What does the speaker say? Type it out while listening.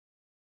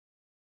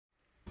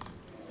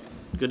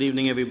Good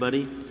evening,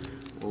 everybody.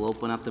 We'll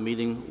open up the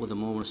meeting with a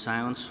moment of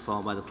silence,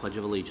 followed by the Pledge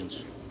of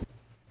Allegiance.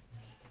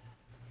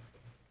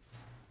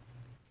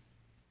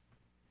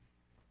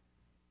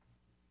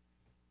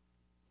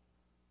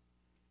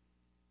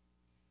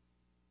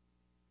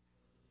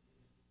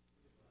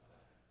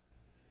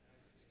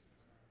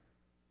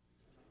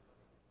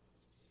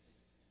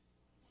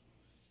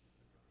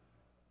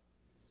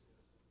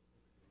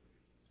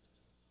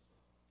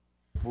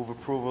 Move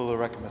approval of the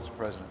record, Mr.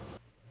 President.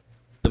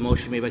 The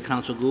motion made by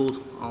Council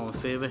Gould. All in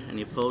favor?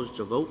 Any opposed?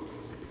 To vote.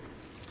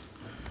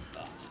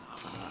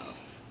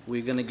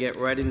 We're going to get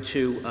right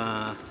into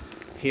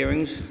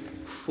hearings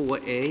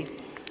 4A,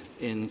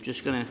 and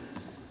just going to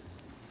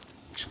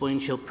explain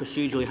to you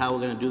procedurally how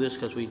we're going to do this,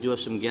 because we do have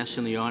some guests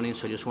in the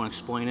audience, so I just want to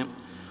explain it.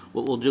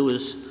 What we'll do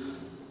is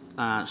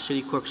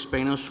City Clerk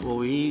Spanos will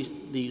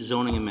read the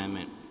zoning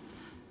amendment.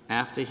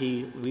 After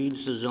he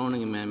reads the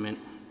zoning amendment,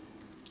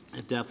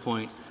 at that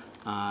point,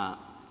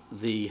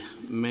 the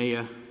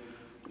mayor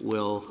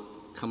will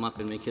come up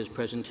and make his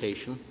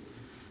presentation.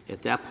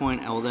 At that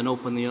point, I will then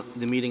open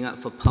the meeting up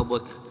for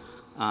public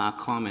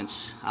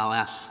comments. I'll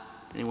ask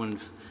anyone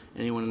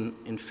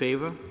in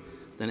favor,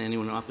 then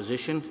anyone in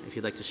opposition. If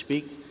you'd like to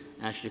speak,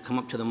 I ask you to come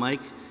up to the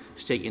mic,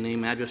 state your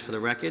name, address for the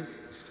record.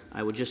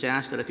 I would just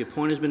ask that if your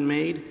point has been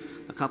made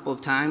a couple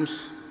of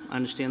times,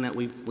 understand that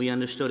we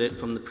understood it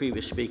from the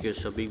previous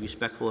speakers, so be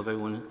respectful of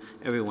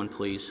everyone,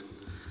 please.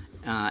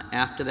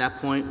 After that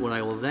point, what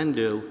I will then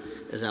do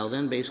is I'll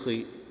then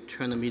basically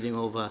turn the meeting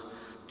over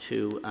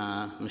to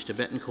Mr.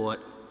 Betancourt,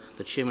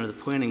 the chairman of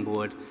the planning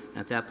board. And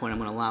at that point, I'm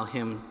going to allow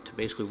him to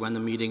basically run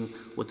the meeting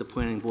with the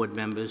planning board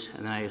members.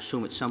 And then I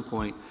assume at some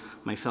point,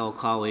 my fellow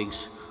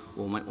colleagues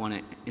might want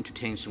to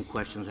entertain some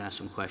questions, ask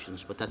some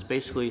questions. But that's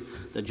basically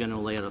the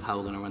general layout of how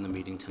we're going to run the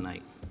meeting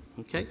tonight.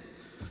 Okay?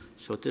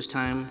 So at this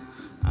time,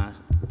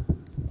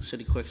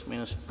 City Clerk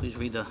Spanos, please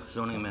read the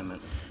zoning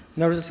amendment.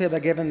 Notice is hereby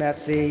given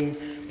that the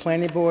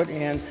Planning Board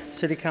and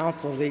City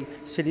Council of the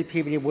City of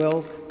Peabody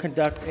will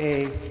conduct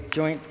a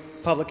joint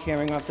public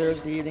hearing on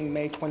Thursday evening,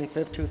 May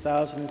 25th,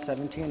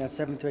 2017 at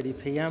 7:30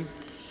 p.m.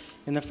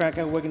 in the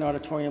Franklin Wigan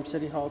Auditorium,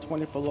 City Hall,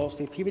 24 Lowell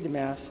Street, Peabody,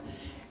 Mass.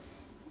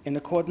 In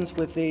accordance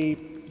with the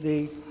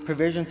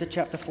provisions of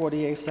Chapter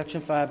 48, Section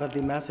 5 of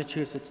the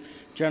Massachusetts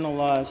General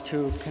Laws,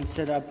 to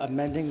consider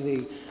amending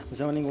the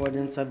zoning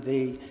ordinance of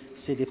the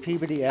City of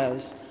Peabody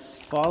as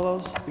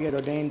follows. Be it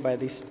ordained by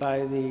the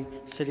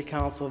City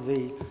Council of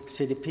the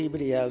City of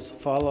Peabody as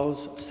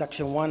follows.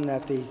 Section 1,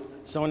 that the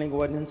zoning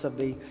ordinance of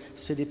the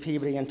City of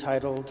Peabody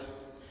entitled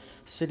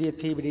City of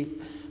Peabody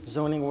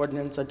Zoning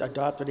Ordinance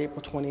adopted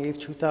April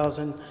 28,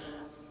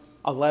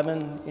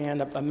 2011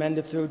 and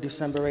amended through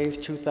December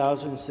 8,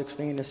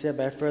 2016 is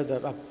hereby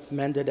further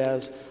amended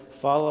as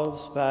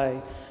follows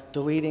by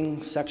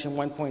deleting Section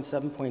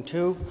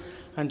 1.7.2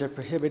 under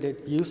prohibited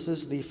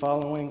uses, the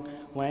following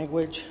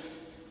language: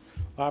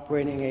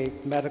 operating a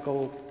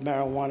medical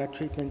marijuana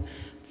treatment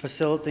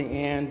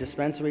facility and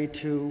dispensary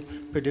to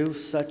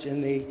produce such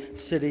in the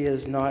city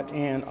is not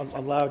an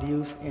allowed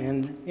use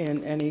in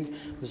any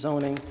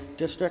zoning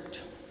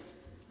district.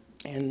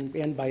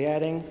 And by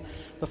adding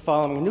the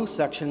following new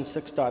section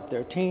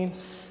 6.13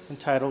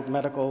 entitled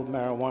Medical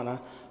Marijuana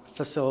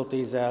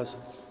Facilities as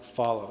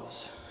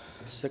follows.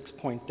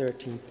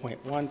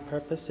 6.13.1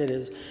 purpose: it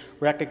is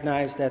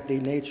recognized that the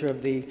nature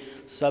of the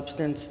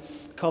substance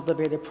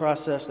cultivated,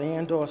 processed,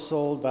 and or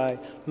sold by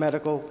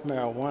medical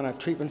marijuana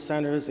treatment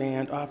centers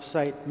and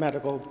off-site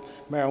medical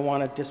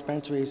marijuana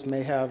dispensaries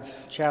may have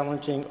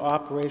challenging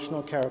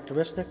operational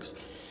characteristics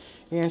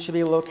and should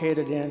be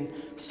located in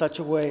such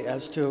a way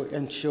as to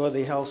ensure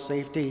the health,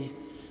 safety,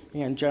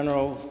 and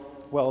general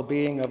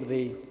well-being of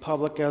the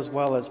public as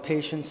well as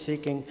patients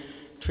seeking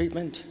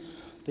treatment.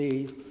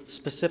 The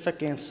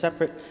specific and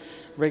separate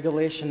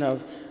regulation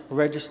of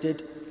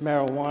registered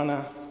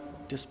marijuana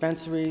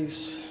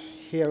dispensaries,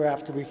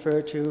 hereafter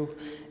referred to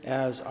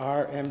as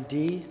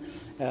RMD,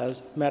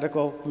 as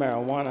medical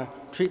marijuana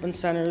treatment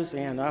centers,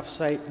 and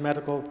off-site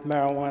medical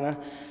marijuana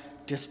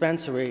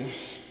dispensary,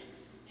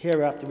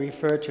 hereafter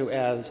referred to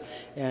as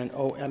an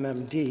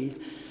OMMD,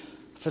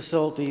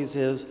 facilities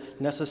is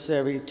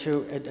necessary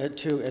to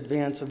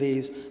advance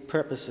these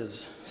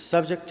purposes.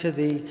 Subject to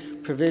the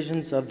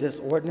provisions of this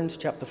ordinance,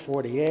 Chapter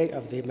 48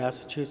 of the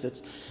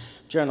Massachusetts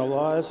General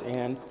Laws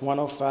and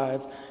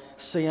 105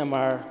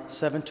 CMR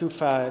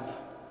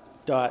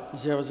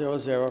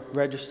 725.000,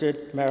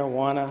 registered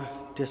marijuana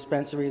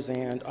dispensaries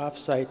and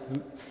off-site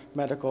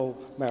medical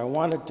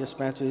marijuana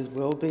dispensaries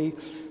will be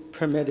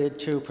permitted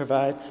to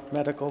provide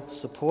medical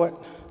support,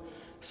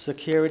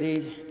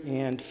 security,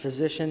 and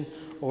physician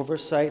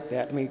oversight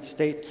that meet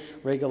state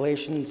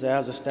regulations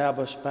as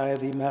established by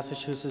the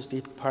Massachusetts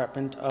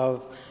Department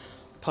of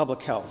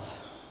Public Health.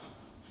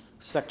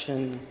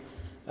 Section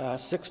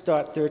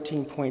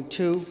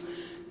 6.13.2,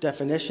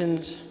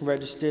 definitions: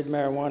 registered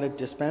marijuana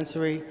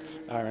dispensary,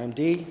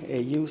 RMD,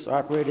 a use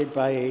operated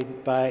by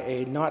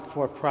a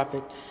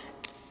not-for-profit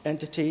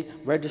entity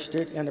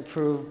registered and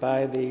approved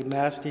by the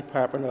Mass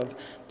Department of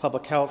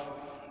Public Health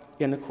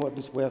in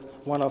accordance with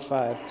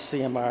 105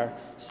 CMR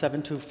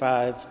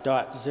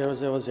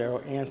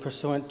 725.000 and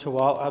pursuant to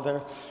all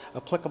other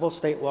applicable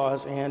state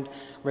laws and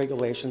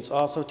regulations,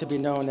 also to be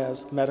known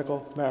as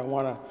medical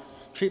marijuana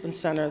treatment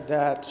center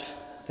that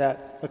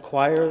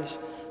acquires,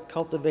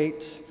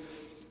 cultivates,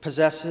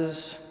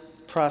 possesses,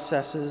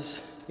 processes,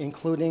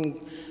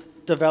 including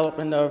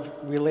development of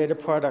related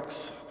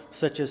products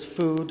such as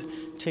food,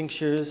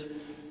 tinctures,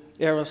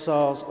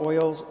 aerosols,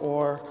 oils,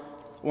 or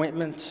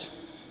ointments,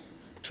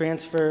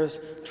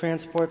 transfers,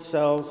 transports,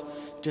 sells,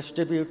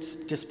 distributes,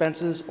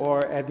 dispenses,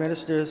 or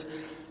administers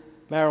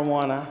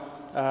marijuana,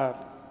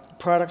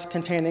 products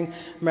containing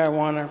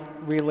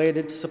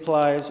marijuana-related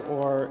supplies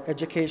or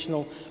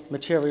educational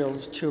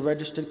materials to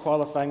registered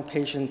qualifying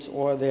patients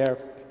or their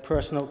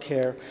personal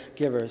care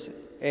givers.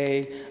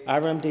 A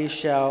RMD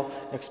shall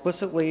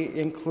explicitly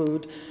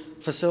include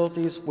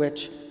facilities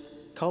which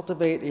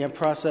cultivate and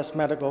process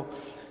medical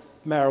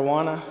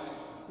marijuana,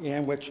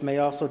 and which may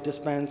also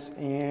dispense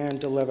and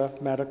deliver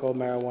medical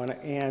marijuana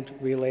and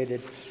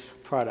related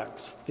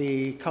products.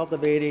 The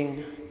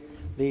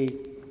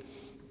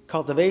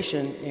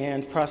cultivation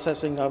and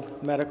processing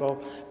of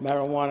medical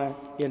marijuana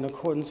in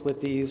accordance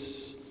with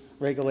these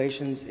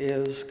regulations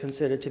is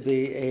considered to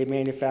be a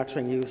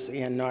manufacturing use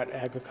and not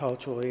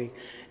agriculturally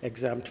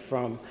exempt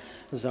from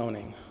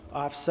zoning.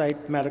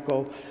 Off-site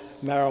medical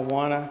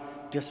marijuana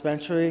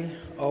dispensary,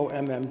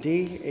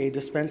 OMMD, a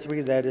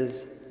dispensary that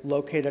is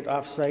located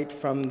off-site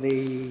from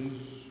the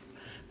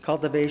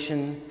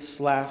cultivation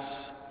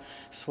slash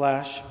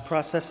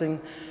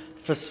processing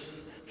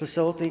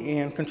facility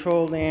and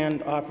controlled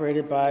and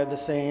operated by the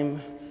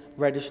same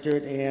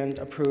registered and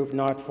approved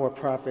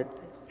not-for-profit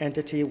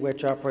entity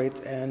which operates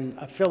an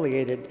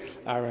affiliated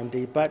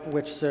RMD, but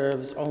which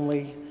serves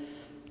only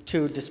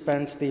to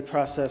dispense the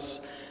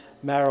processed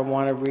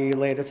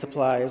marijuana-related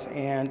supplies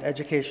and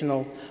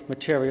educational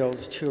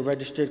materials to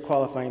registered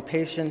qualifying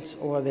patients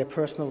or their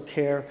personal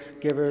care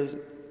givers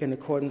in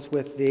accordance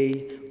with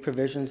the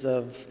provisions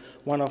of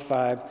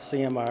 105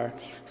 CMR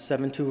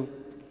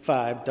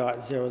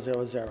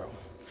 725.000.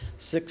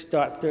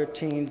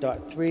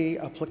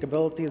 6.13.3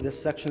 applicability. This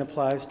section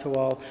applies to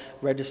all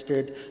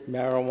registered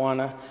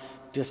marijuana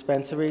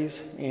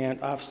dispensaries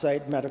and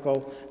off-site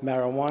medical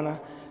marijuana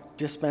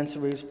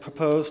dispensaries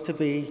proposed to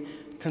be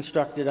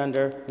constructed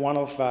under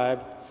 105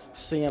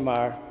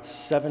 CMR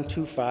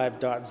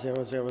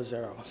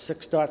 725.000.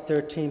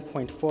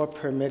 6.13.4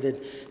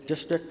 permitted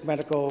district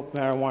medical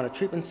marijuana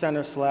treatment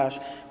center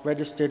 /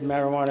 registered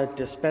marijuana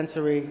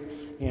dispensary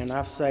and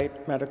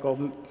off-site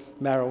medical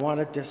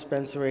marijuana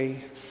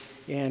dispensary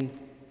in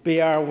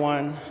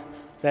BR1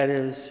 that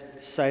is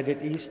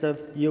sited east of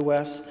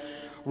US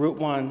Route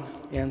 1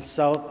 and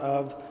south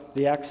of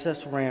the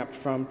access ramp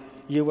from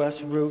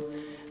US Route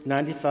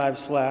 95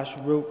 /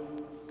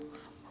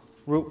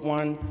 Route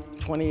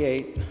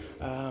 128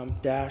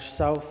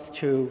 south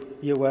to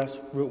US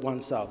Route 1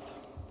 south.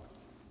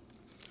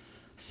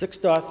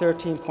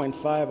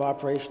 6.13.5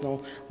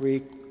 operational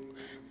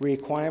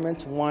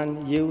requirements.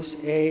 1. Use.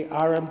 A.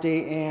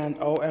 RMD and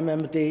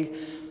OMMD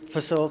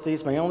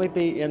facilities may only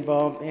be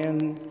involved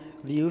in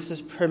the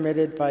uses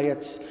permitted by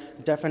its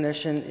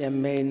definition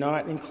and may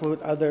not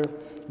include other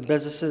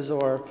businesses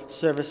or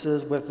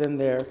services within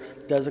their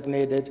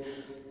designated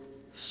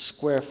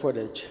square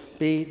footage.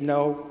 B.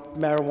 No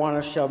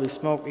marijuana shall be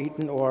smoked,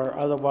 eaten, or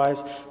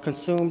otherwise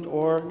consumed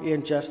or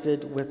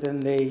ingested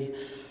within the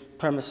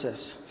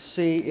premises.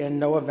 C. In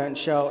no event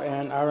shall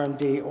an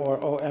RMD or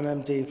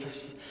OMMD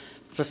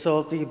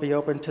facility be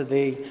open to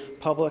the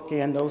public,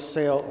 and no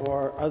sale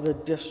or other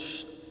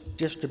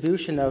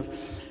distribution of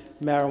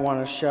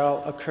marijuana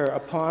shall occur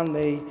upon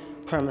the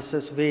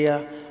premises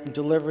via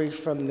delivery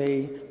from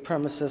the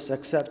premises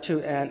except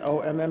to an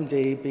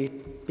OMMD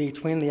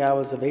between the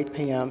hours of 8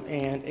 p.m.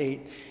 and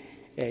 8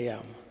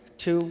 a.m.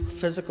 2.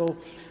 Physical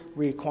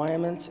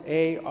requirements.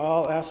 A.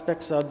 All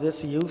aspects of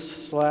this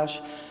use /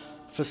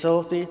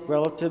 facility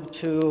relative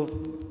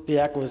to the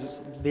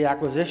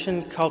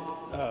acquisition,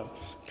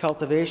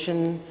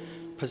 cultivation,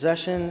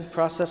 possession,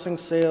 processing,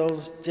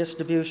 sales,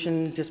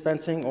 distribution,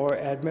 dispensing, or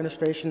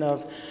administration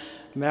of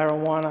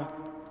marijuana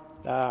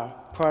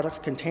products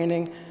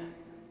containing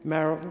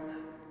marijuana,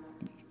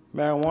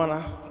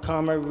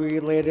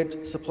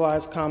 related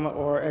supplies,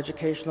 or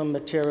educational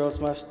materials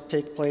must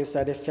take place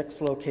at a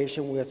fixed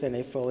location within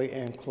a fully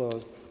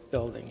enclosed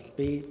building.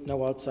 B.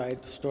 No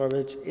outside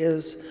storage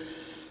is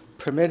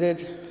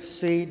permitted.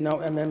 C. No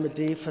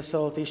MMD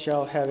facility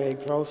shall have a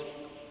gross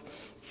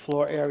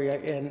floor area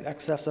in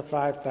excess of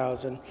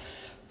 5,000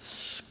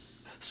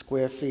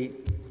 square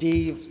feet.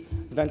 D.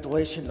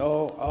 Ventilation.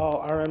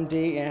 All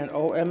RMD and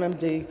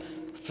OMMD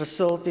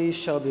facilities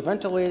shall be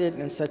ventilated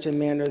in such a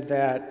manner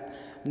that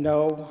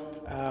no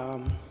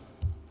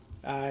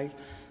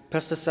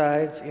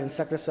pesticides,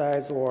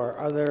 insecticides, or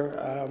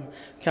other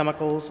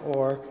chemicals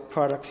or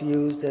products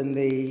used in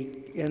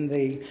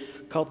the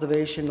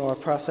cultivation or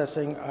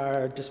processing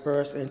are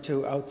dispersed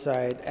into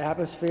outside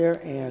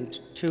atmosphere. And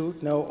 2,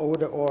 no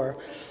odor or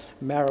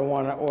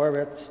marijuana or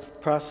its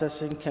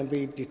processing can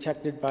be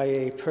detected by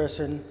a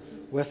person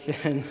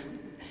within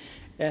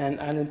an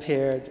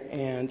unimpaired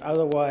and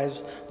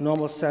otherwise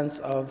normal sense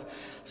of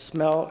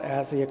smell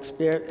at the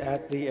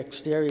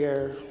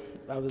exterior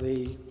of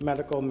the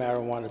medical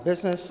marijuana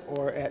business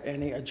or at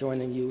any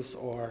adjoining use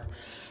or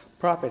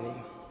property.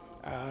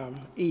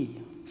 E,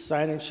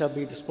 signage shall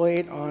be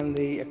displayed on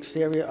the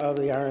exterior of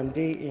the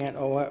RMD and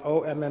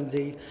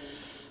OMMD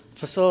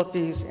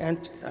facilities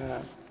and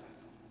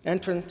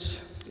entrance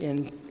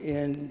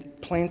in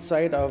plain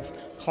sight of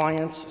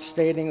clients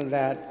stating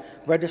that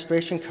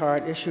registration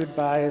card issued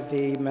by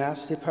the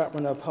Mass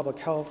Department of Public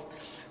Health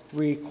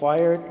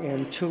required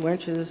in 2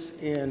 inches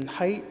in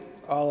height.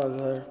 All of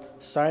the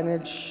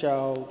signage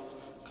shall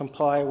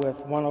comply with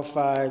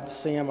 105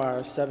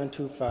 CMR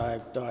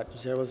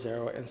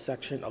 725.00 and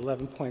section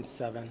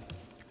 11.7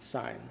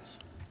 signs.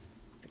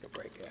 Take a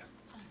break here.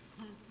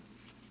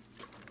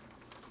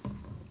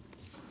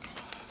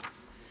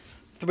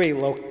 3,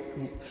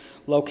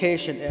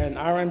 location. An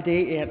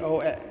RMD and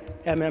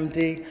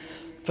OMMD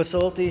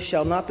facilities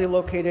shall not be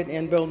located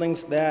in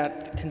buildings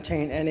that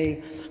contain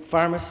any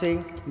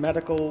pharmacy,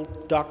 medical,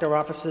 doctor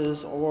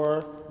offices,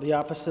 or the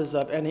offices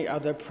of any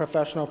other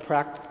professional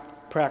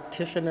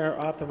practitioner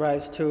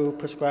authorized to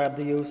prescribe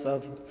the use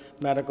of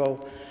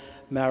medical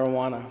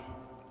marijuana.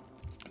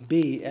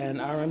 B, an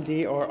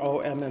RMD or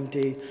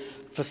OMMD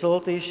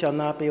facility shall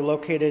not be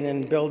located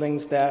in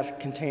buildings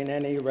that contain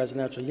any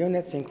residential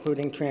units,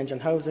 including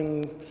transient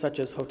housing, such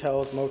as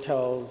hotels,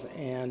 motels,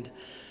 and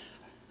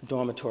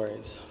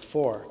dormitories.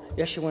 4,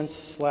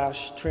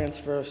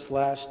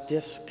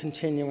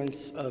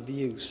 issuance/transfer/discontinuance of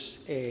use.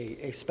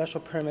 A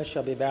special permit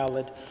shall be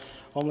valid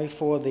only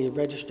for the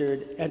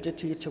registered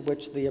entity to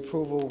which the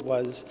approval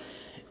was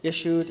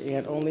issued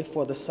and only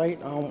for the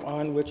site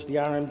on which the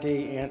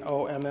RMD and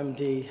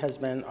OMMD has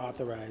been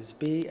authorized.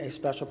 B, a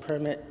special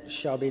permit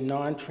shall be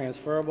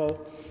non-transferable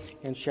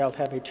and shall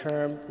have a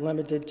term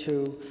limited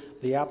to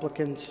the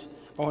applicant's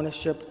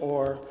ownership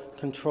or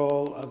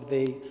control of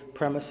the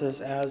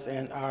premises as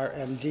an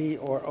RMD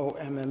or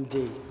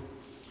OMMD.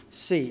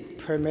 C,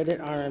 permitted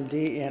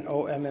RMD and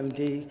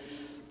OMMD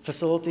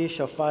facilities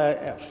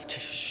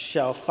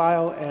shall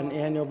file an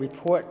annual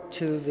report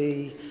to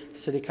the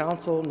City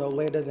Council no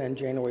later than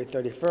January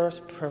 31st,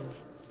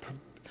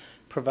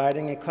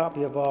 providing a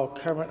copy of all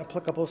current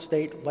applicable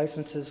state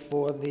licenses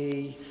for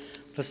the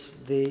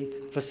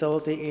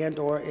facility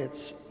and/or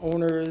its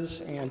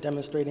owners and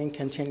demonstrating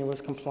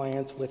continuous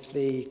compliance with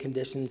the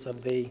conditions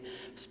of the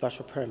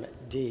special permit.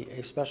 D,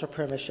 a special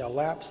permit shall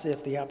lapse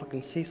if the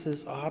applicant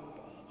ceases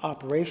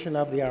operation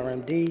of the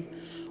RMD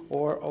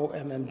or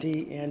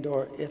OMMD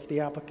and/or if the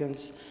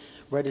applicant's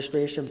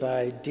registration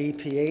by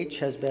DPH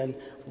has been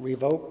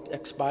revoked,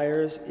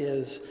 expires,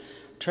 is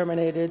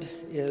terminated,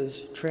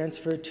 is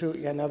transferred to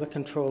another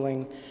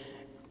controlling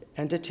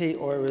entity,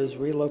 or is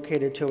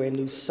relocated to a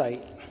new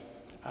site.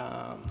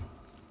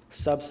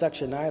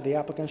 Subsection I, the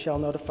applicant shall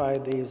notify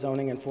the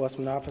zoning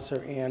enforcement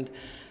officer and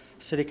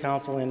City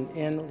Council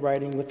in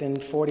writing within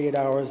 48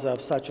 hours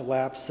of such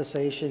lapse,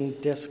 cessation,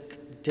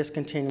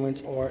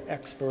 discontinuance, or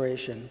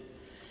expiration.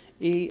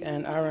 E,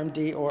 an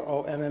RMD or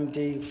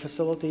OMMD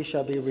facility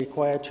shall be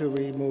required to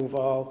remove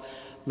all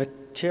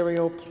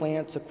material,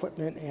 plants,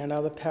 equipment, and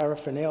other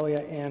paraphernalia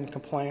in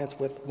compliance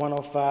with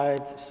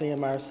 105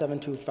 CMR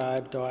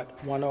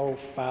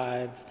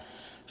 725.105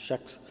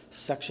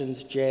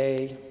 sections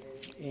J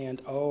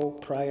and O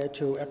prior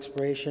to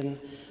expiration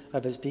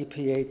of its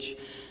DPH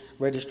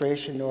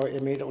registration or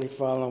immediately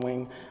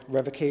following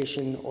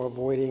revocation or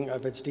voiding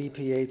of its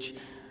DPH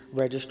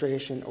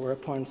registration or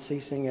upon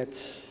ceasing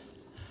its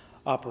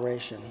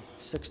operation.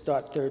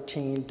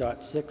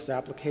 6.13.6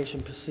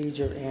 application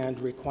procedure and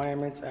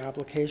requirements.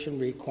 Application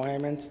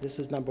requirements. This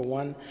is number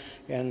 1.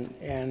 And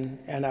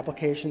an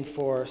application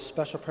for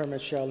special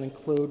permit shall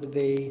include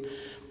the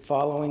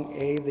following: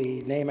 A,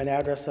 the name and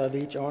address of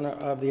each owner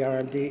of the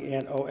RMD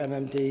and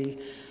OMMD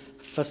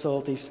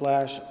facility /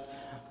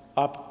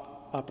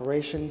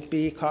 operation.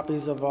 B,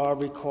 copies of all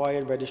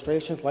required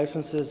registrations,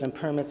 licenses, and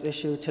permits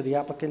issued to the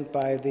applicant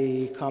by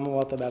the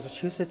Commonwealth of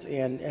Massachusetts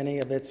and any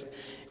of its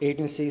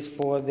agencies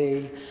for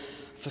the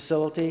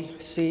facility.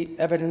 C,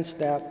 evidence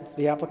that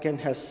the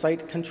applicant has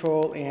site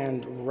control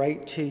and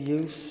right to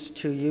use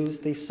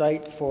the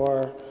site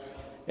for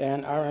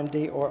an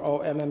RMD or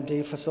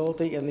OMMD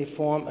facility in the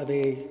form of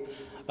a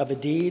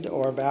deed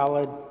or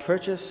valid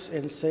purchase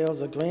and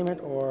sales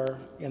agreement, or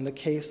in the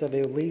case of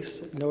a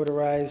lease,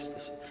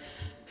 notarized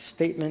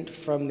statement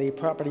from the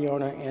property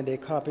owner and a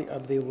copy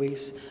of the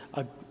lease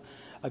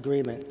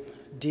agreement.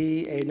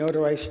 D, a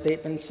notarized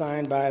statement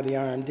signed by the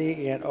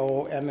RMD and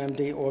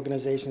OMMD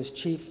organization's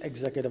chief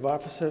executive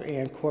officer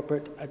and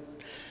corporate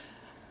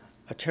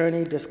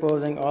attorney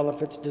disclosing all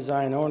of its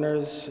design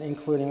owners,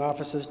 including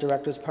officers,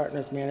 directors,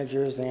 partners,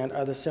 managers, and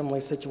other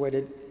similarly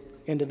situated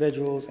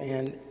individuals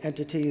and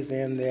entities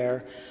and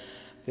their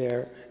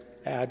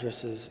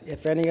addresses.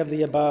 If any of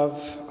the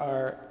above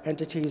are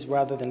entities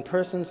rather than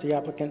persons, the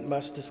applicant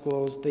must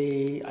disclose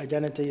the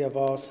identity of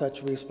all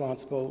such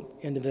responsible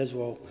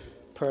individual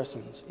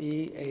persons.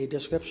 E, a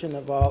description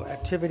of all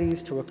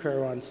activities to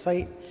occur on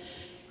site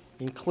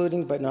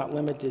including but not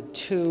limited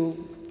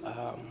to,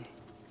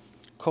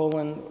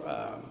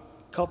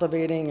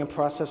 cultivating and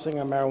processing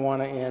of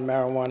marijuana and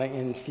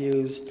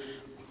marijuana-infused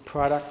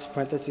products,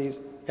 parentheses,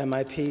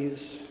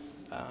 MIPs,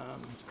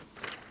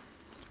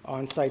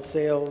 on-site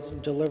sales,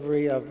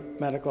 delivery of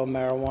medical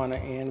marijuana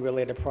and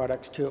related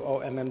products to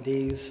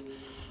OMMDs,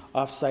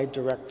 off-site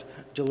direct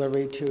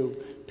delivery to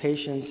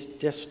patients,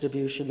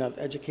 distribution of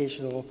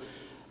educational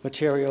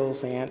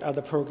materials and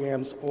other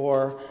programs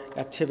or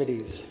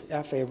activities.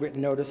 F, a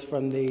written notice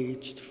from the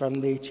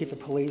Chief of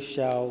Police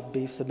shall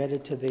be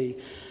submitted to the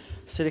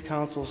City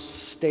Council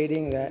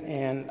stating that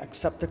an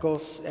acceptable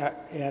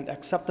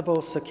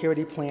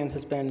security plan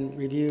has been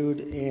reviewed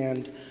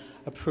and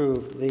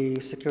approved. The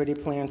security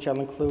plan shall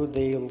include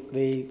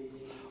the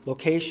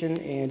location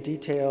and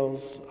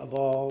details of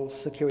all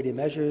security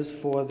measures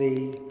for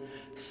the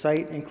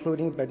site,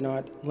 including but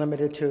not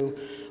limited to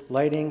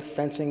lighting,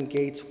 fencing,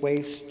 gates,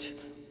 waste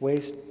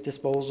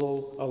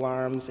disposal,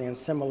 alarms, and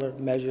similar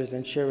measures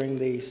ensuring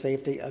the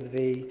safety of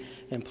the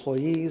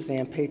employees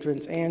and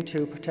patrons, and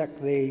to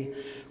protect the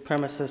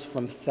premises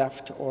from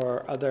theft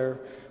or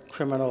other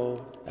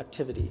criminal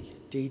activity.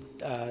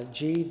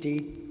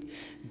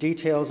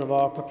 Details of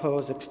all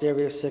proposed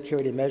exterior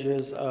security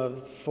measures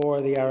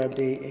for the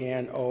RMD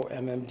and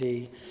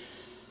OMMD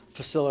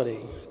facility.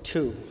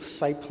 2,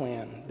 site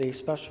plan. The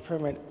special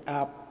permit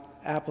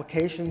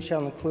application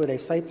shall include a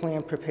site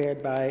plan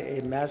prepared by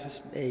a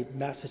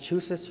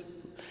Massachusetts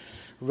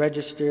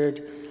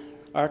registered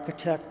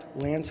architect,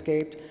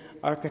 landscape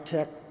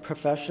architect,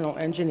 professional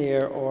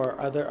engineer, or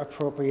other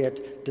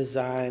appropriate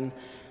design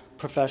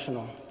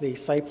professional. The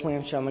site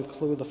plan shall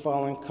include the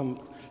following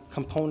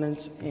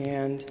components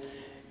and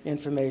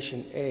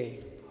information. A,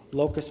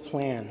 locus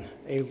plan.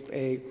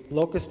 A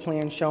locus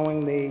plan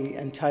showing the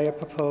entire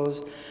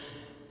proposed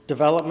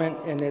development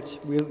and its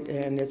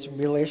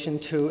relation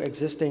to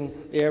existing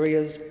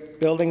areas,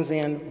 buildings,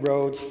 and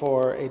roads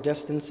for a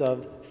distance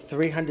of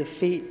 300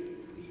 feet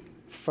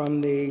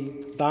from the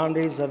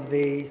boundaries of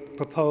the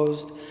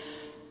proposed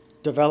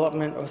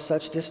development, or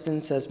such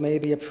distance as may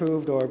be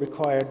approved or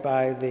required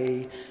by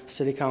the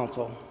City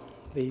Council.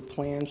 The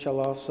plan shall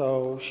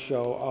also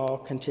show all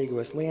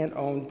contiguous land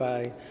owned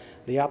by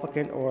the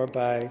applicant or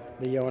by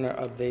the owner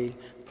of the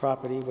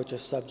property, which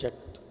is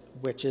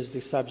the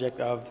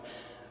subject of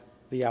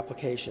the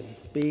application.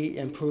 B,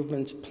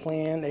 improvements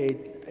plan,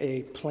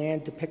 a plan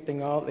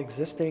depicting all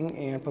existing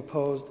and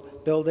proposed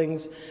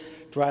buildings,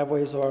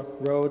 driveways or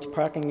roads,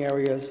 parking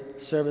areas,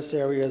 service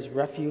areas,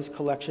 refuse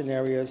collection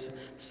areas,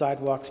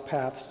 sidewalks,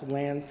 paths,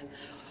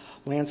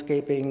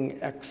 landscaping,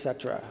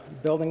 etc.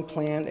 Building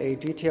plan, a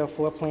detailed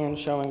floor plan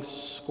showing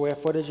square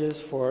footages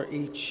for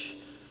each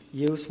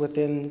use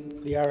within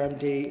the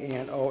RMD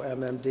and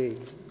OMMD.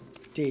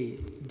 D,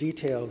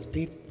 detail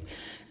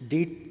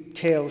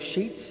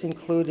sheets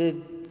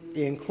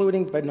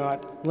including but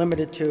not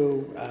limited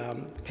to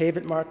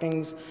pavement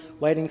markings,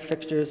 lighting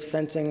fixtures,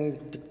 fencing,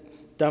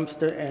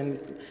 dumpster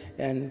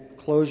and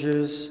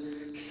closures,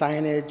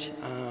 signage,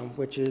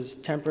 which is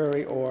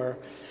temporary or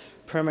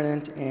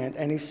permanent, and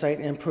any site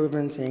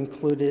improvements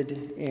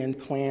included in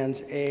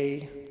plans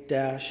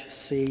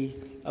A-C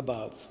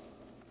above.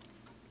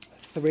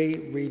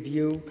 3,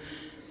 review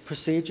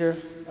procedure.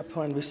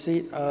 Upon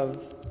receipt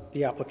of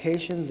the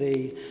application,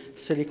 the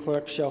city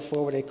clerk shall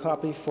forward a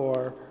copy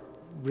for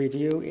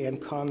review and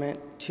comment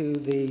to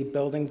the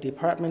building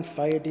department,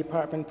 fire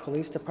department,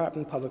 police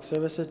department, public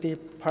services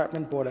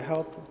department, board of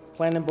health,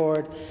 planning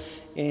board,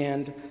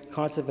 and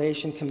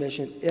conservation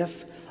commission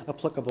if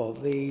applicable.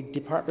 The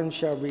department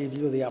shall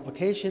review the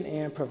application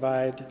and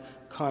provide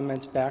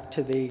comments back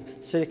to the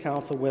city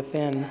council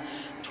within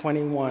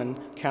 21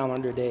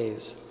 calendar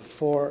days.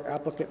 4,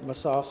 applicant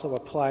must also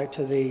apply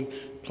to the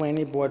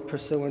planning board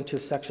pursuant to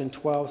section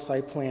 12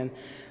 site plan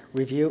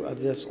review of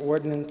this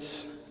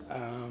ordinance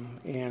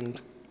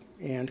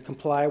and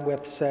comply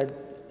with said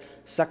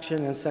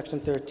section and section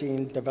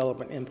 13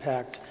 development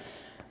impact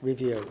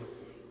review.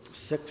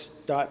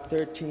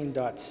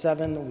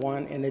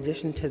 6.13.7.1, in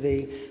addition to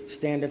the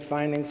standard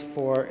findings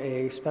for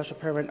a special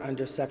permit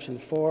under section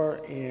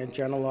 4 and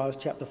general laws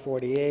chapter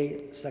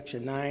 48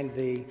 section 9,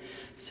 the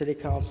city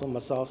council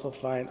must also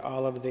find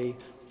all of the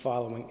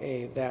following.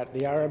 A, that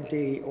the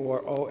RMD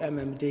or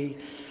OMMD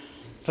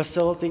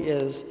facility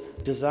is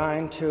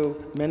designed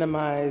to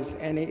minimize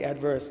any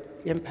adverse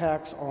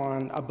impacts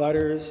on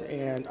abutters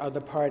and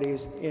other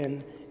parties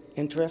in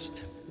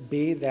interest.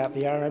 B, that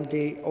the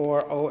RMD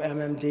or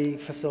OMMD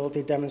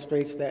facility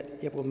demonstrates that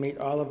it will meet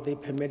all of the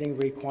permitting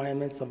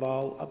requirements of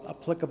all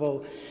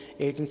applicable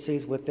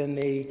agencies within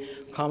the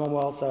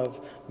Commonwealth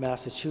of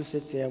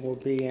Massachusetts and will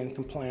be in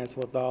compliance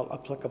with all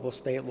applicable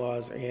state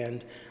laws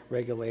and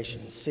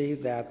regulations. C,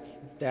 that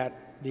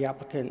the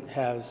applicant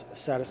has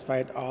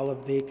satisfied all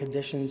of the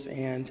conditions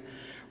and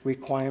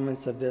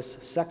requirements of this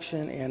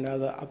section and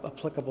other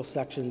applicable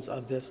sections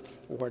of this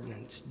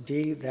ordinance.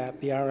 D, that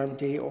the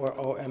RMD or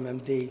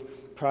OMMD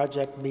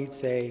project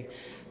meets a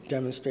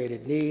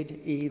demonstrated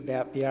need. E,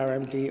 that the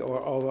RMD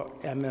or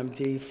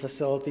OMMD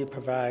facility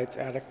provides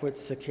adequate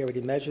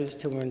security measures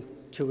to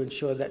to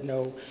ensure that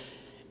no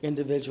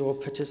individual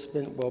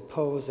participant will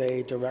pose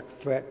a direct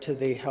threat to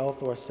the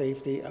health or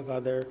safety of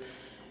other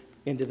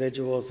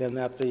individuals, and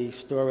that the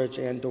storage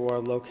and/or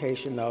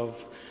location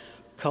of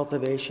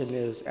cultivation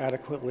is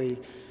adequately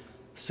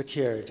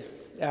secured.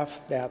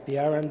 F, that the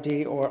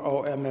RMD or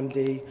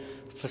OMMD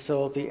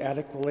facility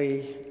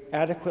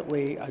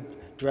adequately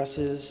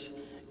addresses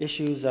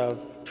issues of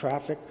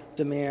traffic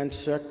demand,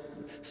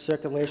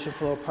 circulation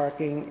flow,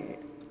 parking,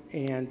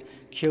 and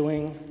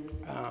queuing,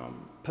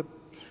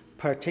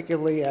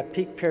 particularly at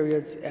peak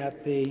periods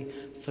at the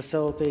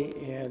facility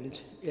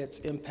and its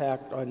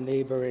impact on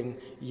neighboring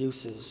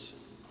uses.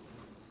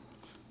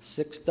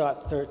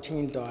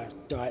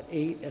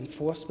 6.13.8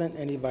 enforcement.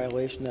 Any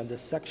violation of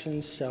this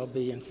section shall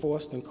be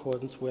enforced in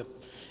accordance with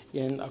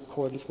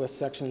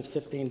sections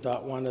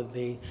 15.1 of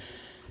the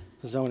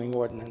zoning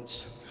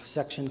ordinance.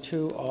 Section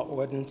 2, all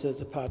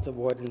ordinances or parts of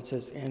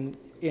ordinances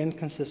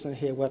inconsistent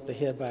herewith are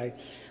hereby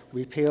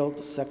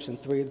repealed. Section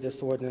 3,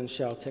 this ordinance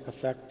shall take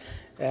effect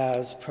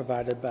as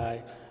provided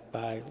by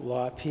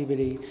law.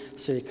 Peabody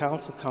City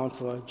Council,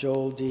 Councilor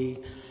Joel D.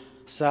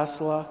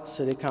 Sasla,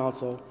 City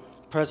Council.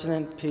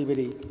 President,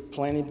 Peabody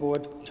Planning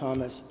Board,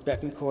 Thomas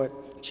Betancourt,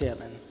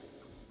 Chairman.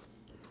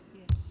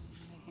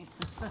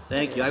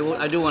 Thank you.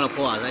 I do want to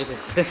applaud. I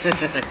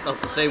felt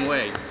the same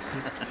way.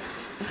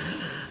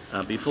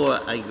 Before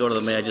I go to the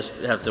mayor, I just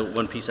have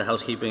one piece of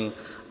housekeeping.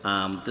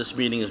 This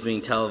meeting is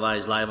being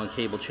televised live on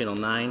cable channel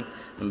 9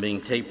 and being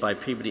taped by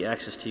Peabody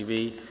Access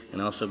TV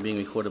and also being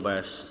recorded by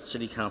our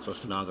city council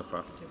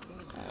stenographer.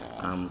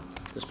 At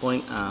this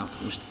point,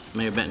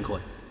 Mayor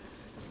Betancourt.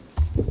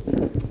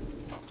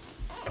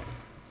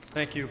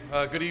 Thank you.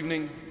 Good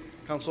evening,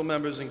 council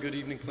members, and good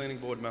evening, planning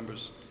board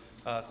members.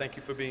 Thank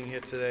you for being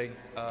here today,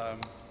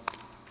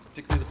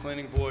 particularly the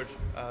planning board.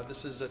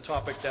 This is a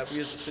topic that we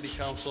as a city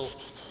council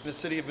and the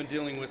city have been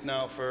dealing with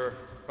now for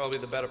probably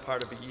the better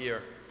part of a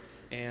year.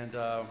 And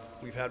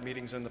we've had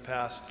meetings in the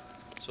past,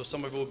 so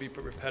some of it will be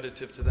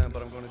repetitive to them,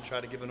 but I'm going to try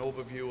to give an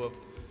overview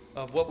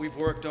of what we've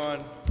worked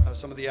on,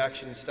 some of the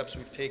action and steps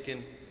we've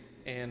taken,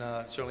 and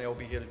certainly I'll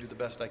be here to do the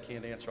best I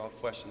can to answer all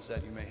questions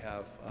that you may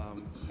have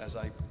as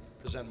I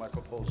present my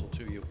proposal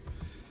to you.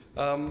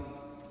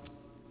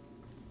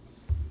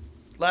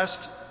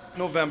 Last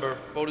November,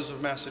 voters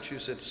of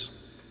Massachusetts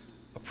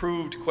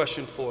approved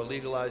question 4,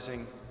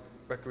 legalizing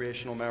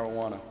recreational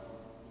marijuana.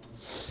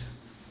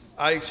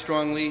 I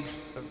strongly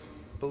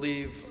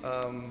believe,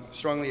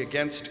 strongly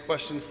against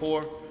question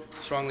 4,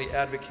 strongly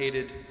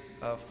advocated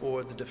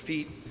for the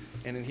defeat,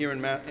 and here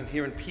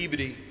in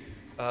Peabody,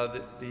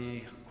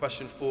 the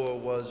question 4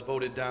 was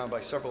voted down by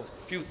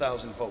few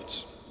thousand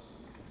votes.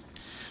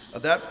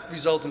 That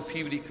result in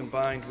Peabody,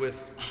 combined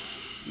with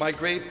my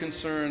grave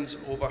concerns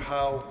over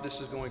how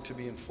this is going to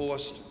be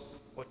enforced,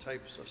 what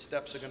types of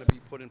steps are going to be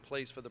put in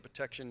place for the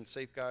protection and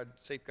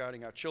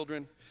safeguarding our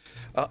children,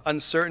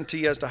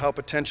 uncertainty as to how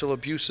potential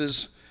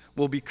abuses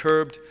will be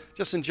curbed,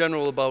 just in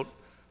general about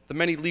the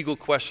many legal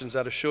questions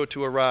that are sure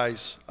to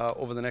arise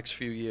over the next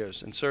few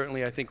years. And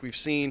certainly I think we've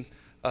seen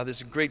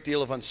there's a great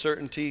deal of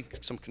uncertainty,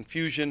 some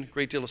confusion, a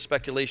great deal of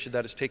speculation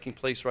that is taking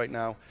place right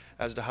now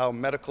as to how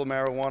medical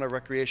marijuana,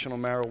 recreational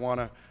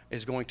marijuana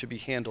is going to be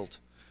handled.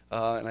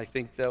 And I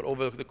think that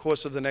over the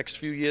course of the next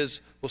few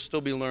years, we'll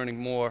still be learning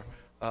more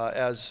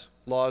as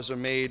laws are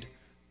made,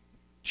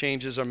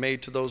 changes are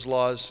made to those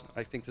laws.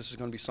 I think this is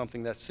going to be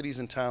something that cities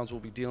and towns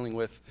will be dealing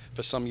with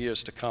for some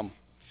years to come.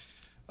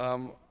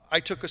 I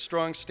took a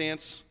strong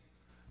stance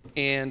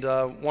and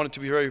wanted to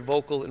be very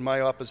vocal in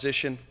my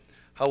opposition.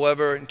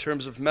 However, in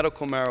terms of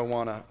medical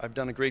marijuana, I've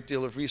done a great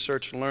deal of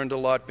research, learned a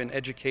lot, been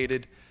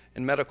educated,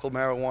 and medical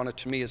marijuana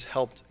to me has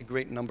helped a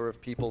great number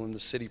of people in the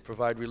city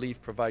provide relief,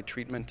 provide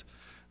treatment,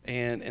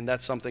 and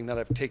that's something that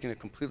I've taken a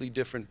completely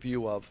different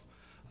view of.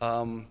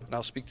 And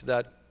I'll speak to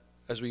that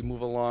as we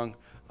move along.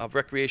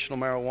 Recreational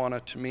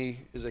marijuana to me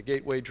is a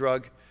gateway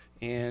drug,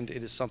 and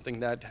it is something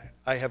that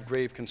I have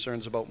grave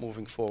concerns about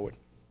moving forward.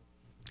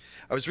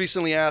 I was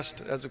recently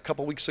asked, as a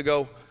couple weeks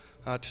ago,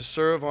 to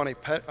serve on a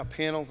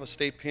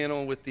state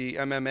panel with the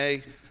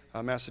MMA,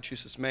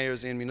 Massachusetts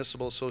Mayors and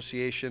Municipal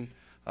Association.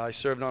 I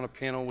served on a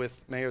panel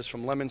with mayors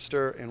from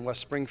Leominster and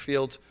West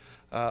Springfield,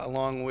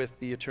 along with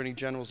the Attorney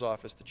General's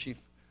office,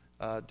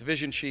 the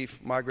Division Chief,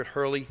 Margaret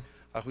Hurley,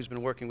 who's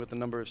been working with a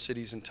number of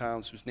cities and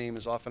towns whose name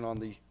is often on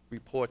the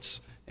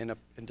reports and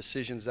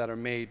decisions that are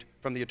made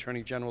from the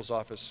Attorney General's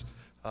office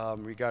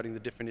regarding the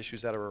different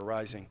issues that are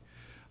arising.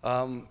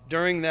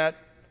 During that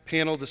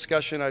panel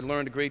discussion, I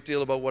learned a great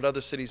deal about what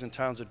other cities and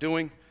towns are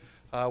doing,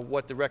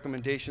 what the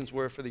recommendations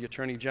were for the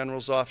Attorney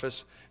General's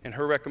office, and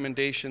her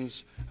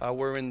recommendations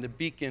were in the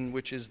Beacon,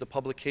 which is the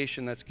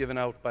publication that's given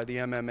out by the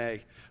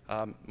MMA.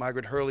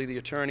 Margaret Hurley, the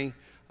attorney,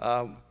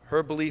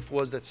 her belief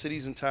was that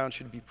cities and towns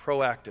should be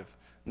proactive.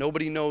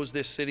 Nobody knows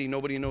this city,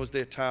 nobody knows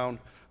their town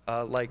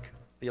like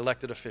the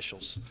elected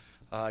officials.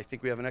 I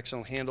think we have an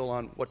excellent handle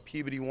on what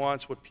Peabody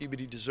wants, what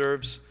Peabody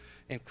deserves,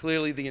 and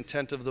clearly the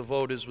intent of the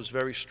voters was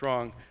very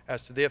strong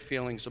as to their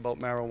feelings about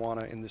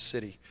marijuana in the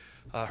city.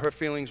 Her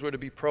feelings were to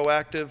be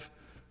proactive,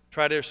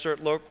 try to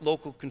assert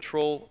local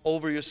control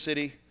over your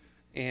city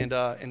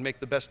and make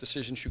the best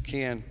decisions you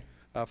can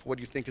for what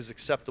you think is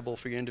acceptable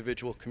for your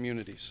individual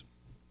communities.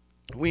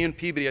 We in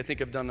Peabody, I think,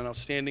 have done an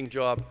outstanding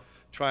job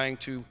trying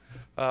to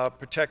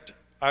protect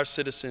our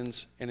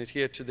citizens and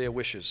adhere to their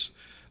wishes.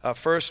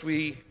 First,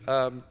 we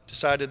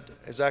decided,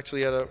 as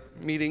actually at a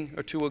meeting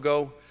or two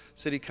ago,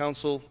 City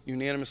Council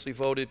unanimously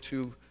voted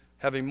to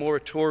have a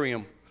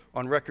moratorium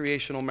on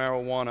recreational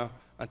marijuana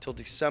until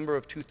December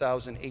of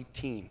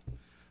 2018.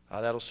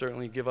 That'll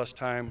certainly give us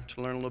time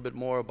to learn a little bit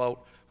more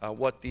about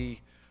what the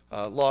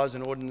laws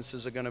and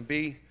ordinances are going to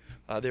be.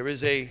 There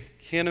is a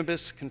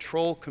Cannabis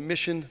Control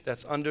Commission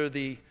that's under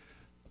the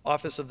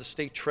Office of the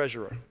State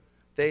Treasurer.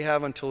 They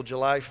have until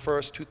July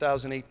 1st,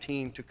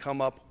 2018 to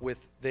come up with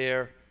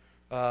their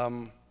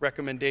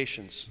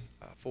recommendations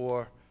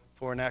for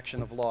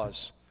enaction of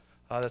laws.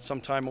 That's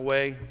some time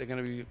away. They're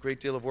going to be, a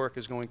great deal of work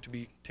is going to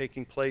be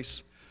taking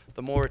place.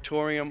 The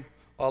moratorium,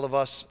 all of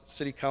us,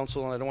 City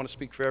Council, and I don't want to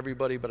speak for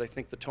everybody, but I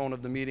think the tone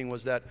of the meeting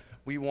was that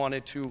we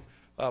wanted to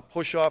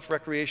push off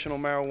recreational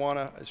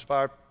marijuana as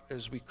far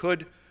as we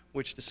could,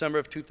 which December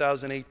of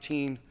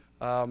 2018,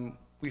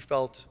 we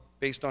felt,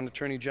 based on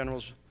Attorney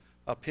General's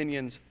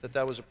opinions, that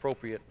that was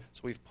appropriate.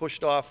 So we've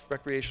pushed off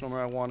recreational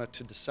marijuana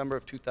to December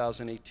of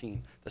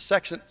 2018. The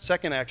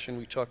second action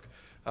we took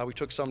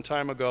some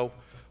time ago,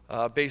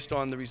 based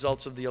on the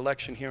results of the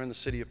election here in the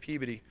city of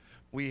Peabody.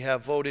 We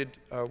have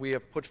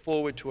put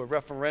forward to a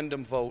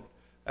referendum vote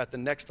at the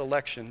next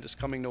election, this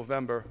coming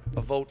November,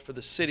 a vote for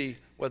the city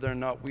whether or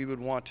not we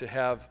would want to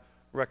have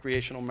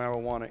recreational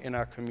marijuana in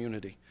our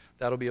community.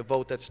 That'll be a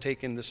vote that's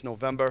taken this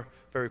November.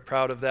 Very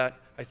proud of that.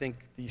 I think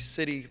the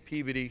city,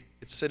 Peabody,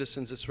 its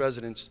citizens, its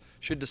residents,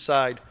 should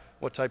decide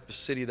what type of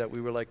city that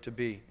we would like to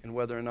be and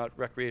whether or not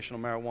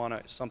recreational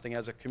marijuana is something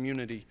as a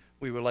community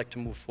we would like to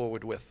move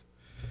forward with.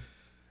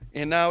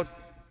 And now,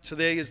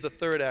 today is the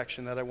third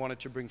action that I wanted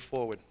to bring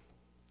forward.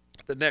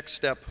 The next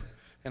step,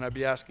 and I'd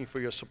be asking for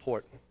your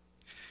support.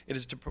 It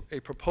is a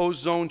proposed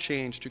zone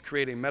change to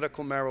create a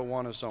medical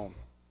marijuana zone.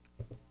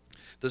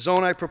 The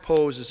zone I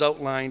propose is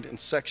outlined in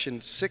section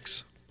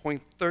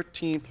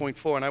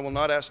 6.13.4, and I will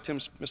not ask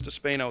Mr.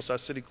 Spanos, our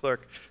city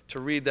clerk,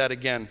 to read that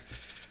again.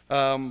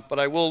 But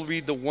I will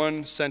read the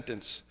one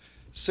sentence.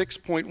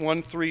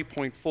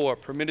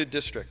 6.13.4, permitted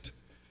district.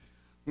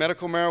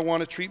 Medical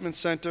marijuana treatment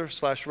center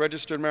 /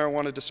 registered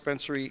marijuana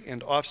dispensary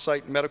and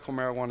off-site medical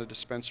marijuana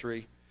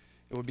dispensary.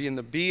 It will be in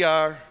the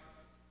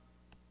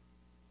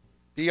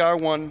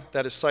BR1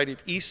 that is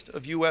sited east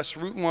of US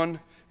Route 1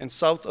 and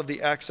south of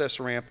the access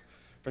ramp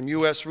from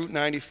US Route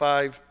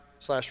 95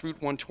 /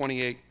 Route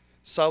 128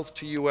 south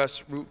to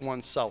US Route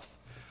 1 south.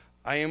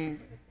 I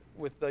am,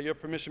 with your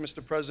permission,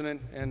 Mr.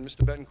 President, and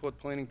Mr. Betancourt,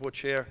 Planning Board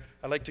Chair,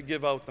 I'd like to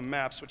give out the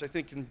maps, which I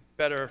think can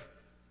better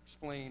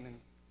explain and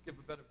give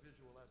a better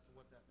visual as to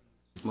what that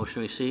means.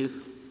 Motion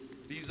receive.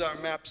 These are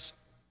maps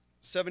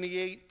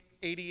 78,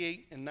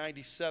 88, and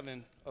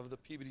 97 of the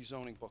Peabody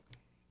zoning book.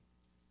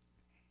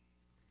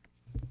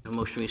 A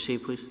motion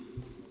receive, please.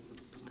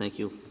 Thank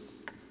you.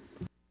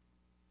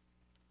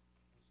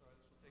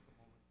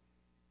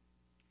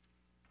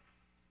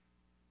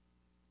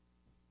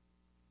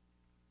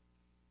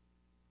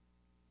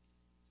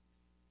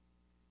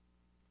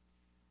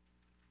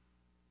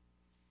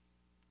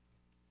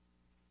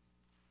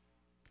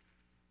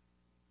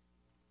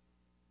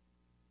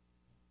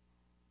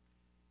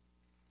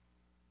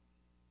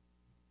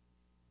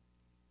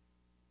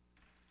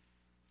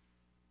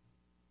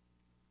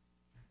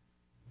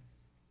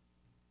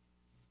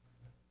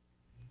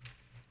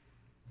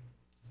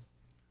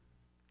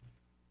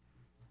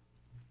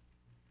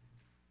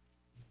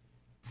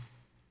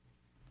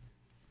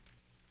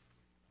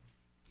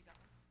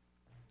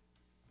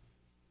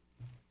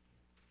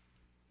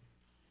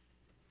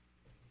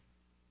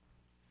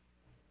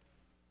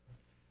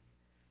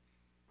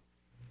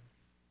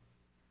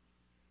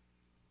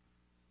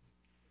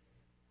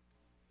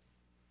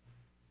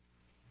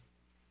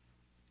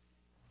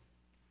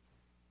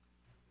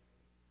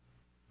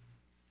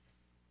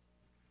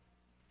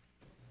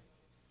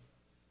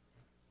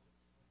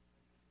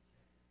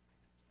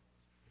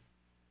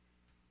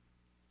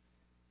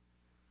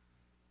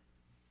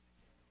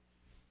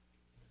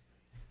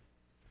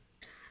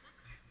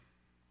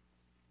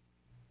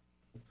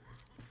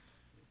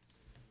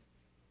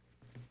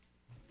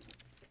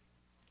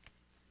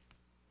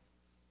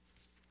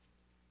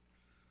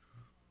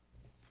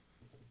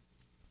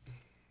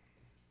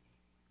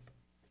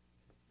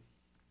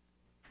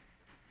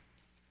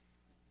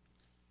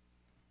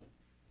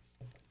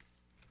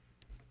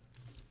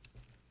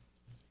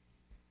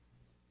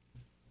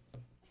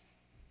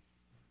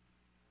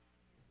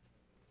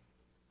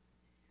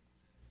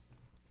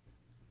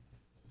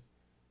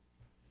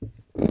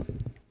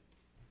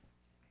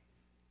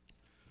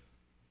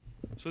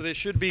 So there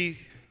should be,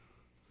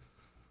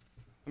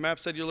 the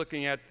maps that you're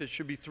looking at, there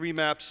should be three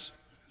maps.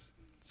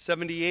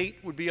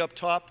 78 would be up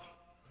top,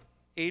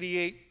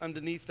 88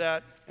 underneath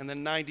that, and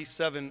then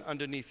 97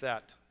 underneath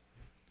that.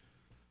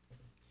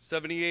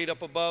 78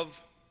 up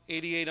above,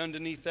 88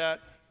 underneath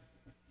that,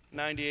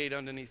 98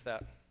 underneath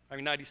that. I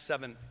mean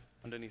 97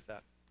 underneath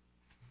that.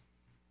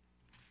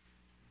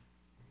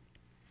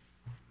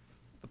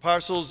 The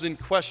parcels in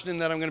question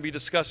that I'm going to be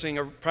discussing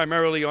are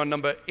primarily on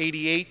number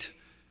 88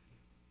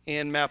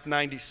 and map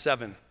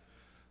 97.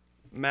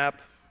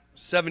 Map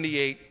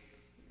 78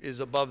 is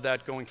above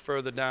that, going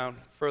further down,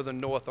 further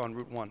north on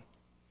Route 1.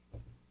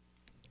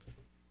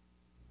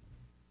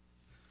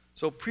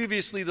 So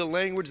previously, the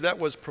language that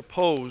was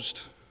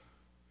proposed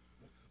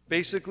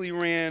basically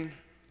ran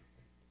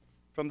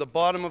from the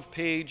bottom of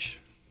page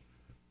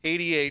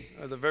 88,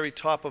 or the very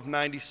top of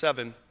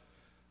 97,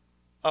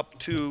 up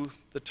to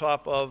the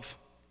top of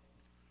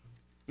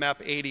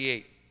map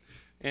 88.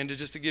 And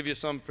just to give you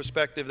some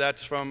perspective,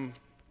 that's from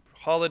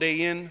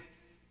Holiday Inn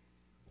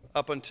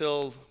up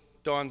until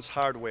Don's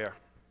Hardware.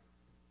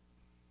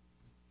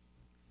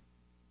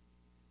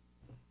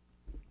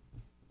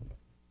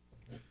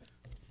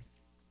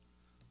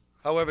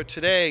 However,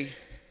 today,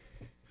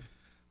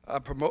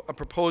 I'm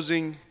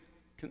proposing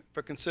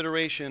for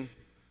consideration of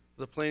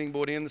the Planning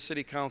Board and the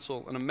City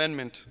Council an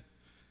amendment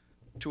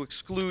to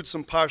exclude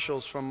some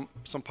parcels from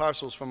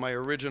my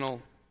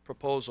original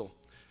proposal.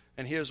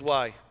 And here's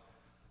why.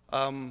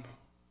 Upon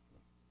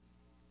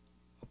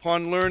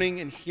learning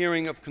and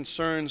hearing of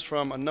concerns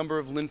from a number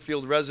of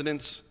Lynnfield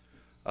residents,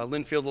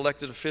 Lynnfield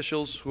elected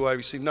officials, who I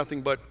received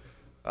nothing but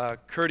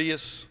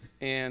courteous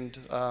and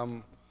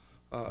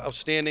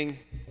outstanding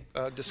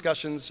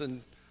discussions,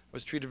 and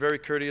was treated very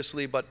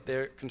courteously, but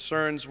their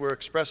concerns were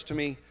expressed to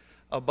me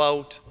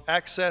about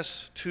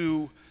access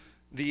to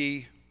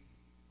the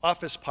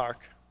office park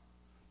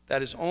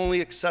that is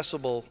only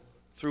accessible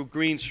through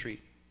Green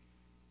Street.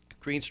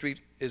 Green Street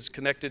is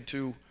connected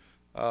to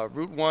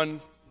Route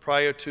 1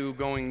 prior to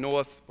going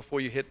north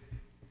before you hit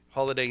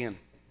Holiday Inn.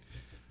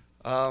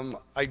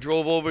 I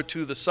drove over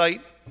to the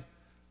site,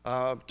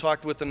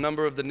 talked with a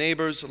number of the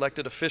neighbors,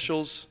 elected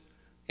officials,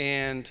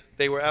 and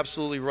they were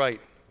absolutely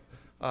right.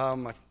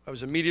 I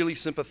was immediately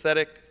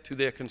sympathetic to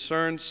their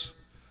concerns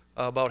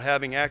about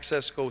having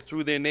access go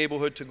through their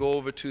neighborhood to go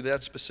over to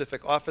that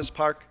specific office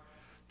park.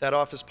 That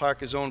office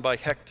park is owned by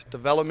Hecht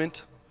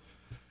Development.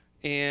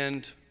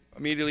 And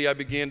immediately I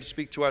began to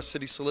speak to our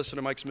city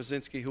solicitor, Mike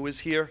Smazinski, who is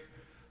here,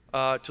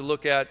 to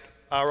look at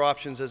our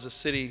options as a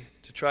city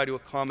to try to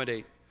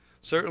accommodate.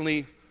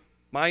 Certainly,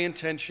 my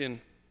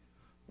intention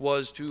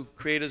was to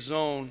create a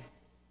zone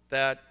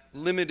that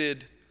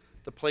limited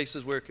the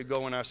places where it could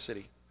go in our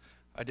city.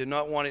 I did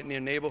not want it near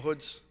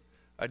neighborhoods.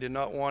 I did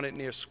not want it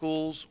near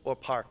schools or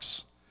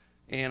parks.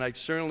 And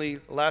the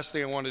last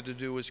thing I wanted to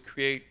do was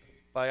create,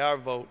 by our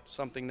vote,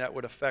 something that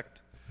would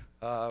affect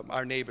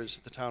our neighbors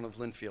at the town of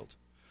Lynnfield.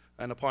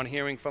 And upon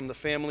hearing from the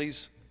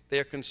families,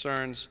 their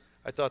concerns,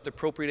 I thought the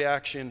appropriate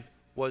action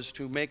was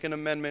to make an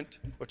amendment,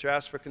 or to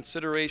ask for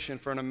consideration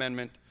for an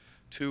amendment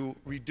to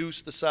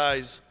reduce the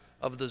size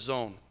of the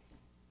zone.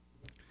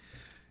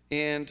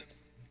 And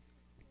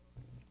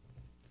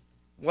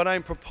what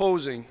I'm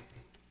proposing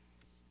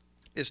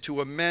is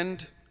to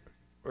amend,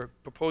 or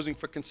proposing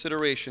for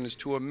consideration, is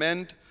to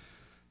amend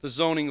the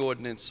zoning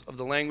ordinance of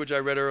the language I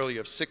read earlier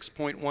of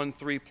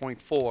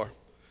 6.13.4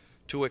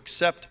 to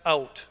accept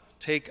out,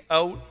 take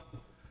out,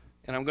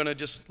 and I'm going to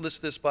just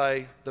list this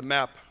by the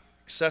map,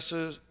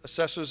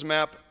 Assessors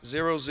Map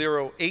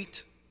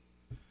 008,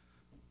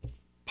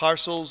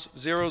 parcels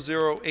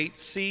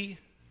 008C,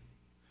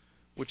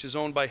 which is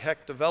owned by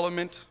Hecht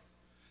Development,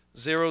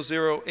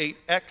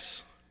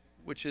 008X,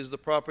 which is the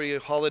property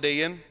of Holiday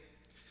Inn,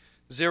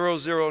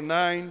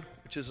 009,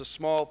 which is a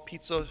small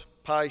pizza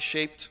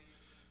pie-shaped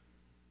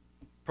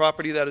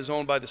property that is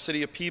owned by the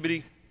city of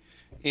Peabody,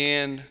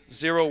 and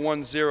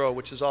 010,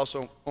 which is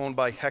also owned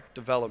by Hecht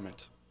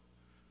Development.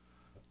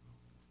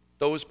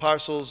 Those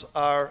parcels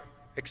are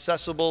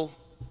accessible.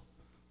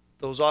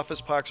 Those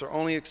office parks are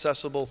only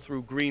accessible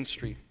through Green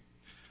Street.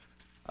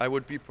 I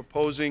would be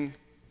proposing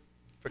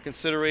for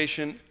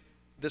consideration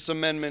this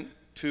amendment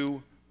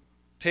to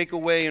take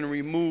away and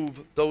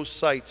remove those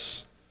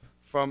sites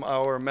from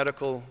our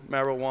medical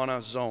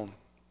marijuana zone.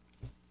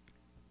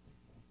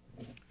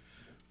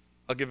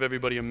 I'll give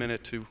everybody a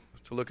minute to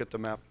look at the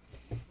map.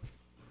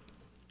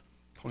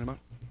 Point 'em out.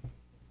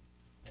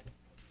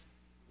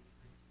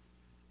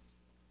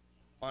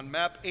 On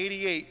map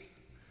 88,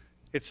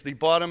 it's the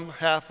bottom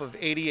half of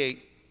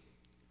 88.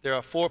 There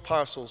are 4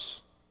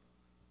 parcels.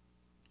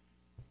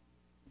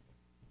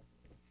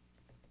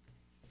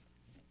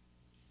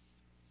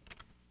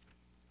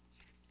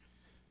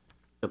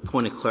 A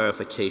point of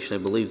clarification, I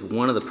believe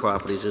one of the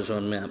properties is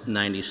on map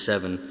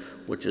 97,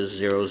 which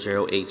is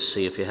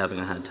 008C, if you're having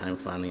a hard time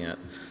finding it.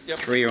 Yep.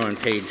 3 are on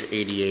page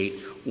 88,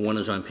 1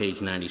 is on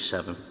page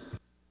 97.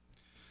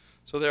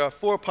 So there are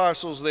 4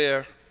 parcels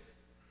there,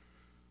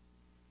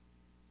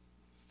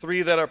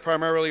 3 that are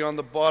primarily on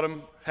the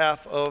bottom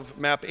half of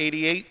map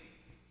 88,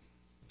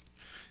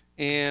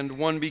 and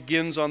 1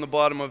 begins on the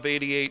bottom of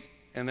 88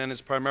 and then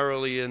is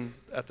primarily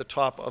at the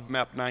top of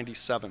map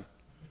 97.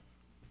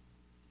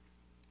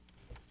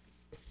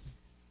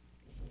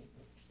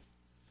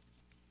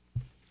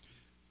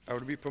 I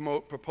would be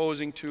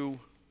proposing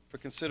for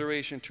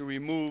consideration to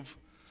remove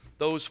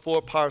those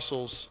 4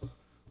 parcels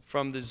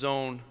from the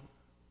zone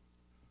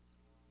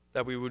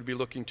that we would be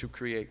looking to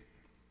create.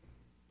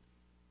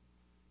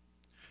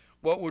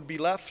 What would be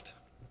left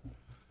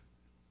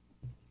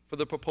for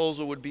the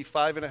proposal would be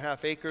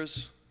 5.5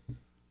 acres,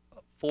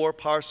 4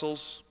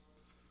 parcels.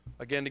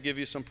 Again, to give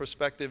you some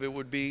perspective, it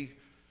would be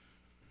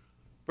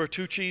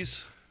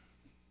Bertucci's,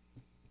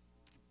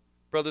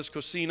 Brothers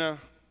Cosina,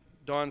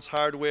 Don's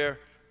Hardware,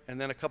 and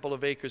then a couple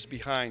of acres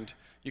behind.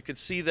 You can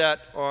see that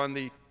on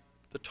the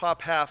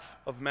top half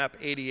of map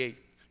 88.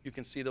 You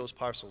can see those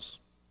parcels.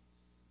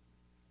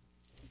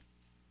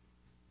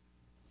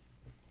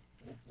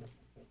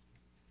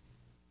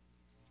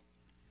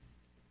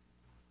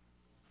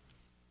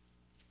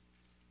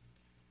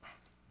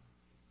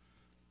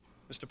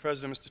 Mr.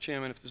 President, Mr.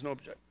 Chairman, if there's no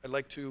objection, I'd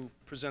like to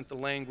present the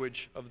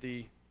language of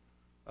the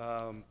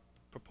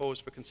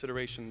proposed for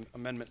consideration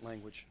amendment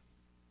language.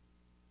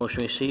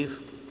 Motion receive.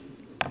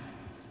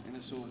 And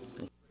this will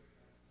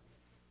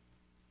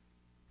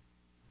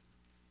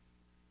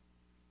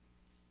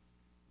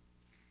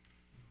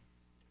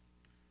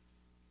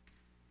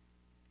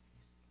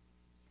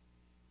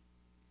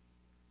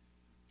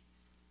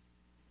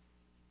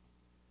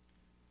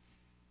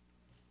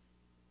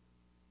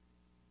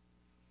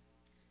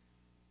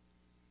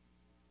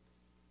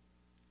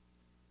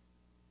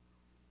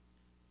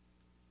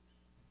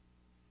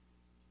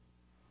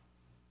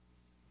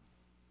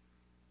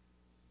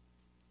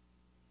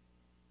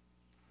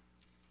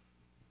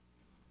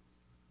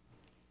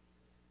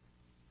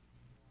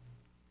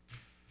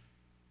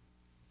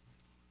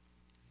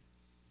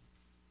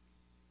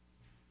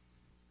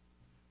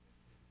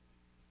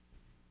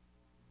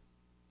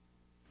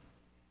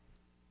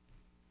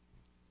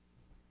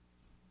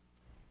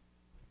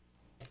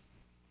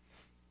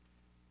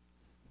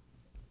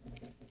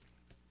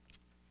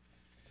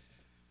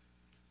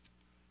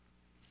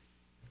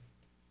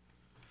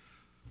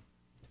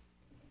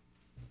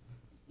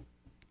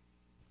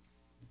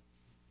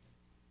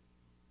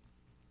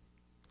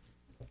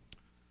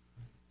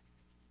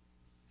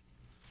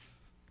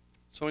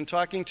So in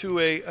talking to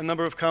a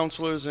number of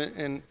counselors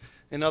and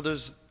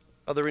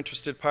other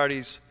interested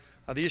parties,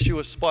 the issue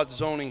of spot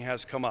zoning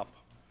has come up.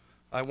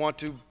 I want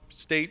to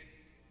state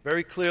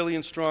very clearly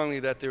and strongly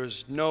that there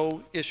is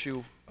no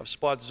issue of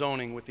spot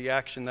zoning with the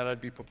action that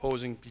I'd be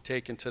proposing be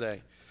taken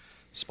today.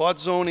 Spot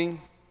zoning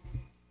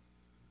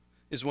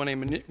is when a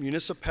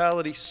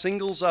municipality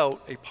singles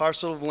out a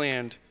parcel of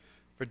land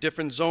for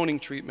different zoning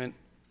treatment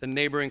than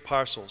neighboring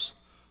parcels,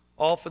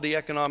 all for the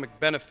economic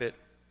benefit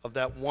of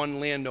that one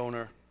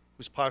landowner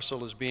whose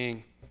parcel is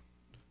being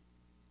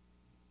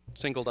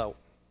singled out.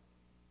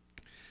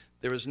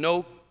 There is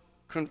no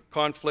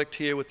conflict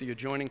here with the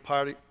adjoining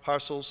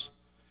parcels.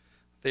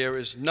 There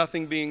is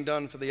nothing being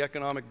done for the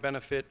economic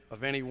benefit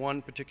of any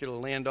one particular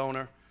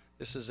landowner.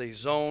 This is a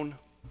zone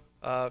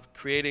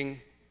creating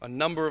a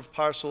number of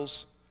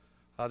parcels.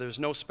 There's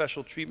no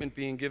special treatment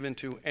being given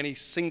to any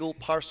single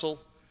parcel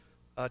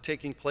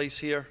taking place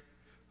here.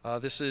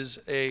 This is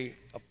a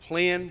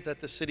plan that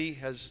the city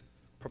has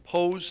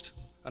proposed,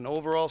 an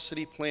overall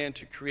city plan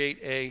to create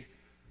a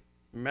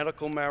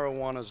medical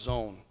marijuana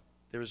zone.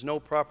 There is no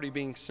property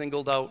being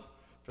singled out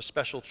for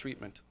special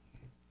treatment.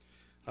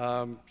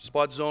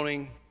 Spot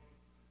zoning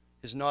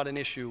is not an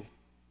issue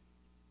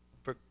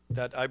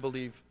that I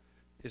believe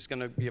is going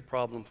to be a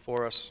problem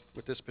for us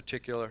with this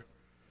particular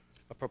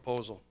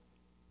proposal.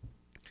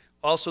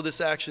 Also,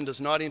 this action does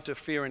not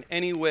interfere in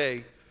any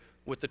way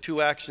with the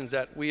 2 actions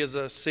that we as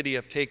a city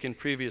have taken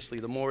previously,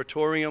 the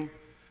moratorium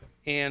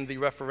and the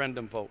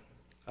referendum vote.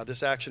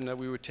 This action that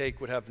we would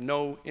take would have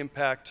no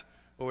impact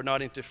or would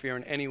not interfere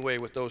in any way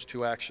with those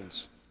 2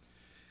 actions.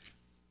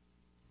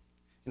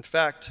 In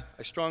fact,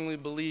 I strongly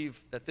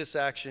believe that this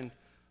action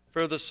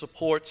further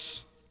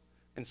supports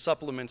and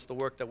supplements the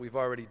work that we've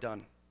already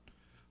done.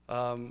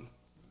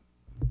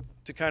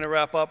 To kind of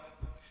wrap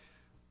up,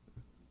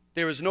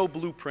 there is no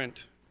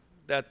blueprint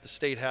that the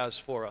state has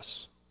for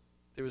us.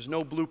 There is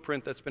no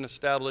blueprint that's been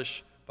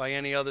established by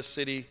any other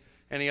city,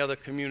 any other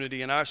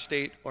community in our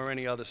state or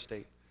any other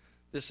state.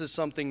 This is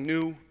something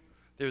new.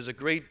 There's a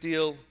great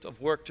deal of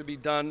work to be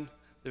done.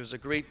 There's a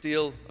great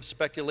deal of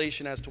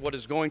speculation as to what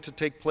is going to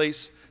take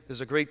place.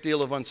 There's a great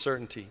deal of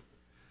uncertainty.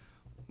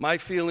 My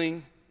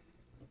feeling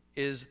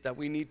is that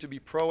we need to be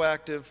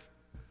proactive,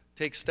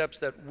 take steps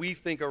that we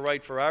think are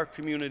right for our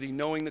community,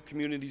 knowing the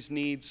community's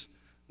needs,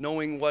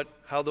 knowing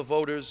how the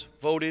voters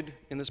voted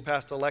in this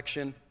past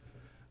election,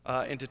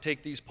 and to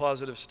take these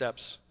positive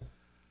steps.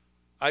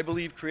 I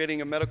believe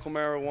creating a medical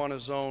marijuana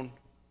zone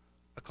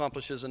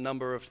accomplishes a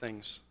number of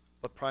things,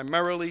 but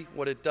primarily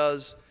what it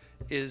does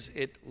is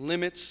it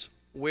limits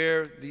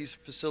where these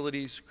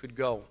facilities could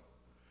go.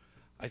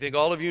 I think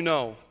all of you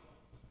know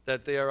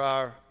that there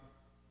are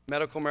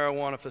medical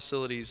marijuana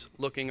facilities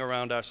looking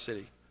around our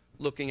city,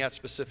 looking at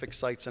specific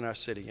sites in our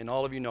city, and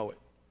all of you know it.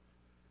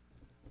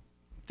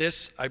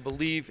 This, I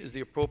believe, is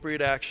the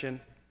appropriate action,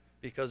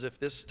 because if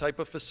this type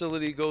of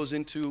facility goes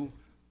into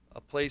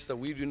a place that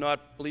we do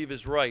not believe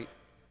is right,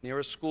 near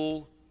a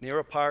school, near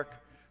a park,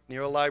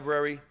 near a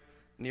library,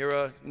 near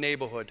a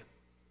neighborhood,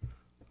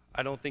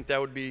 I don't think that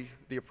would be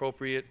the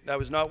appropriate, that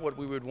was not what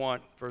we would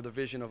want for the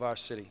vision of our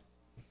city.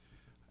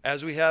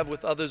 As we have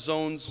with other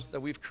zones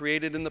that we've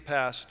created in the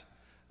past,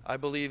 I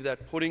believe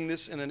that putting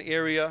this in an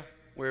area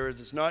where it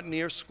is not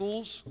near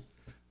schools,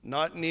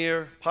 not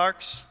near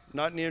parks,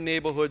 not near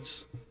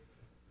neighborhoods,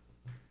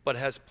 but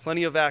has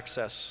plenty of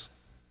access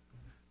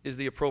is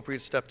the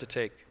appropriate step to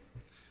take.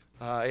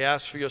 I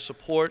ask for your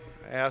support,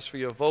 I ask for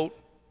your vote,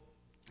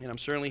 and I'm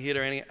certainly here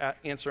to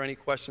answer any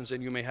questions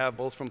that you may have,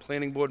 both from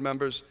planning board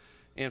members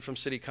and from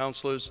city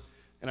councilors,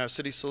 and our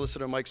city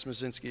solicitor, Mike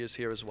Smazinski, is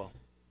here as well.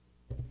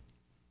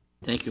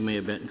 Thank you,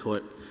 Mayor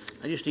Betancourt.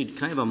 I just need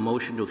kind of a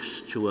motion to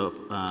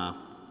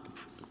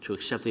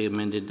accept the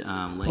amended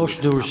language.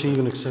 Motion to receive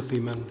and accept the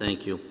amendment.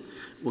 Thank you.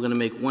 We're going to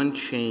make one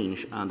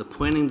change. The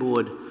planning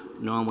board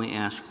normally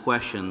asks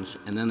questions,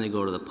 and then they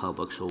go to the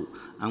public. So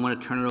I'm going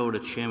to turn it over to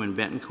Chairman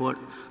Betancourt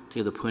to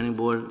give the planning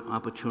board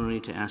opportunity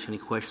to ask any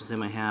questions they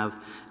may have,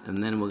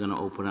 and then we're going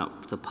to open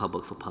up the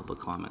public for public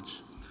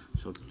comments.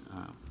 So,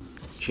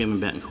 Chairman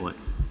Betancourt.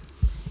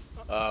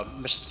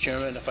 Mr.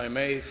 Chairman, if I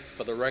may,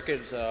 for the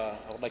record, I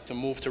would like to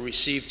move to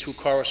receive two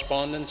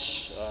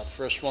correspondence. The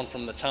first one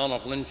from the town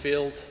of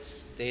Linfield,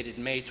 dated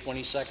May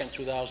 22nd,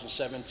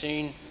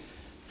 2017,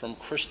 from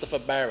Christopher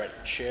Barrett,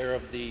 Chair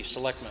of the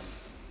Selectmen.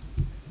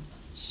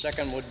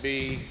 Second would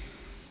be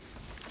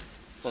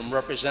from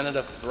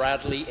Representative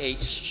Bradley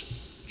H.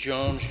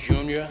 Jones,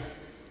 Jr.,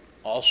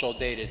 also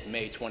dated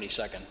May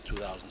 22nd,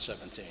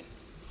 2017.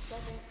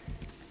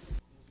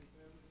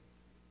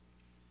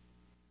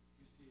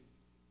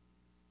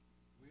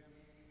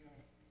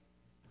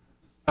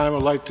 I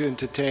would like to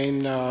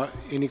entertain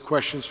any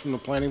questions from the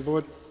planning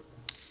board.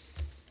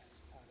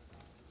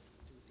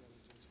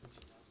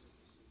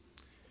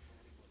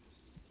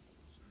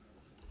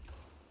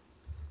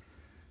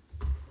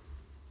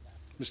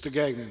 Mr.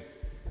 Gagnon.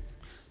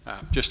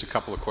 Just a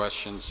couple of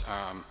questions.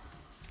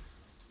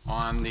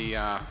 On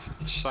the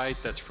site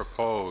that's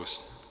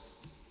proposed,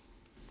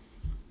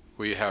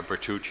 we have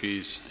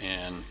Bertucci's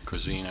and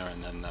Cosina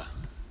and then the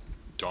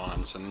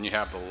Don's, and then you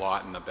have the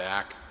lot in the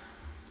back.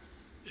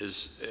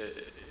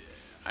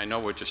 I know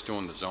we're just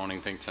doing the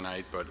zoning thing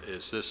tonight, but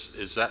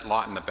is that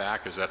lot in the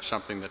back, is that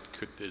something that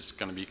is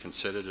going to be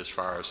considered as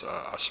far as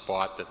a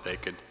spot that they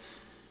could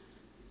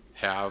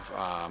have,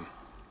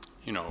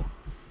 you know,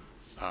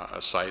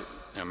 a site,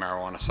 a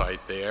marijuana site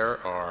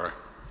there, or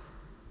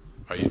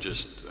are you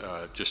just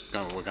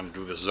we're going to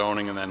do the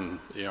zoning, and then,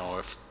 you know,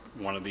 if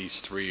one of these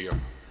three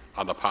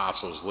other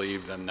parcels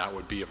leave, then that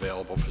would be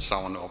available for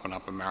someone to open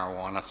up a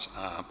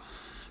marijuana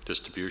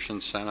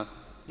distribution center?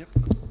 Yep.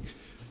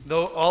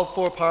 Though all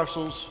four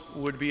parcels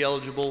would be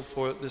eligible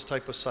for this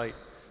type of site,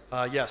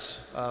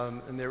 yes,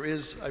 and there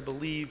is, I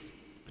believe,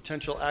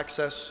 potential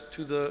access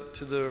to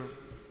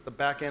the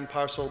back end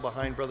parcel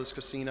behind Brothers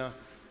Casina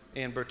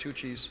and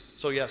Bertucci's.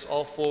 So yes,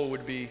 all four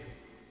would be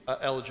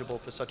eligible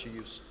for such a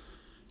use.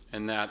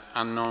 And that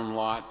unknown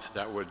lot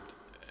that would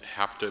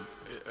have to,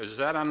 is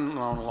that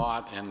unknown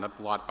lot and the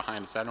lot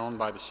behind, is that owned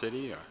by the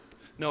city? Or?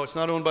 No, it's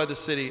not owned by the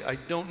city. I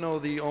don't know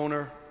the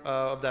owner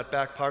of that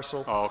back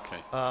parcel. Oh,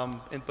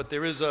 okay. But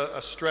there is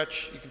a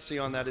stretch you can see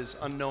on that is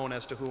unknown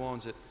as to who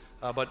owns it.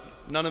 But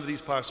none of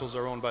these parcels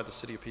are owned by the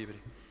city of Peabody.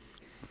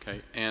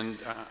 Okay, and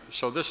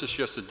so this is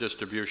just a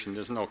distribution.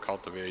 There's no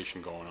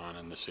cultivation going on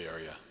in this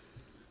area?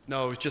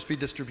 No, it would just be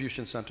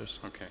distribution centers.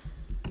 Okay,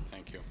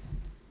 thank you.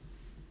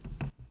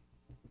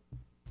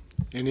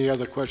 Any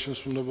other questions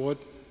from the board?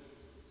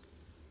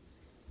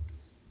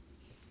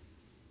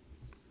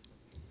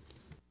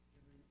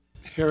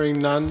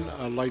 Hearing none,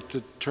 I'd like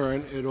to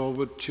turn it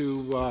over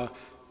to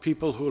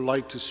people who would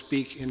like to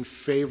speak in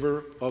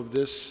favor of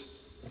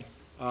this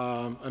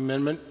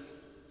amendment.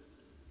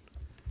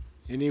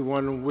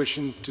 Anyone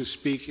wishing to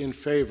speak in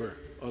favor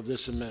of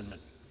this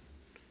amendment?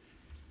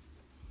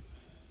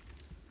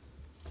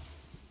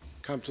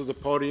 Come to the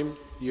podium,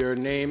 your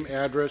name,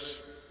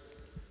 address.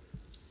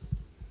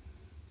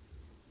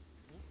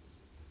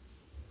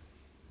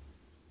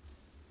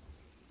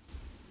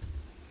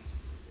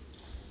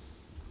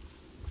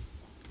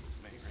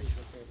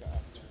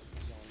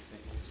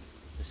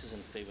 This is in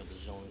favor of the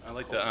zoning. I'd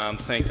like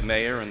to thank the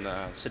mayor and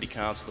the city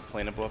council, the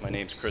planning board. My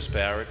name's Chris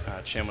Barrett,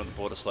 chairman of the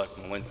board of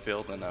selectmen in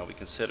Linfield, and we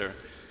consider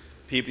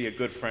Peabody a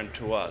good friend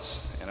to us.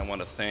 And I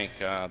want to thank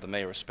the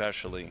mayor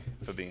especially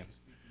for being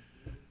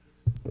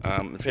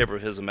in favor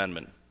of his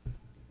amendment.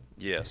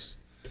 Yes.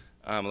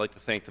 I'd like to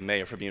thank the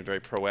mayor for being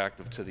very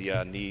proactive to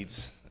the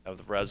needs of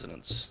the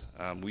residents.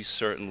 We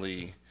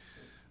certainly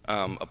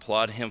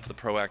applaud him for the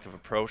proactive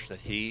approach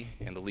that he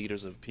and the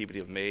leaders of Peabody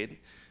have made.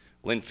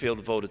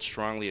 Linfield voted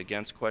strongly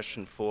against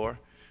question 4.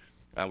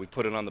 We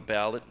put it on the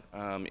ballot,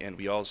 and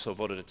we also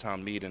voted at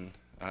town meeting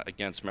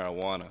against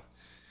marijuana.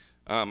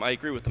 I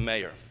agree with the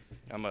mayor.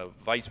 I'm a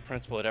vice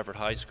principal at Everett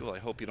High School. I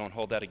hope you don't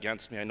hold that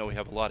against me. I know we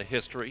have a lot of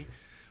history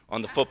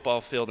on the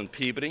football field in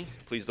Peabody.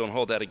 Please don't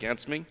hold that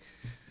against me.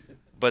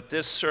 But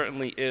this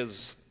certainly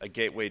is a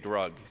gateway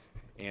drug.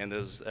 And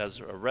as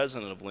a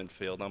resident of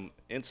Linfield, I'm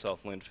in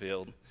South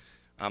Linfield,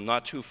 I'm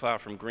not too far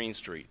from Green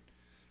Street.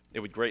 It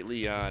would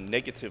greatly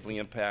negatively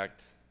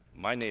impact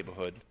my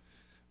neighborhood,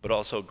 but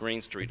also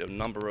Green Street. A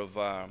number of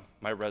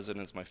my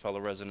residents, my fellow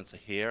residents, are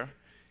here,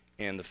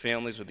 and the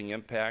families are being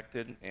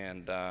impacted.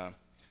 And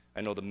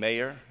I know the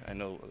mayor, I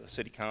know the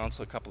city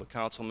council, a couple of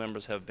council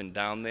members have been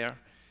down there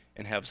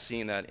and have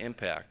seen that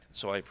impact.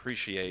 So I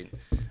appreciate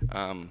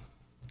how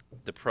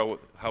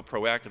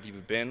proactive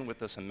you've been with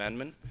this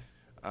amendment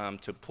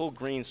to pull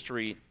Green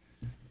Street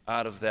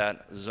out of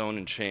that zone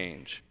and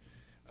change.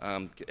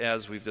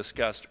 As we've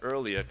discussed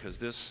earlier, because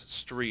this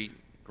street,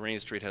 Green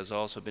Street, has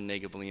also been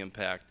negatively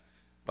impacted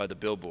by the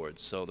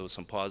billboards. So there was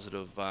some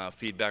positive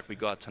feedback we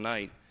got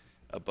tonight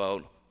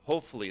about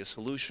hopefully a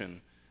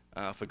solution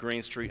for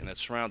Green Street and that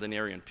surrounding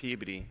area in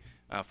Peabody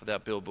for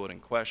that billboard in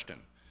question.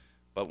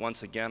 But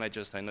once again, I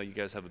know you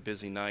guys have a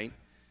busy night,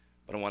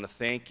 but I want to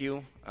thank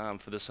you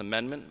for this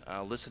amendment,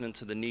 listening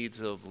to the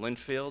needs of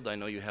Linfield. I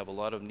know you have a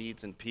lot of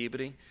needs in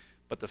Peabody,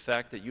 but the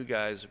fact that you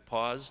guys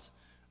paused,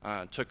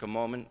 took a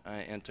moment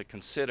and to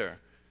consider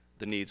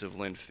the needs of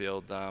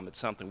Linfield, it's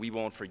something we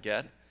won't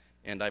forget.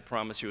 And I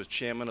promise you, as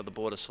chairman of the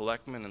Board of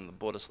Selectmen and the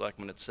Board of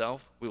Selectmen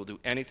itself, we will do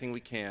anything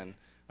we can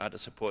to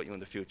support you in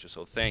the future.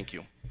 So thank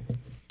you.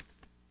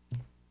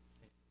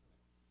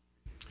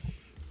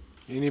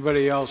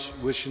 Anybody else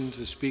wishing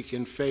to speak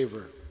in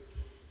favor?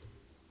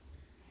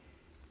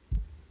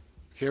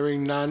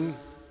 Hearing none,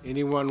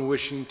 anyone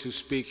wishing to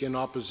speak in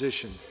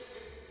opposition?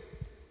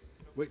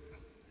 Wait.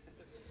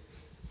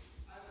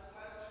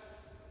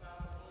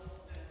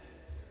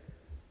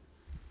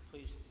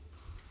 Please,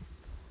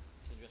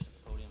 address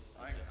the podium.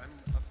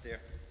 I'm up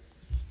there.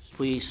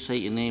 Please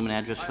state your name and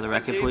address for the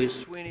record, I'm David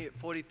please. Sweeney at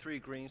 43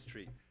 Green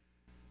Street.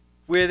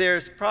 Where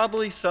there's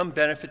probably some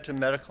benefit to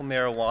medical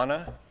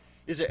marijuana,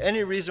 is there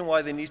any reason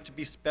why there needs to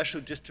be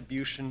special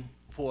distribution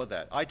for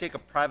that? I take a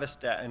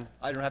pravastatin.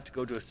 I don't have to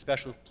go to a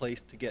special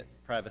place to get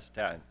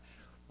pravastatin.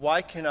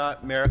 Why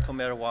cannot medical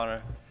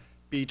marijuana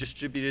be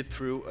distributed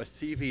through a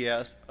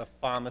CVS, a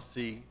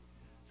pharmacy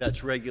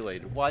that's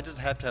regulated? Why does it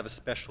have to have a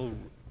special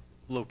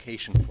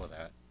location for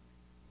that?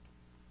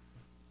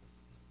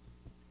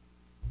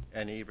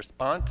 Any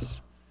response?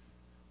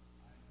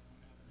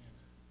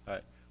 All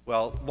right.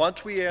 Well,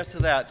 once we answer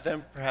that,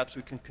 then perhaps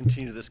we can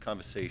continue this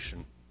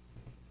conversation.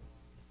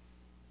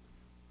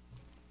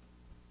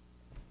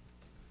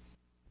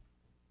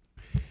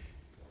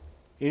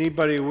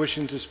 Anybody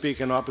wishing to speak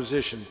in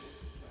opposition?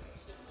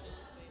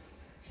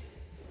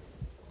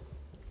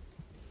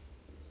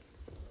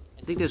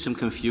 I think there's some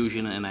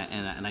confusion, and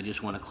I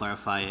just want to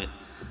clarify it.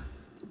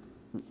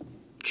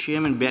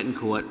 Chairman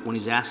Betancourt, when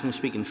he's asking to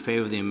speak in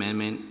favor of the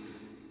amendment,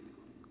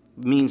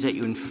 means that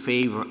you're in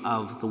favor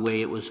of the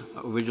way it was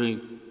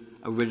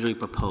originally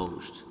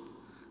proposed.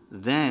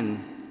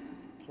 Then,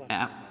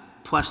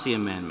 plus the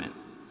amendment.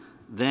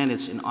 Then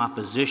it's in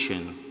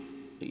opposition.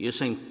 You're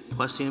saying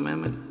plus the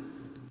amendment?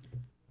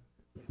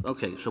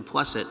 Okay, so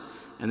plus it,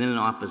 and then in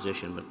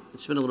opposition, but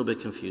it's been a little bit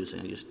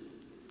confusing.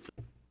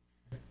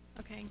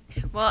 Okay,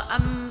 well,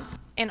 I'm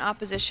in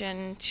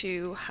opposition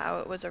to how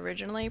it was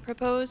originally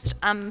proposed.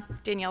 I'm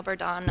Danielle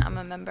Burdon. I'm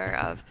a member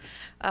of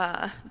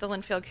the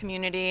Linfield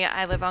community.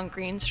 I live on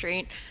Green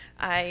Street.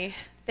 I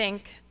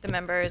thank the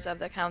members of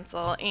the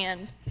council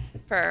and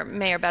for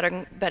Mayor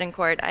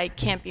Betancourt. I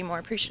can't be more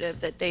appreciative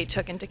that they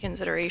took into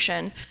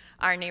consideration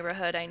our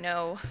neighborhood. I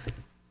know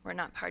we're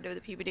not part of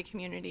the Peabody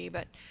community,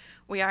 but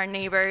we are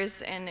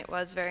neighbors, and it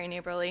was very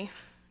neighborly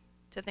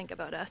to think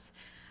about us.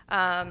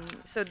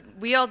 So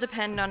we all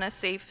depend on a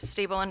safe,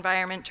 stable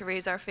environment to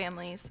raise our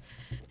families.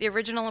 The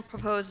original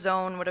proposed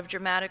zone would have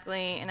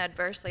dramatically and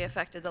adversely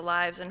affected the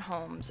lives and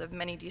homes of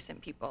many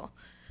decent people.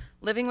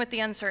 Living with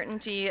the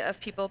uncertainty of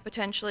people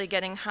potentially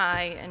getting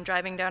high and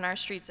driving down our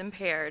streets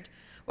impaired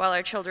while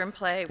our children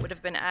play would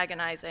have been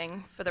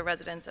agonizing for the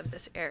residents of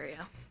this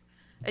area.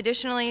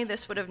 Additionally,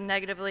 this would have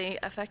negatively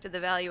affected the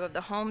value of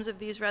the homes of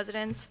these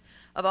residents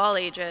of all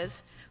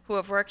ages who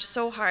have worked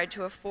so hard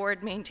to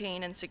afford,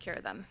 maintain, and secure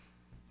them.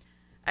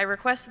 I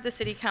request that the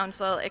City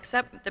Council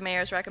accept the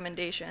Mayor's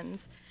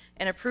recommendations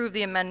and approve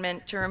the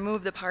amendment to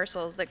remove the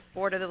parcels that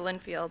border the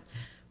Linfield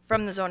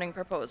from the zoning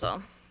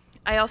proposal.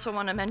 I also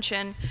want to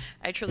mention,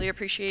 I truly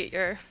appreciate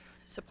your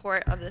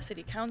support of the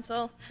City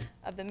Council,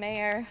 of the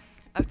Mayor,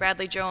 of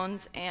Bradley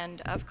Jones,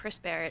 and of Chris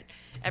Barrett.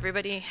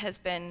 Everybody has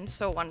been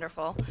so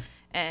wonderful,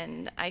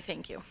 and I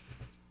thank you.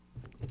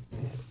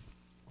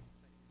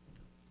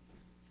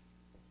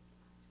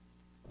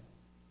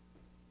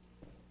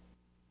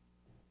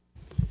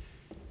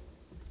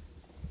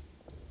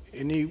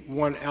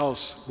 Anyone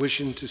else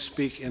wishing to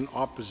speak in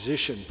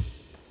opposition?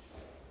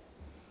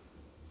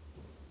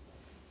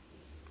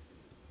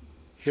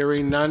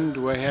 Hearing none,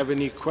 do I have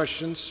any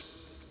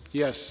questions?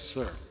 Yes,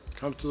 sir.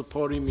 Come to the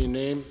podium, your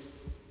name,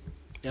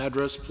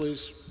 address,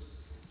 please.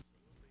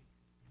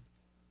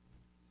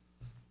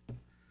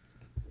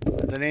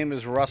 The name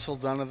is Russell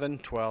Donovan,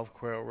 12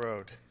 Quail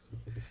Road.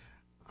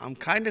 I'm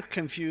kind of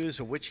confused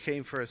of which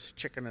came first, the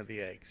chicken or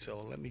the egg,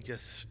 so let me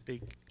just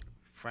speak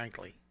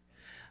frankly.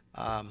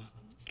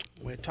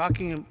 We're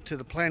talking to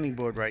the planning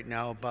board right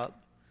now about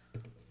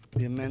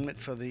the amendment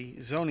for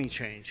the zoning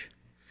change.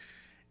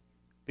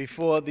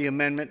 before the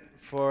amendment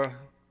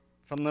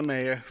from the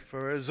mayor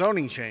for a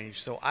zoning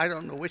change. So I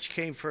don't know which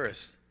came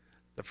first,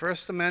 the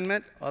First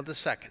Amendment or the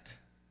second.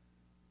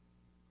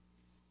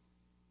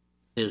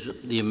 Is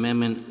the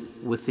amendment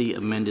with the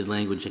amended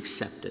language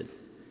accepted?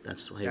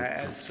 That's the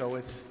way. So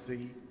it's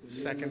the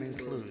second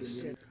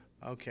includes.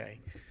 Okay,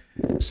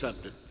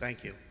 Accepted.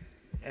 thank you.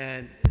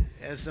 And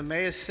as the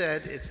mayor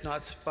said, it's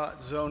not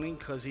spot zoning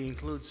because he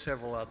includes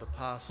several other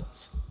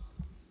parcels.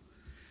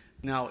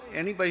 Now,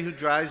 anybody who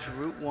drives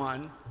Route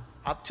 1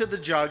 up to the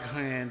jug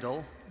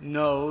handle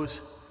knows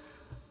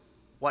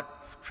what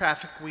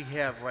traffic we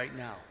have right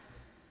now.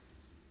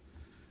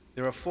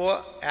 There are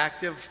 4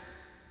 active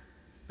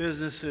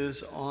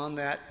businesses on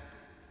that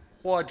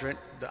quadrant,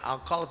 I'll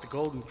call it the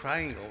Golden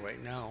Triangle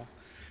right now,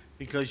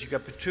 because you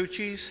got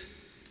Petrucci's,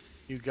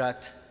 you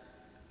got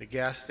the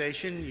gas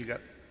station, you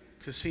got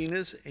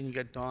casinos, and you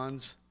got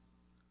Don's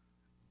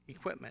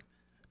equipment,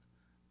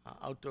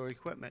 outdoor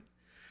equipment.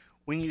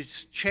 When you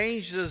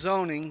change the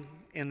zoning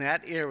in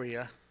that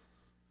area,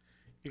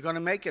 you're going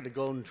to make it a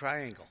Golden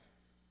Triangle.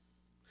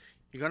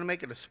 You're going to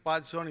make it a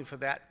spot zoning for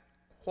that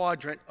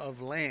quadrant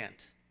of land.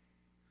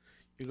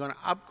 You're going to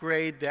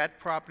upgrade that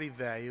property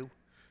value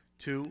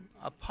to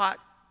a pot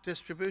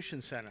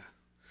distribution center.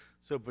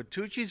 So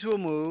Bertucci's will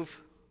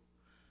move,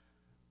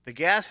 the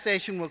gas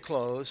station will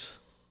close,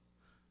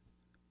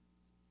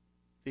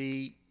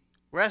 the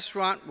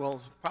restaurant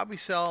will probably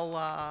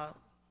sell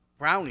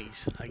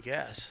brownies, I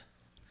guess,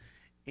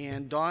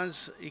 and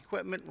Don's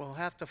equipment will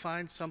have to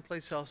find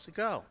someplace else to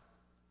go.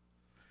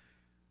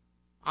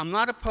 I'm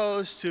not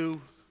opposed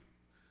to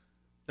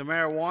the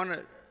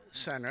marijuana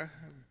center,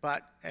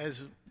 but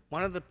as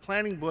one of the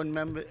planning board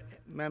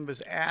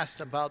members asked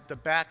about the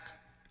back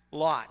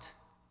lot,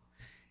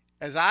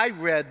 as I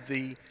read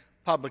the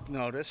public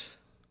notice,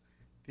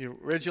 the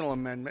original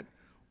amendment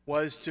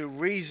was to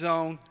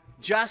rezone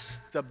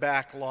just the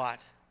back lot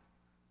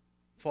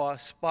for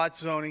spot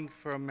zoning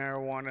for a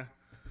marijuana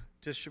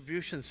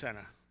distribution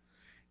center.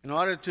 In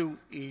order to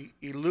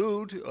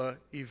elude or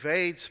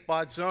evade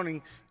spot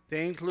zoning,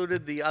 they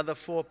included the other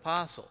 4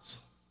 parcels.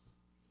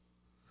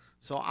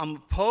 So I'm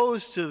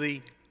opposed to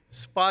the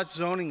spot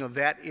zoning of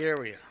that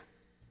area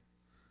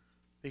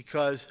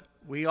because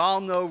we all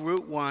know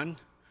Route 1,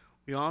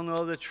 we all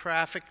know the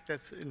traffic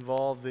that's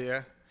involved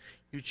there.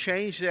 You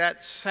change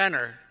that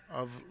center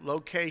of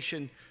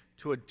location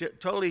to a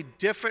totally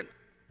different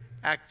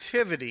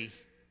activity,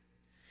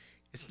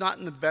 it's not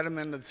in the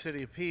betterment of the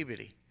city of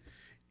Peabody.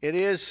 It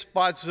is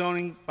spot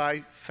zoning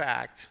by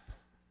fact,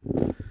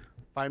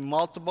 by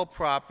multiple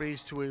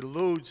properties to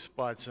elude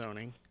spot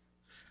zoning.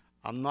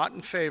 I'm not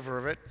in favor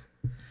of it,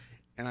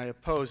 and I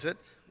oppose it,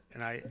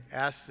 and I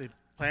ask the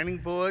planning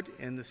board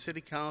and the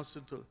city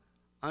council to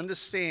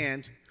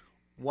understand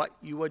what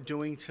you are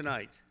doing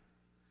tonight.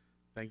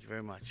 Thank you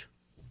very much.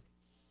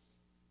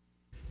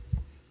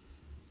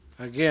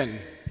 Again,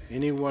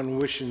 anyone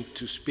wishing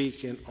to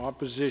speak in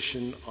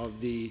opposition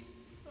of the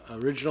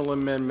original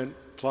amendment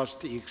plus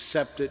the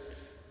accepted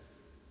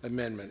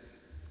amendment?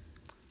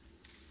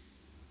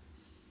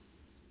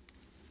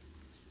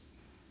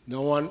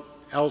 No one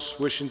else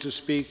wishing to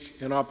speak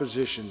in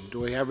opposition? Do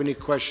we have any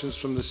questions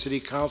from the City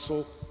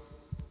Council?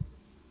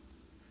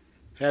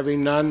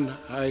 Having none,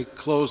 I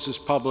close this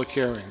public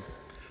hearing.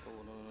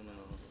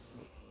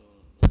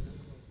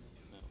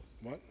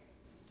 What?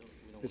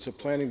 It's a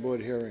planning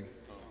board hearing.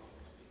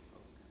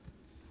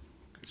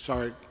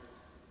 Sorry.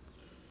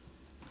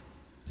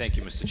 Thank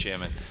you, Mr.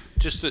 Chairman.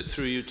 Just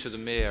through you to the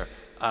mayor,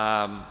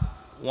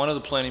 one of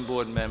the planning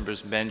board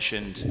members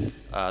mentioned,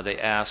 they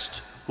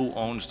asked who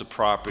owns the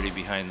property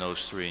behind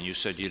those 3, and you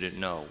said you didn't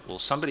know. Well,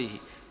 somebody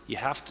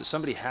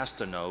has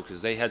to know,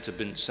 because they had to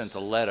been sent a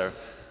letter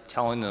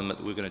telling them that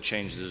we're going to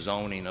change the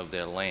zoning of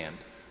their land.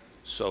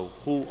 So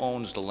who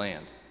owns the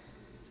land?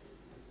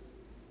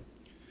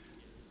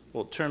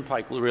 Well,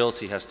 Turnpike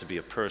Realty has to be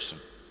a person.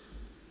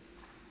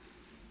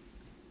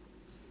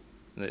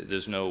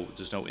 There's no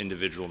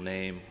individual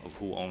name of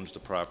who owns the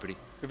property.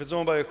 If it's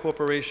owned by a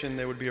corporation,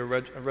 there would be a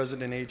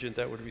resident agent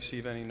that would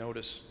receive any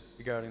notice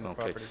regarding the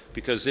property.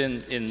 Because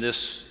in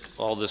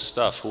all this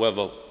stuff,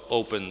 whoever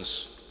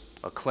opens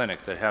a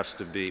clinic, that has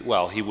to be,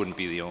 well, he wouldn't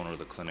be the owner of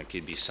the clinic,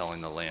 he'd be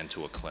selling the land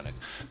to a clinic.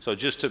 So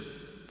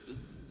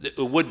it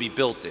would be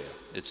built there.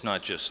 It's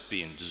not just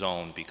being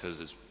zoned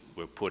because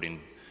we're putting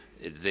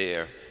it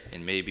there,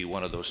 and maybe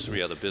one of those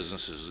 3 other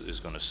businesses is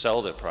going to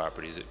sell their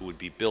properties. It would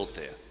be built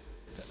there.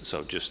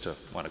 So just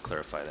want to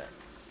clarify that.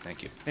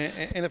 Thank you.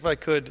 And if I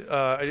could,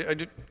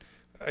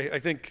 I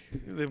think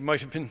there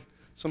might have been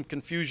some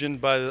confusion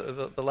by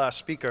the last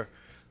speaker.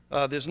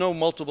 There's no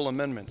multiple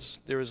amendments.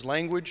 There is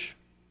language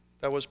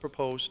that was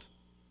proposed.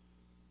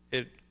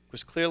 It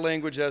was clear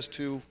language as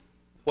to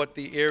what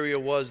the area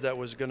was that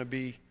was going to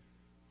be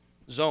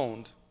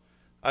zoned.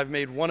 I've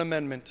made one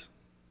amendment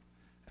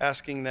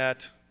asking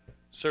that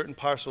certain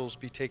parcels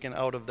be taken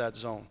out of that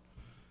zone.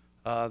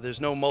 There's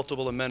no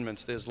multiple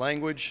amendments. There's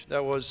language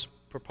that was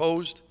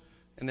proposed,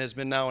 and there's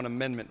been now an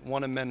amendment,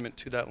 one amendment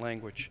to that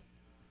language.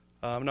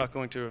 I'm not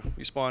going to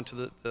respond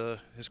to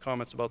his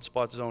comments about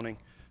spot zoning.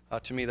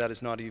 To me, that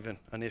is not even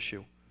an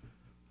issue.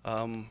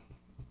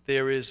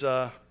 There is,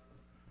 well,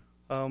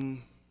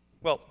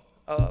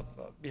 I'll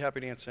be happy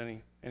to answer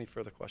any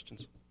further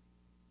questions.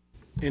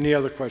 Any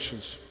other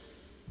questions?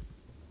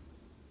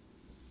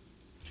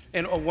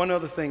 And one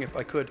other thing, if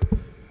I could,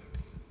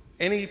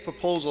 any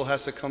proposal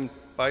has to come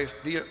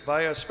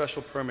via a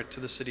special permit to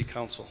the city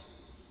council.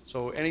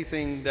 So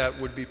anything that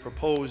would be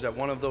proposed at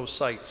one of those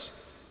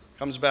sites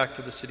comes back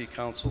to the city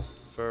council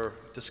for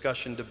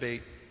discussion,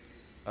 debate,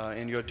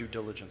 and your due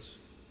diligence.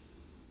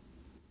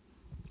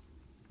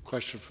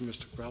 Question for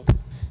Mr. Grell?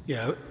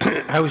 Yeah,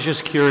 I was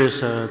just curious,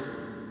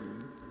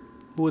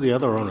 who are the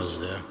other owners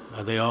there?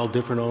 Are they all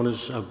different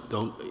owners?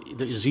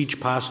 Is each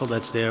parcel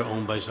that's there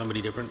owned by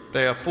somebody different?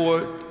 They are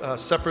 4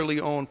 separately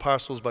owned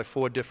parcels by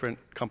 4 different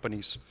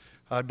companies.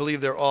 I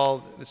believe they're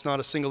all, it's not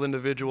a single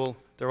individual,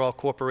 they're all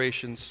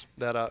corporations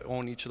that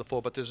own each of the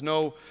 4, but there's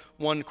no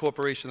one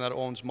corporation that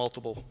owns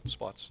multiple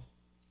spots.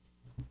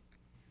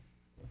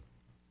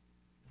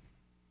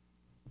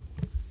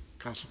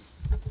 Councilman.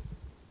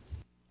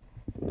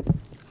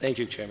 Thank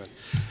you, Chairman.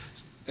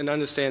 And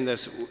understand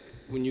this,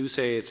 when you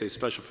say it's a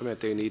special permit,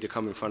 they need to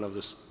come in front of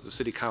the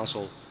City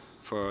Council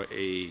for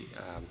a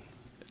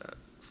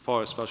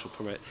special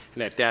permit.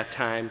 And at that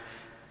time,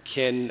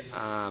 can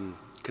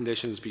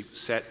conditions be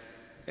set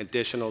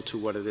additional to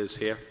what it is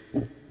here?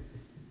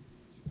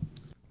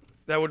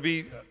 That would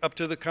be up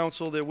to the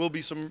council. There will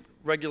be some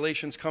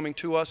regulations coming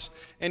to us.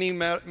 Any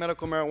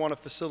medical marijuana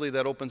facility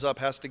that opens up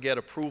has to get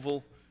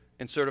approval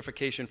and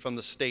certification from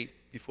the state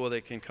before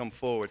they can come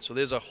forward. So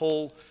there's a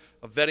whole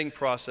vetting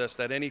process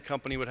that any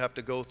company would have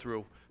to go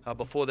through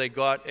before they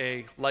got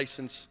a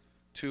license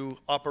to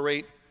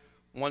operate.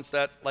 Once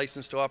that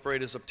license to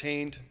operate is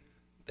obtained,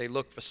 they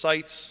look for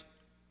sites.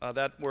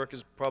 That work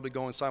is probably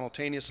going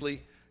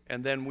simultaneously.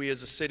 And then we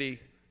as a city,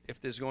 if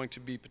there's going to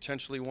be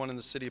potentially one in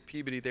the city of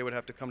Peabody, they would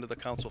have to come to the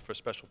council for a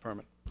special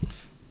permit.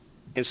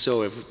 And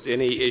so if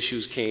any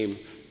issues came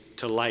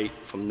to light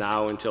from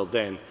now until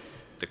then,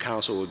 the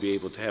council would be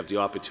able to have the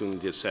opportunity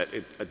to set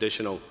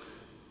additional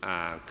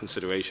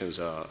considerations,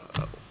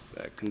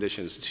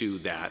 conditions to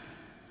that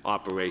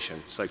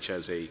operation, such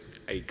as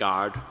a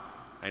guard.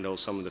 I know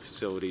some of the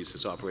facilities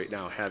that operate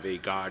now have a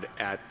guard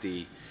at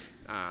the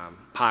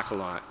parking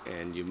lot,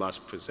 and you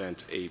must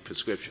present a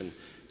prescription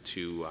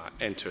to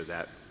enter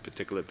that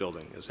particular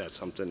building. Is that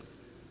something,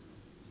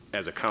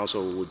 as a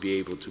council, would be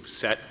able to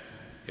set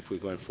if we're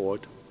going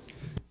forward?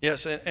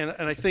 Yes, and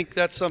I think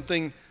that's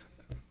something,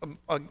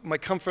 my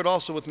comfort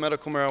also with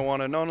medical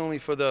marijuana, not only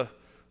for the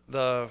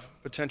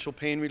potential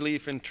pain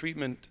relief and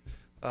treatment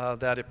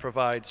that it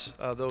provides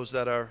those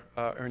that are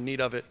in need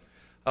of it,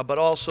 but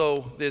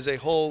also there's a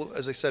whole,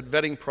 as I said,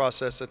 vetting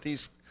process that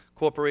these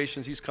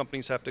corporations, these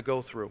companies have to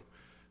go through.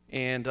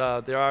 And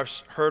there are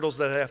hurdles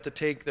that they have to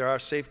take. There are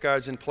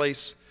safeguards in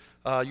place.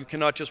 You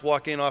cannot just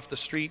walk in off the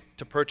street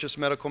to purchase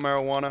medical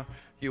marijuana.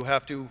 You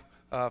have to,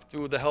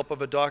 through the help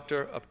of a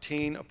doctor,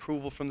 obtain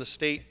approval from the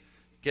state,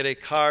 get a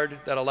card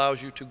that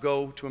allows you to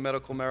go to a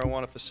medical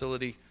marijuana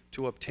facility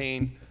to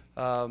obtain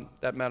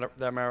that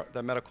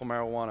medical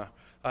marijuana.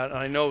 And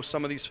I know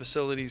some of these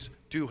facilities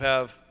do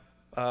have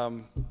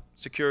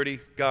security,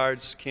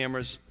 guards,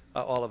 cameras,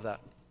 all of that.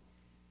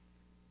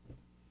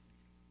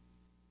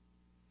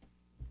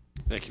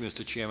 Thank you,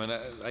 Mr. Chairman.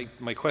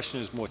 My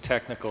question is more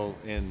technical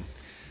in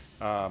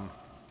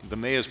the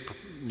mayor's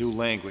new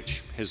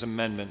language, his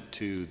amendment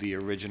to the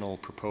original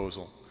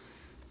proposal.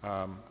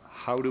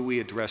 How do we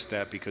address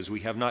that? Because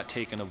we have not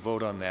taken a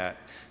vote on that.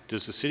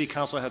 Does the city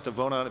council have to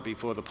vote on it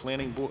before the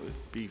planning board,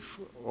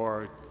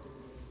 or?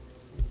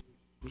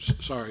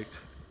 Sorry.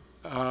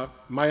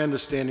 My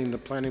understanding, the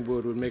planning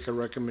board would make a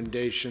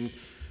recommendation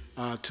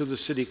to the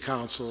city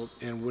council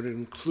and would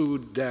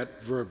include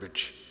that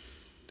verbiage.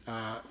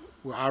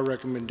 Our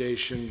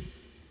recommendation,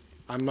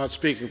 I'm not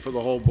speaking for the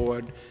whole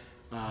board.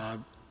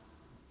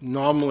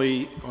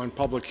 Normally, on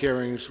public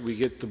hearings, we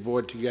get the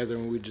board together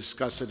and we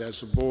discuss it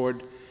as a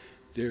board.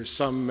 There's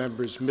some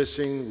members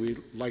missing. We'd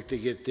like to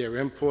get their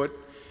input.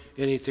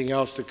 Anything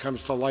else that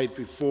comes to light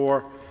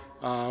before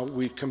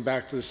we come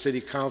back to the city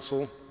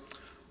council.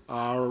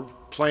 Our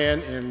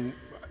plan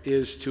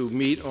is to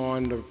meet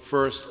on the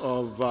 1st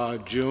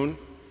of June,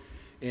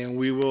 and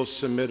we will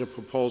submit a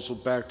proposal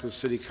back to the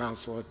city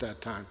council at that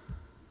time.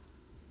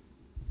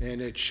 And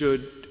it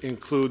should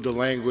include the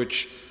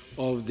language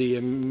of the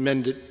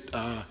amended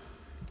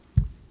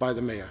by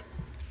the mayor.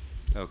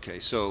 Okay,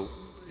 so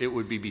it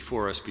would be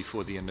before us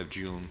before the end of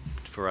June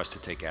for us to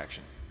take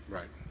action.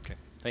 Right. Okay,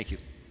 thank you.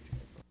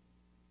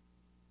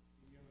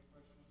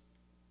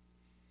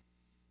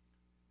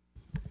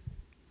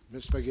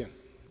 Ms. McGinn.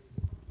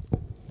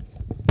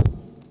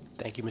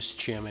 Thank you, Mr.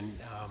 Chairman.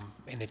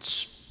 And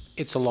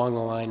it's along the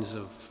lines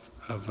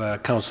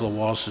of Councilor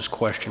Wallace's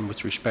question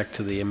with respect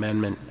to the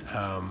amendment.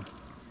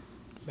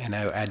 And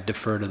I'd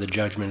defer to the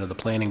judgment of the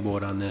planning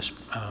board on this.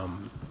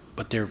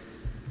 But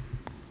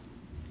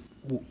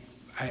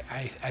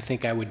I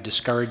think I would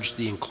discourage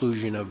the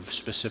inclusion of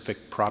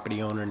specific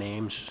property owner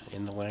names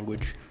in the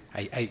language.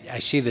 I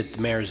see that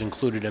the mayor has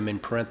included them in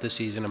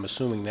parentheses, and I'm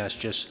assuming that's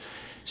just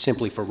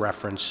simply for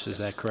reference. Is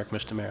that correct,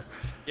 Mr. Mayor?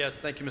 Yes,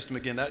 thank you, Mr.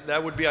 McGinn.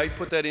 That would be, I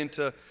put that in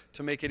to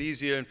make it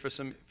easier and for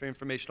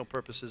informational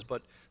purposes,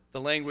 but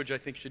the language, I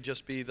think, should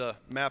just be the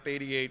map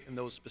 88 and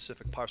those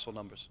specific parcel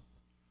numbers.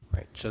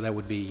 Right, so that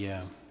would be,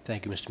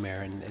 thank you, Mr.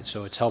 Mayor, and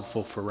so it's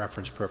helpful for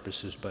reference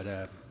purposes, but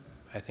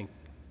I think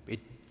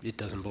it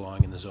doesn't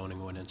belong in the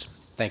zoning ordinance.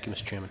 Thank you,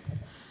 Mr. Chairman.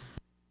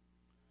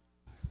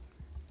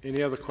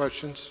 Any other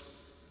questions?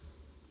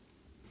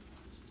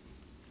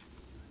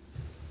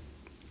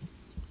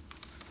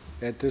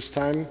 At this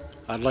time,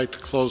 I'd like to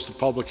close the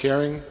public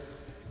hearing,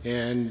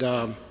 and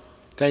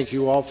thank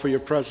you all for your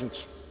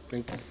presence.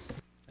 Thank you.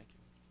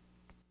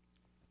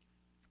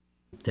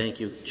 Thank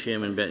you,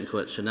 Chairman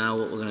Betancourt. So now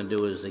what we're going to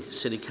do is the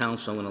City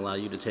Council, I'm going to allow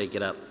you to take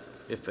it up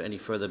if any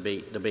further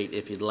debate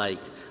if you'd like.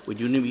 We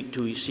do need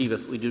to receive,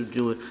 if we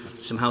do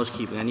some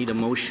housekeeping, I need a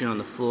motion on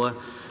the floor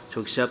to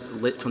accept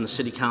from the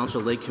City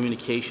Council late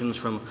communications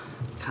from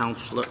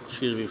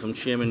from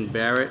Chairman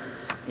Barrett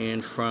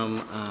and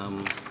from,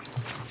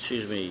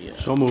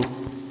 So moved.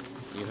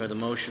 You heard the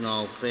motion,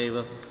 all in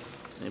favor?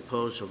 Any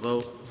opposed, so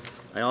vote.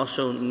 I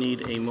also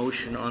need a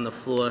motion on the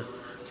floor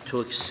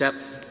to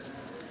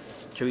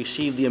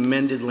receive the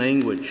amended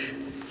language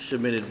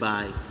submitted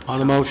by... On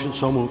the motion,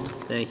 so moved.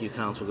 Thank you,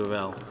 Council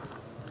Gravel.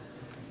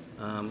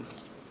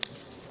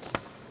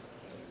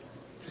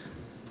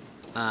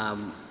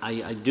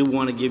 I do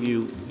want to give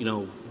you,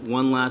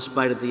 one last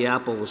bite at the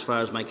apple as far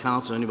as my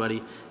council.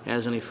 Anybody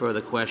has any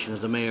further questions?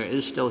 The mayor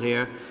is still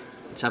here.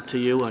 It's up to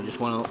you. I just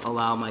want to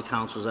allow my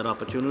councils that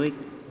opportunity.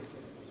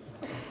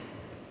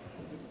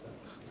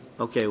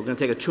 Okay, we're going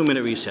to take a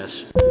 2-minute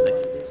recess.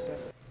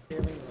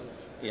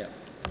 Yeah.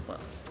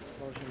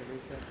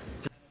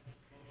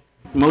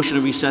 Motion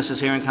to recess this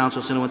hearing,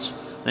 Council Sinowitz.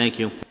 Thank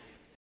you.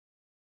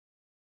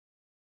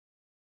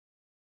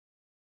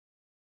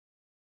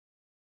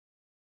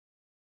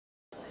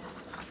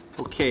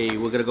 Okay,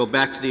 we're going to go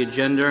back to the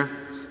agenda.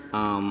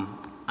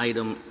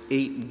 Item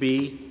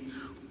 8B,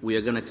 we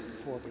are going to...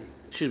 4B.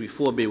 Excuse me,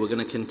 4B. We're going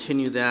to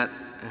continue that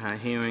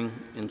hearing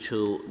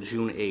until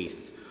June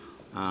 8th.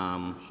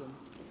 I'll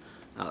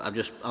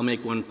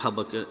make one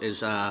public. Is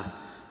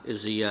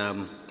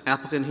the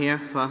applicant here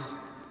for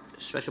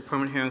special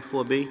permit hearing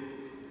 4B?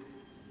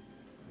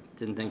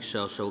 Didn't think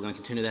so, so we're going to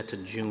continue that to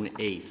June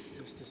 8th.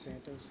 Mr.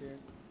 Santos here.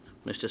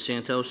 Mr.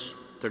 Santos,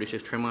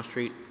 36 Tremont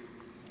Street,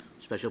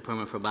 special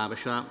permit for barber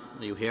shop.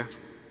 Are you here?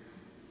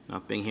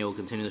 Not being here, we'll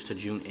continue this to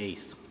June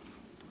 8th.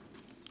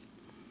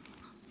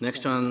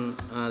 Next on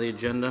the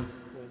agenda.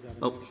 Was that a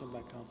motion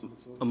by Councilman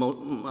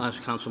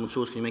Matsoulis? Councilman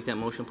Matsoulis, can you make that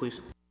motion,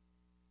 please?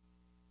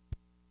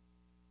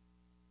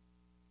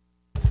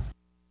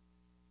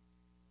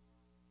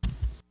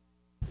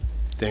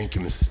 Thank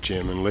you, Mr.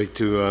 Chairman. I'd like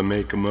to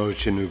make a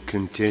motion to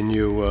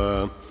continue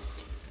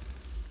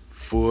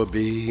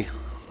 4B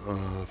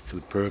for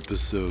the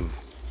purpose of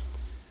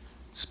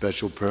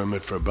special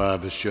permit for a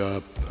barber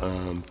shop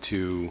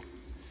to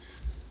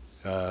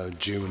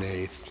June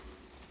 8th.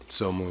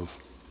 So move.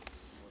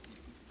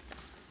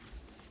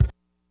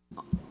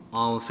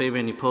 All in favor,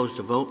 any opposed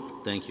to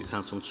vote? Thank you,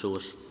 Councilman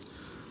Matsoulis.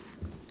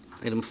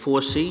 Item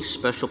 4C,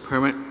 special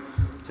permit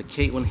for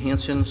Caitlin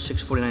Hanson,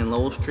 649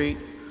 Lowell Street,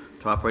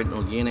 to operate an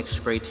organic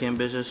spray tan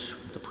business.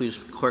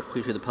 Clerk,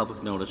 please read the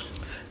public notice.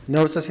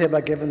 Notice is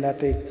hereby given that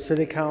the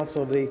City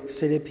Council of the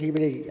City of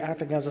Peabody,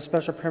 acting as a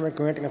special permit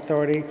granting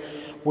authority,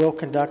 will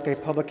conduct a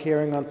public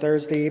hearing on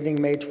Thursday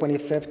evening, May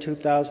 25th,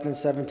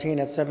 2017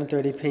 at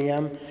 7:30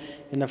 p.m.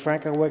 in the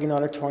Franklin Wigan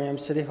Auditorium,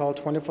 City Hall,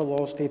 24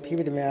 Lowell Street,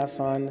 Peabody, Mass.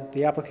 On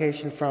the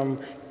application from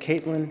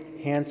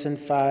Caitlin Hanson,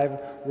 5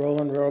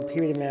 Roland Road,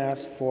 Peabody,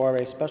 Mass. For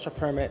a special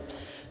permit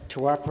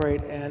to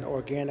operate an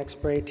organic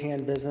spray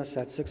tan business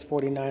at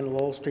 649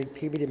 Lowell Street,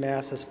 Peabody,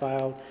 Mass. As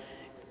filed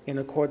in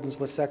accordance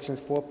with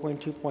sections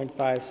 4.2.5,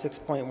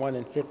 6.1,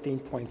 and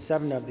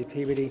 15.7 of the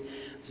Peabody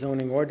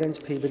zoning ordinance.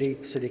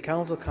 Peabody City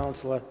Council,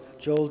 Councilor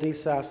Joel D.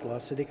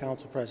 Sasla, City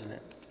Council President.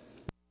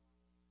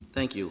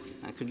 Thank you.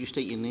 Could you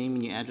state your name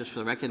and your address for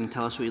the record and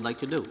tell us what you'd like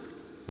to do?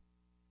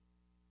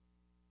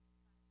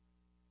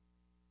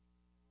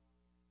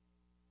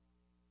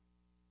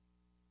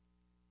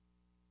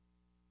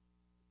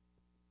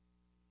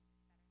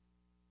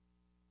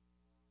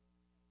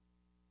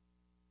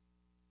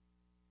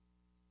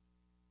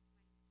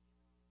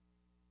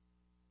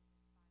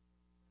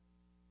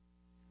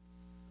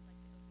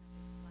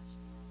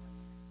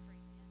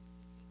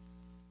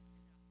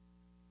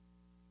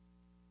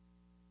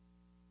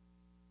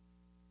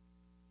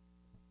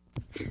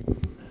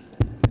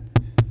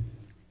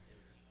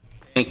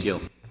 Thank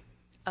you.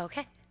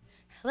 Okay.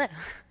 Hello.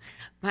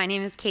 My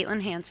name is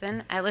Caitlin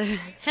Hanson. I live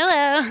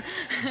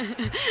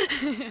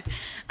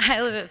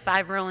I live at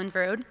 5 Roland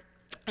Road,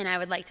 and I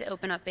would like to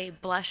open up a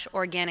blush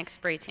organic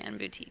spray tan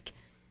boutique.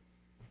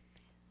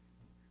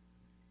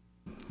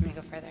 Let me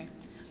go further.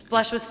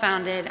 Blush was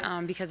founded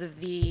because of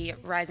the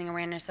rising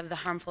awareness of the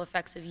harmful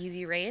effects of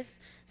UV rays.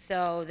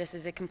 So this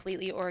is a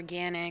completely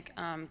organic,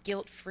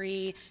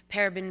 guilt-free,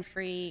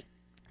 paraben-free,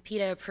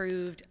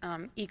 PETA-approved,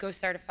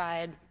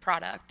 eco-certified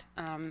product.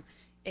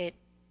 It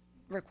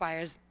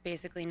requires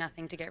basically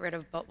nothing to get rid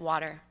of but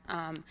water.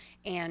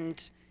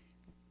 And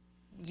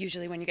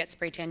usually when you get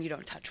spray tan, you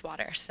don't touch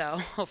water, so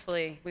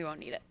hopefully we won't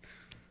need it.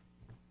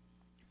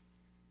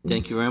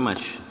 Thank you very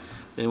much.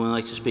 Anyone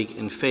like to speak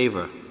in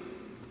favor?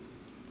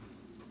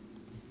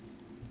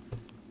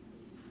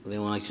 Would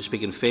anyone like to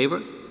speak in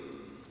favor?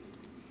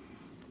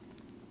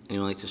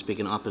 Anyone like to speak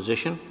in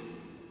opposition?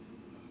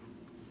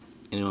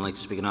 Anyone like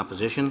to speak in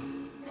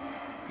opposition?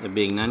 There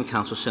being none,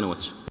 Council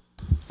Sinowitz.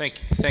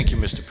 Thank you,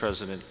 Mr.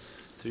 President.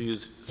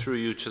 Through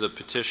you to the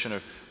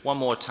petitioner. One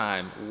more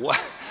time. What?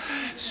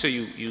 So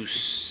you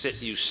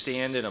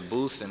stand in a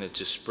booth and it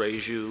just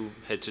sprays you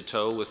head to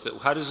toe with it.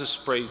 How does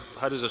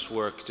this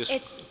work? Just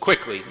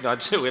quickly. We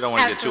don't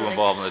want to get too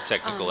involved in the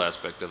technical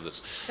aspect of this.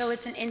 So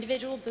it's an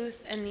individual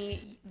booth, and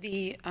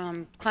the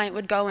client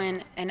would go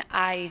in, and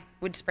I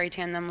would spray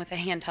tan them with a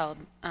handheld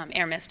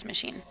air mist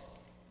machine.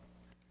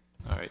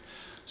 All right.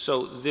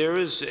 So there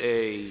is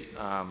a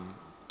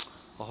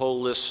whole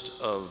list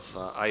of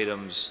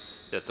items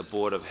that the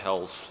Board of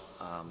Health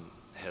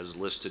has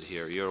listed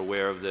here. You're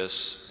aware of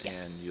this, yes.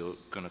 And you're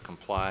going to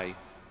comply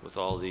with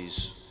all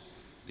these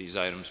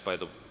items by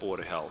the Board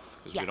of Health,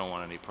 because yes. we don't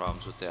want any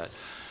problems with that.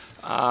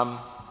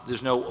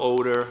 There's no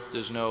odor,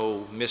 there's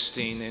no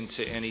misting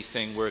into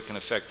anything where it can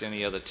affect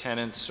any other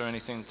tenants or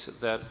anything to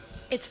that?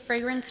 It's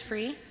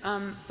fragrance-free,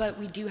 but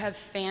we do have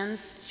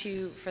fans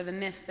for the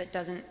mist that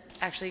doesn't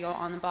actually go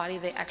on the body.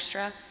 The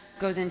extra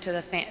goes into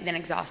the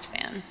exhaust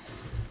fan.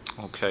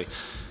 Okay.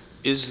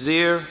 Is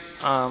there,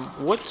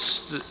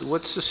 what's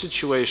the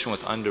situation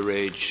with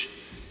underage,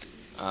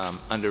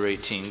 under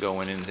 18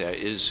 going in there?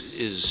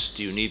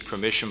 Do you need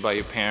permission by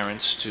your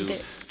parents to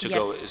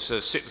go? Yes.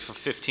 If a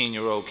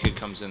 15-year-old kid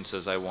comes in and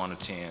says, I want a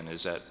tan,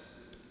 is that?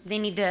 They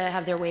need to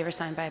have their waiver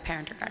signed by a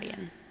parent or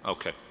guardian.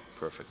 Okay,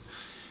 perfect.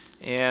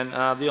 And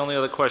the only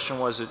other question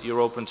was that you're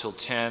open till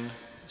 10,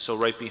 so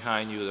right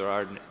behind you there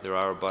are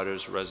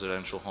abutters,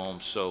 residential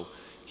homes, so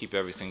keep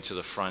everything to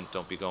the front.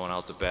 Don't be going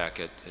out the back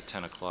at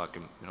 10 o'clock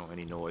and,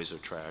 any noise or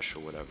trash or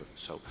whatever.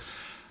 So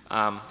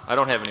I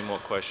don't have any more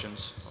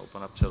questions.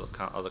 Open up to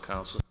the other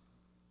council.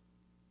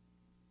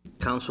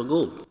 Council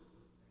Gould.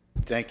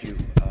 Thank you,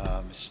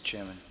 Mr.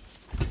 Chairman.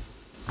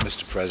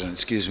 Mr. President,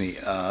 excuse me.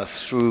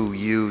 Through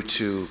you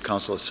to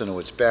Councilor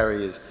Sinowitz.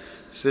 Barry, is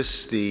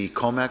this the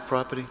Comac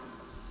property?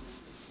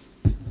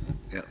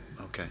 Yeah,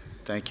 okay.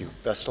 Thank you.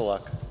 Best of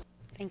luck.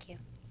 Thank you.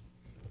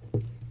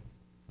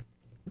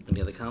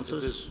 Any other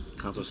councilors?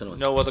 Councilor Sinowitz.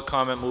 No other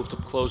comment. Move to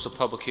close the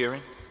public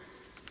hearing.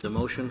 The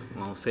motion.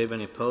 All in favor?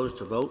 Any opposed?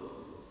 To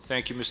vote?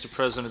 Thank you, Mr.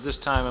 President. At this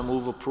time, I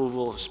move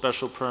approval of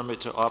special permit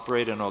to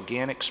operate an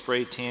organic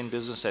spray tan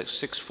business at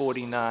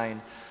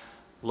 649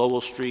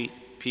 Lowell Street,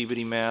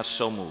 Peabody, Mass.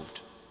 So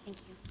moved. Thank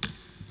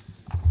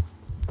you.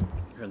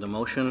 Heard the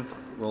motion.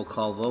 Roll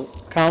call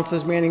vote.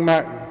 Councilors Manning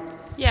Martin.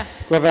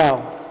 Yes.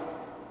 Gravel.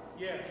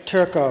 Yes.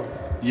 Turco.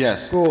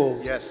 Yes.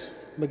 Gould. Yes.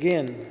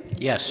 McGinn.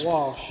 Yes.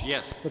 Walsh.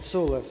 Yes.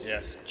 Mitsoulas.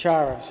 Yes.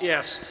 Charis.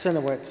 Yes.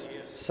 Sinowitz.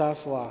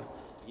 Sasla.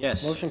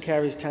 Yes. Motion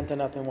carries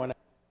 10-0, 1.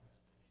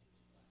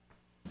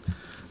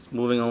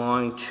 Moving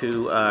along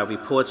to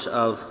reports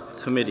of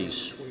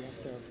committees.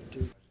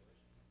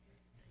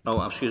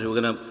 Oh, excuse me.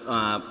 We're going to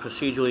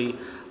procedurally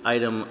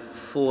item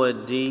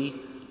 4D.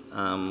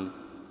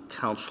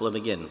 Councilor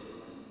McGinn.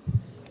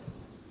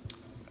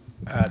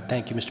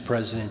 Thank you, Mr.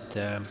 President.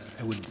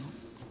 I would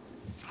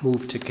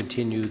move to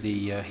continue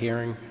the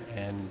hearing,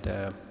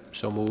 and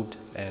so moved.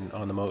 And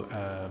on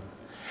the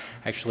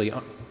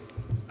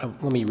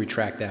let me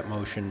retract that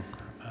motion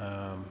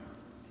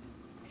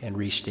and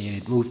restate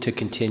it. Move to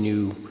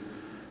continue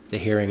the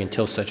hearing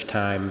until such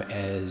time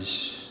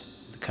as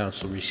the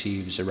council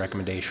receives a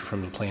recommendation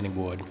from the planning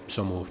board.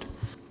 So moved.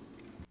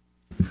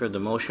 Heard the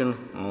motion.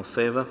 All in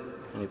favor?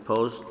 Any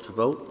opposed? To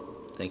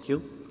vote? Thank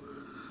you.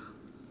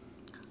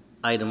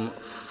 Item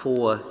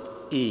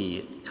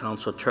 4E,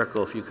 Councilor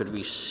Turco, if you could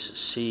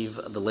receive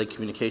the late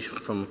communication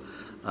from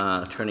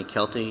Attorney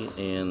Kelty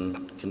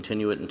and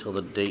continue it until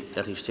the date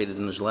that he stated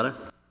in his letter.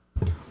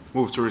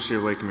 Move to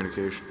receive late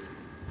communication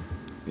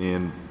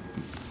and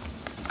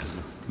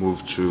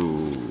move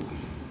to,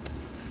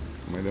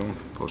 what am I doing?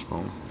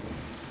 Postpone.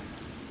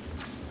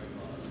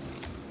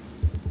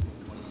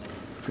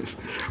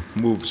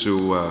 Move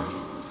to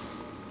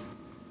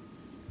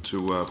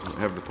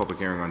have the public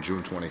hearing on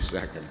June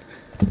 22nd.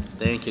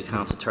 Thank you,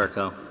 Councilor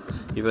Turco.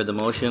 You've heard the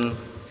motion.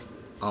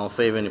 All in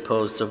favor? Any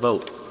opposed? To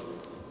vote.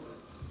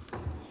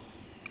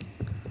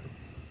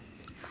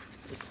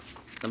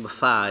 Number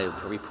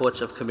 5,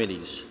 reports of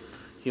committees.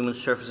 Human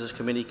Services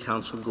Committee,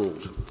 Council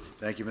Gould.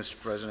 Thank you,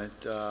 Mr.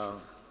 President.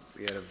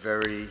 We had a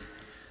very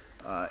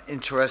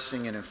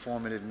interesting and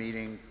informative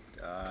meeting.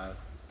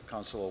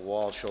 Councilor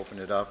Walsh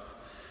opened it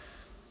up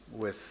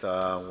with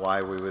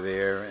why we were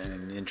there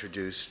and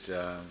introduced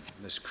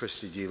Ms.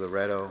 Christy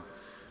DiLoretto,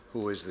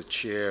 who is the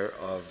chair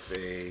of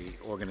a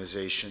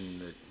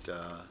organization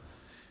that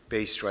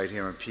based right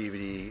here in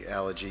Peabody,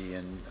 Allergy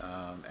and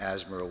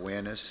Asthma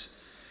Awareness.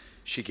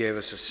 She gave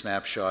us a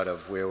snapshot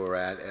of where we're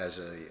at as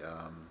a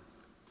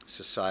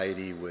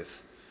society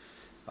with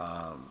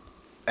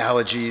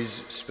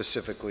allergies,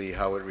 specifically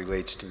how it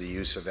relates to the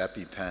use of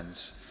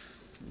EpiPens.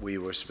 We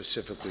were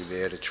specifically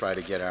there to try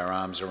to get our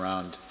arms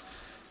around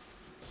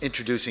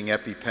introducing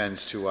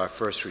EpiPens to our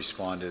first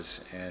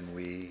responders, and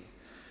we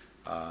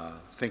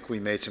think we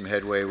made some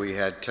headway. We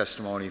had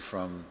testimony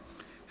from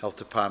Health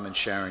Department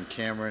Sharon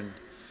Cameron,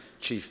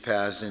 Chief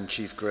Pasden,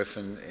 Chief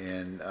Griffin,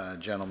 and a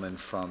gentleman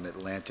from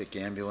Atlantic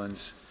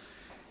Ambulance.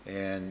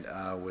 And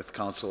with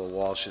Councilor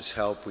Walsh's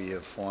help, we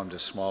have formed a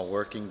small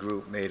working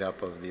group made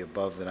up of the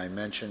above that I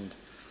mentioned,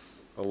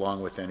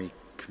 along with any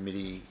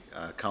committee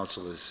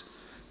councilors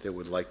that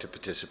would like to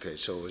participate.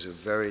 So it was a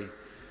very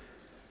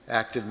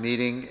active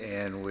meeting,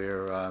 and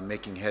we're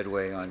making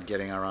headway on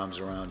getting our arms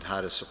around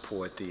how to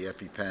support the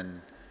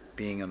EpiPen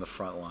being on the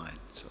front line.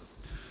 So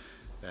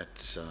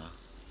that's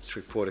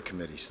report of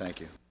committees. Thank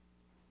you.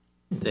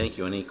 Thank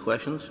you. Any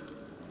questions?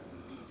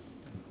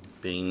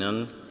 Being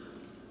none,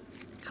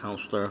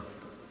 Councilor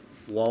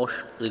Walsh,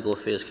 Legal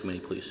Affairs Committee,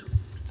 please.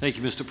 Thank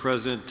you, Mr.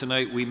 President.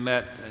 Tonight we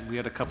met and we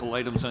had a couple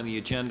items on the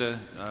agenda.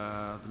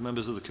 The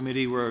members of the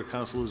committee were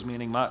Councilors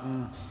Manning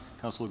Martin,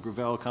 Councilor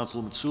Gravel,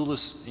 Councilor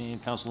Mitsoulas,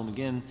 and Councilor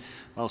McGinn.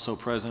 Also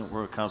present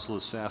were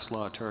Councilors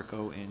Sasslaw,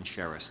 Turco, and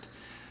Sherrist.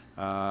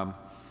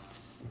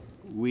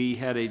 We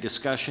had a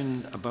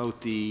discussion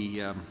about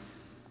the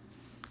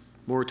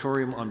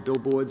moratorium on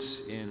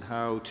billboards and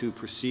how to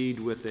proceed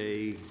with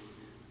a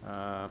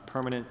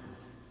permanent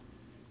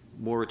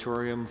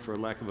moratorium, for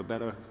lack of a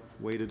better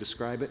way to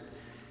describe it.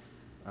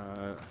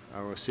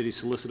 Our city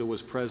solicitor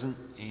was present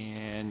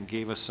and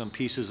gave us some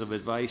pieces of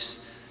advice,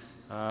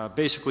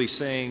 basically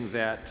saying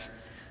that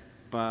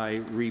by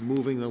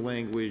removing the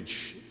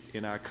language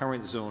in our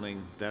current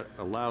zoning that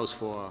allows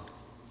for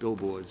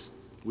billboards,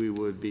 we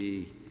would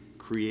be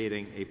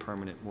creating a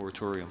permanent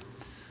moratorium.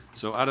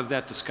 So out of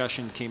that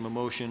discussion came a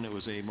motion. It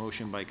was a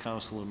motion by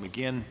Councilor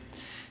McGinn,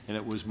 and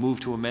it was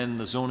moved to amend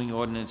the zoning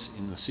ordinance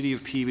in the city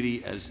of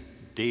Peabody as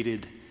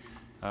dated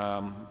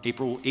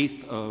April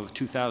 8th of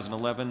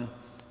 2011,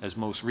 as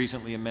most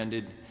recently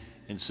amended,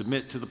 and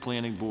submit to the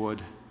planning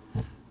board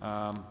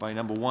by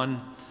number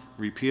 1,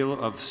 repeal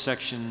of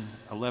section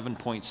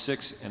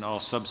 11.6 and all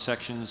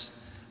subsections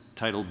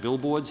titled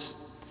billboards,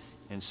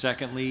 and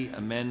secondly,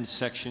 amend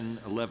section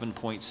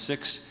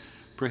 11.6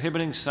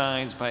 prohibiting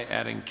signs by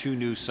adding 2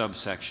 new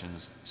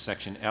subsections,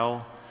 section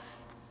L,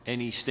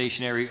 any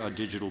stationary or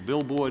digital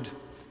billboard,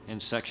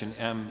 and section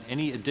M,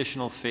 any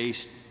additional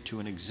face to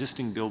an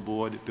existing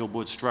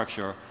billboard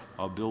structure,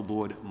 or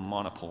billboard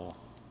monopole.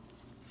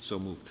 So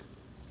moved.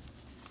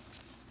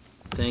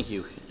 Thank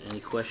you. Any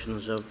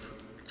questions of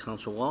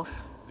Councilor Walsh?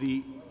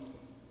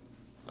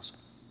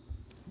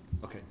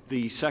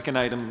 The second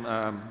item,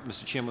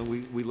 Mr. Chairman,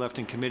 we left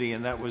in committee,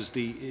 and that was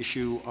the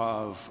issue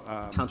of...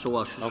 Councilor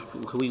Walsh, why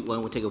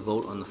don't we take a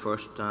vote on the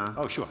first?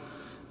 Oh, sure.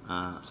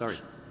 Sorry.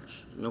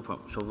 No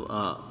problem. So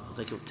I'd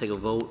like to take a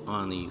vote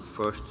on the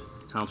first.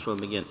 Councilor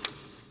McGinn.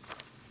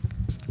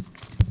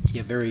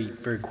 Yeah,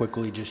 very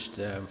quickly, just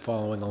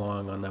following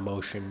along on the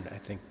motion, I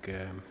think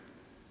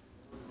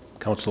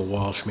Councilor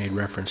Walsh made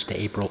reference to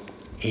April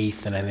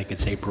 8th, and I think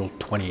it's April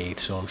 28th,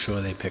 so I'm sure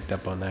they picked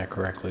up on that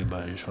correctly,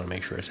 but I just want to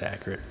make sure it's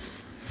accurate.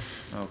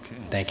 Okay.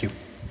 Thank you.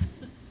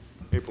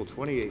 April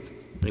 28th.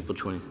 April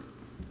 20th.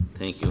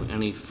 Thank you.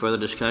 Any further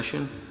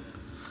discussion?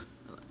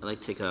 I'd like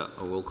to take a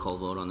roll call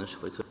vote on this,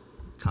 if we could.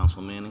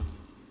 Council Manning?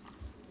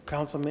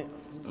 Council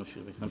Oh,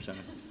 excuse me. I'm sorry.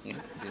 Yeah.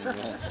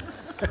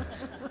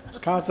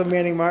 Council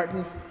Manning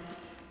Martin? Do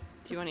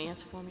you want to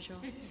answer for me,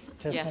 Joel?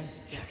 Yes.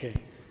 Okay.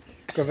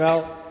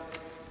 Gravel?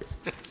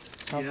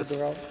 Council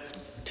Gravel?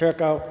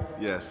 Turco?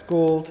 Yes.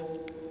 Gould?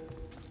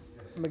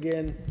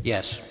 McGinn?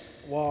 Yes.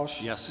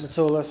 Walsh? Yes.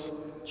 Mitsoulas?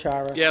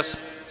 Charis? Yes.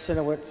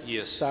 Sinowitz?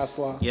 Yes.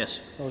 Sasslaw? Yes.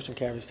 Motion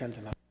carries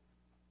 10-0.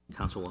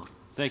 Councilor Walsh.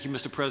 Thank you,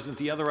 Mr. President.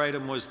 The other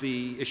item was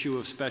the issue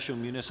of special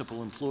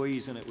municipal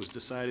employees, and it was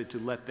decided to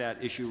let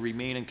that issue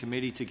remain in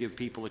committee to give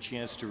people a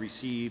chance to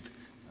receive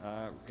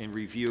and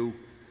review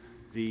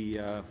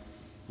the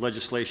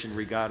legislation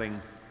regarding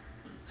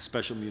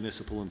special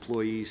municipal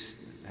employees,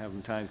 have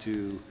them time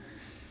to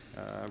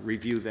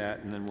review that,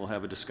 and then we'll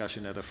have a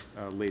discussion at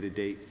a later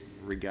date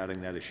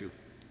regarding that issue.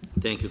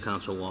 Thank you,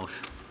 Councilor Walsh.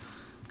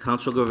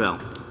 Councilor Gravel.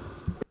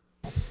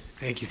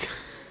 Thank you.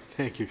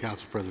 Thank you,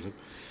 Council President.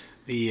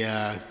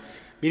 The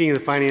meeting of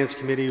the Finance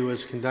Committee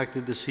was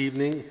conducted this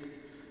evening.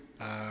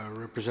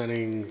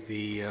 Representing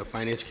the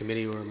Finance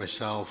Committee were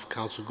myself,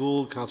 Council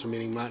Gould, Council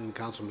Manning Martin,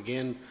 Council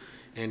McGinn,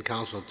 and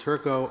Councilor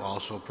Turco.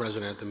 Also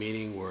present at the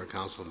meeting were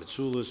Councilor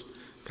Mitsoulas,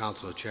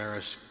 Councilor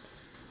Charis,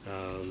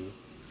 and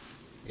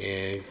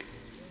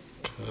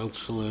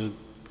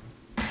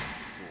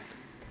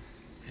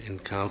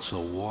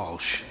Councilor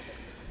Walsh.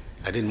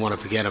 I didn't want to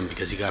forget him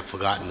because he got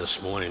forgotten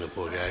this morning, the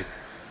poor guy.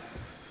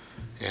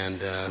 And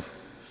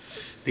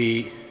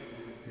he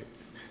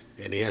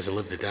hasn't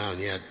lived it down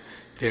yet.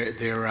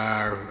 There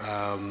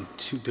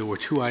were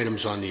 2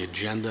 items on the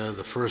agenda.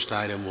 The first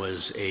item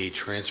was a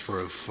transfer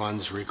of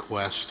funds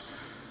request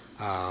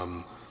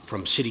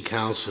from City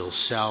Council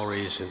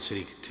salaries and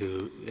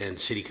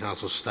City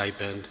Council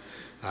stipend.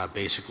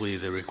 Basically,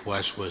 the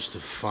request was to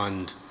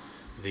fund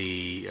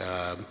the,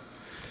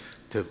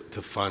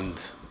 to fund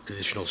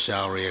additional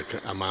salary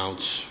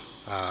amounts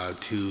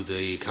to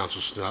the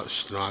council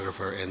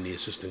stenographer and the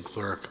assistant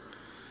clerk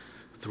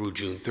through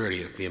June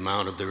 30th. The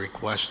amount of the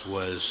request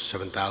was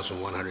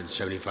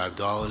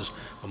 $7,175.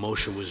 A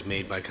motion was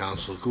made by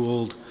Council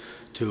Gould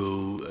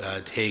to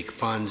take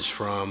funds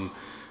from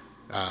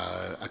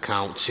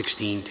account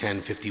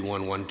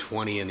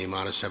 161051-120 in the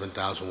amount of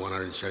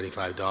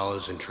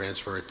 $7,175 and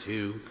transfer it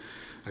to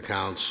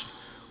accounts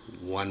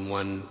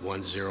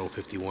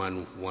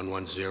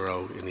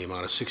 111051-110 in the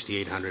amount of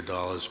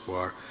 $6,800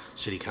 for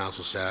city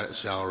council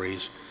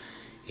salaries,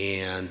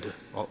 and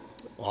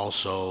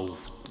also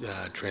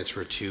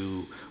transfer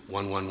to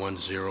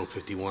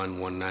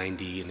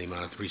 111051-190 in the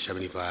amount of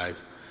 $375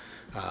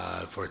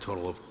 for a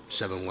total of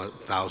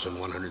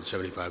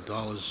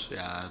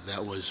 $7,175.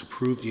 That was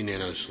approved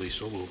unanimously.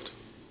 So moved.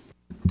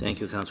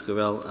 Thank you, Councilor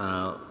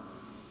Gravel.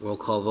 Roll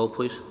call vote,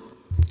 please.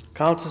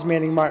 Councilors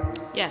Manning Martin.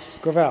 Yes.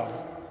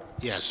 Gravel.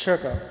 Yes.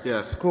 Turco.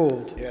 Yes.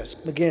 Gould. Yes.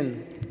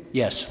 McGinn.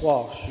 Yes.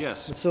 Walsh.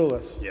 Yes.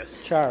 Mitsoulas.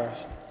 Yes.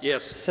 Charis.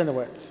 Yes.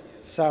 Sinowitz.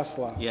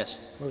 Sasslaw. Yes.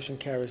 Motion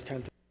carries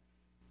 10 to.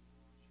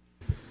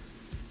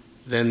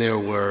 Then there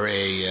were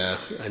a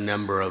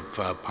number of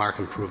park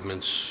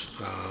improvements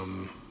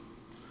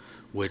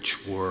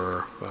which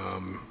were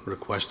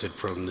requested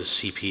from the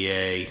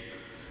CPA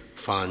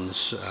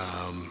funds,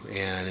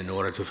 and in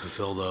order to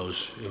fulfill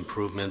those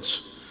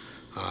improvements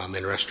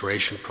and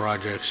restoration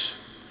projects,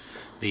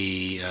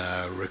 the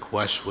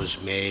request was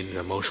made,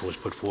 a motion was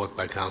put forth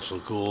by Councilor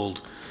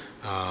Gould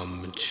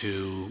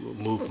to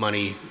move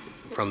money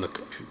from the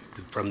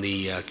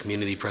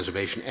Community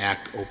Preservation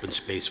Act Open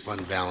Space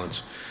Fund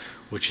balance,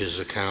 which is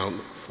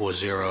account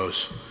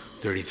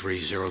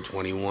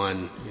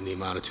 4033021 in the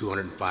amount of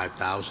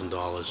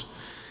 $205,000,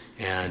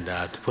 and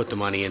to put the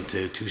money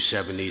into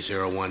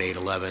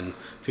 270-01811,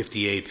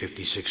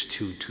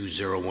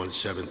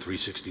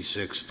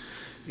 5856-22017-366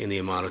 in the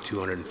amount of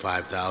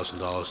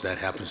 $205,000. That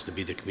happens to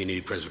be the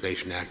Community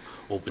Preservation Act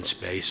Open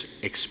Space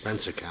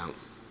Expense Account.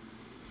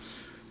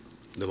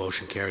 The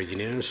motion carried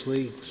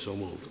unanimously. So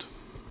moved.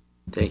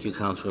 Thank you,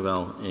 Councilor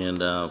Gravel.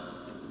 And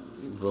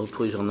vote,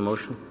 please, on the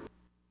motion.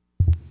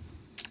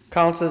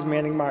 Councilors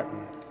Manning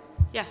Martin.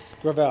 Yes.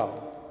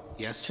 Gravel.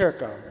 Yes.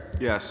 Turco.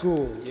 Yes.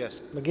 Gould.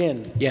 Yes.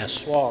 McGinn.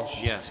 Yes.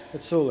 Walsh. Yes.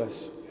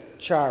 Mitsoulas.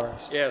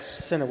 Charis.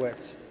 Yes.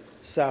 Sinowitz.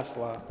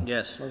 Sasslaw.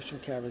 Yes. Motion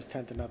carries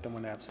 10 to nothing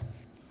when absent.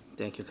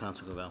 Thank you,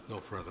 Councilor Gravel. No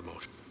further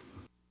motion.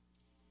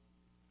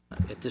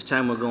 At this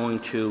time, we're going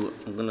to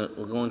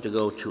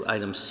go to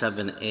item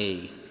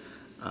 7A,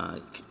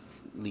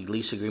 the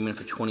lease agreement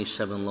for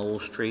 27 Lowell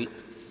Street,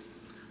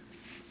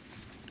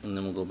 and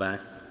then we'll go back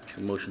to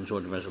motions,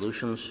 order,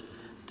 resolutions.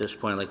 At this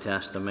point, I'd like to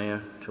ask the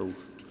mayor to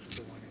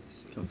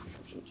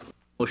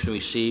motion to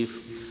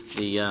receive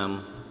the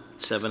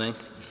 7A.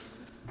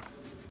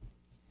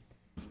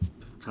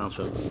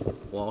 Councilor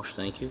Walsh,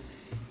 thank you.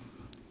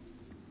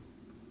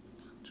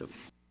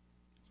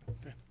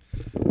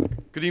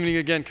 Good evening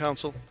again,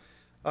 Council.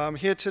 I'm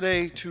here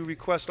today to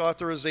request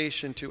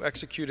authorization to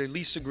execute a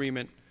lease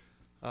agreement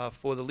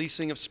for the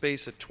leasing of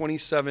space at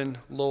 27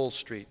 Lowell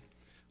Street.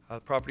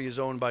 The property is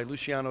owned by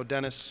Luciano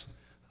Dennis.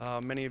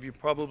 Many of you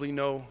probably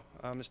know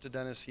Mr.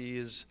 Dennis.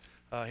 He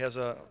has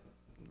a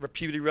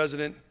Peabody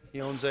resident.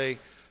 He owns a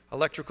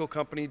electrical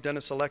company,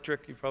 Dennis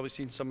Electric. You've probably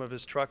seen some of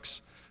his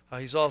trucks.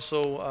 He's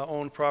also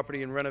owned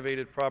property and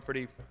renovated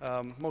property,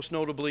 most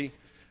notably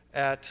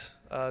at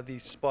the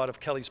spot of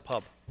Kelly's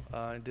Pub.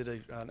 And did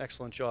an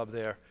excellent job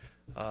there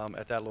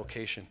at that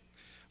location.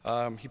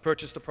 He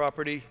purchased the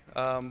property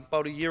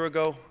about a year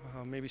ago,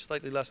 maybe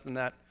slightly less than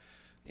that,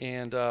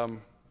 and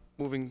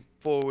moving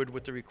forward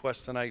with the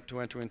request tonight to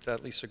enter into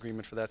that lease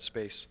agreement for that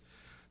space.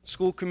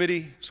 School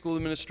committee, school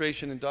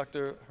administration, and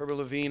Dr. Herbert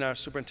Levine, our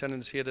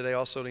superintendent, is here today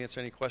also to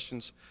answer any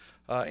questions.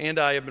 And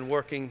I have been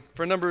working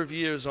for a number of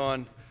years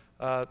on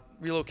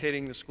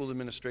relocating the school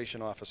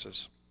administration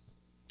offices.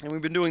 And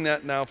we've been doing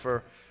that now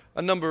for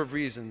a number of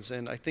reasons,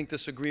 and I think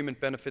this agreement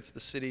benefits the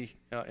city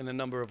in a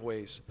number of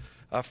ways.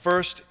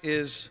 First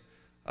is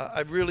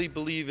I really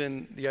believe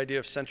in the idea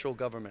of central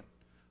government.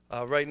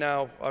 Right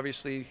now,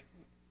 obviously,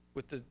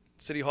 with the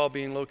City Hall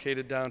being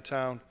located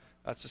downtown,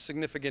 it's a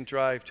significant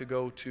drive to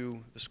go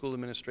to the school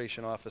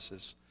administration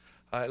offices.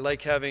 I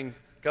like having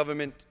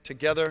government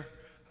together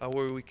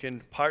where we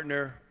can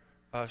partner,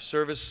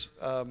 service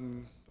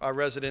our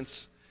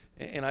residents,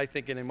 and I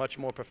think in a much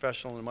more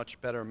professional and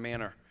much better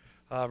manner.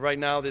 Right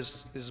now,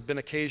 there's been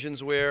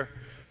occasions where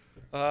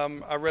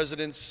our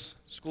residents,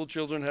 school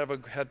children, have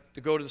had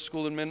to go to the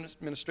school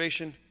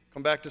administration,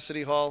 come back to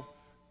City Hall,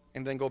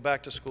 and then go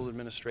back to school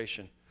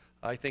administration.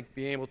 I think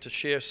being able to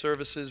share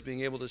services,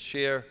 being able to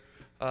share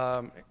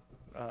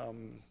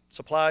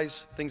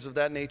supplies, things of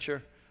that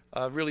nature,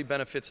 really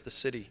benefits the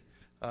city,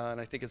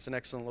 and I think it's an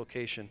excellent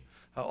location.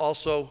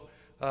 Also,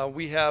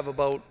 we have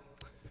about,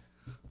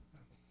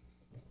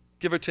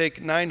 give or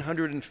take,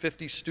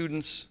 950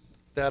 students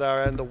that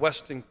are in the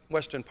western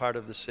part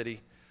of the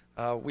city.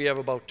 We have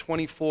about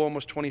 24,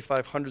 almost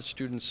 2,500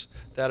 students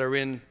that are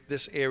in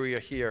this area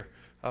here.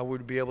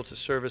 would be able to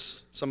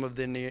service some of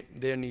their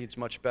needs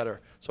much better.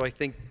 So I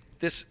think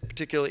this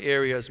particular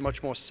area is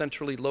much more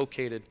centrally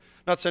located,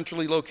 not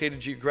centrally located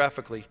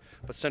geographically,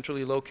 but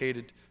centrally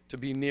located to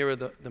be nearer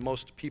the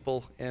most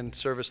people and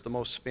service the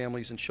most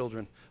families and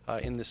children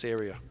in this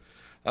area.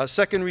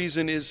 Second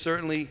reason is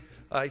certainly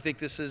I think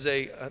this is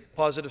a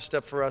positive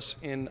step for us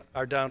in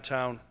our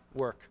downtown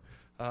work.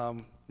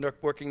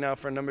 Working now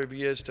for a number of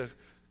years to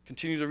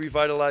continue to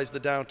revitalize the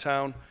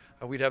downtown.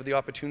 We'd have the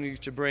opportunity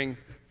to bring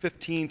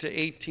 15 to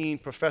 18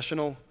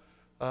 professional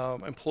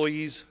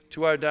employees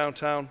to our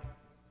downtown.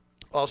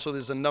 Also,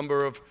 there's a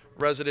number of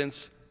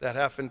residents that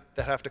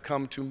have to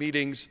come to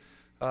meetings,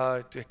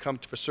 to come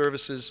for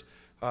services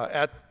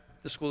at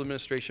the school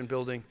administration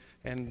building.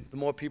 And the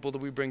more people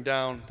that we bring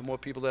down, the more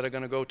people that are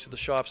going to go to the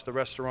shops, the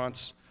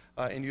restaurants,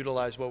 and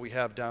utilize what we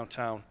have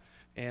downtown.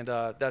 And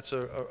that's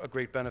a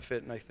great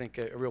benefit, and I think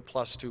a real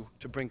plus to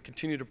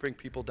continue to bring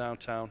people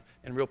downtown,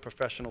 and real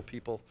professional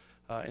people,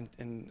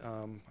 and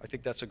I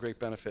think that's a great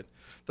benefit.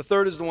 The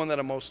third is the one that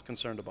I'm most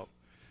concerned about,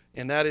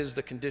 and that is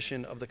the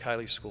condition of the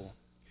Kiley School.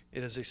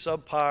 It is a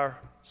subpar,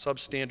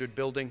 substandard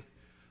building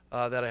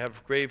that I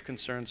have grave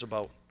concerns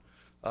about.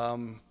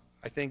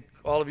 I think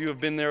all of you have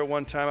been there at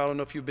one time. I don't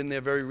know if you've been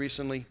there very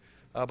recently,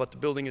 but the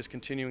building is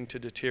continuing to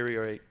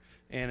deteriorate,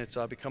 and it's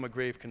become a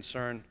grave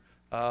concern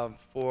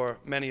for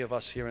many of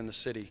us here in the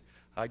city.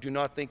 I do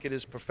not think it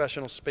is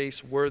professional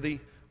space worthy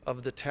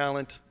of the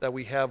talent that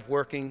we have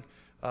working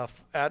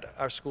at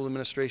our school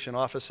administration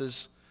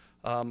offices.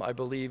 I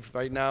believe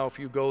right now, if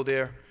you go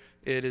there,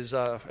 it is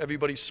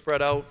everybody's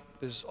spread out.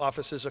 There's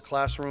offices or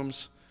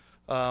classrooms,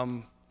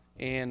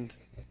 and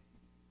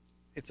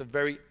it's a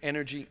very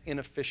energy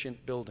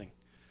inefficient building.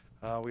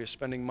 We are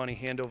spending money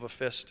hand over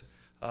fist.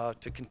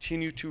 To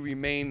continue to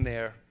remain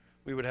there,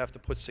 we would have to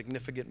put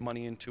significant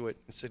money into it,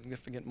 and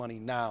significant money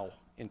now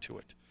into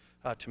it,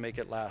 to make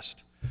it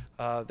last.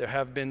 There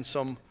have been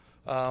some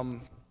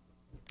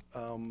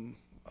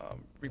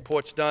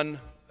reports done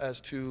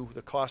as to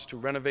the cost to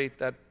renovate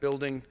that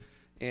building,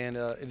 and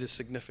it is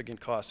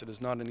significant cost. It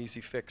is not an easy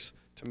fix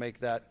to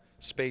make that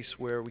space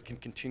where we can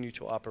continue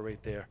to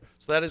operate there.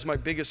 So that is my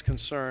biggest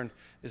concern,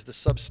 is the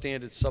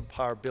substandard,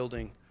 subpar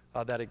building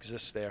that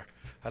exists there.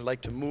 I'd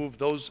like to move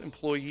those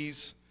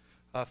employees.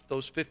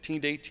 Those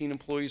 15 to 18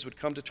 employees would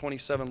come to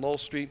 27 Lowell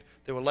Street.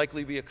 There will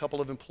likely be a couple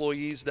of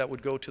employees that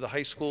would go to the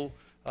high school.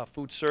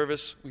 Food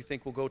service, we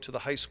think, will go to the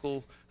high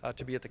school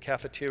to be at the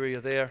cafeteria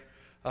there.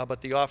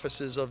 But the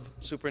offices of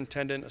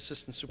superintendent,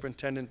 assistant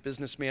superintendent,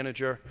 business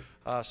manager,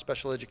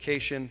 special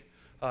education,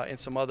 and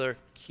some other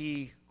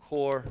key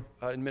core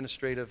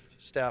administrative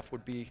staff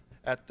would be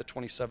at the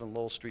 27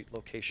 Lowell Street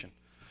location.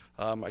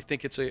 I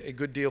think it's a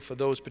good deal for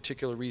those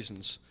particular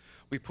reasons.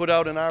 We put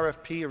out an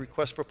RFP, a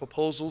request for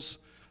proposals.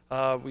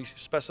 We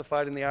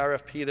specified in the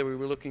RFP that we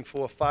were looking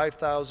for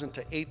 5,000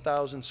 to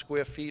 8,000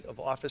 square feet of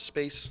office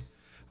space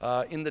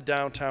in the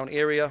downtown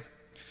area,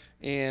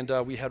 and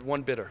we had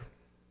one bidder,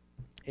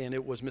 and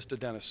it was Mr.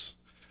 Dennis.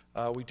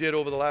 We did,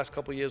 over the last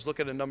couple of years,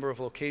 look at a number of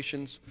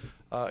locations,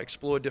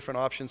 explore different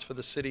options for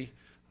the city,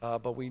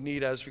 but we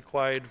need, as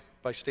required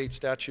by state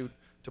statute,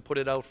 to put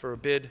it out for a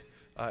bid,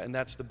 and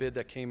that's the bid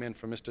that came in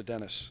from Mr.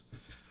 Dennis.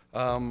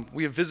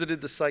 We have visited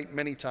the site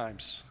many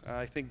times.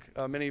 I think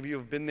many of you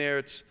have been there.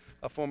 It's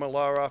a former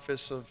law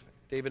office of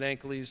David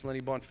Ankles, Lenny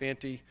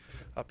Bonfanti,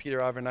 Peter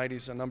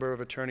Arvanites. A number of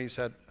attorneys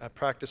had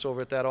practice over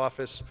at that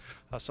office.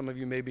 Some of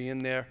you may be in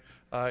there.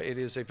 It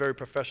is a very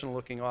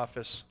professional-looking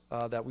office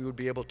that we would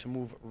be able to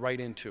move right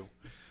into,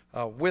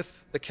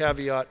 with the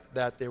caveat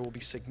that there will be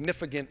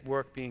significant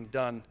work being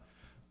done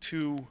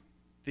to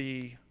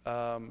the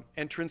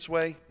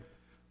entranceway,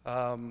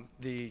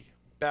 the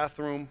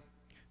bathroom,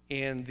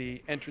 and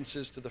the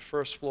entrances to the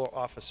first floor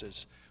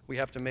offices. We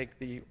have to make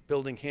the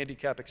building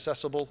handicap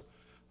accessible.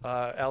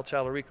 Al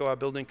Talarico, our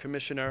building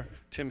commissioner,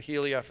 Tim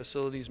Healy, our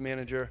facilities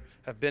manager,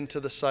 have been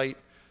to the site,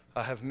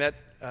 have met,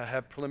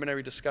 have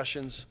preliminary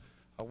discussions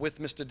with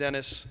Mr.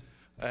 Dennis,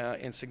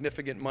 and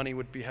significant money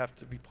would have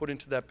to be put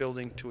into that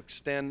building to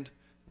extend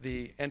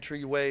the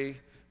entryway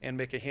and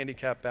make a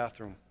handicap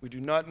bathroom. We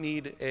do not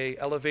need an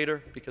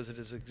elevator because it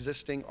is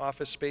existing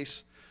office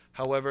space.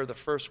 However, the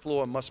first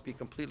floor must be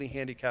completely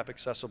handicap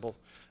accessible,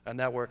 and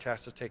that work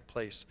has to take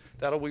place.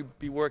 That'll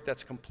be work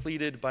that's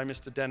completed by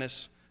Mr.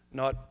 Dennis,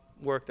 not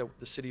work that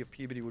the city of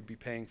Peabody would be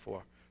paying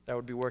for. That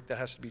would be work that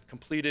has to be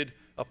completed,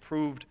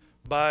 approved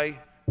by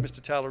Mr.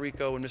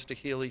 Talarico and Mr.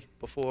 Healy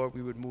before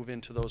we would move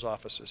into those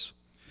offices.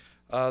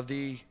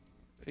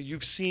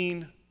 You've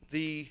seen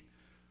the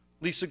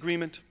lease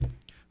agreement.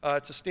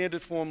 It's a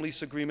standard form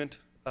lease agreement.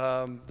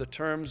 The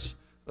terms,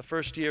 the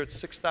first year, it's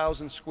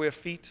 6,000 square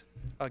feet,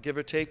 give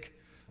or take,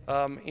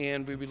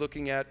 and we'll be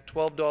looking at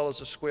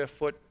 $12 a square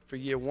foot for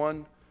year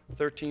one,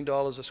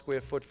 $13 a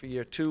square foot for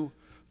year two,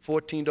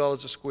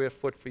 $14 a square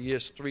foot for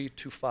years 3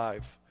 to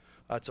 5.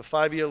 It's a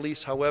 5-year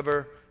lease.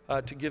 However,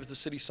 to give the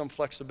city some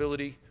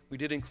flexibility, we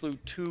did include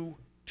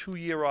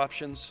two-year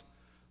options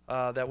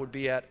that would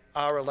be at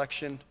our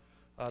election,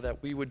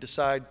 that we would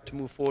decide to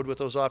move forward with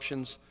those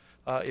options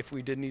if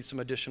we did need some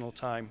additional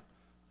time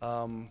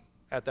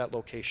at that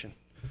location.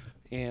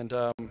 And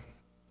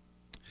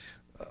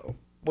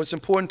what's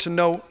important to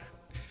note,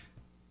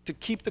 to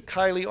keep the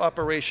Kylie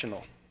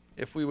operational,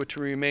 if we were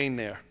to remain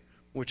there,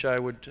 which I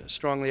would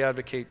strongly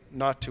advocate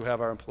not to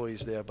have our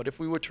employees there, but if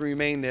we were to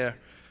remain there,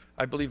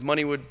 I believe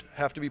money would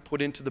have to be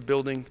put into the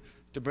building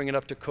to bring it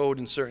up to code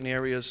in certain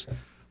areas.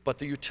 But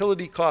the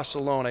utility costs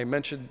alone, I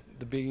mentioned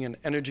the being an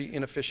energy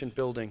inefficient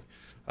building.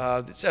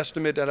 It's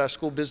estimate at our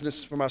school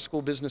business, from our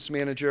school business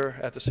manager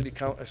at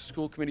the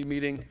school committee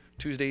meeting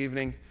Tuesday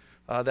evening,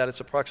 that it's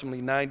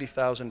approximately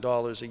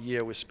 $90,000 a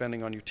year we're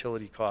spending on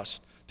utility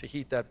costs to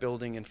heat that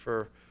building and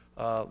for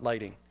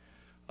lighting.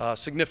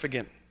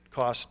 Significant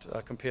cost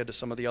compared to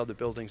some of the other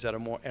buildings that are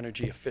more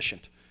energy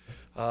efficient.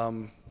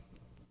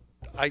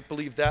 I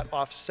believe that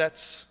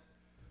offsets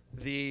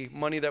the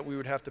money that we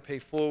would have to pay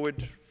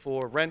forward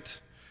for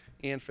rent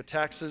and for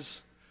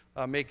taxes,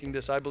 making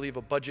this, I believe,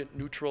 a budget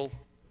neutral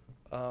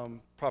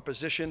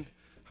proposition.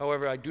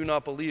 However, I do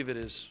not believe it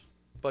is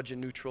budget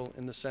neutral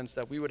in the sense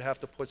that we would have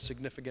to put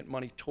significant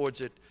money towards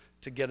it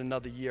to get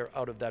another year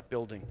out of that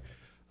building.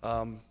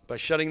 By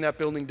shutting that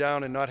building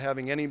down and not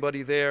having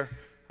anybody there,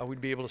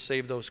 we'd be able to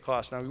save those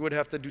costs. Now, we would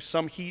have to do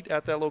some heat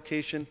at that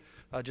location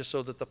just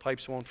so that the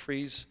pipes won't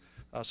freeze.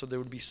 So there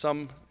would be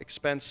some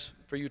expense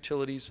for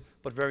utilities,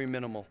 but very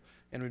minimal,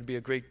 and it would be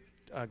a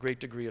great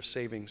degree of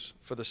savings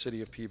for the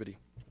city of Peabody.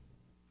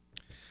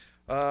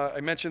 I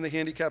mentioned the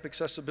handicap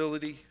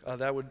accessibility.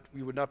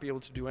 We would not be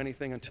able to do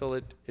anything until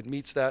it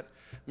meets that.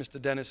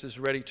 Mr. Dennis is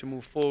ready to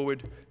move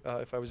forward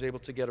if I was able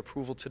to get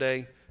approval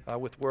today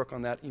with work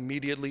on that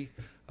immediately.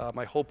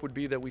 My hope would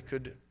be that we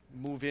could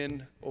move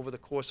in over the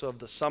course of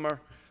the summer.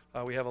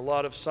 We have a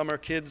lot of summer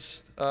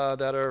kids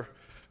that are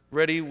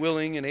ready,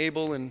 willing, and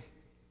able, and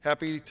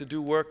happy to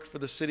do work for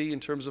the city in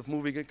terms of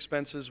moving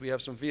expenses. We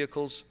have some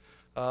vehicles,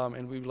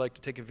 and we would like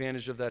to take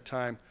advantage of that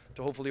time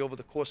to hopefully over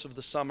the course of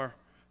the summer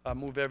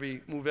move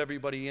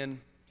everybody in,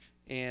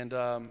 and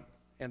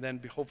then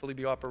hopefully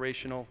be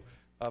operational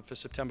for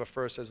September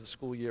 1st as the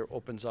school year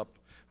opens up.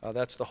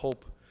 That's the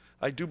hope.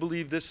 I do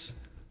believe this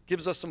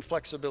gives us some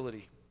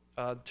flexibility.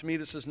 To me,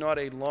 this is not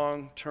a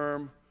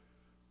long-term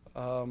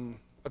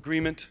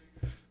agreement.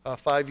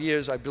 5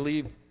 years, I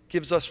believe,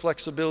 gives us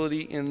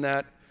flexibility in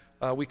that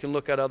we can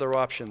look at other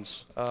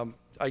options.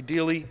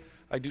 Ideally,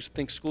 I do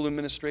think school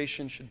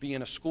administration should be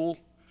in a school,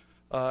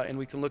 and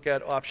we can look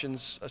at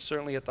options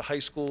certainly at the high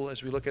school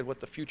as we look at what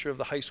the future of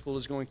the high school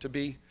is going to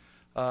be,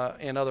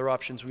 and other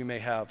options we may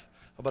have.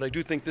 But I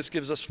do think this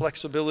gives us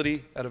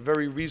flexibility at a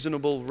very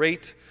reasonable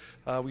rate.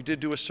 We did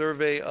do a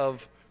survey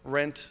of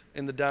rent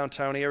in the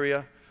downtown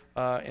area,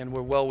 and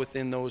we're well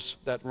within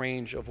that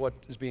range of what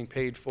is being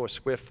paid for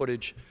square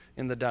footage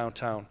in the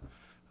downtown.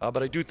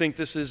 But I do think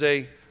this is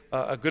a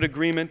good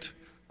agreement,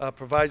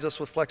 provides us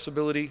with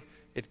flexibility.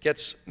 It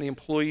gets the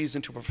employees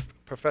into a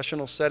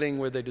professional setting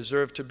where they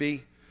deserve to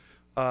be,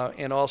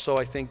 and also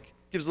I think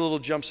gives a little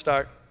jump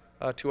start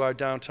to our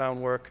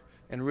downtown work,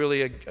 and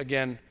really,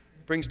 again,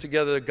 brings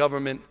together a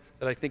government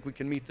that I think we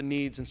can meet the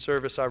needs and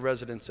service our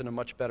residents in a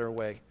much better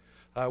way.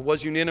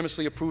 Was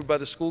unanimously approved by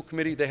the school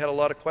committee. They had a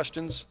lot of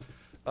questions,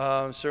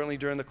 certainly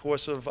during the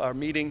course of our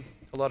meeting,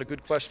 a lot of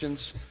good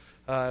questions,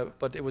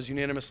 but it was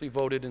unanimously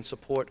voted in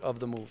support of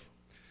the move.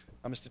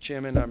 Mr.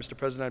 Chairman, Mr.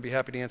 President, I'd be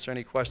happy to answer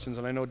any questions,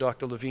 and I know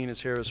Dr. Levine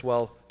is here as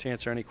well to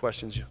answer any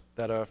questions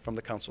that are from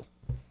the council.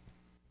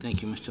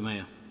 Thank you, Mr.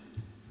 Mayor.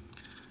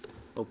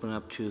 Open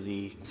up to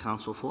the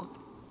council for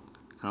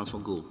Council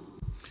Gould.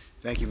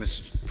 Thank you,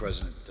 Mr.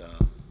 President.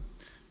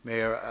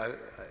 Mayor,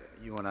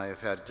 you and I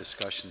have had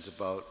discussions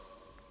about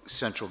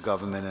central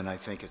government, and I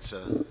think it's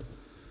a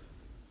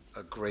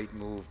great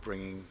move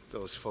bringing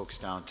those folks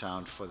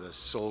downtown for the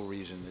sole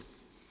reason that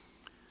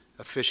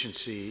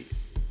efficiency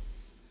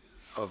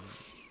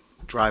of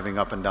driving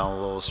up and down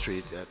Lowell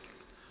Street, that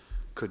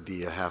could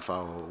be a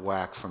half-hour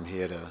whack from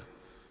here to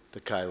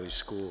the Kiley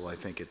School. I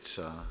think it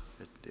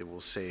will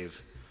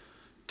save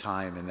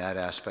time in that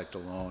aspect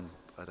alone.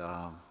 But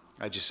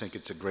I just think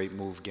it's a great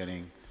move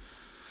getting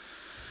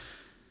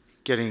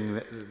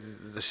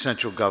the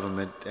central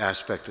government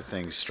aspect of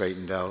things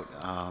straightened out.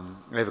 I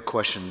have a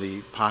question.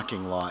 The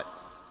parking lot,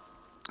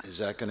 is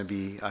that going to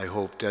be, I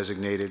hope,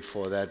 designated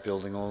for that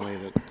building only,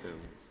 that there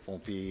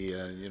won't be,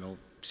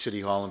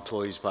 City Hall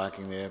employees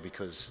parking there,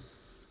 because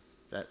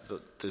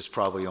there's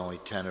probably only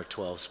 10 or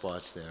 12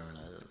 spots there, and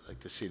I'd like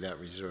to see that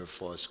reserved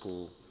for a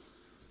school.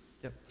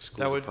 Yep. School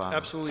that would department.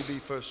 absolutely be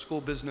for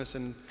school business,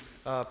 and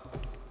a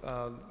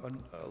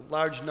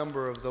large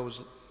number of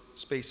those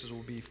spaces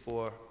will be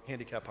for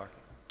handicap parking.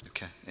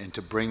 Okay, and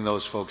to bring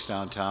those folks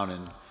downtown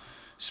and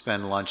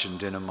spend lunch and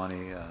dinner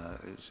money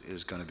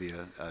is going to be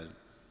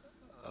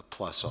a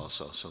plus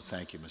also. So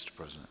thank you, Mr.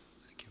 President.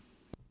 Thank you.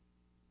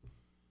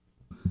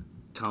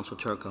 Council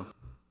Turco.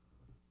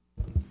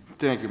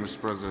 Thank you, Mr.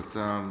 President.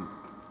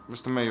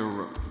 Mr.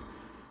 Mayor,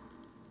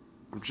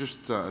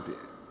 just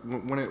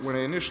when I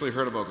initially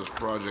heard about this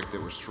project,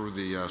 it was through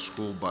the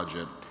school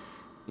budget,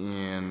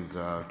 and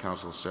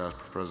President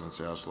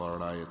Sassler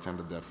and I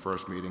attended that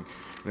first meeting,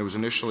 and it was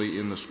initially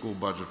in the school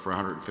budget for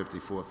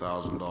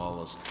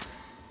 $154,000.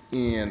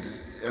 And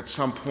at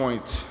some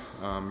point,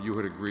 you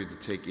had agreed to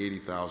take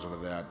 80,000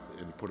 of that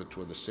and put it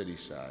toward the city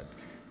side.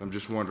 I'm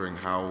just wondering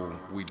how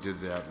we did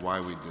that, why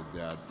we did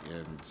that,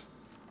 and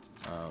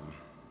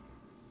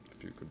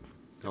if you could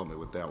help me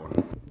with that one.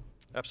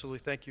 Absolutely,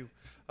 thank you.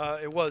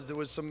 There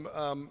was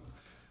some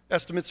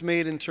estimates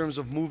made in terms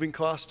of moving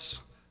costs.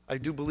 I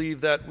do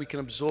believe that we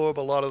can absorb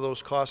a lot of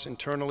those costs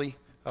internally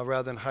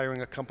rather than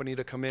hiring a company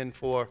to come in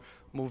for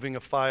moving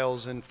of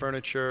files and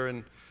furniture,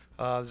 and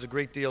there's a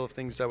great deal of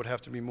things that would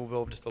have to be moved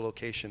over to the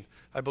location.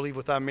 I believe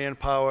with our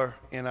manpower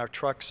and our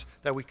trucks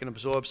that we can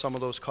absorb some of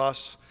those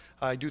costs.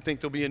 I do think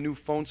there'll be a new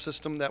phone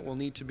system that will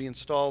need to be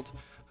installed.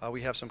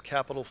 We have some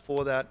capital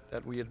for that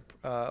we had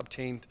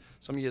obtained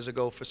some years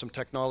ago for some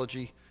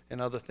technology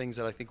and other things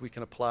that I think we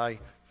can apply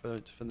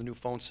for the new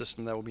phone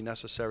system that will be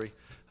necessary.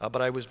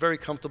 But I was very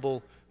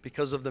comfortable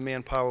because of the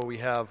manpower we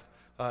have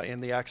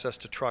and the access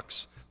to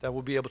trucks that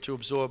we'll be able to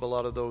absorb a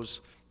lot of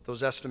those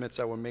estimates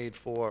that were made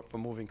for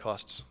moving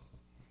costs.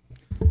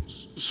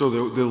 So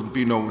there'll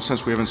be no,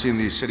 since we haven't seen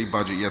the city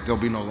budget yet,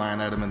 there'll be no line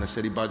item in the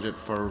city budget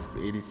for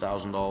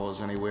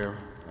 $80,000 anywhere?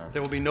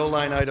 There will be no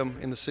line item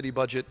in the city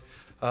budget.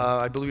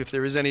 I believe if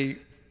there is any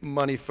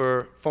money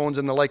for phones,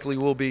 and there likely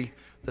will be,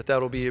 that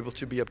will be able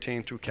to be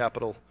obtained through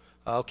capital.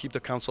 I'll keep the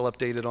council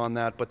updated on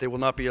that, but there will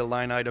not be a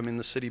line item in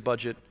the city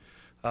budget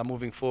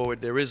moving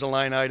forward. There is a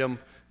line item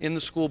in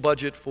the school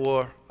budget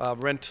for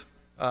rent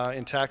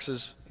and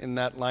taxes in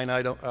that line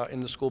item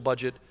in the school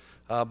budget,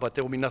 but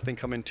there will be nothing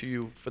coming to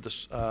you for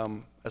this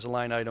as a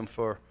line item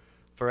for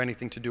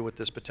anything to do with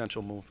this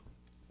potential move.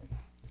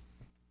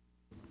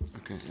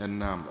 Okay,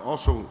 and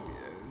also,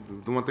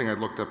 the one thing I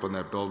looked up on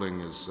that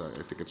building is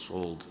I think it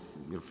sold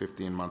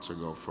 15 months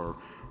ago for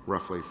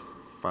roughly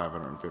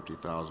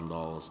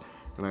 $550,000.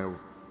 And I know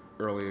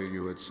earlier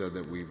you had said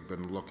that we've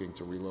been looking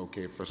to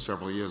relocate for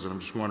several years, and I'm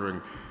just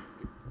wondering,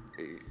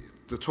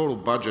 the total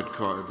budget,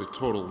 the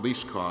total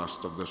lease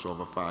cost of this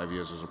over 5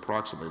 years is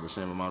approximately the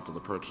same amount of the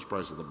purchase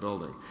price of the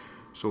building.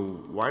 So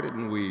why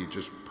didn't we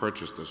just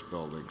purchase this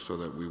building so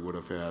that we would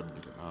have had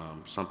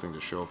something to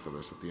show for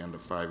this at the end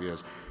of 5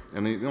 years?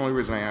 And the only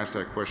reason I asked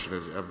that question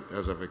is,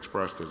 as I've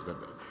expressed, is that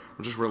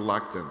I'm just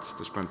reluctant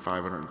to spend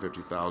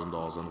 $550,000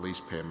 on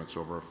lease payments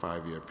over a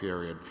 5-year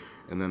period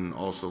and then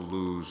also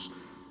lose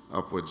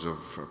upwards of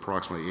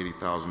approximately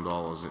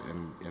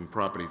 $80,000 in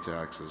property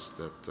taxes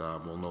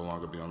that will no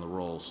longer be on the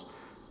rolls.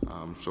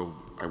 So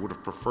I would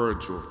have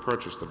preferred to have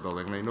purchased the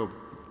building, and I know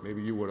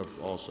maybe you would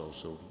have also,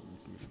 so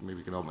maybe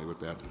you can help me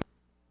with that.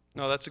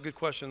 No, that's a good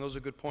question. Those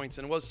are good points.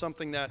 And it was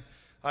something that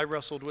I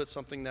wrestled with,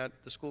 something that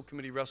the school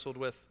committee wrestled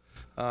with.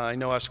 I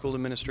know our school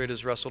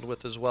administrators wrestled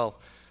with as well.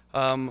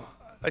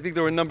 I think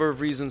there were a number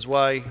of reasons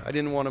why I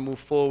didn't want to move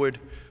forward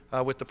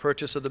with the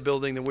purchase of the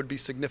building. There would be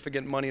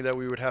significant money that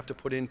we would have to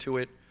put into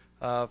it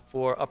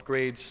for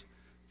upgrades,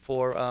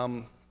 for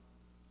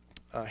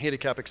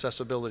handicap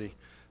accessibility.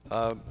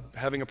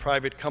 Having a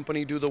private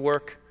company do the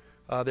work,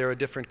 there are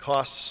different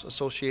costs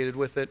associated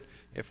with it.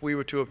 If we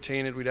were to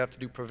obtain it, we'd have to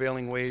do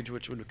prevailing wage,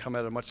 which would come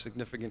at a much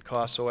significant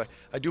cost. So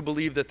I do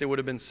believe that there would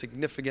have been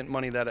significant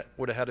money that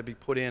would have had to be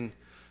put in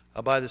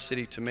by the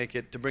city to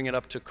bring it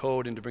up to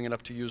code and to bring it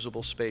up to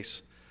usable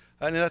space.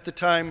 And at the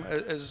time,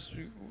 as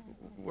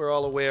we're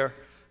all aware,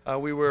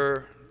 we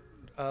were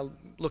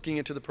looking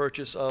into the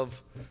purchase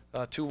of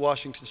 2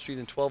 Washington Street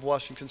and 12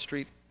 Washington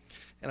Street.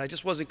 And I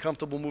just wasn't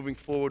comfortable moving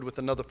forward with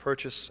another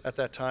purchase at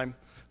that time.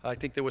 I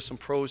think there were some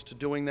pros to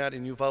doing that,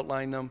 and you've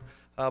outlined them.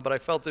 But I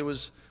felt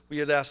we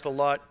had asked a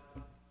lot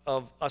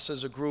of us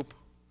as a group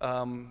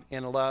and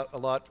a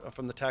lot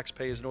from the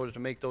taxpayers in order to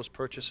make those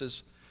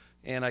purchases.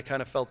 And I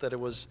kind of felt that it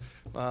was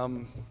a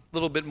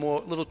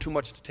little too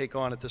much to take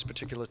on at this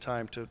particular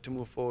time to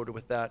move forward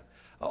with that.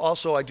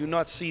 Also, I do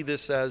not see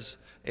this as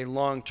a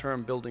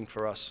long-term building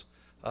for us.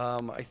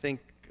 I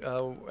think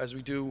as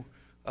we do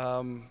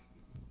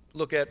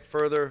look at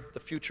further the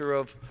future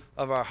of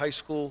our high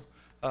school,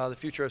 the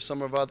future of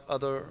some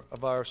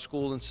of our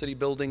school and city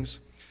buildings,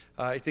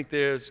 I think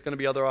there's going to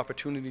be other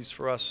opportunities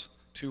for us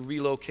to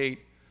relocate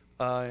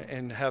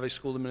and have a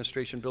school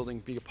administration building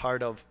be a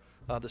part of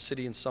the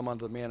city in some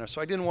other manner.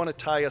 So I didn't want to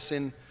tie us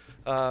in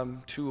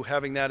to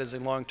having that as a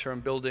long-term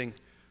building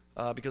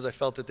because I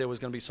felt that there was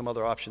going to be some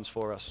other options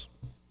for us.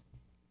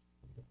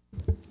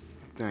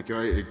 Thank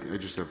you. I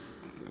just have,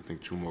 I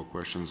think, 2 more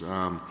questions.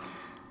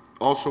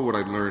 Also, what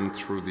I learned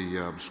through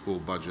the school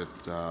budget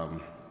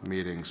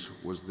meetings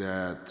was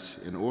that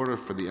in order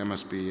for the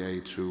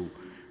MSBA to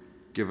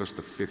give us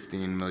the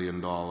 $15 million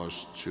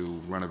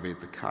to renovate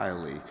the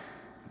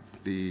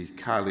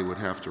Kylie would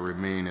have to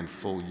remain in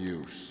full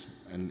use.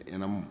 And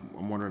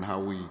I'm wondering how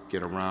we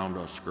get around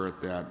or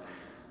skirt that.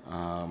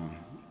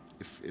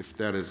 If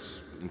that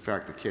is in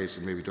fact the case,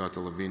 and maybe Dr.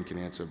 Levine can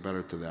answer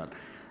better to that,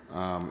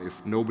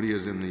 if nobody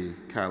is in the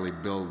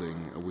Kylie building,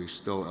 are we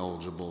still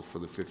eligible for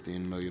the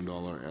 $15 million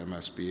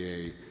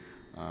MSBA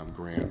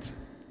grant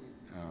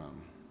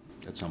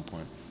at some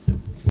point?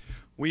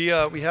 We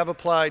have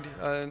applied,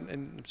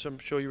 and I'm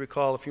sure you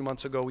recall, a few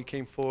months ago, we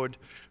came forward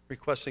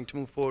requesting to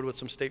move forward with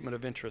some statement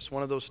of interest.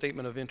 One of those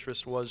statement of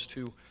interest was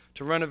to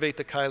renovate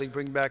the Kylie,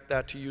 bring back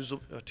that to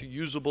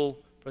usable,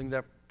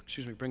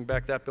 bring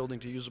back that building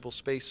to usable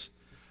space.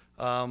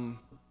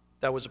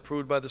 That was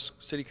approved by the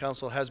City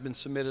Council, has been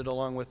submitted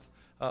along with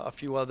a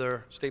few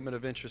other statement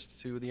of interest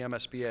to the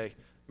MSBA,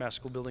 Mass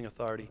School Building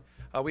Authority.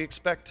 We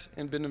expect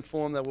and been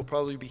informed that we'll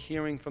probably be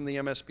hearing from the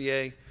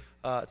MSBA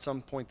at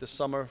some point this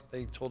summer.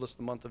 They told us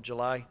the month of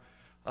July.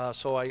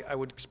 So I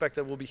would expect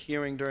that we'll be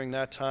hearing during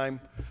that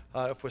time.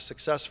 If we're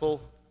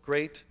successful,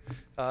 great.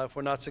 If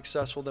we're not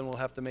successful, then we'll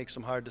have to make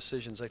some hard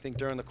decisions. I think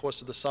during the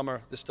course of the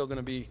summer, there's still going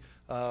to be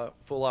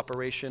full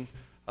operation.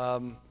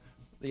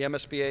 The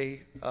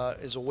MSBA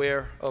is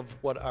aware of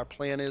what our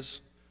plan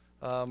is,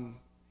 and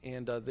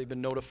they've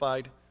been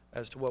notified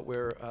as to what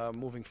we're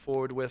moving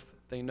forward with.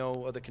 They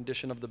know the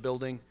condition of the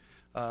building,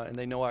 and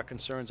they know our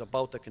concerns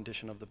about the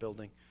condition of the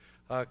building.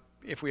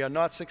 If we are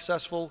not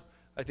successful,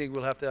 I think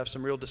we'll have to have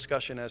some real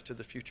discussion as to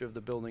the future of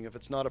the building. If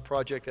it's not a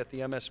project that the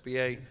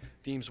MSBA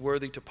deems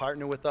worthy to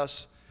partner with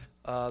us,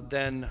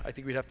 then I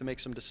think we'd have to make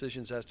some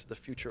decisions as to the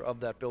future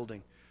of that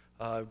building.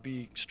 It'd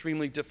be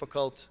extremely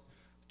difficult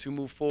to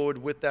move forward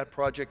with that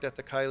project at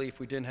the Kylie if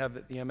we didn't have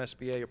the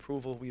MSBA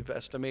approval. We've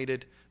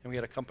estimated, and we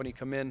had a company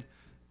come in,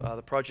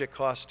 the project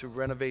cost to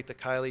renovate the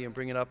Kylie and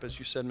bring it up, as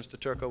you said, Mr.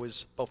 Turco,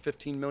 is about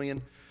 $15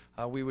 million.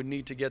 We would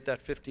need to get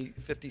that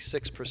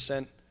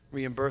 56%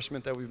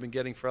 reimbursement that we've been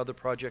getting for other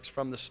projects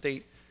from the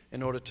state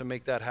in order to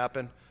make that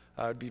happen.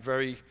 I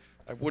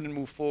wouldn't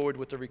move forward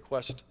with the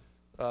request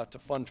to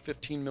fund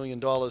 $15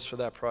 million for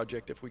that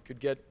project. If we could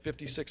get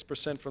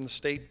 56% from the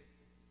state,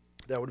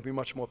 that would be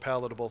much more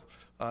palatable,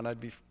 and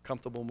I'd be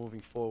comfortable moving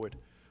forward.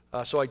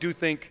 So I do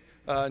think,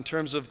 in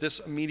terms of this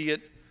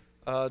immediate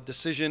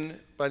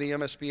decision by the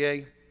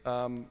MSBA,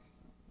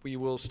 we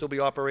will still be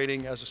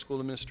operating as a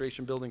school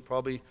administration building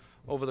probably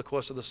over the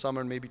course of the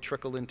summer and maybe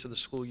trickle into the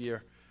school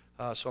year.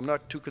 So I'm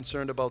not too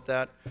concerned about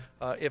that.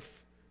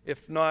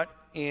 If not,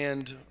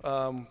 and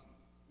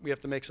we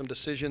have to make some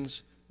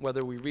decisions,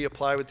 whether we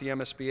reapply with the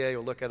MSBA or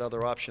look at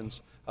other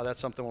options, that's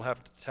something we'll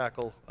have to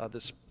tackle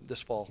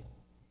this fall.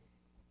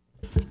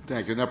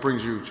 Thank you. And that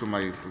brings you to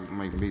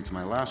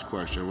my last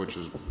question, which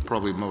is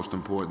probably most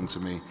important to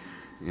me,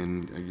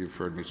 and you've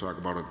heard me talk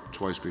about it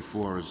twice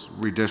before, is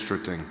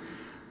redistricting.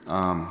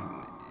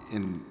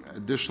 And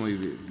additionally,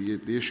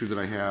 the issue that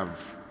I have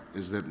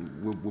is that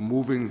we're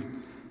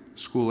moving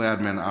school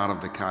admin out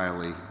of the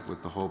Kylie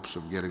with the hopes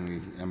of getting the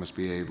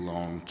MSBA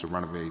loan to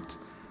renovate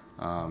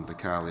the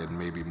Kylie and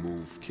maybe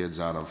move kids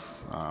out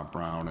of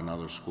Brown and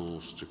other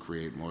schools to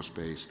create more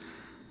space.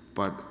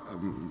 But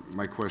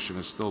my question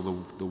is still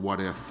the what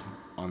if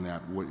on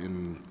that.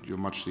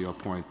 Much to your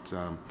point,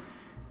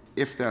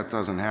 if that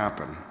doesn't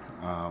happen,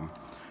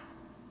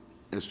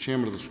 as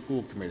chairman of the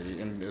school committee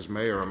and as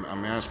mayor,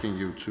 I'm asking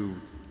you to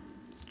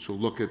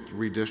look at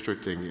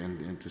redistricting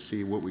and to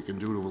see what we can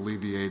do to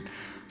alleviate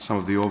some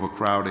of the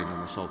overcrowding in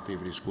the South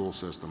Peabody school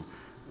system.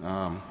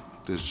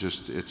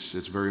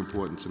 It's very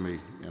important to me,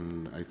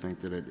 and I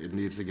think that it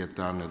needs to get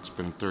done. It's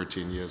been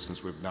 13 years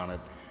since we've done it,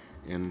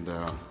 and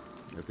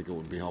I think it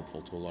would be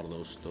helpful to a lot of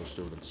those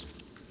students.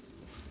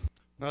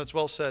 No, it's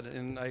well said,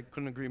 and I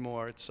couldn't agree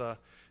more. It's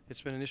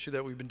been an issue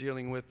that we've been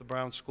dealing with. The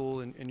Brown School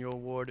in your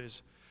ward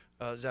is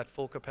at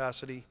full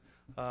capacity.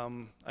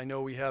 I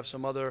know we have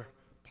some other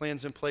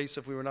plans in place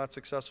if we were not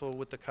successful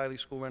with the Kylie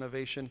School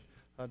renovation.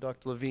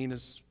 Dr. Levine,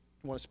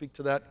 you want to speak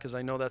to that? Because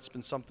I know that's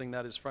been something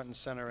that is front and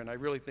center, and I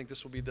really think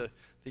this will be the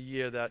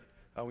year that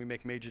we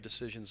make major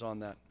decisions on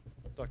that.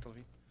 Dr.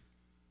 Levine.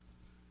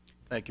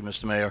 Thank you,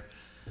 Mr. Mayor.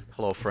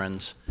 Hello,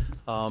 friends.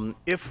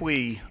 If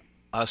we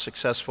are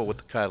successful with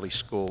the Kylie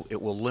School,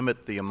 it will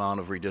limit the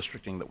amount of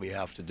redistricting that we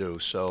have to do.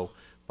 So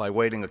by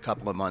waiting a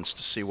couple of months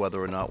to see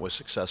whether or not we're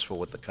successful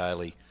with the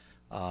Kylie,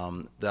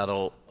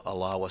 that'll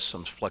allow us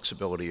some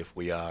flexibility if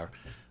we are.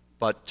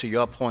 But to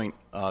your point,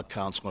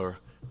 Counselor,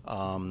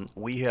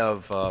 we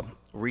have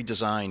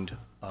redesigned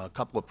a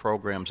couple of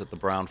programs at the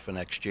Brown for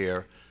next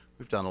year.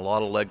 We've done a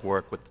lot of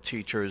legwork with the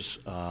teachers,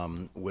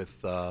 I'm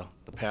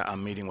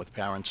meeting with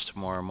parents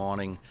tomorrow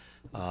morning,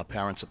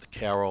 parents at the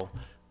Carroll.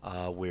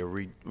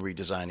 We're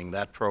redesigning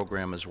that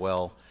program as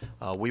well.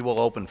 We will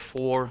open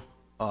 4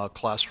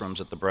 classrooms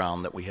at the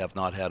Brown that we have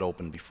not had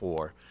open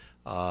before.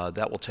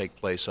 That will take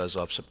place as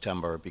of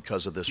September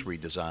because of this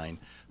redesign.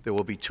 There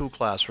will be 2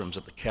 classrooms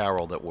at the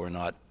Carroll that were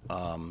not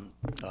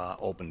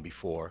open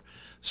before.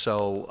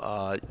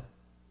 So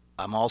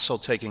I'm also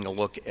taking a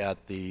look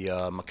at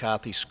the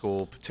McCarthy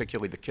School,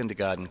 particularly the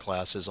kindergarten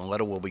classes. A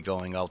letter will be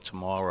going out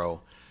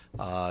tomorrow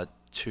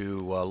to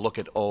look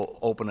at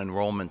open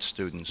enrollment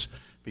students,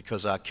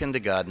 because our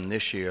kindergarten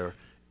this year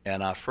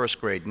and our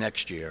first grade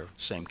next year,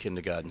 same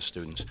kindergarten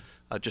students,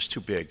 are just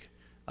too big.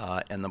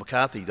 And the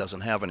McCarthy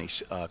doesn't have any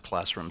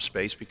classroom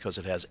space because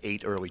it has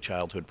 8 early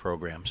childhood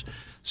programs.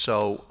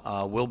 So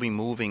we'll be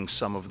moving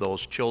some of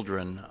those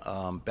children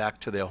back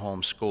to their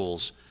home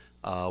schools,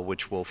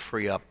 which will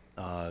free up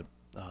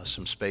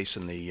some space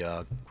in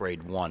the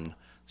grade 1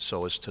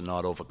 so as to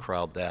not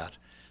overcrowd that.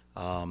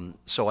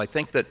 So I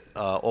think that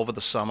over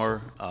the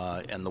summer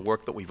and the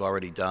work that we've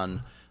already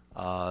done,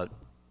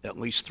 at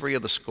least 3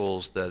 of the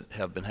schools that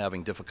have been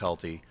having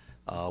difficulty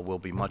will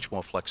be much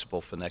more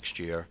flexible for next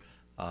year,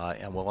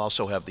 and we'll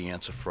also have the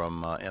answer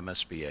from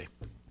MSBA.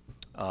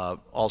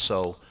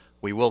 Also,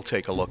 we will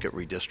take a look at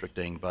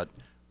redistricting, but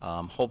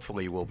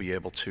hopefully we'll be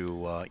able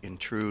to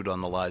intrude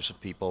on the lives of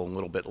people a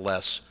little bit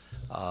less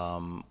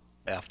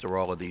after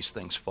all of these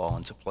things fall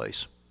into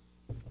place.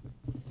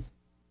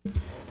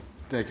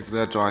 Thank you for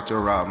that,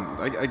 Doctor.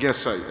 I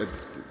guess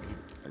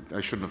I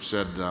shouldn't have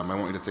said I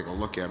want you to take a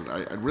look at it.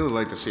 I'd really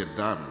like to see it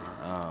done.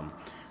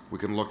 We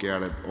can look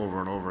at it over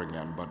and over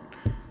again, but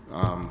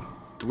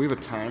do we have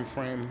a time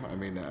frame? I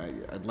mean,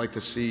 I'd like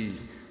to see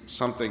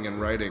something in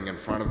writing in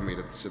front of me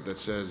that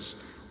says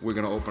we're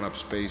going to open up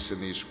space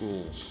in these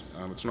schools.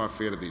 It's not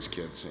fair to these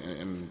kids,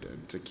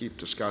 and to keep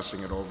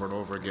discussing it over and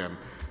over again.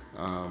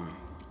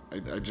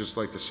 I'd just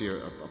like to see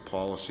a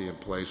policy in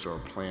place or a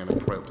plan in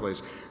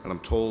place, and I'm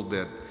told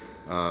that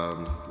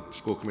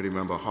school committee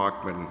member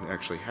Hockman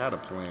actually had a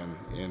plan,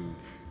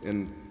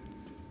 and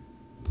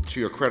to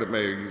your credit,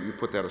 Mayor, you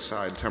put that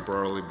aside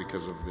temporarily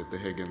because of the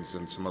Higgins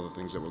and some other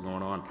things that were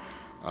going on.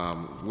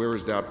 Where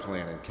is that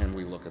plan, and can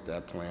we look at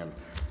that plan,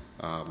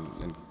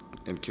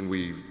 and can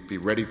we be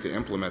ready to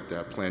implement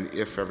that plan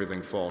if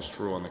everything falls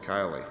through on the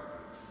Kiley?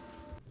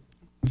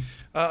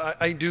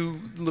 I do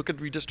look at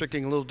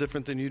redistricting a little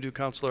different than you do,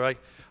 Councilor.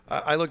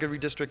 I look at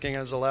redistricting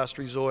as a last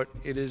resort.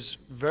 It is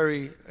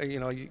very,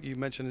 you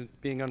mentioned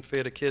it being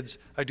unfair to kids.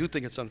 I do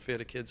think it's unfair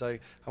to kids.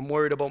 I'm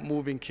worried about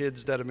moving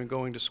kids that have been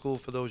going to school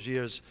for those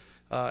years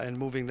and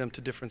moving them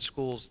to different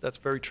schools. That's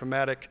very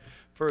traumatic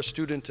for a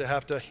student to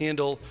have to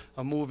handle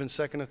a move in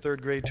 2nd or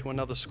 3rd grade to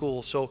another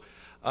school. So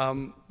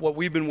what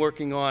we've been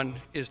working on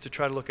is to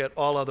try to look at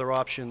all other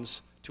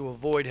options to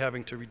avoid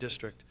having to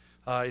redistrict.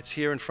 It's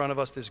here in front of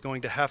us. There's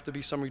going to have to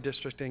be some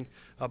redistricting,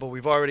 but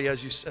we've already,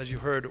 as you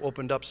heard,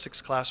 opened up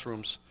 6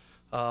 classrooms,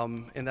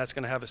 and that's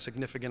going to have a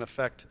significant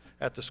effect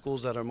at the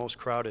schools that are most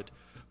crowded.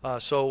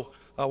 So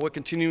we're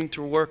continuing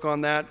to work on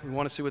that. We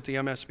want to see what the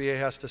MSBA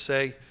has to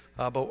say,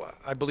 but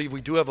I believe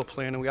we do have a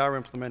plan, and we are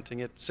implementing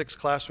it. 6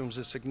 classrooms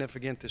is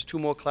significant. There's 2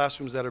 more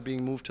classrooms that are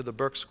being moved to the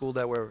Burke School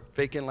that were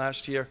vacant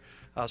last year,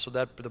 so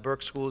that the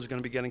Burke School is going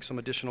to be getting some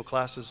additional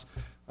classes.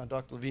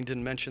 Dr. Levine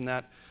didn't mention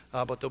that,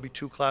 but there'll be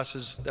 2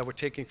 classes that we're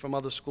taking from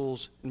other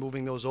schools and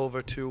moving those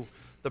over to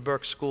the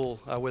Burke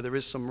School where there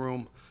is some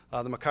room.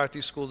 The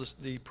McCarthy School,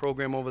 the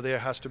program over there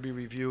has to be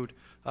reviewed,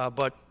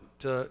 but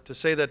to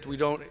say that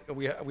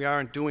we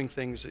aren't doing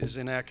things is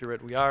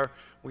inaccurate. We are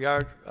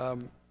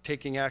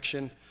taking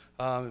action,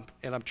 and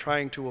I'm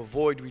trying to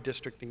avoid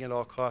redistricting at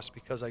all costs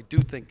because I do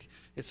think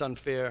it's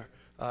unfair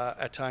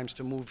at times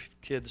to move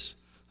kids.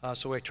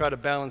 So I try to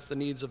balance the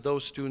needs of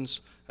those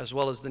students as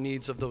well as the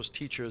needs of those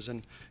teachers.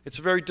 And it's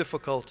very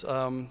difficult,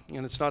 and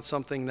it's not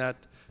something that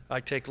I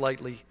take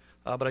lightly,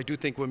 but I do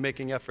think we're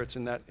making efforts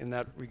in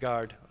that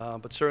regard.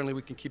 But certainly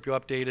we can keep you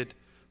updated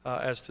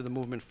as to the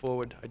movement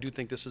forward. I do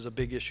think this is a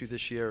big issue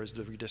this year, is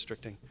the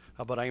redistricting.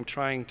 But I am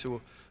trying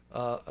to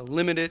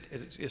limit it.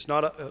 It's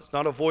not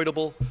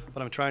avoidable,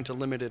 but I'm trying to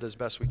limit it as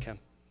best we can.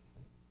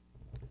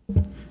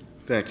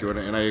 Thank you,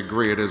 and I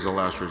agree it is a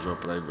last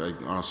resort, but I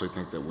honestly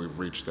think that we've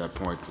reached that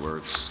point where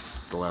it's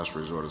the last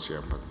resort is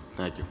here, but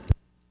thank you.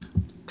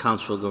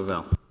 Councilor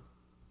Gravel.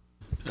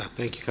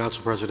 Thank you,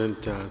 Council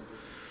President.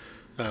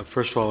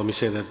 First of all, let me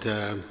say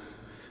that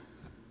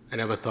I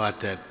never thought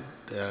that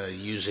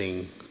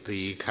using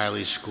the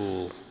Kiley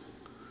School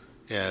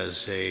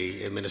as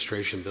a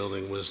administration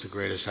building was the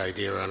greatest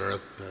idea on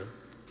earth.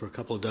 For a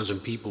couple of dozen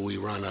people, we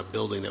run a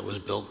building that was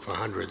built for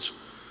hundreds.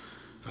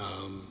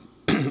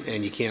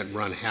 And you can't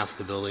run half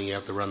the building, you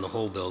have to run the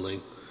whole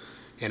building.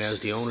 And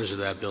as the owners of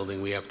that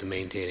building, we have to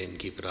maintain it and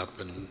keep it up,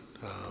 and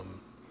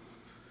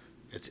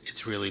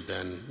it's really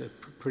been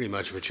pretty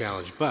much of a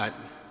challenge. But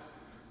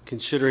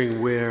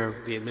considering where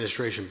the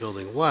administration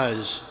building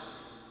was,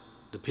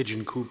 the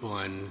Pigeon Coop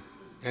on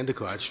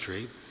Endicott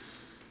Street,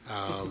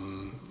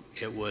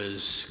 it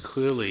was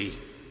clearly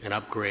an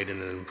upgrade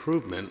and an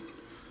improvement,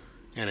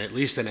 and at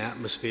least an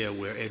atmosphere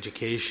where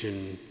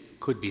education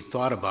could be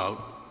thought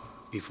about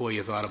before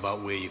you thought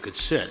about where you could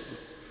sit.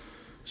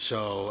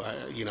 So,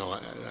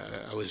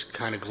 I was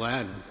kind of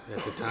glad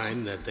at the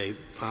time that they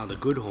found a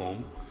good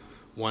home,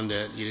 one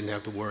that you didn't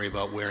have to worry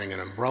about wearing an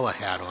umbrella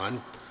hat on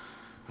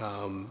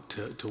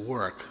to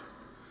work.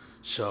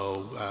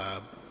 So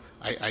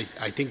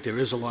I think there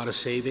is a lot of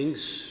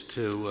savings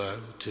to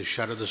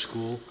shutter the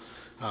school.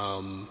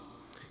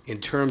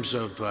 In terms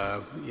of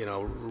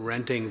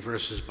renting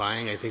versus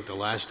buying, I think the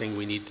last thing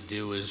we need to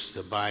do is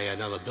to buy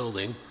another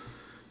building.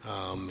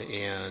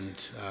 And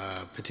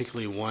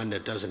particularly one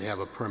that doesn't have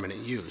a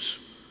permanent use.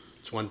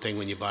 It's one thing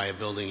when you buy a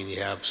building and you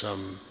have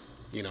some,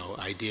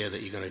 idea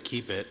that you're going to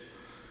keep it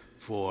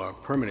for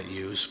permanent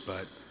use,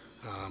 but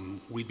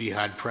we'd be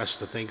hard pressed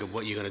to think of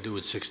what you're going to do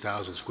with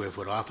 6,000 square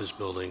foot office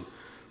building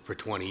for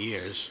 20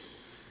 years.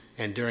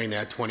 And during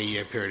that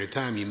 20-year period of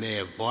time, you may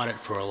have bought it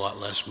for a lot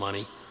less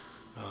money,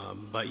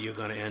 but you're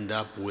going to end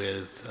up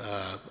with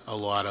a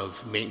lot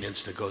of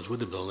maintenance that goes with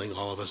the building.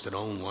 All of us that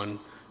own one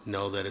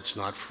know that it's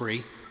not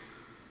free.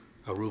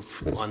 A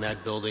roof on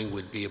that building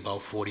would be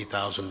about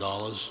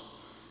 $40,000,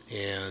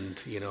 and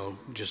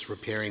just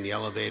repairing the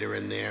elevator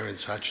in there and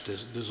such,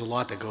 there's a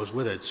lot that goes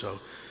with it. So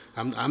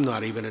I'm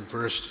not even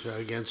adverse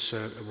against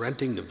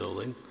renting the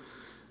building.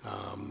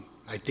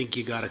 I think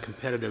you got a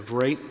competitive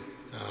rate.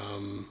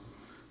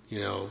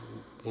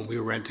 When we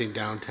were renting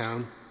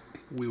downtown,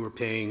 we were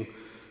paying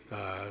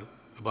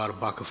about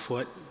 $1 a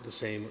foot, the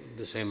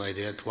same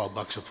idea,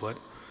 $12 a foot,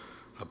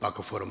 $1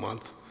 a foot a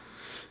month.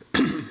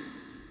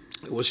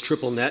 It was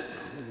triple net.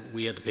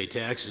 We had to pay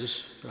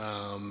taxes,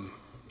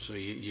 so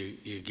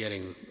you're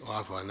getting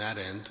off on that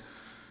end.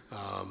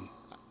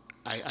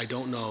 I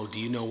don't know. Do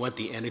you know what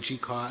the energy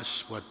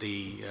costs, what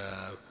the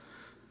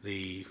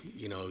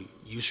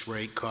use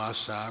rate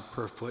costs are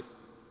per foot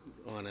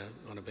on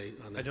a basis?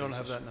 I don't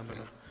have that number.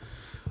 No.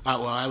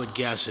 Well, I would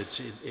guess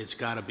it's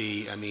got to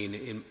be. I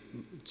mean,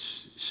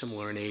 it's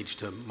similar in age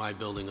to my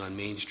building on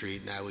Main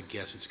Street, and I would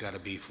guess it's got to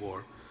be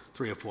for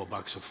 $3 or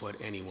 $4 a foot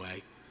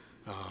anyway,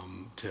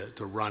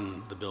 to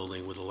run the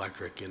building with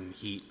electric and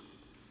heat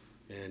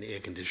and air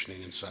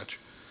conditioning and such.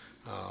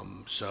 I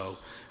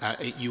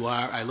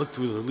looked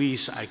through the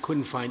lease. I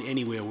couldn't find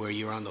anywhere where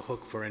you're on the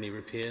hook for any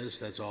repairs.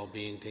 That's all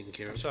being taken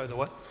care of. Sorry, the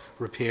what?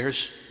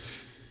 Repairs.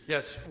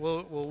 Yes.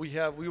 Well,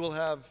 we will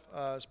have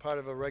as part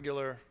of a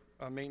regular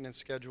maintenance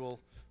schedule,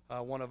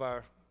 one of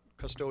our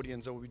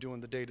custodians that will be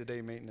doing the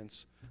day-to-day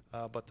maintenance,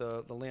 but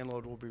the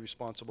landlord will be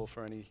responsible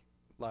for any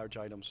large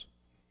items.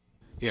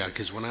 Yeah,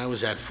 because when I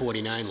was at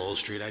 49 Lowell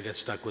Street, I got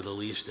stuck with a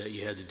lease that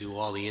you had to do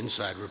all the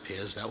inside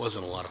repairs. That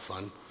wasn't a lot of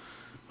fun,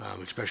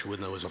 especially when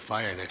there was a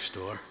fire next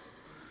door.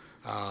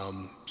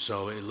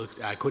 So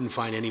I couldn't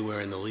find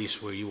anywhere in the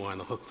lease where you were on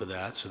the hook for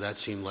that, so that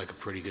seemed like a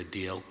pretty good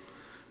deal.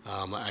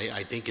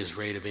 I think his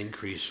rate of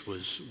increase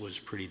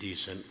was pretty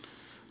decent.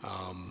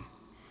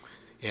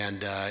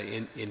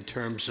 In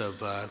terms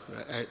of,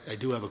 I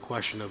do have a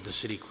question of the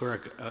city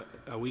clerk.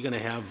 Are we going to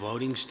have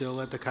voting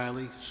still at the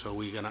Kiley? So are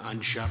we going to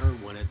unshutter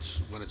when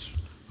it's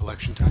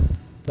election time?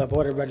 The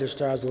Board of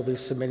Registrars will be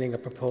submitting a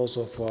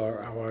proposal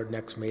for our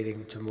next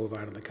meeting to move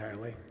out of the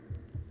Kiley.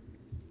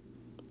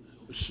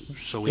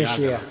 So we are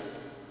gonna...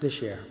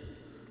 This year.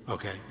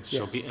 Okay.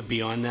 So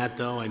beyond that,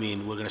 though, I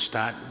mean, we're going to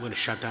shut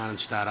down and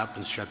start up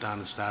and shut down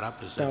and start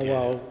up? Is that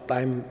the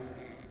idea?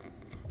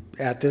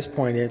 At this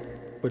point, it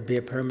would be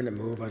a permanent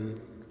move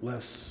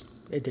unless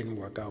it didn't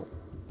work out.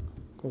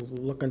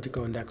 We're looking to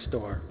go next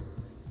door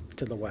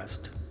to the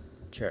West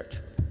Church.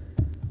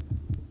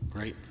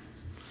 Great.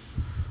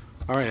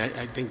 All right,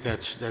 I think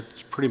that's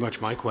pretty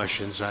much my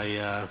questions.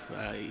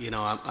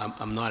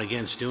 I'm not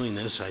against doing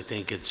this. I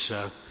think it's,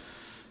 for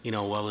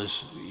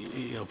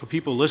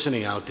people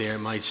listening out there, it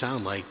might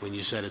sound like when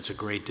you said it's a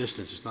great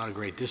distance. It's not a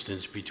great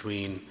distance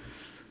between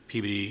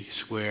Peabody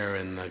Square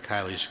and the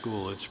Kiley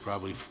School. It's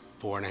probably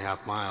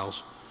 4.5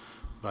 miles.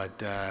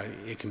 But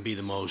it can be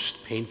the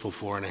most painful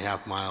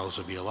 4.5 miles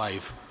of your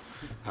life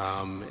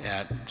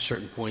at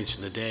certain points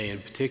in the day.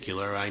 In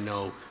particular, I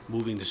know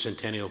moving to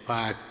Centennial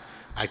Park,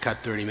 I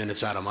cut 30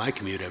 minutes out of my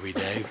commute every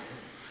day,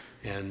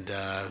 and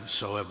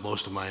so have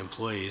most of my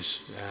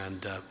employees.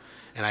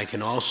 And I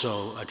can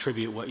also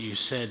attribute what you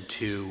said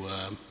to,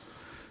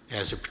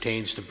 as it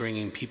pertains to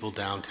bringing people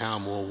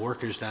downtown, more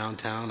workers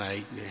downtown.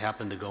 I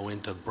happened to go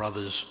into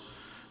Brothers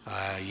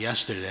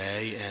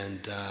yesterday,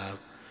 and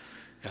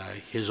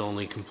his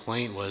only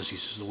complaint was, he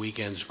says, the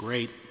weekend's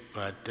great,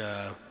 but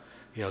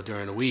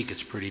during the week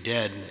it's pretty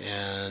dead,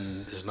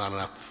 and there's not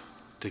enough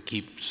to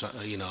keep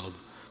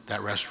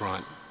that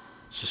restaurant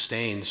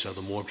sustained. So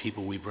the more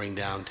people we bring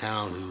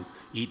downtown who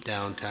eat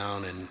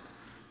downtown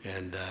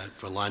and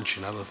for lunch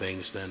and other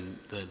things, then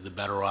the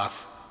better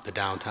off the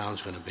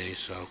downtown's going to be.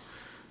 So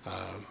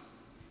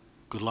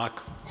good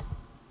luck.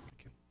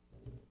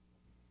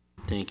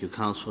 Thank you,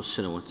 Councilor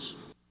Sinowitz.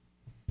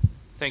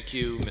 Thank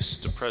you,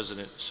 Mr.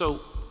 President.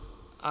 So,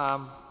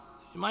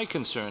 my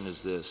concern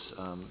is this,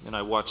 and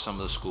I watched some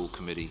of the school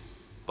committee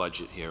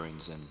budget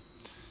hearings and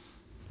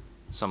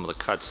some of the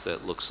cuts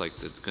that looks like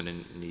they're going to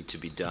need to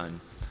be done.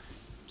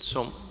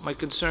 So my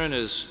concern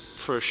is,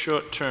 for a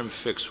short-term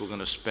fix, we're going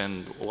to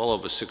spend well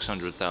over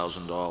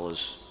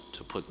 $600,000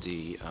 to put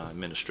the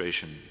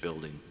administration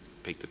building,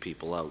 take the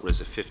people out. What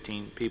is it,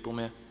 15 people,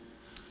 Mayor?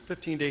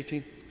 15 to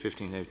 18.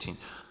 15 to 18.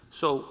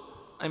 So,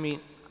 I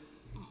mean,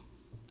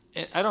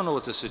 I don't know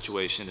what the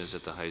situation is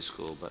at the high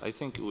school, but I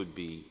think it would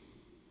be,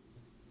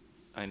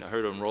 I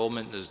heard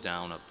enrollment is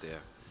down up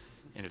there,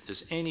 and if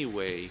there's any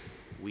way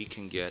we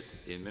can get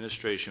the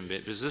administration,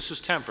 because this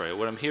is temporary.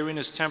 What I'm hearing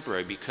is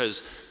temporary,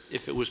 because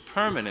if it was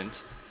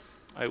permanent,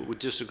 I would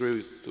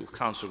disagree with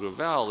Councilor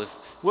Gravel. If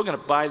we're going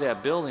to buy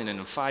that building and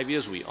in 5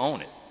 years we own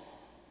it,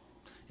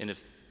 and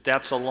if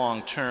that's a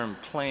long-term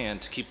plan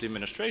to keep the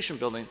administration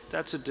building,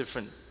 that's a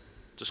different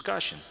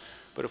discussion.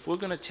 But if we're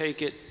going to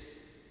take it,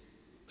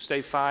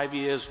 stay 5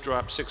 years,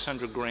 drop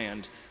 600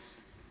 grand,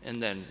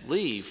 and then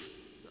leave,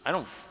 I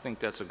don't think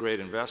that's a great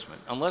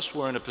investment, unless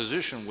we're in a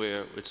position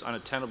where it's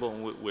unattainable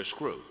and we're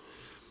screwed.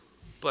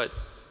 But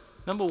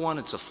number one,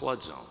 it's a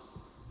flood zone.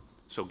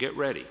 So get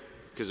ready,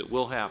 because it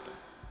will happen.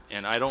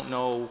 And I don't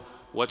know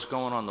what's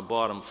going on the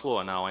bottom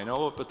floor. Now, I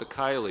know up at the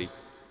Kiley,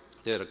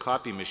 they had a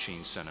copy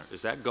machine center.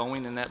 Is that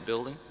going in that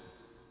building?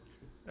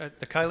 At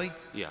the Kiley?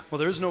 Yeah. Well,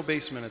 there is no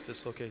basement at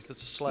this location.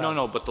 It's a slab.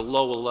 No, but the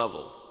lower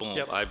level, boom.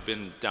 Yep. I've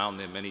been down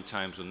there many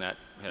times when that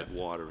had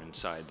water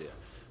inside there.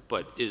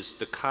 But is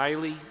the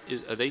Kiley,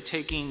 are they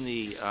taking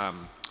the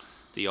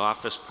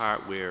office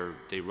part where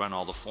they run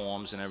all the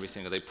forms and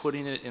everything, are they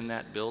putting it in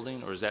that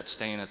building, or is that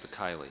staying at the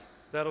Kiley?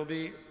 That'll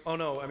be, oh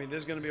no, I mean,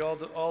 there's going to be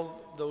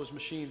all those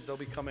machines, they'll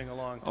be coming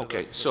along to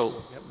Okay, the so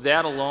school. Yep.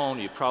 that alone,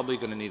 you're probably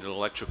going to need an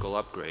electrical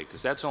upgrade,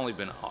 because that's only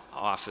been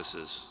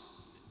offices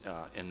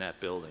in that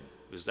building,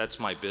 because that's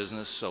my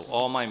business, so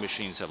all my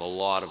machines have a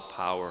lot of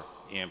power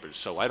amperage.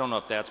 So I don't know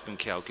if that's been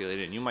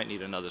calculated, and you might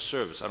need another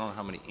service. I don't know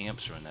how many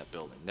amps are in that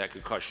building. That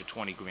could cost you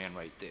 20 grand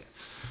right there.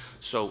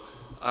 So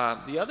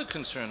the other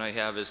concern I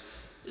have is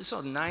this is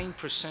a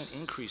 9%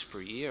 increase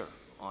per year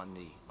on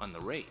the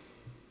rate,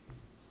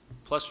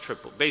 plus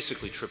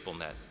basically triple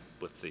net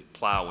with the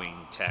plowing.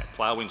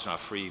 Plowing's not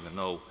free, even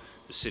though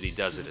the city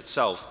does it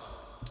itself.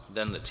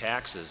 Then the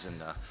taxes,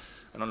 and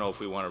I don't know if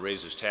we want to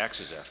raise his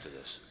taxes after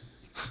this.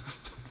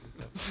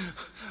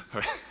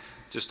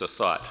 Just a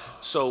thought.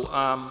 So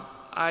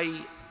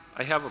I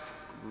have a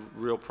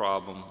real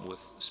problem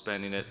with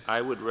spending it.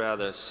 I would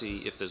rather see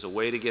if there's a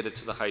way to get it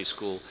to the high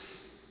school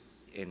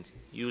and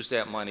use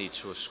that money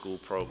to school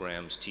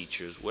programs,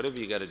 teachers, whatever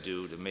you got to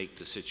do to make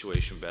the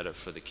situation better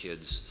for the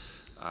kids.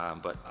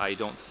 But I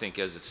don't think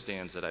as it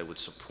stands that I would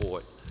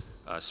support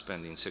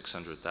spending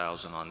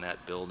 $600,000 on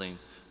that building,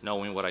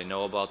 knowing what I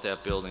know about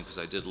that building, because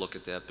I did look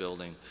at that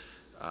building.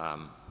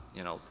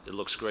 You know, it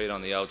looks great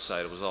on the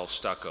outside. It was all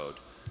stuccoed.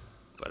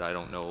 But I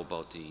don't know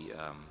about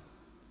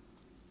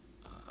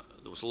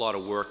there was a lot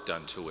of work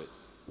done to it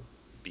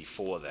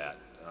before that,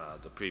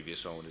 the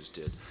previous owners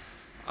did.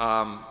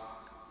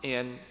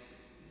 And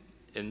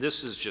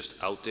this is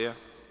just out there.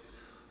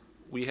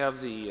 We have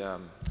the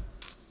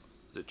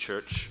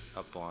church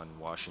up on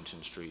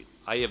Washington Street.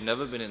 I have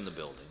never been in the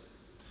building.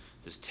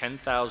 There's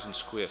 10,000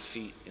 square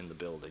feet in the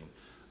building.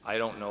 I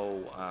don't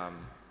know,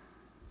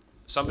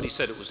 somebody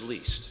said it was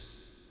leased.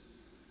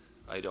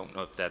 I don't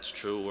know if that's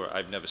true, or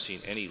I've never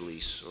seen any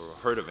lease or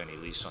heard of any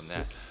lease on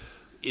that.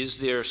 Is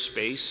there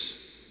space,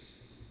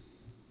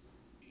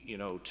 you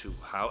know, to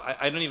how,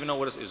 I don't even know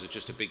what is it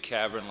just a big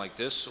cavern like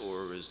this,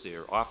 or is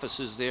there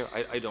offices there?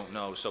 I don't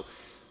know. So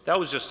that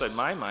was just in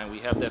my mind. We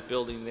have that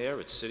building there,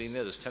 it's sitting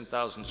there, there's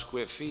 10,000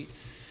 square feet.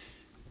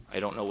 I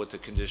don't know what the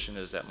condition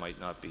is, that might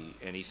not be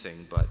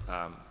anything, but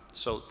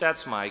so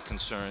that's my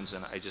concerns,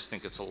 and I just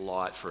think it's a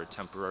lot for a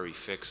temporary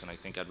fix, and I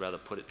think I'd rather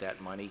put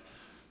that money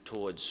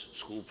towards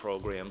school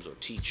programs or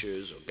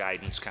teachers or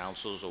guidance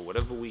counselors or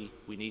whatever we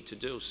need to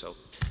do. So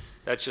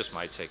that's just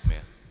my take,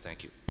 Mayor.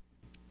 Thank you.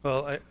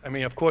 Well, I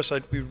mean, of course,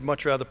 we'd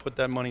much rather put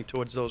that money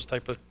towards those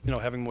type of, you know,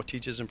 having more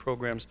teachers and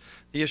programs.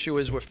 The issue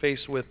is we're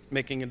faced with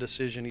making a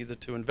decision either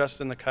to invest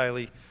in the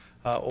Kiley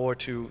or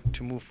to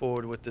move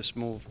forward with this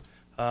move.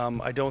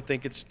 I don't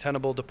think it's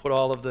tenable to put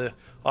all of the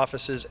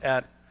offices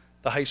at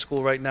the high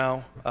school right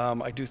now.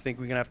 I do think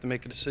we're going to have to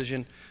make a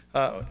decision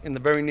in the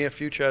very near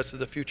future as to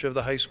the future of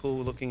the high school.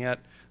 We're looking at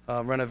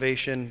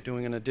renovation,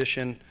 doing an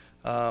addition,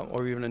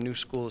 or even a new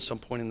school at some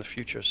point in the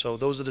future. So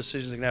those are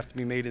decisions that are going to have to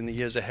be made in the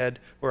years ahead,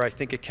 where I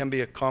think it can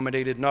be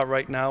accommodated, not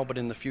right now, but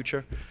in the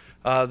future.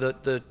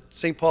 The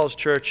St. Paul's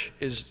Church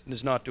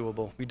is not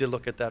doable. We did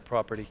look at that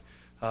property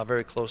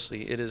very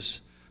closely. It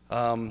is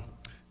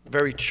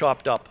very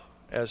chopped up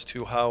as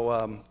to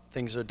how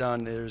things are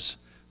done. There's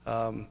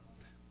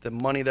the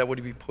money that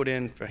would be put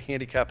in for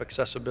handicap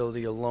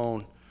accessibility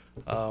alone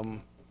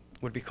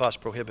would be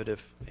cost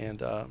prohibitive. And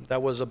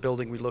that was a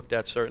building we looked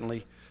at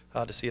certainly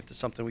to see if there's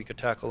something we could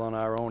tackle on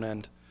our own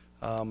end,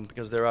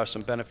 because there are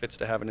some benefits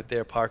to having it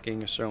there.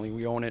 Parking, certainly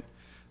we own it,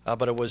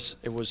 but it was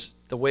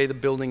the way the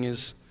building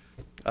is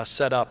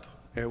set up,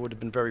 it would have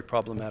been very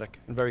problematic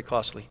and very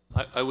costly.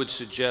 I would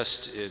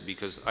suggest,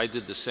 because I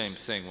did the same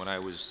thing when I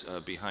was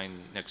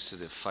next to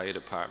the fire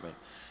department.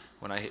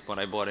 When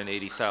I bought an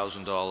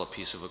 $80,000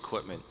 piece of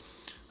equipment,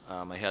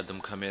 I had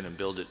them come in and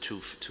build it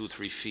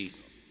 3 feet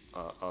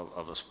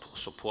of a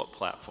support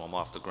platform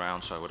off the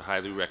ground. So I would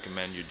highly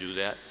recommend you do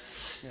that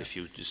if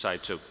you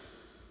decide to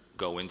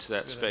go into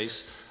that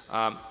space.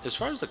 As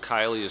far as the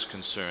Kiley is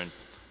concerned,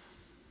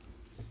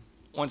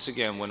 once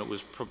again, when it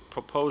was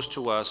proposed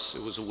to us,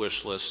 it was a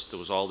wish list. There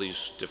was all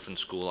these different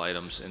school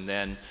items, and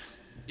then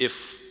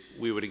if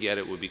we were to get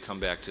it, would come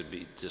back to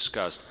be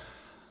discussed.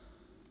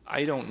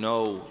 I don't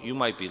know, you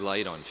might be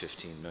light on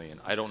 15 million.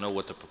 I don't know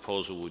what the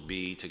proposal would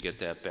be to get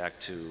that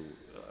back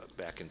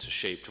into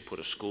shape to put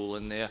a school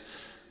in there.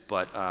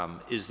 But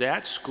is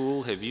that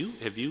school, has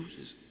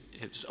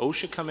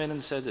OSHA come in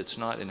and said it's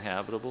not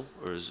inhabitable?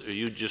 Or are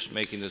you just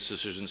making this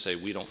decision to say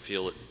we don't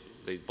feel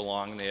they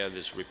belong there,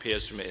 there's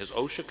repairs to make? Has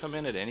OSHA come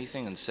in at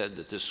anything and said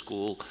that this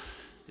school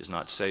is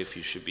not safe,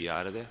 you should be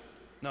out of there?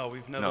 No,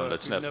 we've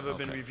never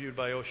been reviewed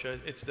by OSHA.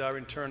 It's our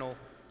internal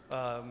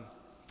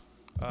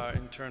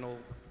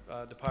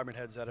department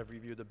heads that have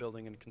reviewed the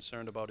building and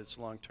concerned about its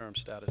long-term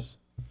status.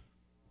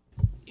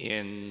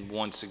 And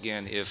once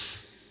again,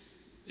 if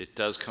it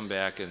does come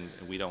back and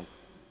we don't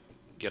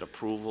get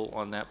approval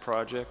on that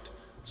project,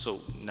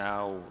 so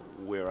now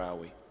where are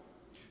we?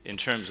 In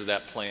terms of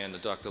that plan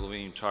that Dr.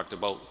 Levine talked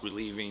about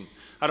relieving,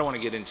 I don't want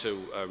to get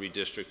into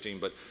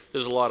redistricting, but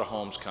there's a lot of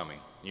homes coming.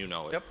 You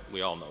know it. Yep.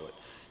 We all know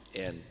it.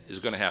 And there's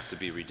going to have to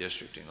be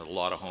redistricting. A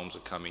lot of homes are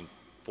coming.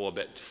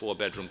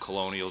 Four-bedroom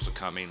colonials are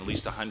coming, at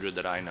least 100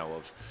 that I know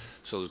of.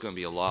 So there's going to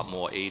be a lot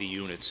more, 80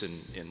 units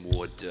in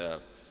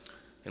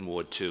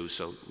Ward 2.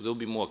 So there'll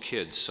be more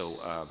kids.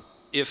 So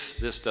if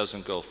this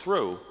doesn't go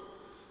through,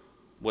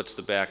 what's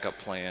the backup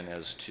plan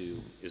as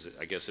to,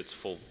 I guess it's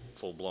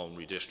full-blown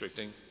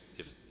redistricting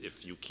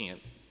if you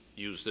can't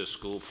use this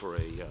school for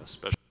a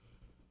special?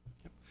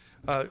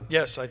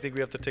 Yes, I think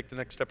we have to take the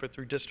next step with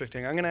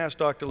redistricting. I'm going to ask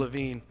Dr.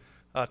 Levine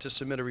to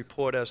submit a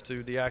report as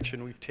to the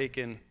action we've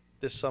taken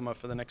this summer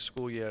for the next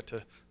school year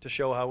to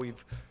show how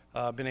we've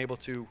been able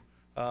to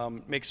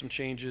make some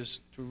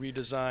changes to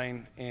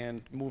redesign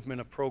and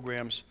movement of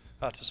programs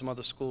to some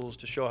other schools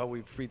to show how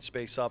we've freed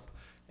space up.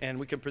 And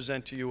we can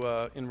present to you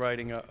in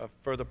writing a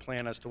further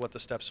plan as to what the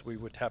steps we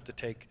would have to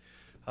take.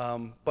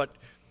 But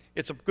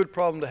it's a good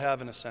problem to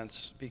have in a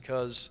sense,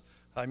 because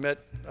I met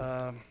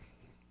a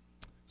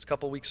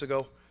couple weeks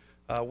ago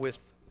with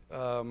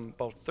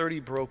about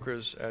 30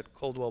 brokers at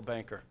Coldwell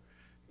Banker.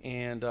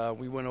 And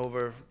we went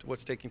over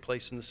what's taking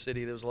place in the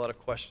city. There was a lot of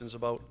questions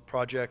about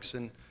projects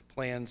and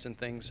plans and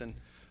things. And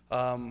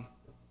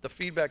the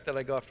feedback that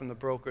I got from the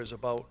brokers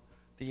about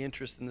the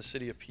interest in the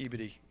city of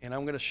Peabody, and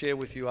I'm going to share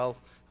with you, I'll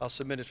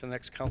submit it for the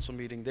next council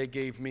meeting. They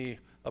gave me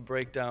a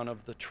breakdown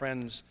of the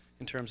trends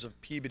in terms of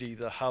Peabody,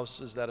 the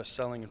houses that are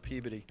selling in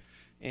Peabody.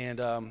 And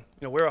you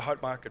know, we're a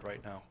hot market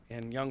right now,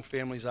 and young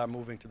families are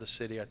moving to the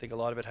city. I think a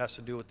lot of it has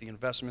to do with the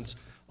investments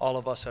all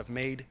of us have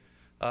made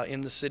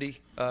in the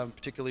city,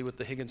 particularly with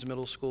the Higgins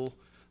Middle School.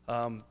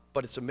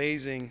 But it's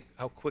amazing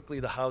how quickly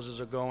the houses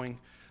are going.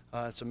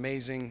 It's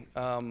amazing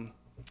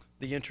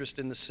the interest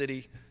in the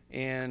city,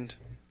 and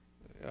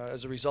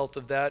as a result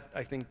of that,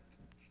 I think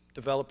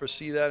developers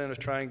see that and are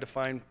trying to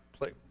find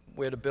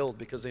where to build,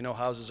 because they know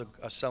houses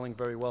are selling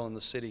very well in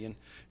the city. And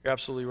you're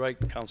absolutely right,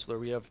 Councilor.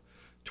 We have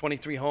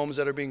 23 homes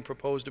that are being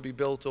proposed to be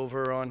built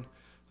over on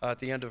at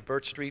the end of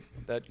Burt Street.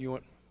 That you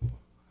want?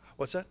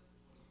 What's that?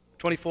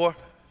 24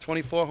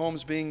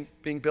 homes being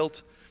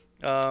built,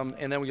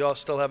 and then we all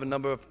still have a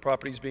number of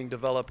properties being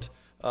developed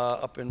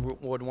up in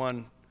Ward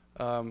 1,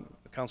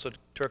 Councilor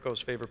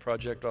Turco's favorite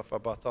project off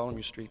of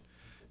Bartholomew Street.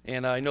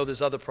 And I know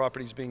there's other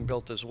properties being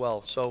built as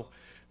well. So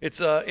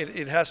it's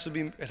it has to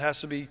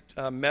be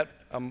met.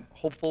 I'm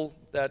hopeful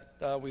that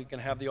we can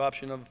have the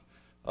option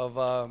of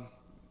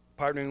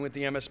partnering with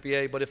the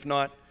MSBA, but if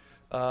not,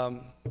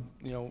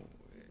 you know,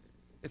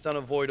 it's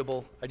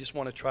unavoidable. I just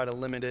want to try to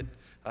limit it.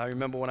 I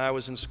remember when I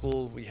was in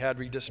school, we had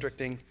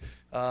redistricting,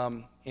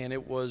 and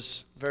it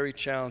was very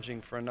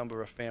challenging for a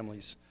number of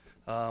families.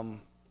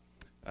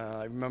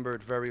 I remember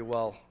it very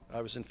well.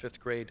 I was in 5th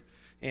grade,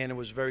 and it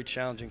was very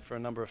challenging for a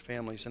number of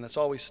families. And it's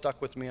always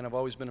stuck with me, and I've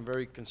always been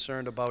very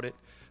concerned about it.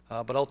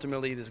 But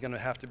ultimately, there's going to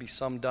have to be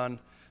some done.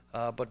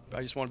 But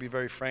I just want to be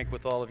very frank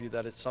with all of you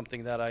that it's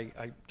something that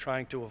I'm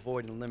trying to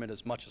avoid and limit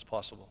as much as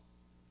possible.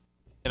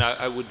 And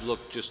I would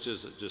look, just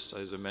as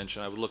I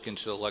mentioned, I would look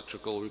into the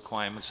electrical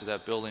requirements of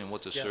that building and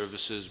what the Yes.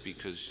 service is,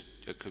 because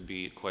it could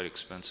be quite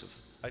expensive.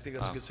 I think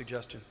that's a good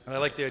suggestion. And I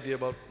like the idea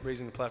about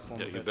raising the platform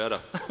Yeah, a you bit. better.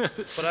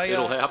 But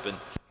It'll happen.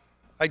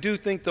 I do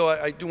think, though,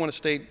 I do want to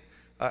state,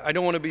 I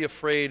don't want to be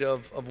afraid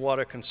of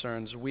water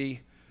concerns.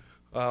 We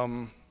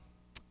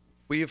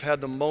have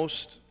had the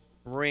most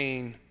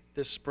rain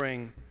this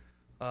spring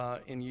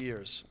in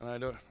years. And I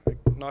don't,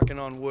 knocking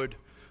on wood,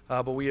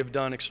 but we have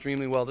done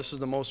extremely well. This is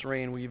the most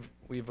rain we've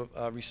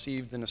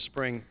received in a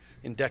spring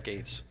in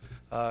decades,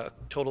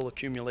 total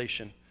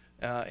accumulation.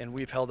 And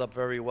we've held up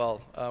very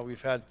well.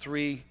 We've had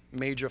 3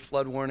 major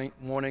flood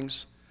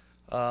warnings,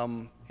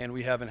 and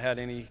we haven't had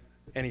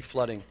any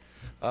flooding.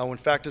 When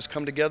factors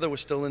come together, we're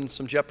still in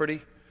some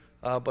jeopardy,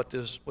 but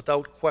there's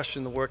without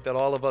question the work that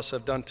all of us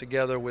have done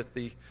together with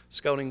the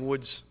Scouting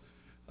Woods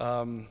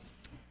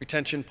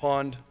retention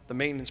pond, the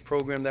maintenance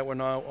program that we're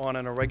now on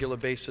a regular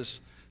basis,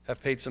 have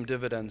paid some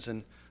dividends.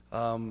 And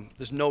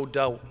there's no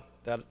doubt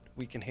that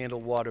we can handle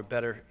water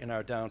better in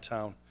our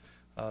downtown.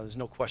 There's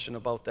no question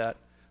about that.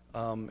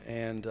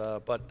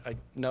 But I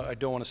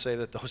don't want to say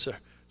that those are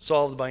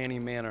solved by any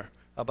manner.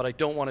 But I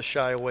don't want to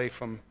shy away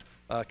from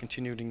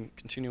continuing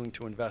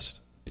to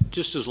invest.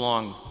 Just as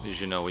long as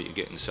you know what you're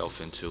getting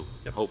yourself into.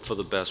 Yep. Hope for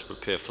the best,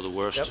 prepare for the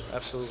worst. Yep,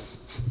 absolutely.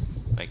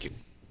 Thank you.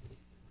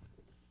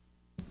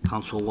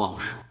 Councilor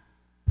Walsh.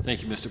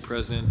 Thank you, Mr.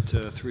 President.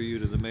 Through you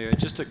to the mayor.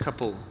 Just a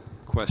couple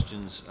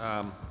questions.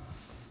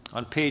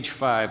 On page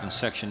 5 in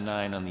section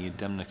 9 on the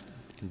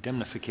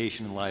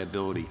indemnification and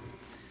liability,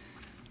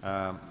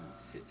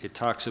 it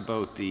talks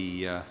about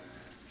the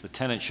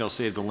tenant shall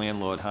save the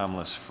landlord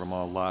harmless from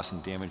all loss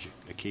and damage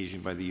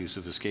occasioned by the use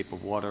of escape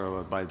of water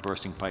or by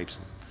bursting pipes.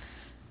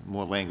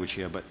 More language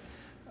here, but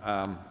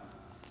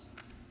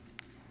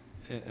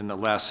and the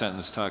last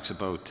sentence talks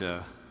about,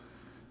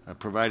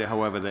 provided,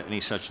 however, that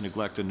any such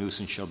neglect or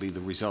nuisance shall be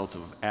the result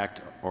of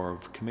act or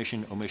of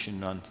commission, omission,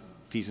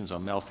 nonfeasance, or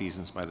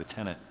malfeasance by the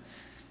tenant.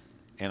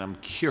 And I'm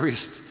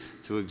curious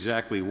to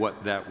exactly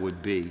what that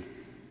would be.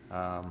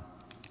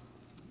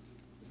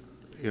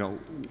 You know,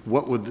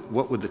 what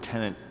would the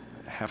tenant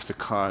have to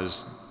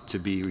cause to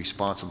be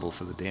responsible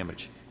for the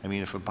damage? I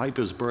mean, if a pipe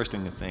is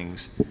bursting and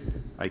things,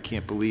 I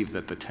can't believe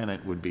that the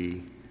tenant would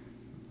be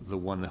the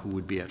one who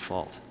would be at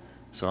fault.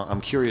 So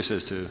I'm curious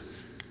as to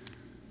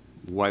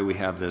why we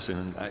have this,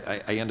 and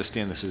I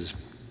understand this is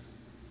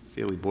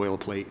fairly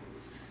boilerplate,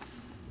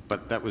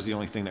 but that was the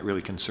only thing that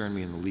really concerned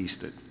me in the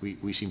least, that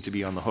we seem to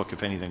be on the hook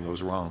if anything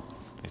goes wrong.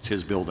 It's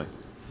his building.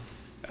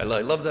 I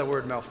love that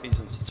word,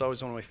 malfeasance. It's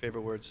always one of my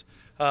favorite words.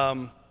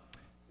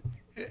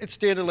 It's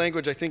standard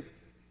language, I think.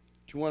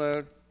 Do you want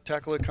to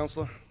tackle it,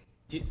 Counselor?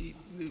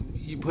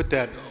 You put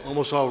that,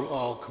 almost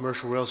all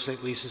commercial real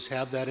estate leases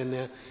have that in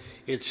there.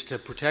 It's the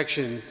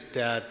protection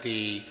that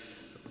the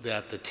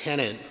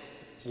tenant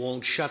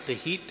won't shut the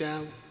heat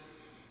down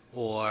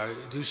or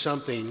do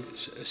something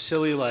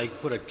silly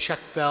like put a check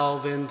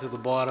valve into the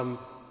bottom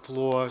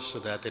floor so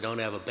that they don't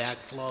have a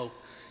backflow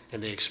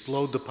and they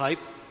explode the pipe.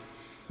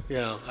 You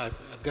know, I've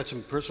got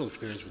some personal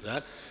experience with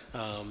that.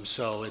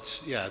 So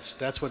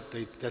that's what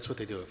they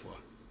do it for.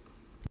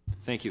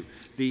 Thank you.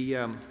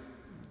 The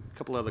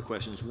couple other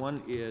questions.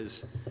 One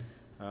is,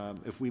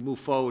 if we move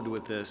forward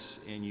with this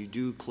and you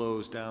do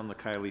close down the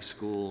Kiley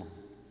School,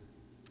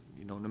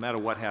 you know, no matter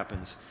what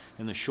happens,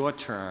 in the short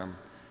term,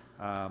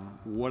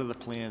 what are the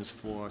plans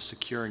for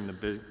securing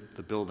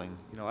the building?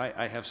 You know,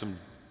 I have some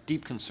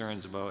deep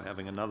concerns about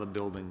having another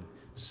building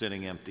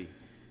sitting empty,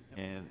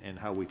 and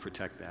how we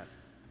protect that.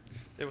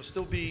 We will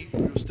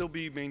still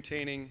be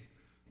maintaining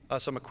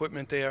some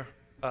equipment there,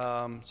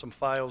 some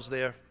files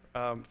there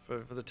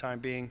for the time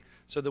being.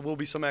 So there will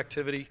be some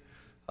activity.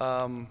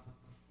 I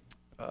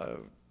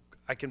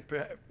can,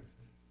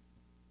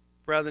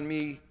 rather than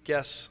me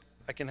guess,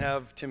 I can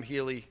have Tim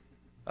Healy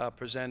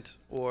present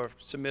or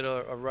submit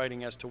a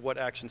writing as to what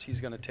actions he's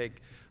going to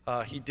take.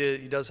 He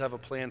does have a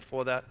plan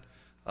for that,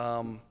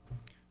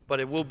 but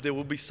there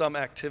will be some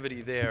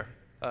activity there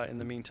in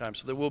the meantime.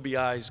 So there will be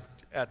eyes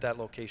at that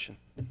location.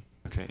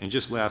 Okay, and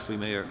just lastly,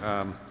 Mayor,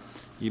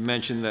 you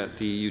mentioned that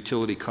the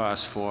utility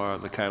costs for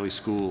the Kiley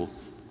School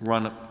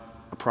run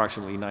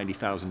approximately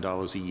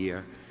 $90,000 a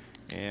year,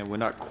 and we're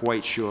not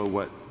quite sure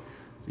what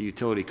the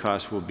utility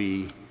costs will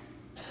be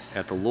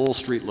at the Lowell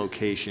Street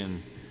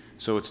location.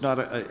 So it's not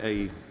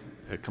a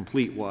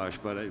complete wash,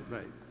 but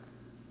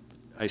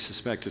I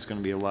suspect it's going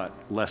to be a lot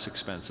less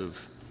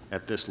expensive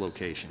at this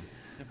location.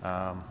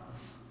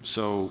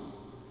 So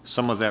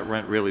some of that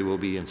rent really will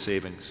be in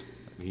savings.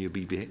 I mean, you'll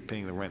be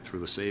paying the rent through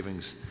the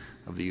savings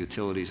of the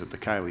utilities at the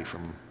Kiley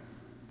from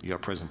your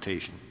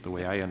presentation, the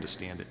way I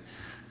understand it.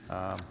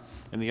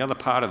 And the other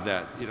part of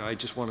that, you know, I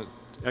just want to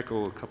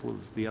echo a couple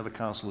of the other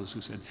councilors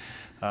who said,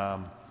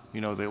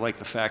 you know, they like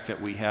the fact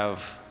that we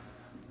have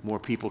more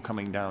people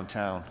coming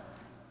downtown.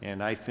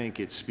 And I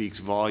think it speaks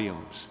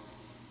volumes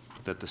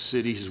that the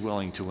city is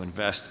willing to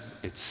invest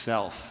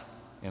itself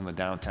in the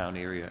downtown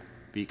area.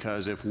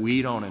 Because if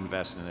we don't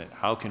invest in it,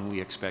 how can we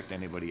expect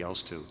anybody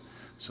else to?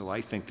 So I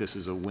think this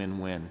is a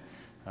win-win.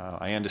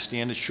 I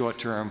understand it's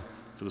short-term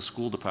for the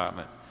school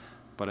department,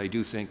 but I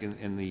do think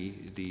in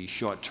the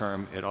short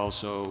term, it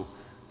also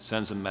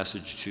sends a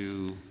message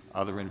to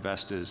other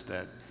investors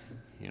that,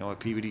 you know, at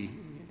Peabody,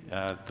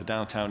 the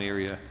downtown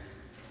area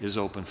is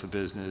open for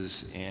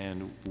business,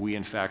 and we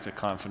in fact are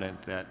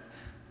confident that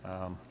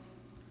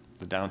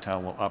the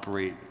downtown will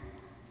operate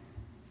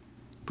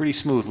pretty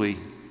smoothly.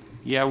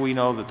 Yeah, we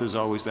know that there's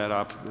always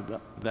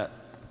that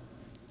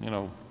you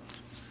know,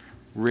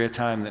 rare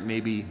time that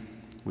maybe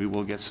we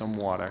will get some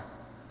water.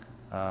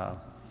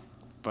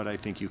 But I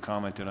think you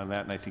commented on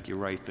that, and I think you're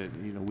right that,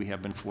 you know, we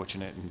have been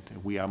fortunate and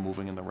we are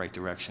moving in the right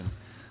direction.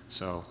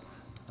 So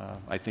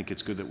I think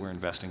it's good that we're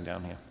investing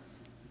down here.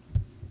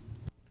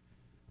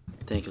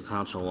 Thank you,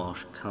 Councilor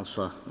Walsh.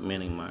 Councilor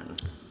Manning Martin.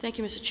 Thank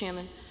you, Mr.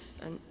 Chairman.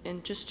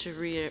 And just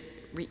to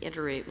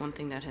reiterate one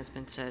thing that has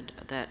been said,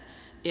 that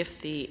if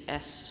the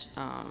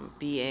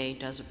SBA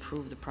does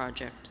approve the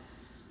project,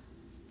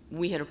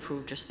 we had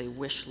approved just a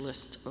wish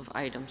list of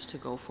items to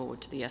go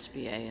forward to the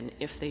SBA. And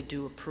if they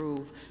do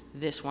approve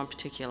this one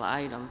particular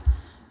item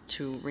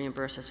to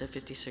reimburse us at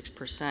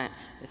 56%,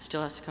 it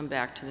still has to come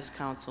back to this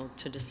council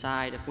to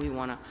decide if we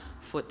want to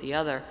foot the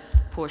other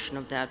portion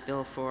of that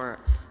bill for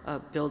a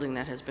building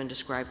that has been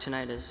described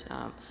tonight as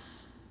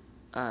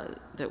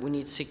that we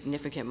need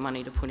significant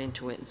money to put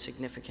into it and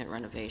significant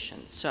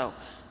renovations. So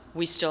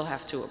we still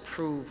have to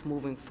approve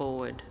moving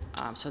forward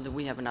so that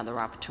we have another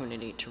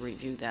opportunity to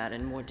review that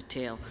in more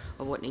detail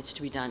of what needs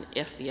to be done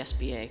if the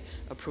SBA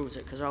approves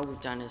it, because all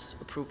we've done is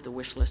approve the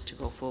wish list to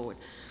go forward.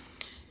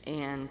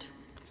 And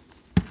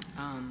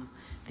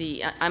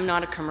I'm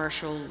not a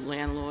commercial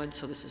landlord,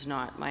 so this is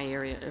not my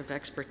area of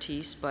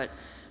expertise, but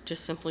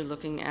just simply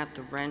looking at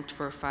the rent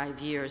for 5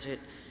 years,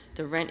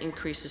 the rent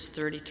increases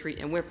 33,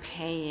 and we're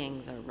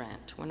paying the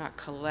rent. We're not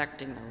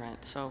collecting the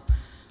rent. So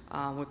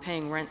We're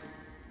paying rent,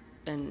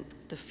 and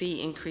the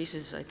fee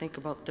increases, I think,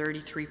 about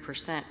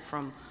 33%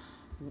 from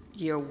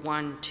year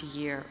 1 to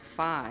year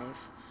 5.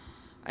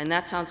 And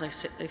that sounds like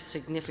a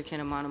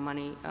significant amount of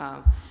money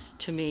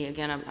to me.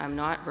 Again, I'm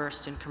not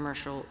versed in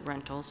commercial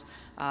rentals,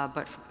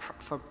 but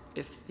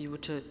if you were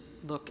to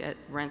look at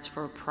rents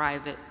for a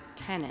private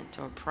tenant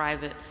or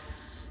private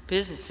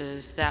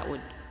businesses, that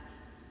would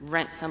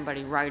rent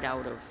somebody right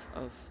out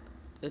of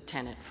the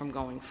tenant from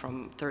going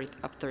from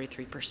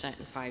 33%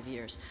 in 5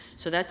 years.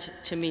 So that,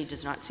 to me,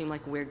 does not seem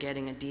like we're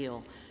getting a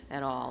deal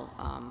at all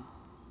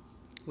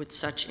with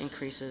such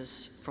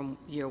increases from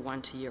year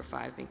 1 to year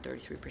 5 being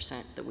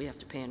 33% that we have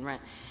to pay in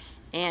rent.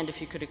 And if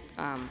you could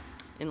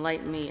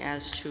enlighten me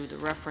as to the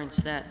reference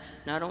that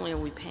not only are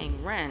we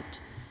paying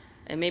rent,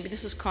 and maybe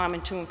this is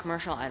common too in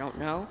commercial, I don't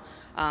know,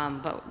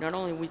 but not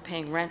only are we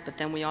paying rent, but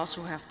then we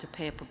also have to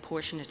pay a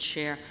proportionate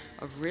share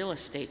of real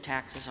estate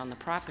taxes on the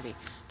property.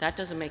 That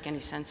doesn't make any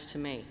sense to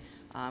me.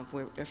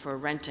 If we're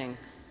renting,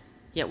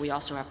 yet we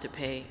also have to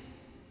pay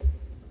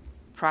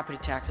property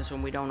taxes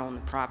when we don't own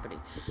the property.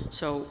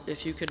 So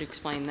if you could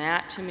explain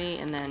that to me,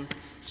 and then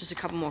just a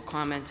couple more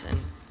comments,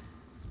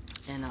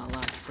 and I'll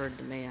defer to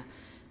the mayor.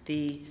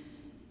 The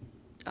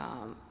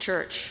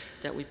church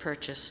that we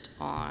purchased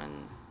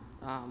on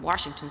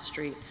Washington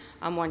Street,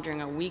 I'm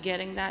wondering, are we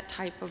getting that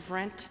type of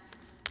rent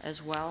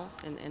as well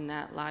in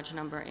that large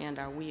number, and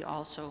are we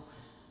also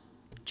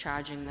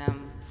charging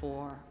them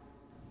for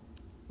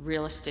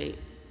real estate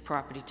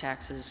property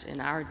taxes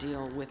in our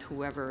deal with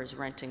whoever is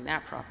renting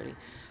that property?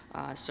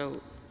 So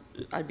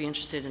I'd be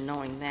interested in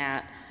knowing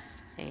that.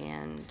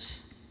 And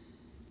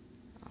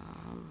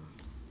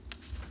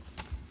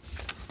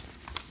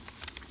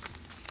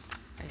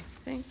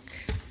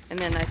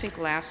I think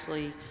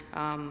lastly,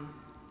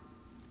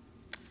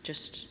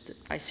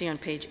 I see on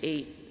page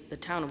 8, the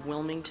town of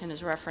Wilmington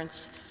is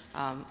referenced.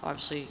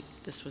 Obviously,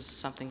 this was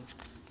something,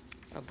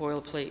 a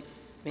boilerplate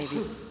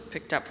maybe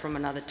picked up from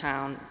another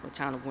town, the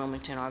town of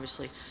Wilmington,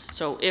 obviously.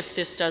 So if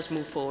this does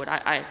move forward,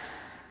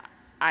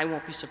 I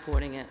won't be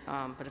supporting it,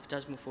 but if it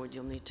does move forward,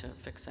 you'll need to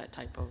fix that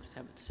typo to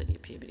have the city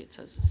of Peabody. It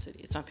says the city.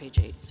 It's on page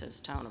 8. It says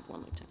town of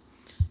Wilmington.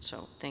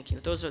 So thank you.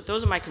 Those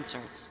are my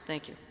concerns.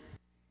 Thank you.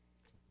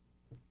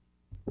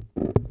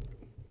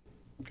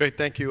 Great,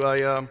 thank you.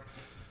 I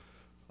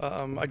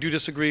do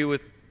disagree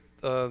with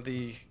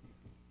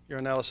your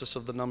analysis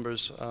of the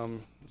numbers.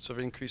 It's an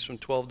increase from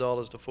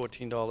 $12 to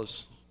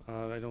 $14.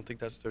 I don't think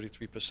that's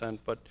 33%,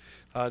 but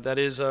that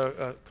is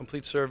a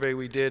complete survey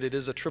we did. It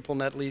is a triple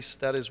net lease.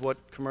 That is what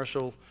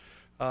commercial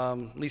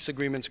lease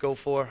agreements go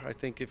for. I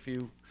think if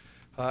you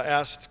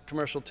asked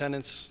commercial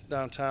tenants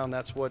downtown,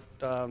 that's what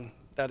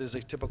that is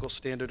a typical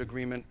standard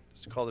agreement.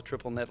 It's called a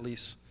triple net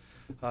lease.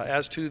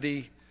 As to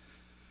the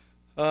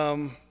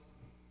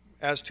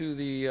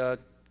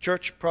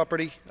church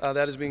property,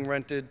 that is being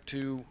rented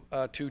to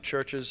 2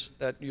 churches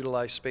that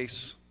utilize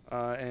space,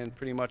 and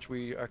pretty much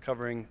we are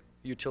covering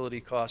utility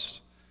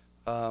costs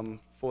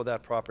for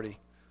that property.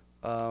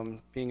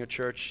 Being a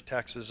church,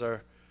 taxes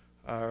are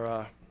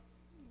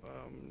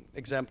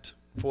exempt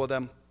for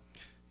them,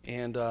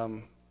 and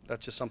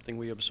that's just something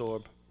we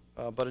absorb.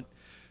 But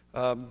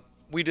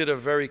we did a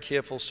very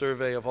careful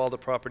survey of all the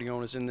property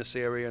owners in this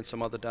area and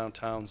some other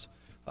downtowns.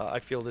 I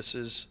feel this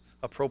is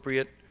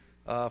appropriate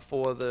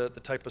for the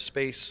type of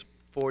space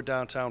for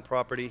downtown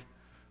property,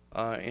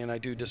 and I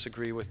do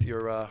disagree with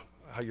your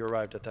how you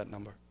arrived at that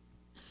number.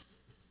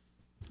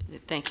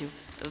 Thank you.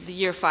 The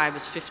year 5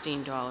 is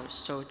 $15,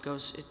 so it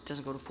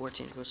doesn't go to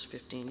 14, it goes to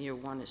 15. Year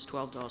 1 is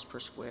 $12 per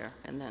square,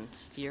 and then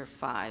year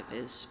 5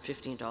 is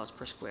 $15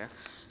 per square.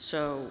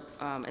 So,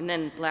 and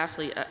then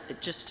lastly,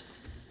 just,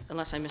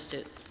 unless I missed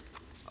it,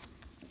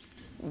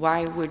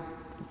 why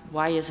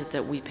is it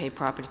that we pay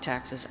property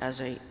taxes as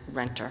a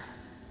renter?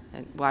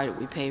 And why do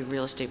we pay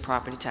real estate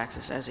property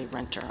taxes as a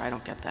renter? I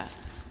don't get that.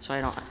 So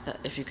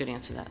if you could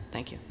answer that,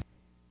 thank you.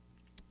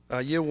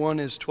 Year 1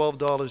 is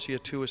 $12, year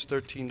 2 is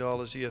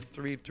 $13, year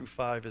 3 through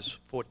 5 is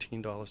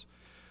 $14.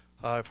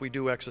 If we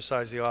do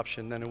exercise the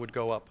option, then it would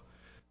go up.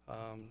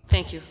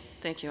 Thank you,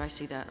 I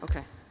see that,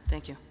 okay,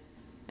 thank you.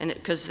 And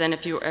because then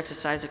if you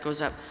exercise, it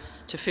goes up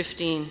to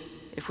 15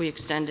 if we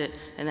extend it,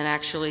 and then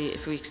actually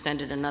if we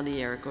extend it another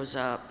year, it goes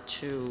up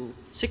to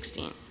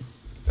 16.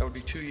 That would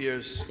be 2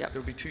 years. Yep.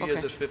 There would be 2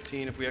 years at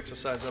 15 if we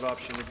exercise that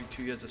option. It would be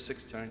 2 years at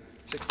 16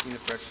 if we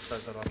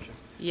exercise that option.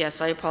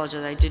 Yes, I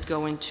apologize. I did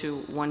go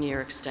into 1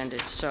 year extended.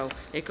 So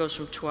it goes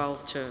from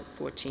 12 to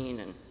 14.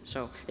 And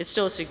so it's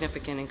still a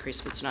significant increase,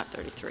 but it's not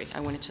 33. I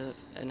went into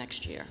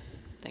next year.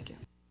 Thank you.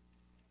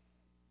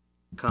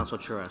 Councilor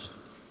Charest.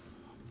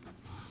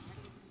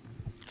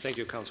 Thank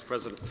you, Council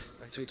President.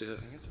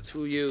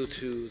 Through you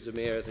to the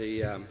mayor,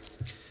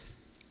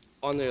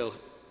 on the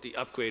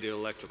upgraded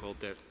electrical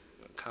that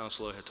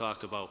Councilor had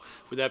talked about,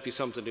 would that be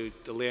something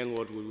that the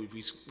landlord would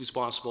be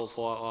responsible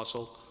for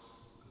also?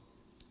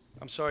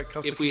 I'm sorry,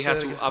 Councilor. If we had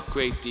to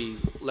upgrade the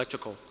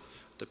electrical,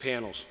 the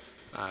panels,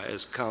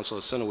 as Councilor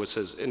Sinowitz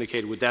has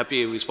indicated, would that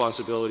be a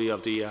responsibility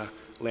of the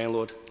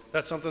landlord?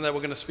 that's something that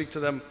we're going to speak to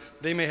them.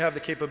 They may have the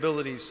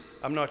capabilities.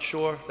 I'm not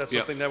sure. That's Yeah.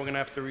 something that we're going to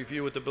have to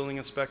review with the building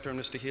inspector and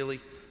Mr. Healy.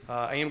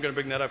 I am going to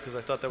bring that up because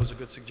I thought that was a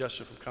good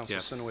suggestion from Council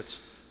Yeah. Sinowitz.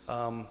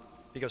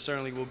 Because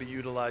certainly we'll be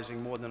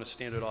utilizing more than a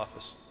standard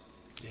office.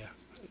 Yeah.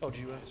 Oh, do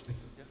you want to speak?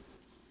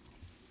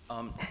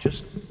 Yeah.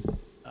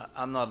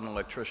 I'm not an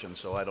electrician,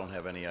 so I don't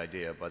have any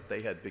idea, but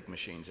they had big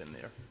machines in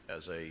there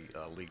as a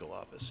legal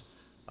office.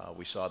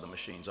 We saw the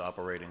machines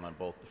operating on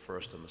both the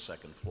first and the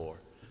second floor.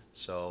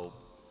 So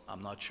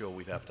I'm not sure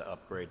we'd have to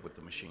upgrade with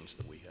the machines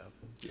that we have.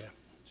 Yeah.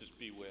 Just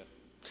beware.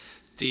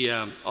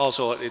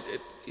 Also,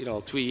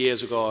 3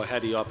 years ago, I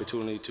had the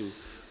opportunity to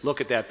look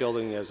at that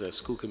building as a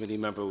school committee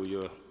member. We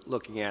were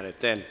looking at it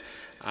then,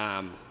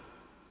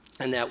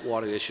 and that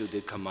water issue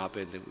did come up,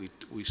 and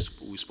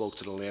we spoke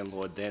to the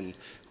landlord then,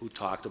 who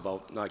talked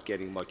about not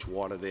getting much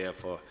water there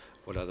for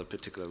what other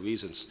particular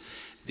reasons.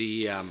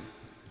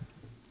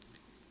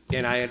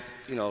 And I had,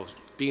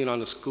 being on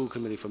the school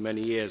committee for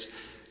many years,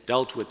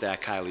 dealt with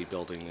that Kylie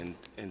building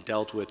and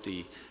dealt with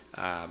the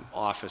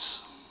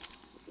office,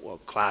 well,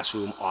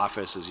 classroom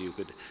office, as you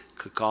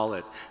could call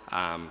it,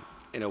 and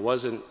it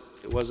wasn't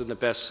the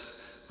best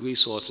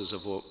resources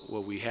of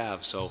what we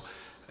have. So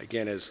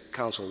again, as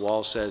Council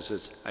Wall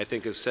says, I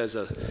think it says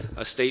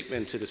a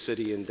statement to the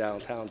city and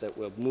downtown that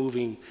we're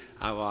moving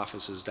our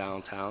offices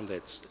downtown.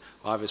 That's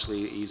obviously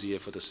easier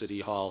for the city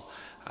hall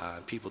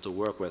people to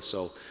work with.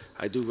 So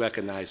I do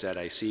recognize that.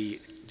 I see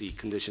the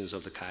conditions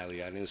of the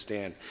Kylie. I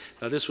understand.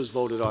 Now, this was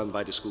voted on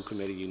by the school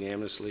committee,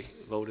 unanimously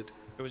voted?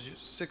 It was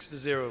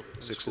 6-0.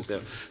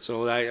 6-0.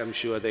 So I'm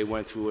sure they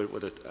went through it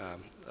with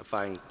a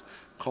fine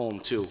comb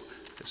too.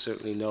 I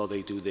certainly know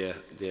they do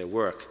their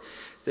work.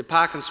 The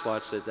parking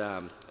spots that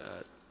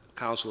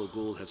Councilor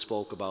Gould had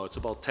spoke about, it's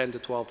about 10 to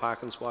 12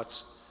 parking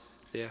spots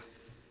there?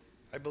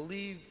 I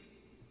believe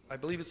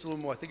it's a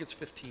little more. I think it's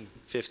 15.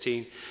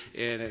 15,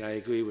 and I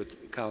agree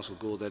with Councilor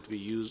Gould that be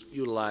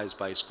utilized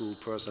by school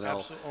personnel.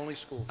 Absolutely, only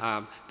school.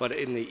 But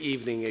in the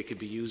evening, it could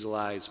be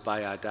utilized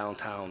by our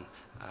downtown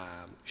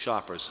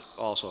shoppers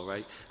also,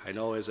 right? I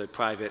know as a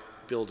private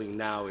building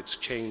now, it's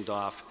chained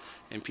off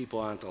and people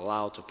aren't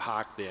allowed to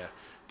park there.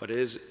 But it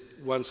is,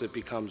 once it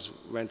becomes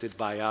rented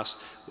by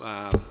us,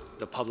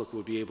 the public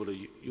will be able to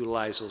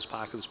utilize those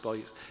parking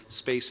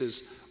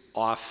spaces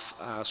off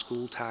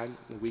school time,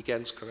 the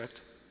weekends,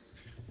 correct?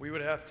 We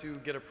would have to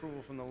get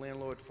approval from the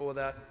landlord for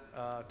that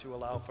to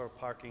allow for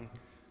parking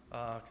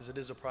because it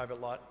is a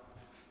private lot.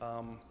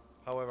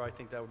 However, I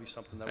think that would be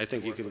something that we I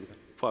think you can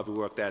probably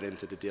work that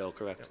into the deal,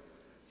 correct? Yep.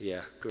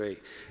 Yeah,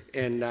 great.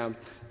 And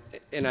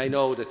I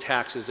know the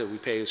taxes that we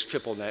pay is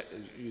triple net.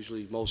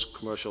 Usually most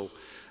commercial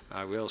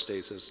real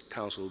estate, as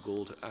Councilor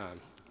Gould,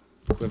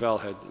 Gravel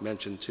had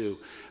mentioned too.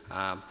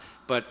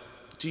 But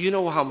do you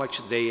know how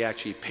much they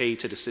actually pay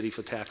to the city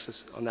for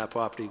taxes on that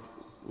property?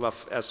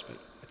 Rough estimate.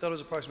 I thought it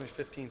was approximately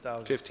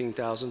 15,000.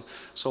 15,000.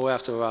 So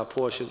after our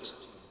portions.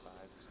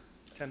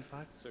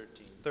 10.5?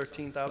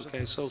 13,000.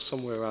 Okay, so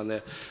somewhere around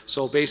there.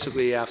 So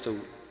basically, after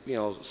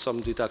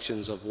some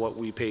deductions of what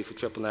we pay for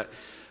triple net,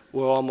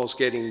 we're almost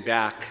getting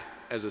back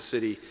as a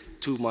city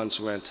 2 months'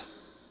 rent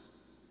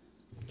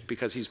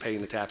because he's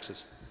paying the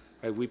taxes.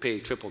 Right? We pay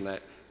triple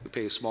net. We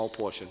pay a small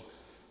portion.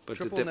 But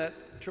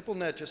triple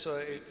net, just so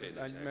I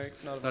may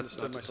not have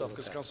understood myself,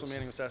 because Councilor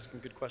Manning was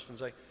asking good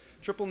questions.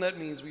 Triple net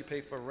means we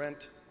pay for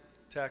rent,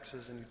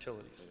 taxes, and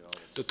utilities.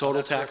 The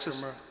total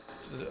taxes?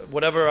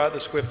 Whatever the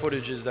square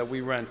footage is that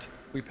we rent,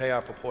 we pay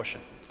our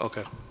proportion.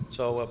 Okay.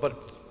 So,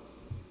 but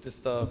it's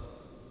the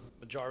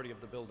majority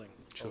of the building.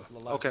 Sure. The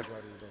large Okay.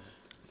 majority of the building.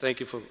 Thank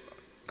you for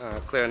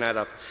clearing that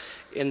up.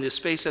 In the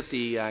space at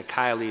the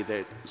Kylie,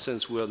 that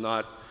since we're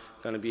not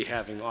going to be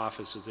having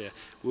offices there,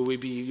 will we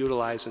be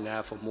utilizing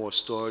that for more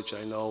storage?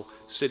 I know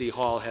City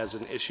Hall has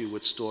an issue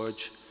with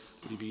storage.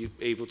 Would you be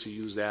able to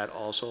use that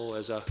also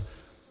as a...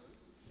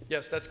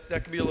 Yes, that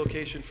could be a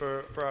location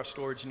for our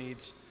storage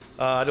needs.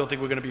 I don't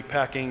think we're going to be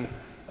packing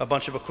a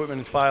bunch of equipment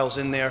and files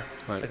in there.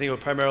 Right. I think it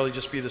would primarily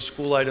just be the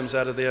school items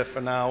out of there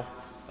for now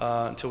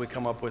until we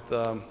come up with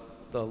the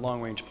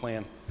long-range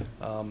plan.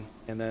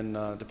 And then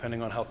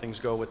depending on how things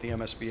go with the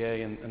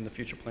MSBA and the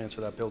future plans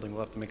for that building,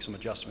 we'll have to make some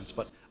adjustments.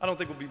 But I don't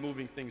think we'll be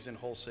moving things in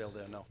wholesale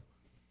there, no.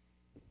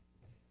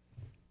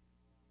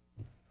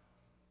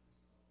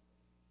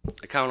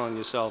 I count on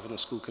yourself and the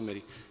school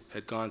committee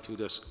had gone through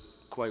this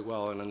quite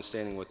well and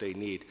understanding what they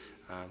need.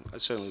 I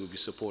certainly would be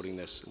supporting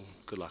this.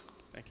 Good luck.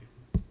 Thank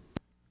you.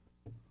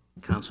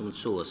 Councilman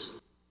Soulis.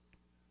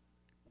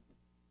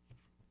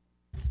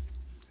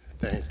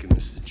 Thank you,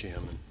 Mr.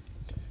 Chairman.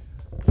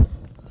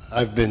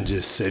 I've been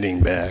just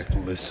sitting back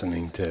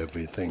listening to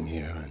everything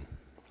here,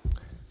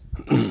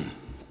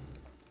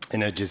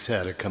 and I just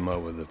had to come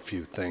up with a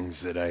few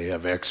things that I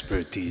have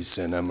expertise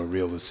in. I'm a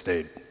real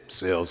estate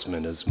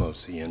salesman, as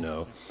most of you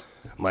know.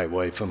 My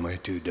wife and my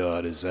two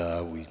daughters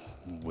are. We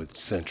with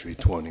Century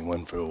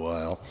 21 for a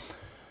while.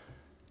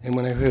 And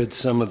when I heard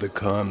some of the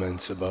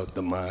comments about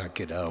the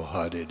market, how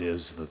hot it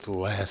is, that the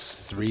last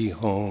 3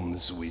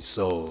 homes we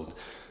sold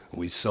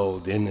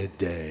in a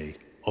day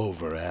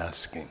over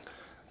asking.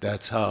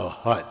 That's how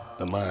hot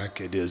the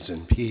market is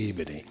in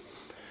Peabody.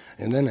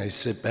 And then I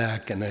sit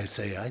back and I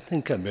say, I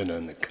think I've been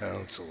on the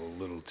council a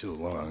little too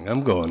long.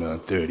 I'm going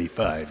on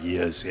 35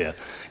 years here,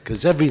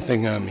 because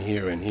everything I'm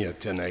hearing here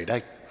tonight,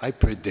 I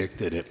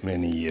predicted it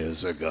many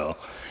years ago.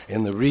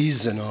 And the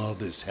reason all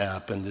this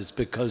happened is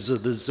because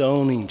of the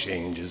zoning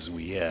changes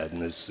we had in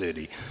the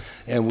city.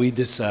 And we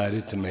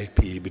decided to make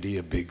Peabody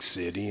a big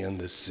city, and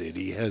the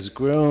city has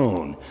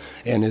grown.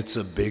 And it's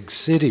a big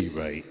city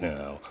right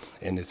now.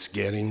 And it's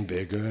getting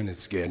bigger and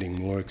it's getting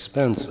more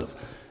expensive.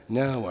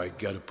 Now I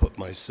got to put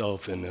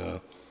myself in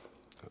a,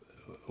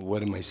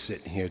 what am I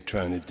sitting here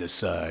trying to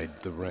decide?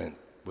 The rent,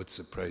 what's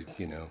the price,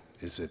 you know,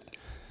 is it,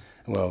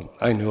 well,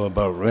 I know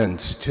about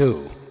rents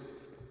too.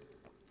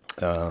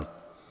 A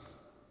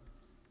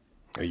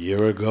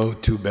year ago,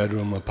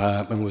 2-bedroom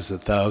apartment was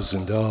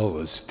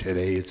 $1,000.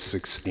 Today it's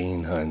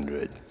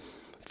 $1,600.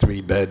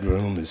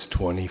 3-bedroom is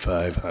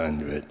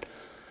 $2,500.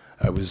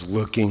 I was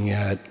looking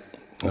at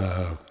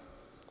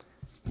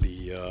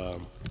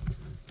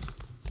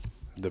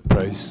the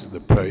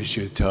price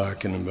you're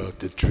talking about,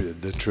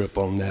 the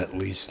triple net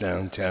lease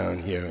downtown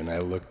here, and I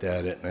looked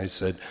at it and I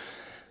said,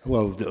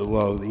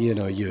 well, you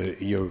know,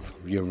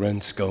 your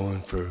rent's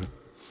going for,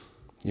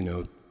 you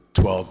know,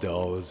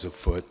 $12 a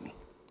foot,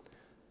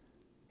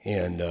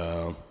 and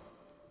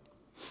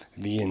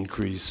the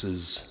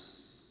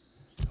increases,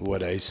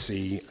 what I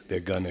see, they're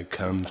gonna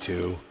come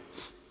to.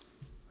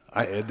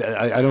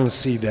 I don't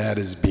see that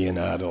as being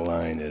out of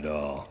line at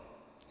all,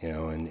 you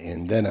know,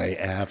 and then I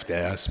have to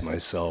ask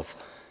myself,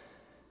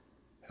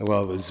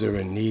 well, is there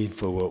a need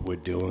for what we're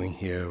doing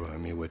here? I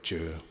mean, what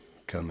you're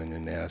coming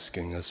and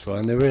asking us for,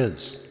 and there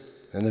is,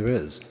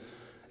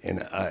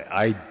 and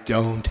I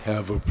don't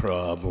have a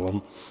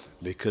problem,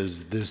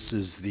 because this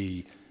is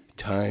the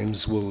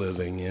times we're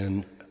living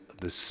in.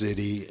 The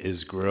city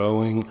is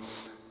growing.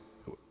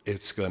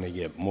 It's going to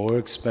get more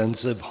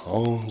expensive.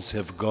 Homes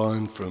have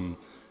gone from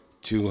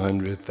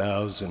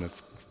 $200,000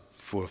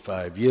 4 or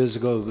 5 years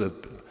ago.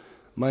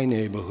 My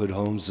neighborhood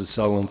homes are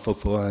selling for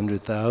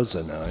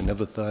 $400,000 now. I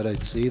never thought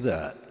I'd see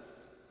that.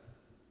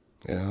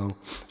 You know,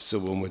 so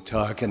when we're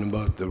talking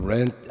about the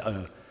rent,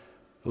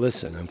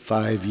 listen, in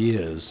 5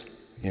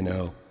 years, you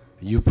know,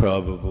 you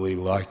probably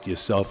locked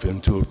yourself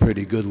into a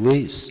pretty good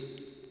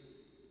lease,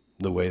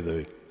 the way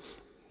the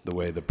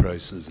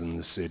prices in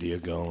the city are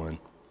going.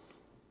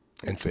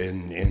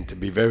 And to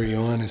be very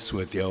honest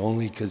with you,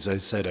 only because I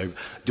said,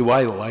 do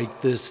I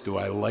like this? Do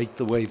I like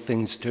the way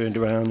things turned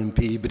around in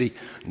Peabody?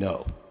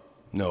 No.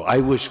 No, I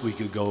wish we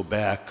could go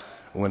back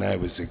when I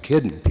was a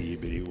kid in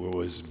Peabody, where it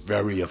was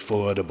very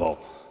affordable,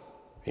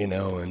 you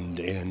know,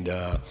 and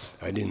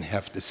I didn't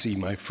have to see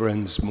my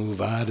friends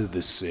move out of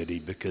the city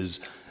because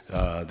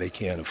they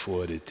can't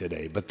afford it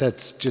today. But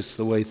that's just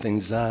the way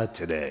things are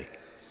today.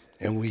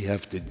 And we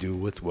have to do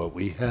with what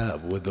we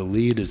have. We're the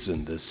leaders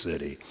in this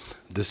city.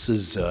 This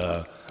is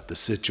the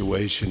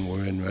situation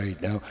we're in right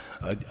now.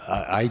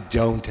 I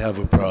don't have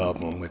a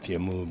problem with you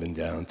moving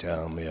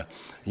downtown there.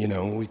 You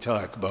know, when we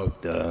talk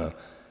about,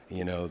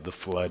 you know, the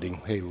flooding,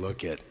 hey,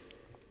 look at,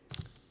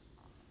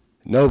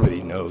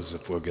 nobody knows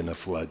if we're going to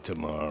flood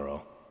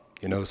tomorrow.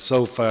 You know,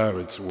 so far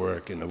it's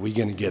working. Are we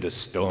going to get a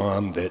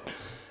storm that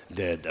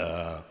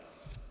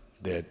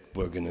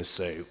we're going to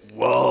say,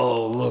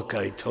 whoa, look,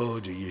 I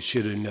told you, you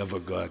should have never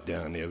got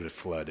down there to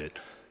flood it?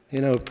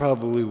 You know, it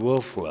probably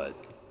will flood.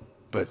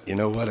 But you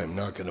know what? I'm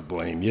not going to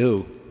blame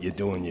you. You're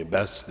doing your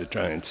best to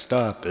try and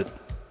stop it.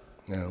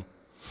 You know?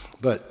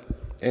 But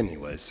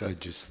anyways, I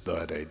just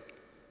thought I'd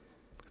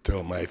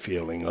throw my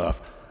feeling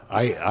off.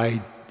 I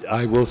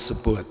will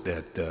support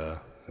that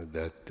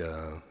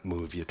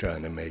move you're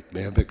trying to make,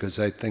 Mayor, because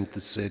I think the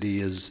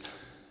city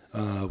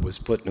was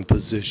put in a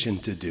position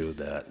to do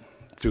that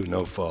through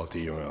no fault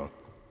of your own.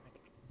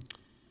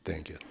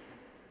 Thank you.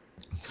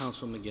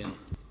 Councilman McGinn.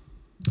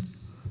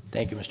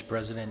 Thank you, Mr.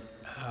 President.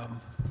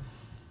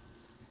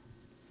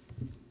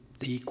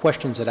 The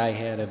questions that I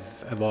had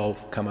have all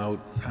come out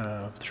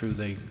through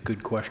the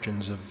good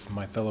questions of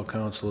my fellow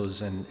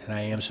councilors, and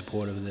I am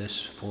supportive of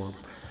this for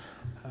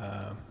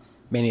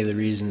many of the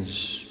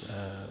reasons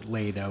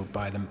laid out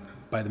by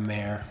the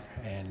mayor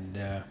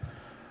and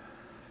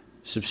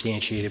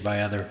substantiated by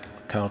other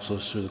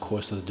councilors through the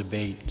course of the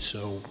debate.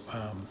 So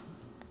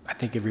I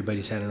think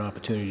everybody's had an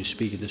opportunity to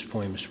speak at this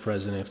point, Mr.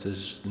 President. If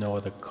there's no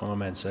other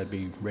comments, I'd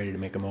be ready to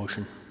make a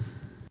motion.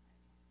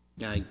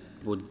 I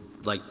would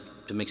like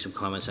to make some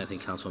comments. I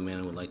think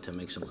Councilman would like to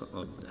make some,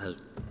 has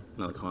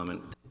another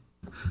comment.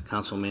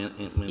 Councilman?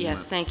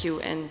 Yes, thank you,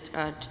 and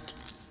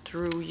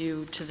through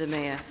you to the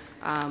mayor.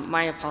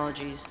 My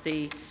apologies.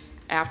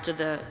 After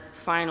the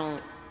final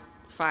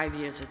 5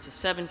 years, it's a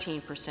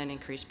 17%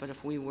 increase, but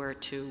if we were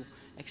to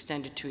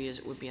extend it 2 years,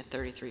 it would be a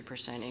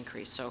 33%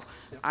 increase. So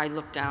I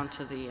looked down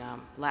to the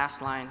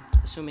last line,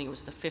 assuming it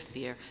was the 5th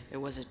year, it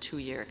was a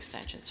 2-year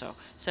extension. So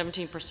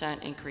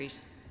 17%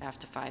 increase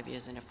after 5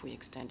 years, and if we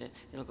extend it,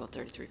 it'll go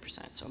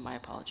 33%. So my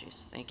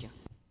apologies. Thank you.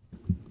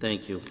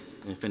 Thank you.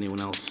 If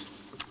anyone else,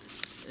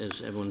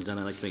 as everyone's done,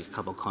 I'd like to make a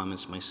couple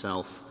comments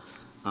myself.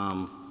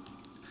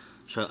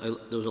 So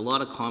there was a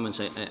lot of comments.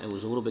 I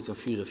was a little bit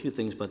confused, a few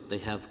things, but they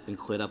have been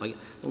cleared up.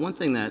 The one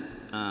thing that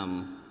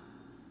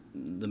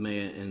the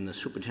mayor and the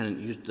superintendent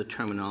used the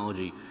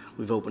terminology,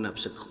 we've opened up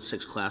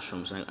six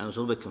classrooms. I was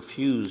a little bit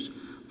confused,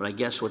 but I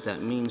guess what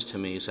that means to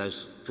me is,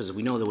 because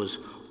we know there was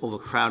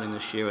overcrowding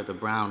this year at the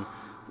Brown,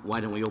 why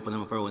didn't we open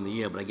them up early in the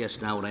year? But I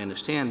guess now what I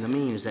understand, the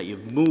meaning is that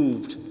you've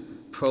moved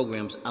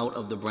programs out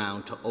of the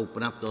Brown to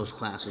open up those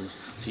classes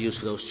to use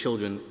for those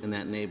children in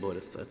that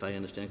neighborhood, if I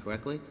understand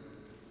correctly?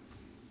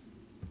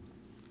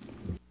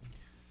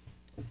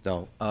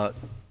 No,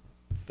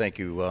 thank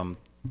you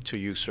to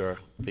you, sir.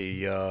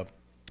 The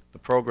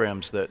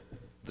programs the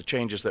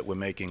changes that we're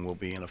making will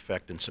be in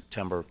effect in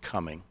September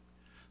coming.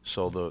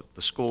 So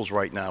the schools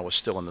right now are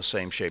still in the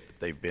same shape that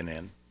they've been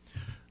in.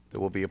 There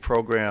will be a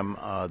program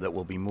that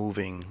will be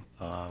moving,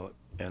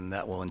 and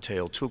that will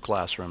entail 2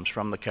 classrooms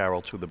from the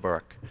Carroll to the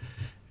Burke.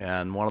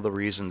 And one of the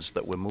reasons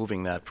that we're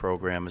moving that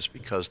program is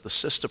because the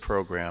sister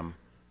program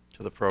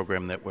to the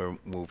program that we're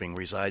moving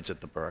resides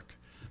at the Burke.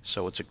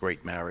 So it's a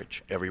great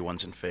marriage.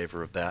 Everyone's in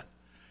favor of that.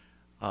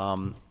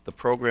 The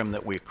program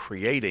that we're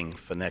creating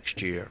for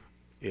next year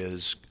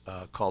is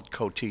called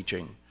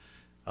co-teaching.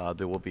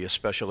 There will be a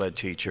special ed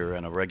teacher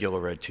and a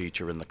regular ed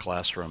teacher in the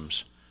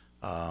classrooms.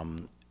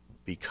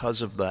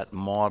 Because of that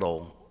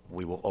model,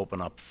 we will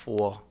open up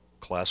 4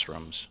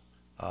 classrooms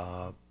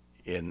at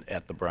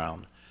the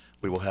Brown.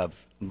 We will have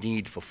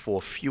need for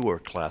 4 fewer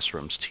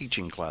classrooms,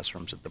 teaching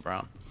classrooms at the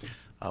Brown,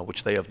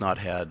 which they have not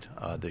had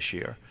this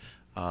year.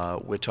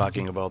 We're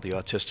talking about the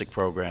autistic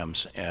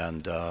programs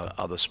and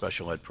other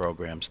special ed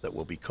programs that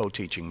will be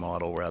co-teaching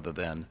model rather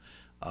than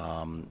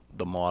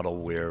the model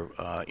where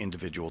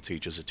individual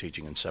teachers are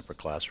teaching in separate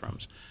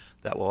classrooms.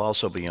 That will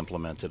also be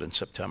implemented in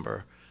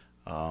September.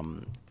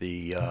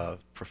 The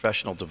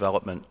professional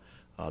development,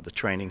 the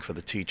training for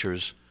the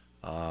teachers,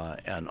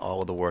 and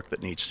all of the work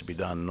that needs to be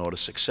done in order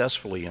to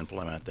successfully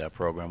implement that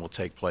program will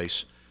take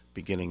place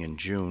beginning in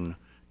June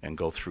and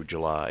go through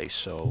July.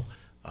 So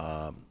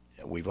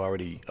we've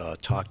already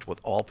talked with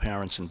all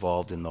parents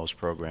involved in those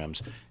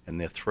programs,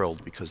 and they're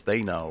thrilled because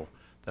they know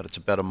that it's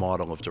a better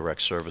model of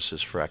direct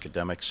services for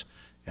academics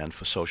and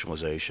for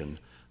socialization.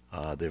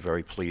 They're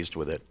very pleased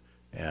with it,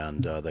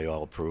 and they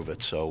all approve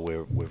it. So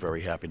we're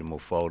very happy to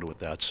move forward with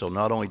that. So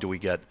not only do we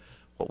get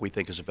what we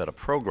think is a better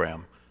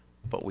program,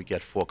 but we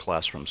get 4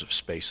 classrooms of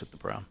space at the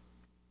Brown.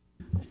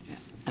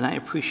 And I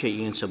appreciate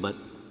your answer, but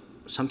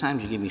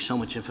sometimes you give me so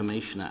much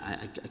information,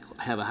 I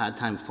have a hard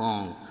time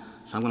following.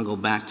 So I'm going to go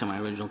back to my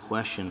original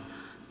question.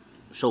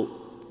 So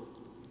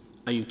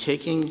are you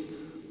taking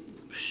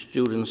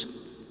students,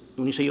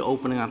 when you say you're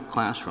opening up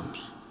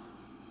classrooms,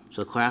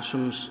 so the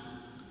classrooms,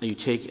 are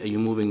you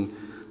moving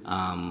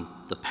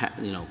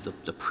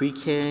the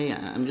pre-K?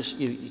 I'm just,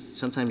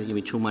 sometimes you give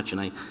me too much,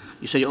 and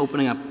you say you're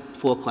opening up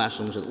 4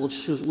 classrooms. We'll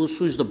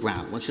choose the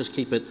Brown. Let's just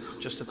keep it.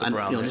 Just at the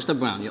Brown. Just the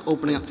Brown. You're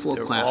opening up 4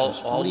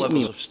 classrooms. All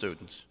levels of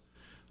students.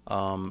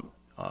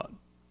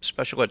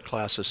 Special ed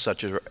classes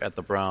such as at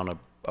the Brown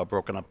are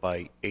broken up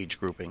by age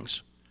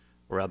groupings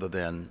rather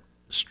than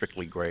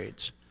strictly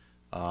grades.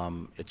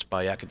 It's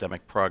by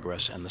academic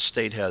progress, and the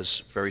state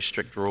has very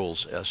strict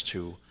rules as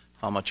to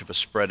how much of a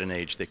spread in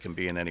age there can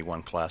be in any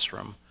one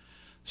classroom.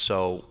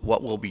 So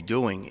what we'll be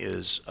doing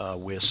is,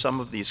 where some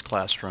of these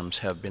classrooms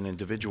have been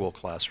individual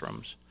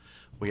classrooms,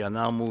 we are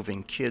now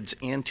moving kids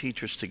and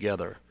teachers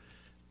together.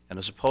 And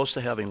as opposed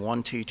to having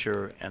one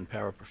teacher and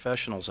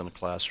paraprofessionals in a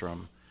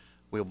classroom,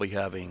 we'll be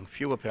having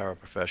fewer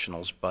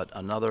paraprofessionals, but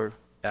another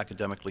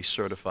academically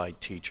certified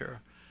teacher.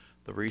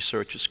 The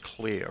research is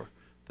clear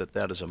that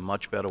that is a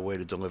much better way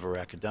to deliver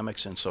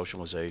academics and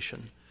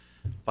socialization.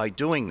 By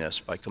doing this,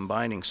 by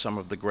combining some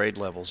of the grade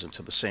levels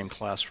into the same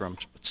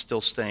classrooms, but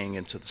still staying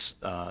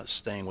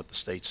with the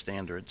state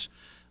standards,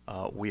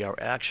 we are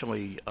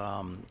actually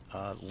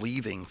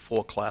leaving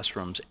 4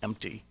 classrooms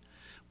empty,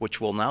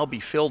 which will now be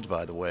filled,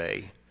 by the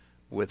way,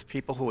 with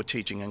people who are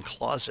teaching in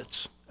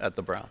closets at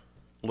the Brown,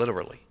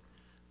 literally.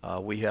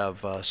 We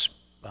have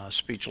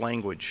speech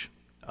language,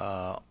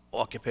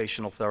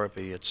 occupational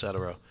therapy, et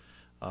cetera,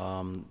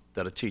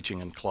 that are teaching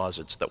in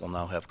closets that will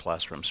now have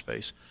classroom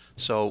space.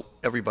 So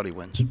everybody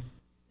wins.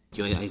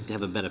 I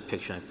have a better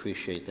picture. I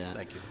appreciate that.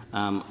 Thank you.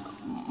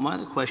 My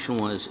other question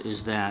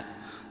is that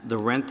the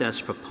rent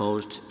that's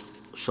proposed,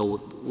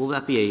 so will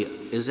that be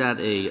is that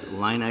a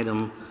line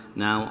item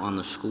now on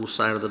the school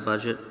side of the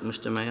budget,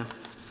 Mr. Mayor?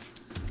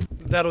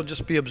 That'll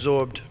just be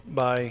absorbed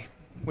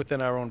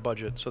within our own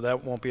budget, so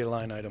that won't be a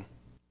line item.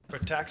 For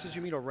taxes,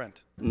 you mean, or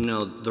rent?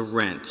 No, the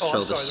rent. Oh, so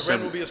I'm sorry, the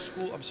rent will be a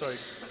school, I'm sorry,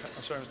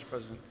 Mr.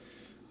 President,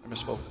 I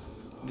misspoke.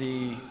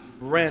 The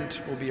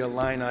rent will be a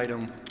line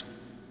item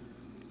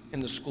in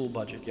the school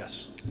budget,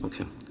 yes.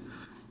 Okay.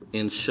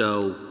 And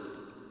so,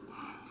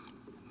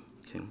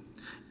 okay.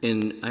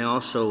 And I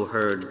also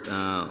heard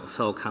a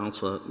fellow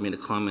councilor made a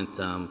comment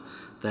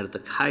that at the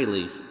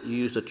Kylie, you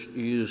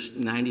used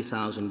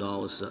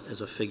 $90,000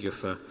 as a figure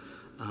for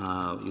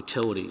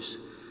utilities.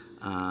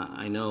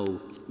 I know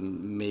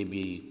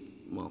maybe,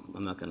 well,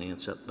 I'm not going to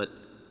answer, but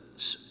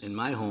in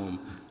my home,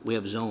 we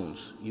have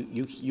zones.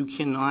 You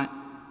cannot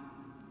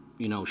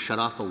you know, shut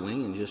off a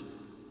wing and just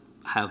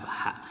have,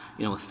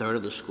 you know, a third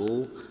of the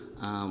school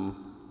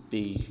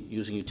be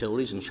using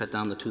utilities and shut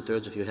down the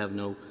two-thirds if you have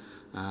no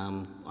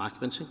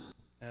occupancy?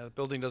 The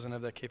building doesn't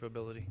have that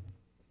capability.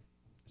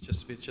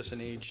 It's just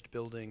an aged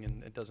building,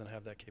 and it doesn't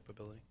have that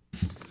capability.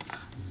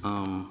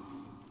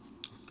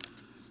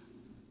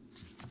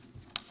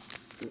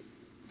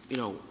 You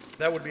know,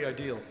 that would be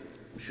ideal.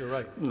 You're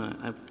right.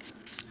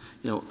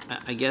 You know,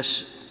 I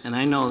guess, and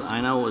I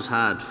know it was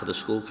hard for the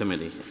school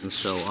committee, and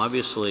so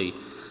obviously,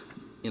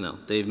 you know,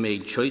 they've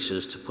made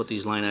choices to put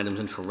these line items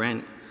in for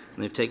rent,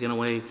 and they've taken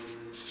away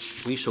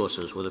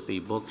resources, whether it be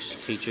books,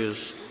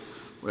 teachers,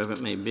 whatever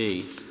it may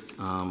be.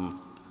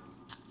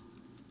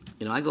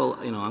 You know, I'm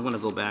going to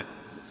go back.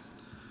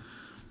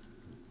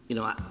 You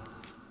know,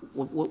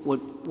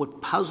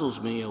 what puzzles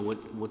me, or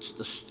what's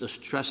the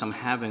stress I'm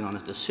having on the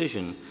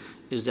decision,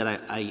 is that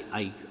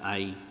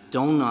I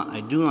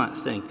do not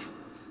think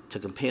to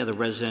compare the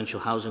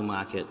residential housing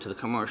market to the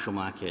commercial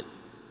market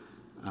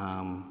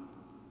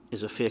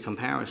is a fair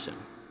comparison.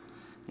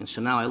 And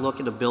so now I look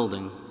at a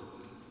building,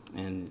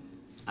 and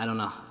I don't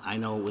know. I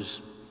know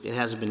it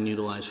hasn't been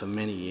utilized for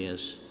many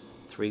years,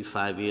 3,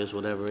 5 years,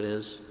 whatever it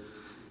is.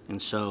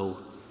 And so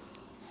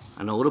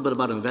I know a little bit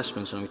about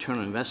investments and return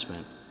on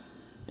investment.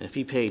 And if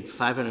he paid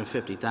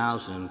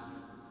 $550,000,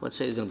 let's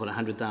say he's going to put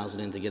 $100,000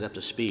 in to get up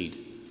to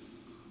speed.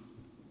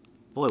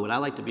 Boy, would I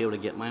like to be able to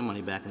get my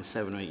money back in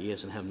 7 or 8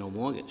 years and have no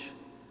mortgage.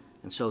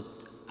 And so,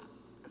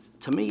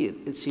 to me,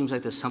 it seems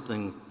like there's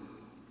something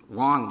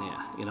wrong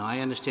there. You know, I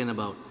understand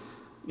about,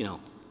 you know,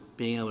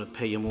 being able to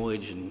pay your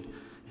mortgage and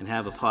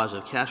have a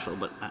positive cash flow,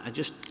 but I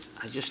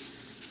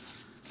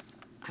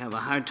have a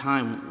hard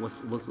time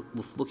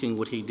with looking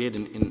what he did.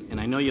 And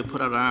I know you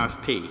put out an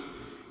RFP,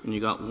 and you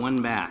got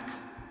one back.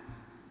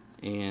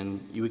 And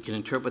you can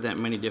interpret that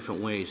many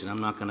different ways, and I'm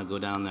not going to go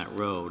down that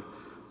road.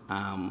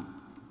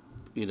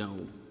 You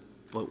know,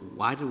 but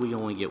why did we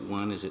only get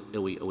one? Are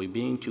we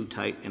being too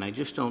tight? And I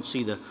just don't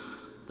see the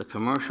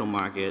commercial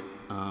market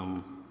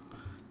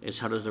as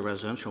hard as the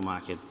residential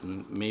market.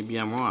 And maybe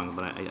I'm wrong,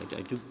 but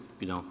I do,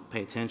 you know,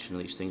 pay attention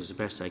to these things the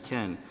best I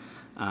can.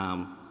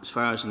 As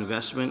far as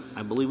investment,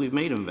 I believe we've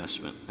made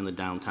investment in the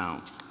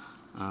downtown.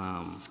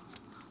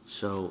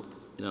 So,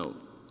 you know,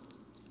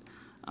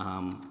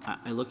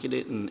 I look at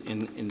it,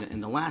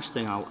 and the last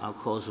thing I'll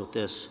close with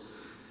this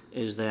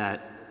is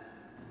that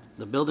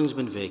the building's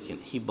been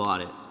vacant. He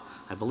bought it.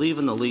 I believe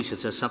in the lease it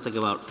says something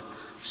about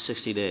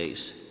 60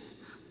 days.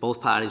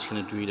 Both parties can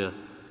agree to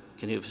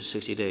continue for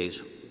 60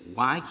 days.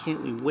 Why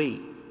can't we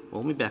wait?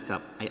 Well, let me back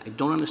up. I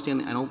don't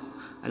understand.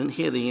 I didn't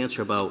hear the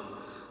answer about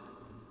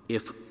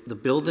if the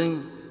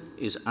building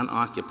is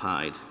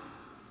unoccupied,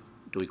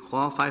 do we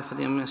qualify for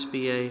the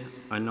MSBA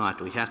or not?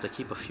 Do we have to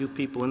keep a few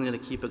people in there to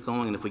keep it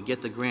going? And if we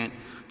get the grant,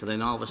 do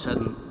then all of a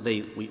sudden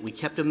we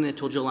kept them there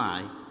till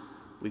July,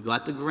 we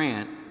got the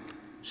grant,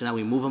 so now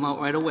we move them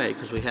out right away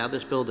because we have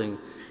this building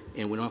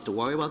and we don't have to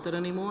worry about that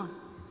anymore?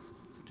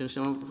 Do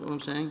you understand what I'm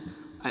saying?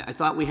 I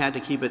thought we had to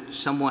keep it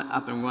somewhat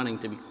up and running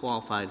to be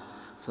qualified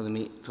from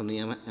the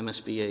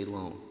MSBA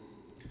loan.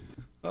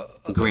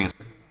 Grant.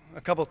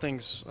 A couple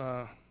things,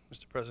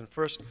 Mr. President.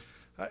 First,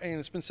 and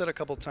it's been said a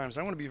couple times,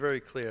 I want to be very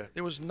clear.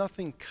 There was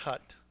nothing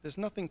cut. There's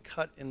nothing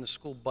cut in the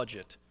school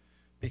budget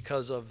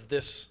because of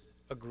this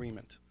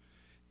agreement.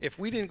 If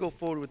we didn't go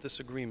forward with this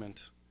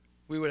agreement,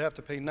 we would have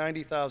to pay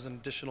 $90,000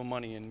 additional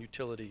money in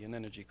utility and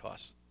energy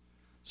costs.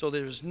 So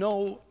there's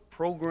no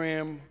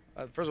program,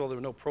 first of all, there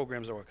were no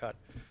programs that were cut.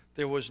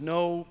 There was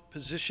no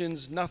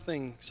positions,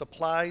 nothing,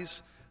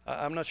 supplies.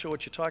 I'm not sure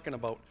what you're talking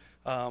about.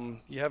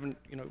 You haven't,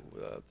 you know,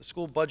 the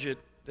school budget,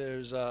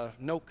 there's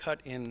no cut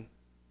in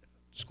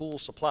school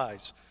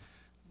supplies.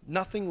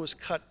 Nothing was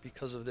cut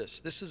because of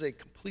this. This is a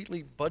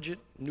completely budget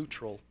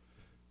neutral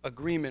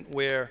agreement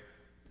where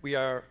we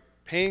are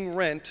paying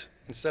rent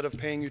instead of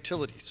paying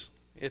utilities.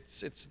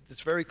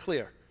 It's very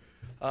clear.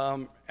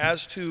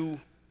 As to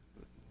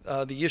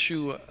the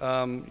issue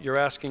you're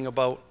asking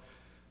about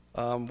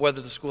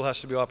whether the school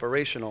has to be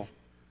operational,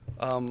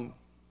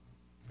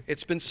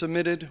 it's been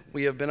submitted.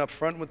 We have been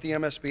upfront with the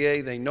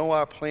MSBA. They know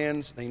our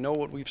plans. They know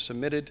what we've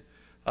submitted.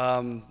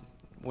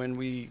 When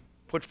we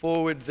put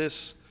forward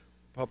this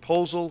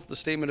proposal, the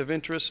statement of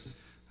interest,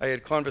 I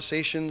had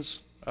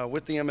conversations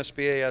with the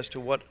MSBA as to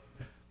what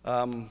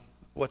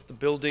the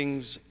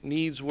building's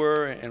needs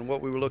were and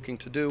what we were looking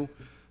to do.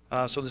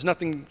 So there's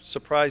nothing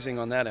surprising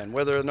on that end.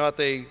 Whether or not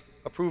they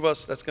approve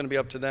us, that's going to be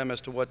up to them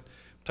as to what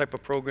type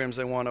of programs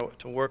they want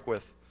to work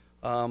with.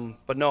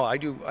 But no,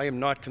 I am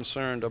not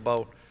concerned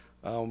about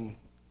the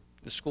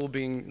school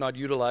being not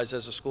utilized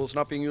as a school. It's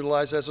not being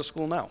utilized as a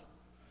school now.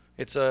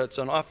 It's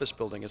an office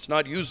building. It's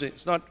not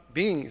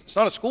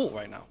a school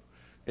right now.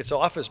 It's an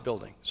office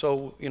building.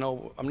 So, you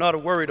know, I'm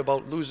not worried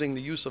about losing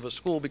the use of a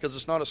school because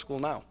it's not a school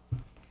now.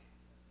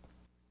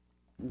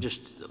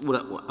 Just,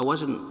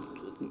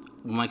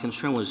 my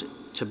concern was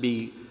to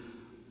be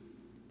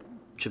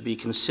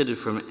considered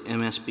for an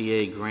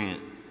MSBA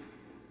grant,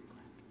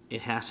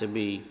 it has to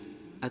be,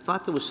 I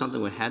thought there was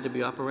something where it had to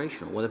be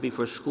operational, whether it be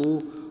for a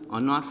school or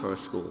not for a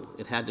school.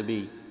 It had to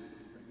be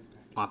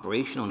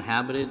operational,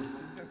 inhabited.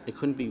 It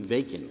couldn't be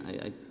vacant.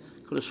 I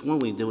could have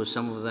sworn there was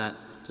some of that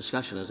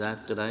discussion.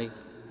 Did I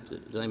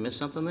miss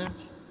something there?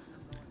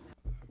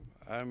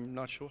 I'm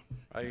not sure.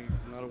 I'm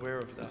not aware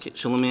of that. Okay,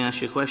 so let me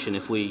ask you a question.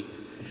 If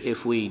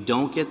we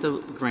don't get the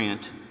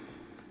grant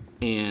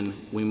and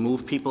we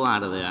move people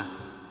out of there,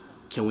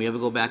 can we ever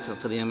go back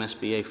to the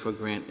MSBA for a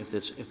grant if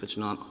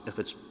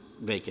it's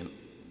vacant?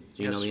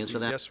 Do you know the answer to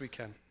that? Yes, we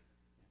can.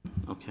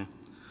 Okay.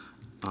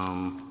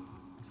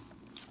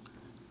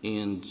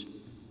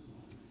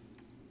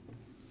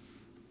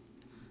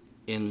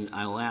 And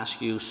I'll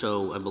ask you,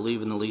 so I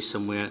believe in the lease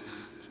somewhere,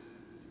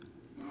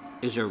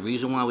 is there a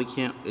reason why we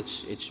can't,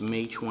 it's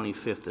May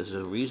 25th, is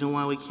there a reason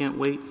why we can't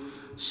wait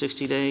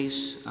 60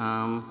 days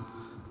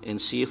and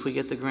see if we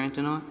get the grant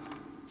or not?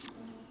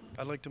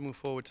 I'd like to move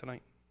forward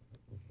tonight.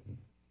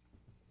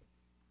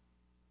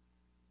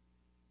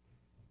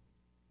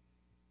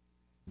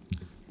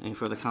 Any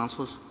further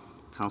councilors?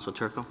 Councilor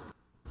Turco?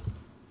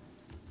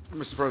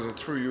 Mr. President,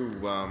 through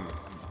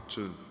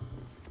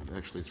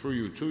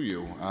you to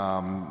you,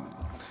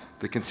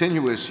 the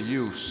continuous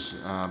use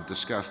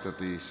discussed at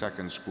the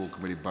second school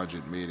committee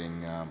budget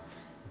meeting,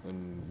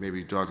 and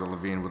maybe Dr.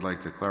 Levine would like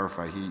to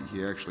clarify,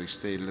 he actually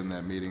stated in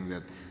that meeting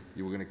that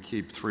you were going to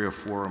keep 3 or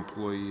 4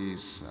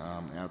 employees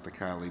at the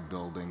Kiley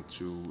building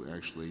to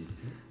actually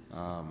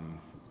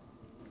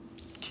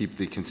keep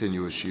the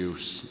continuous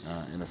use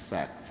in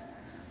effect.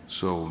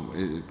 So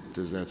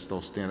does that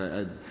still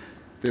stand?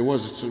 There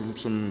was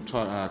some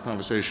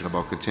conversation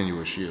about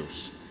continuous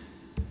use.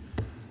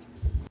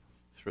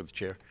 Through the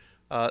chair.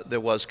 There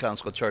was,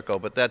 Councilor Turco,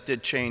 but that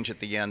did change at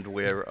the end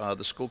where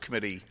the school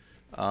committee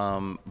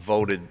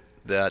voted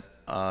that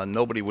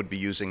nobody would be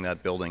using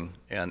that building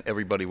and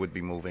everybody would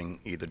be moving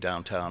either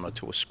downtown or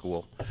to a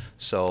school.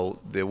 So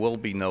there will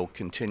be no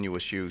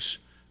continuous use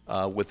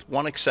with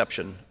one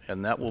exception,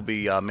 and that will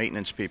be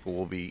maintenance people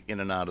will be in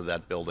and out of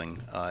that building,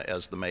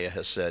 as the mayor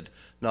has said,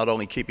 not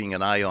only keeping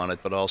an eye on it,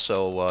 but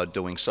also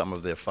doing some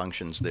of their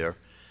functions there.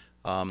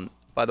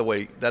 By the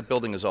way, that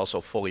building is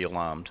also fully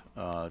alarmed.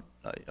 I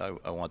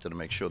wanted to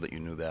make sure that you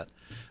knew that.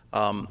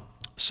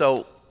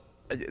 So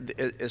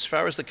as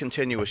far as the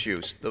continuous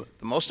use, the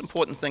most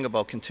important thing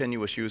about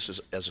continuous use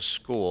as a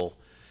school,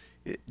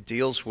 it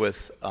deals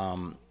with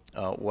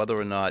whether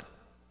or not,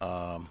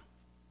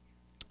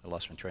 I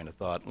lost my train of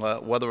thought,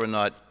 whether or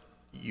not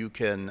you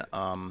can,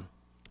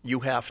 you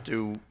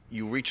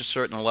reach a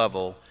certain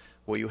level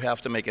where you have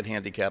to make it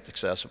handicapped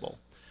accessible.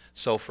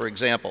 So for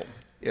example,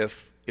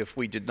 if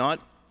we did not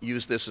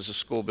use this as a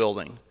school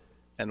building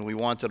and we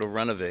wanted to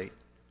renovate,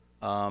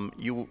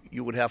 you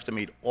would have to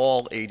meet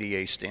all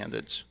ADA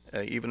standards.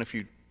 Even if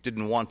you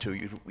didn't want to,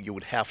 you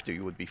would have to,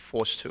 you would be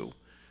forced to.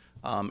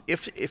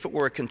 If it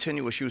were a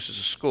continuous use as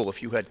a school,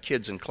 if you had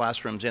kids in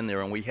classrooms in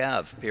there, and we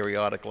have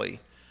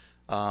periodically,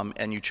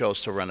 and you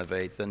chose to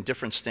renovate, then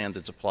different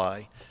standards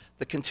apply.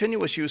 The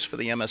continuous use for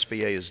the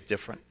MSBA is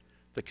different.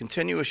 The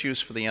continuous use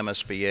for the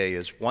MSBA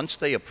is once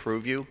they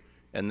approve you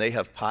and they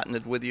have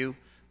partnered with you,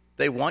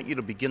 they want you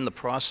to begin the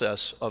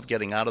process of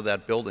getting out of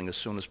that building as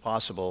soon as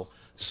possible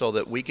so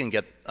that we can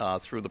get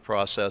through the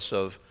process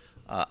of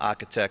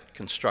architect,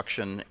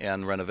 construction,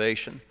 and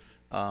renovation.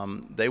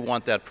 They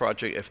want that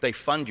project, if they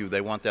fund you,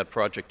 they want that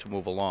project to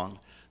move along.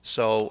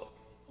 So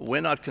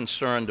we're not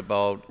concerned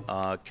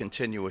about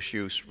continuous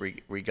use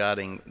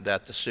regarding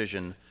that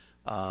decision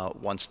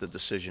once the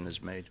decision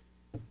is made.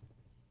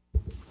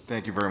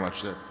 Thank you very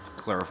much. That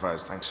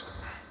clarifies. Thanks.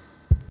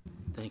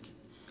 Thank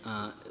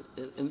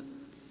you.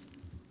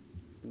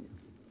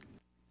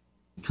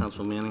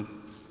 Councilman Manning?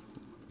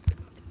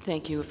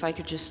 Thank you. If I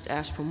could just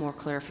ask for more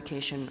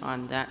clarification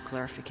on that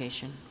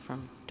clarification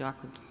from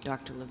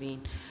Dr.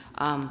 Levine.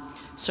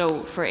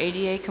 So for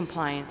ADA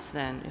compliance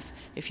then,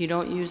 if you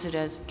don't use it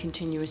as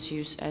continuous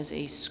use as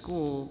a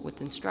school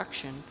with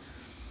instruction,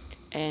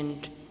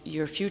 and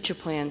your future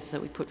plans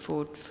that we put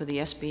forward for the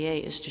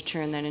SBA is to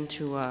turn that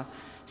into a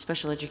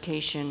special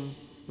education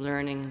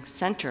learning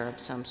center of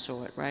some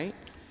sort, right?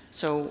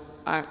 So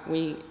aren't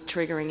we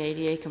triggering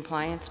ADA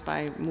compliance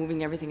by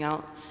moving everything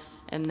out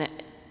and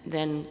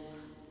then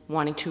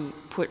wanting to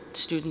put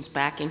students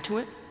back into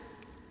it?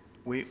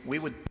 We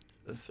would,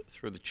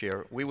 through the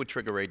chair, we would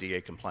trigger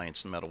ADA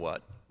compliance no matter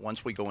what.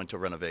 Once we go into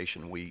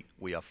renovation, we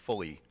are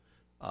fully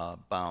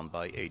bound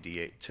by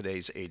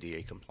today's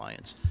ADA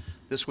compliance.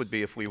 This would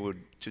be if we were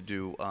to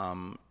do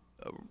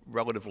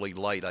relatively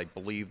light. I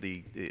believe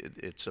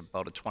it's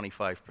about a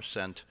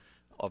 25%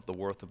 of the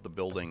worth of the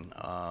building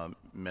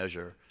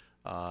measure.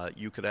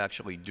 You could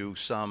actually do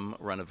some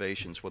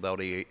renovations without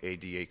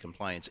ADA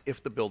compliance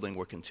if the building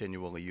were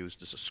continually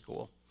used as a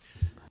school.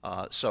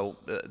 So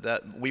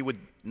that we would,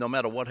 no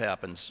matter what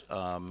happens,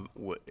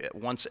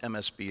 once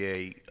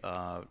MSBA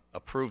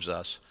approves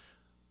us,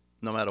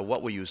 no matter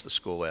what we use the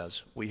school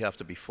as, we have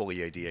to be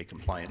fully ADA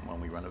compliant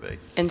when we renovate.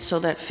 And so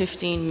that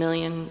 $15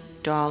 million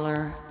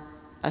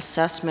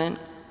assessment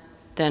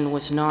then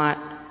was not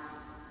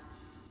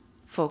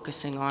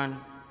focusing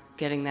on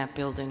getting that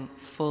building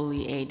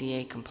fully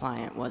ADA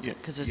compliant, was it?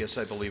 Yes,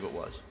 I believe it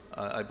was.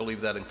 I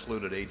believe that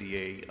included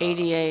ADA,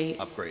 ADA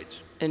upgrades.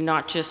 and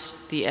not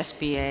just the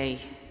SBA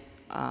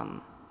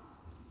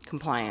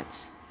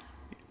compliance.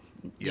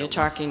 You're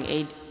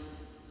talking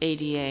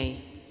ADA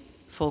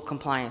full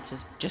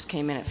compliance just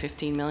came in at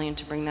 15 million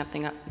to bring that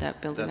thing up, that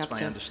building That's up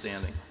to. my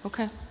understanding.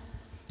 Okay.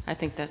 I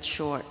think that's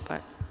short,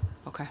 but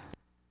okay.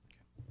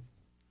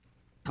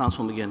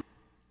 Councilman McGinn.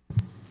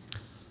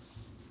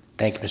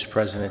 Thank you, Mr.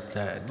 President.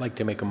 I'd like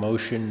to make a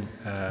motion,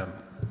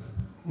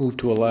 move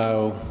to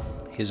allow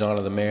His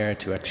Honor the Mayor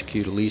to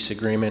execute a lease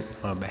agreement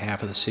on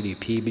behalf of the City of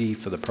Peabody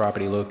for the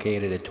property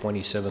located at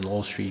 27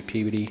 Lowell Street,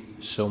 Peabody.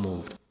 So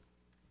moved.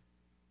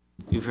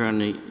 You've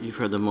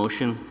heard the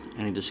motion.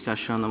 Any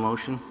discussion on the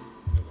motion?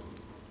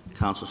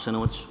 Council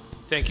Sinowitz.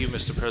 Thank you,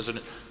 Mr.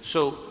 President.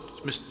 So,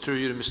 through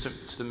you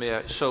to the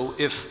mayor. So,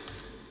 if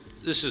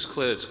this is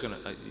clear,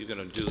 you're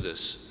going to do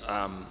this.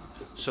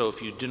 So,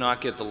 if you do not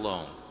get the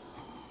loan,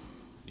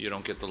 you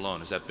don't get the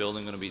loan. Is that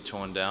building going to be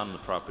torn down and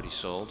the property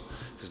sold?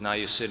 Because now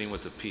you're sitting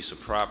with a piece of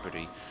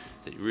property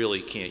that you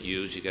really can't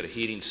use. You got a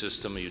heating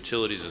system,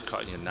 utilities is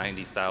costing you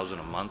 $90,000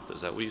 a month.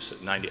 Is that what you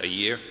said? 90 a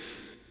year?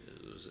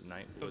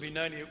 It'll be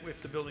 90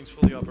 if the building's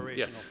fully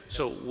operational. Yeah.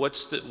 So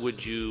what's the,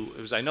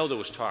 because I know there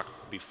was talk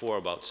before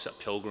about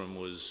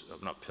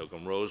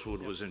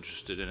Rosewood was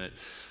interested in it.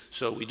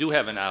 So we do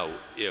have an out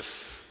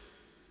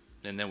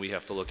and then we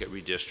have to look at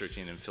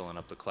redistricting and filling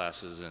up the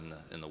classes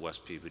in the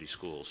West Peabody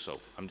schools. So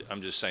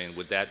I'm just saying,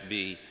 would that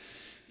be,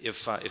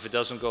 if it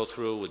doesn't go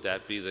through, would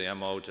that be the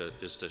MO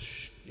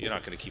you're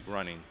not going to keep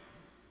running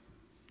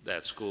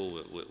that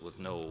school with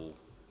no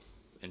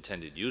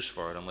intended use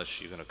for it unless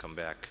you're going to come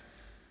back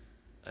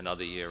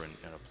another year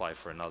and apply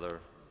for another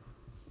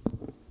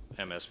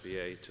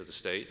MSBA to the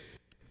state?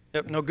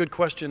 Yep, no, good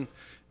question.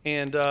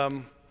 And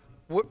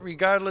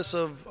regardless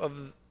of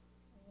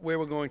where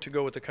we're going to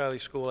go with the Kiley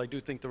School, I do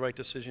think the right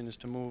decision is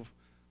to move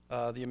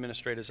the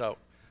administrators out.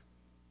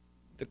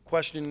 The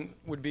question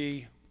would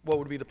be, what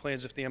would be the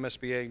plans if the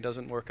MSBA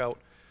doesn't work out?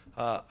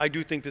 I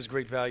do think there's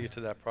great value to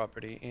that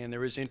property, and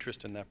there is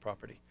interest in that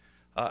property.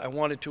 I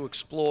wanted to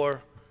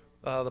explore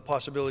the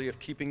possibility of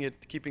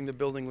keeping the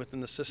building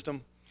within the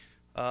system.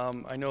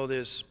 I know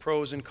there's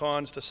pros and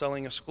cons to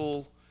selling a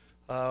school.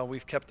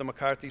 We've kept the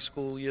McCarthy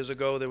School years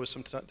ago. There was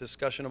some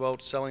discussion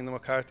about selling the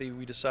McCarthy.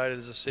 We decided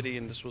as a city,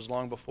 and this was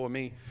long before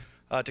me,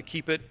 to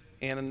keep it,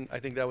 and I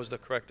think that was the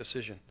correct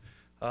decision.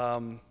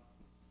 I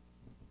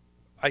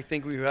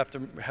think we have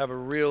to have a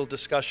real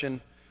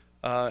discussion,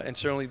 and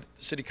certainly the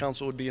City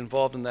Council would be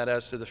involved in that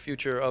as to the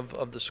future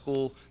of the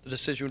school. The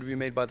decision would be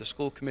made by the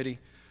school committee,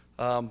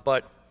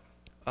 but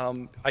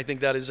I think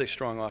that is a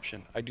strong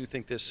option. I do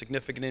think there's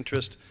significant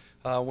interest.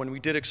 When we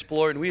did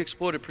explore, and we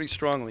explored it pretty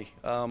strongly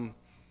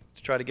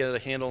to try to get a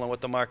handle on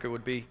what the market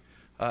would be,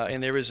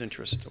 and there is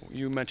interest.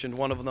 You mentioned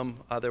one of them.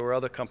 There were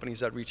other companies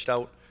that reached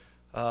out,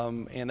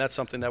 and that's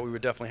something that we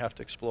would definitely have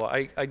to explore.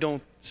 I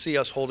don't see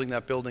us holding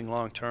that building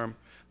long term.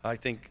 I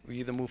think we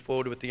either move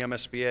forward with the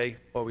MSBA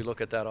or we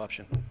look at that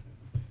option.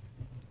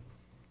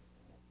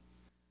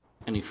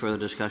 Any further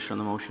discussion on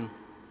the motion?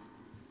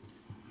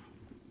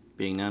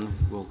 Being none,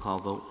 roll call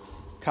vote.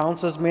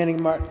 Councilors Manning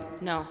Martin.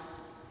 No.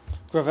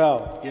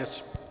 Gravel.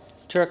 Yes.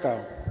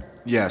 Turco.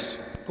 Yes.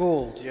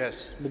 Gould.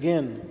 Yes.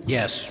 McGinn.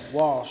 Yes.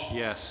 Walsh.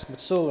 Yes.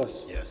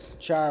 Mitsoulas. Yes.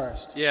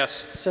 Charis.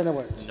 Yes.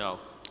 Sinowitz. No.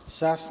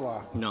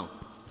 Sasslaw. No.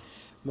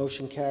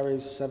 Motion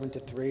carries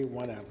 7-3,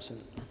 1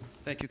 absent.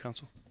 Thank you,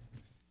 Council.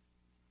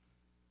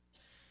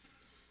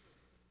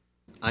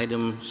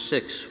 Item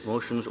 6,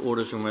 motions,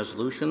 orders, and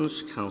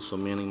resolutions. Council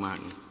Manning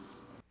Martin.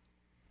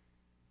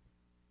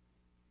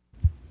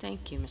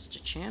 Thank you,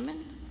 Mr.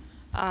 Chairman.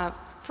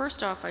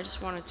 First off, I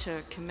just wanted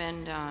to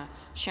commend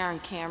Sharon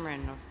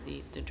Cameron of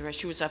the director.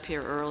 She was up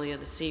here earlier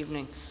this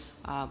evening,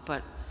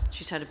 but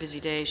she's had a busy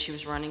day. She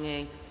was running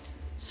a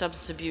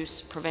substance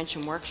abuse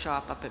prevention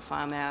workshop up at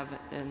Farm Ave,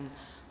 and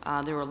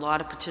there were a lot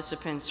of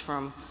participants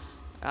from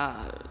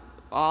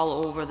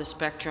all over the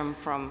spectrum,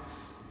 from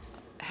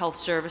health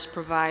service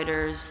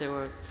providers. There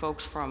were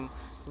folks from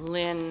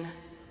Lynn,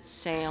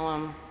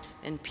 Salem,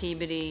 and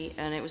Peabody,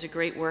 and it was a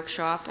great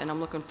workshop, and I'm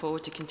looking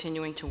forward to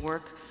continuing to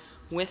work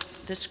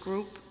with this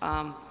group.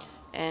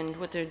 And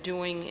what they're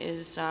doing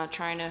is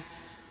trying to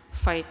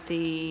fight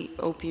the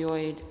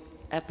opioid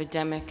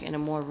epidemic in a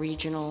more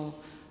regional,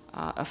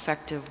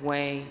 effective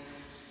way.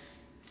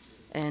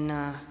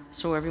 And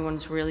so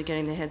everyone's really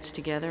getting their heads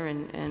together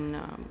and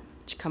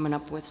coming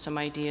up with some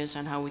ideas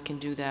on how we can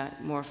do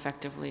that more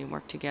effectively and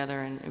work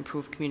together and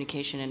improve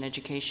communication and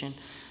education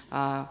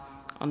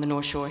on the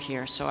North Shore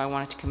here. So I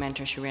wanted to commend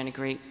her. She ran a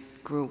great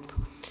group.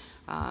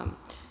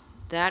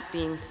 That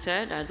being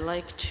said, I'd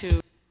like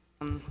to,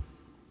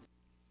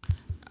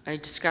 I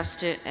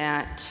discussed it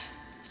at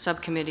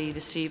subcommittee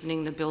this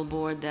evening, the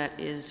billboard that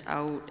is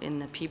out in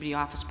the Peabody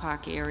Office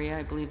Park area.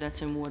 I believe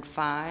that's in Ward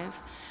 5.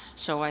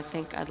 So I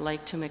think I'd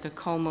like to make a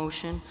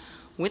co-motion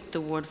with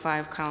the Ward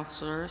 5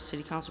 Councilor,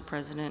 City Council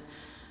President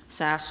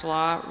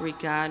Sasslaw,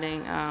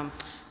 regarding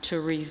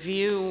to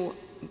review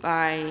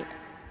by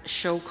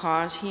show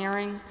cause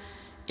hearing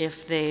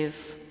if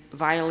they've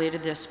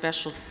violated their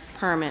special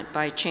permit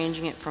by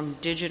changing it from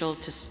digital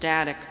to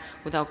static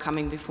without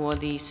coming before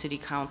the city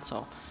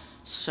council.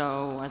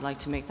 So I'd like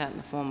to make that in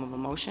the form of a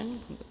motion,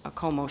 a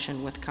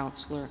co-motion with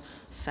Councilor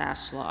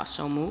Sasslaw.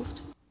 So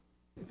moved.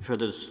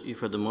 You've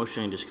heard the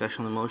motion. Any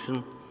discussion on the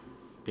motion?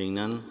 Being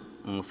none,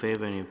 all in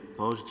favor, any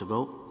opposed? It's a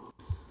vote.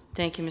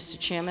 Thank you, Mr.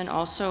 Chairman.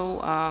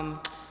 Also,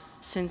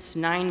 since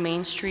 9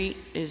 Main Street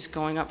is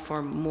going up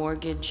for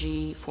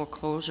mortgagee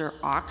foreclosure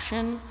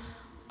auction,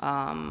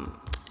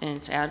 and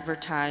it's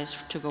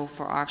advertised to go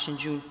for auction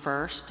June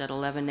 1st at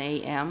 11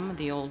 a.m.,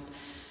 the old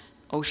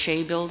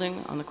O'Shea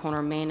building on the corner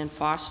of Main and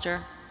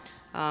Foster.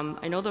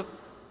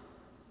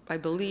 I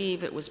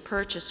believe it was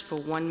purchased for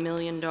 $1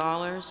 million.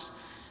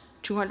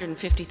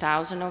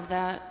 $250,000 of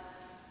that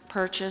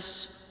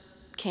purchase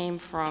came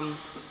from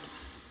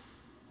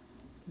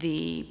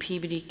the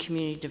Peabody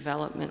Community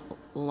Development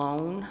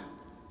Loan.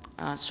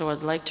 So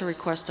I'd like to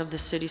request of the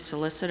city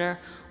solicitor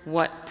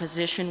what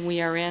position we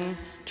are in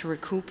to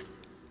recoup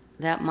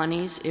that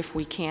monies, if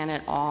we can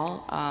at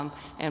all,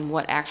 and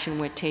what action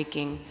we're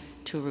taking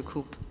to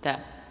recoup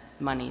that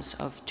monies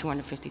of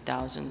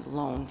 $250,000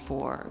 loan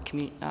for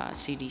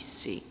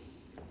CDC,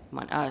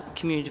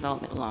 Community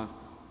Development Loan.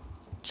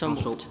 So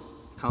moved.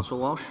 Council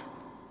Walsh?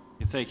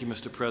 Thank you,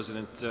 Mr.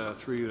 President.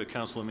 Through you to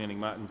Councilor Manning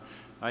Martin.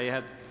 I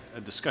had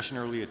a discussion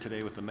earlier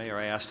today with the mayor.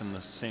 I asked him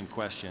the same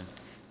question.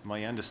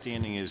 My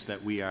understanding is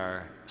that we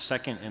are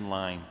second in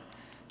line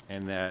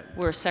and that...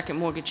 We're a second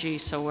mortgagee,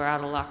 so we're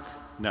out of luck.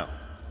 No,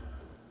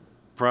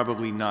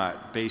 probably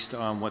not, based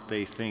on what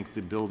they think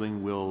the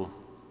building will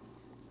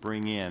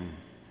bring in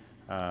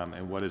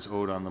and what is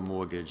owed on the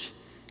mortgage.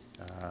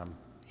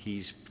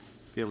 He's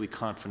fairly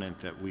confident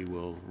that we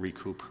will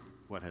recoup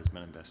what has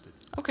been invested.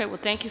 Okay, well,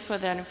 thank you for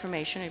that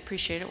information. I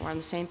appreciate it. We're on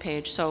the same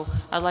page. So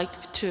I'd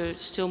like to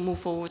still move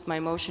forward with my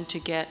motion to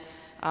get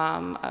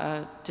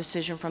a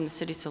decision from the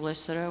city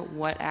solicitor,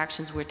 what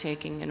actions we're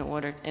taking in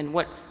order, and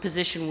what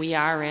position we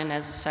are in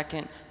as a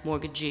second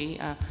mortgagee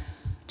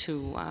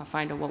to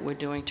find out what we're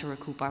doing to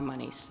recoup our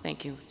monies.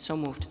 Thank you. So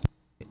moved.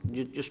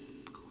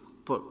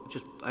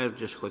 I have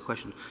just a quick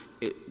question.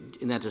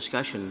 In that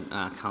discussion,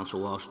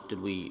 Council Walsh,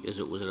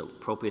 was it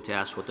appropriate to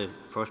ask what the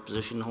first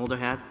position holder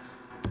had?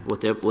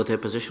 What their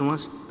position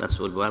was? That's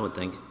what I would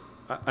think.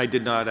 I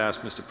did not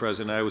ask, Mr.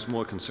 President. I was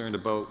more concerned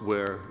about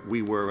where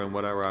we were and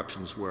what our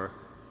options were.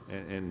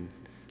 And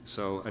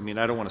so, I mean,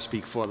 I don't want to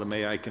speak for the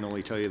mayor. I can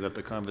only tell you that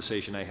the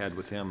conversation I had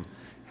with him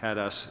had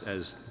us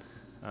as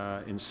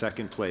in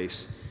second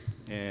place.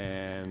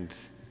 And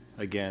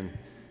again,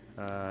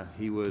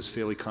 he was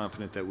fairly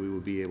confident that we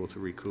would be able to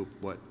recoup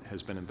what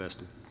has been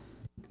invested.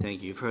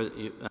 Thank you. You've heard,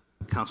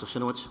 Councilor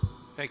Sinowitz?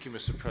 Thank you,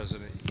 Mr.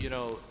 President. You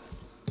know,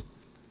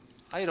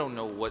 I don't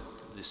know what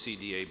the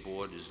CDA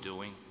board is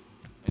doing.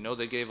 I know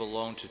they gave a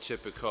loan to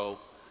Tipico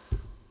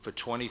for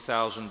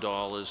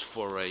 $20,000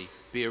 for a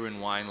beer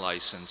and wine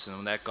license, and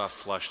when that got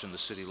flushed and the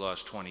city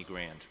lost 20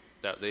 grand.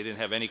 That they didn't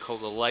have any, the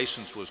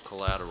license was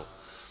collateral.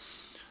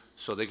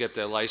 So they get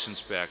their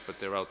license back, but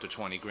they're out to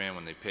 20 grand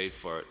when they paid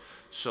for it.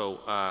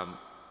 So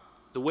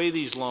the way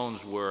these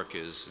loans work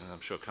is, and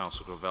I'm sure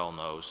Councilor Gravel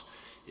knows,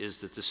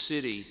 is that the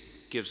city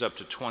gives up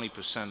to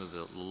 20% of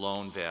the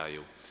loan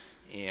value.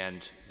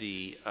 And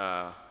the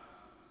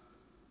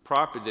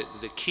property,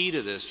 the key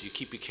to this, you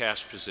keep your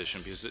cash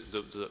position, because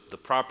the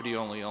property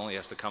only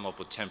has to come up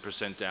with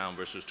 10% down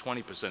versus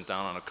 20%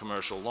 down on a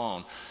commercial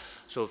loan.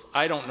 So if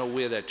I don't know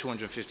where that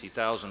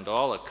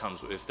 $250,000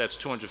 comes, if that's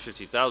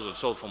 $250,000, it's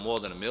sold for more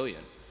than $1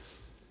 million.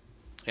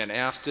 And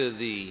after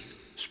the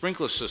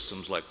sprinkler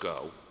systems let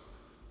go,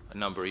 a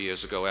number of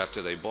years ago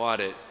after they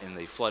bought it, and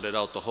they flooded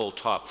out the whole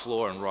top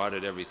floor and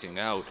rotted everything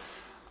out,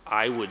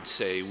 I would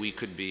say we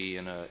could be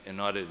in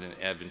not in an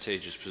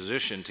advantageous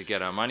position to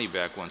get our money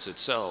back once it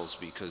sells,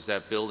 because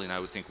that building, I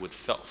would think, would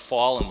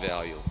fall in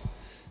value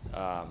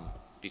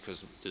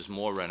because there's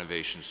more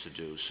renovations to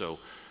do. So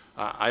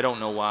I don't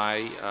know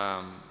why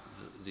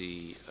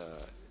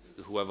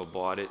whoever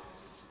bought it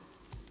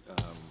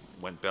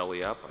went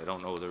belly up. I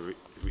don't know the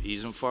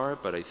reason for it,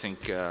 but I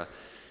think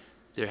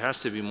there has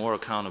to be more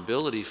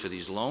accountability for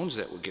these loans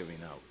that we're giving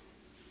out.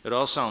 It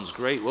all sounds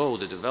great. Whoa,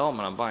 the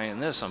development, I'm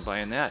buying this, I'm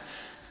buying that.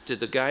 Did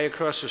the guy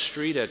across the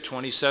street at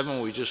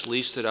 27 we just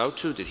leased it out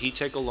to, did he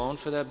take a loan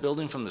for that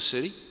building from the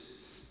city?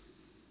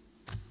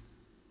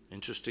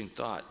 Interesting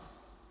thought.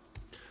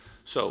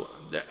 So,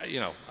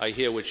 you know, I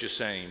hear what you're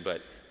saying,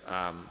 but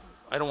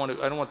I don't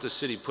want the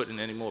city put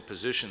in any more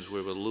positions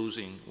where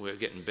we're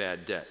getting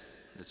bad debt.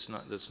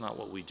 That's not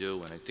what we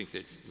do, and I think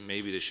that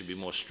maybe there should be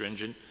more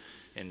stringent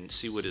and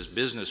see what his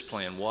business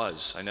plan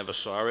was. I never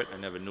saw it, I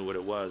never knew what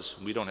it was.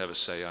 We don't have a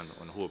say on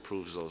who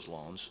approves those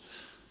loans.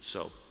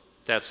 So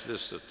that's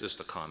just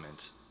a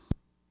comment.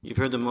 You've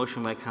heard the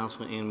motion by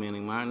Councilman Ian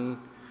Manning Martin.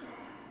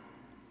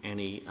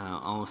 Any,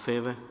 all in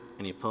favor?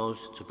 Any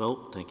opposed? It's a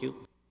vote. Thank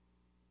you.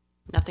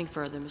 Nothing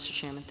further, Mr.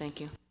 Chairman. Thank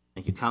you.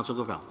 Thank you.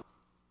 Councilor Gravel.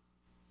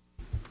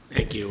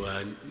 Thank you.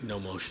 No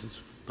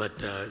motions. But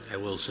I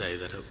will say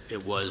that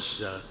it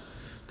was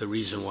the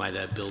reason why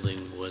that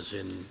building was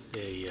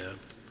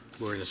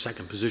we're in a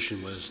second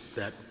position was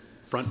that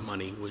upfront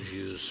money was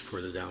used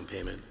for the down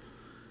payment,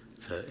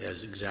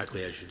 as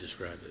exactly as you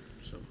described it,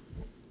 so.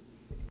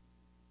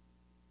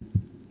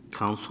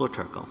 Councilor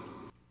Turco.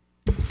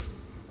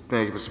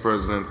 Thank you, Mr.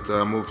 President.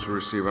 Move to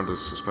receive under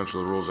suspension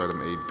of the rules,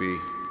 item 8B.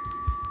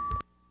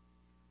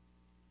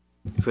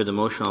 You've heard the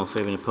motion. All in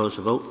favor and opposed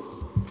to vote?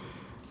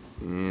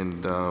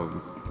 And,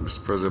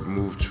 Mr. President,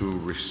 move to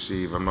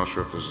receive, I'm not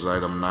sure if this is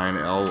item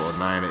 9L or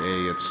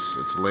 9A.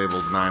 It's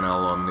labeled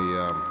 9L on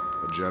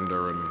the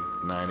agenda and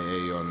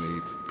 9A on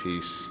the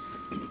piece.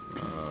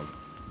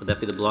 Would that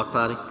be the block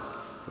party?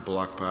 The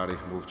block party.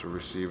 Move to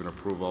receive and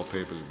approve all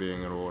papers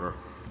being in order.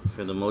 You've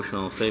heard the motion.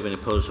 All in favor and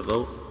opposed to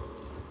vote?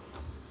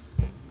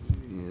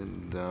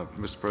 And,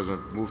 Mr.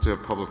 President, move to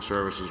have Public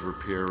Services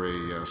repair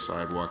a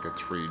sidewalk at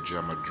 3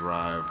 Gemma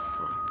Drive.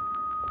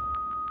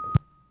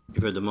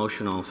 You've heard the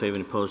motion. All in favor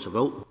and opposed to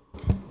vote?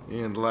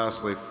 And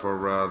lastly,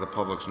 for the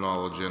public's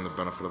knowledge and the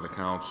benefit of the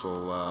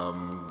council,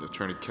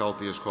 Attorney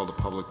Kelty has called a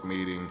public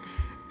meeting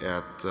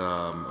at,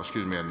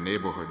 a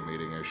neighborhood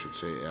meeting, I should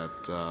say,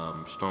 at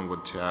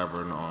Stonewood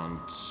Tavern on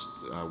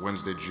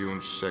Wednesday, June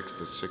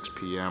 6th at 6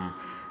 p.m.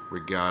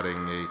 regarding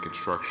a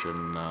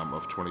construction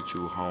of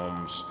 22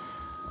 homes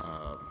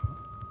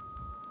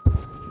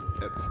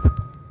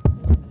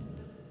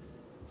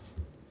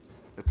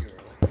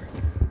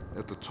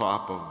at the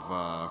top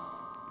of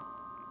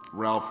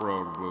Ralph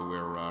Road,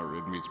 where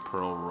it meets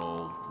Pearl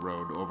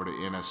Road over to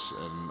Innis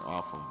and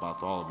off of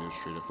Bartholomew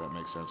Street, if that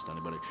makes sense to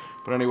anybody.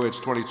 But anyway, it's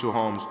 22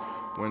 homes,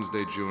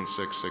 Wednesday, June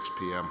 6th, 6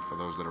 p.m. for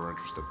those that are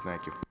interested.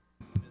 Thank you.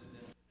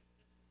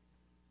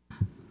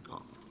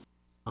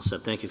 All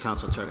set. Thank you,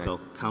 Councilor Turco.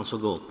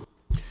 Councilor Gould.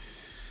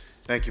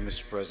 Thank you,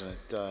 Mr.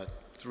 President.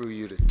 Through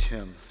you to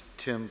Tim.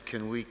 Tim,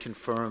 can we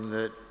confirm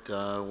that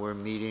we're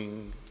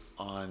meeting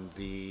on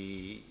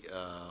the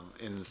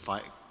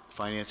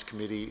Finance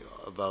Committee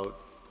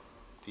about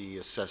the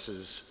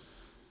assessors'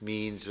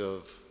 means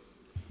of,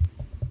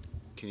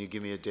 can you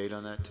give me a date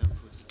on that, Tim,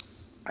 please?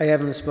 I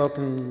haven't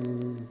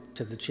spoken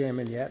to the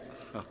chairman yet.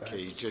 Okay,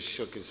 he just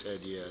shook his head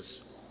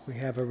yes. We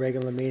have a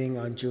regular meeting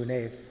on June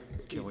 8th.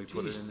 Can we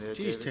put it in there,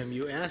 Geez, David? Tim,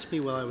 you asked me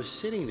while I was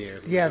sitting there.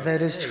 if it Yeah, was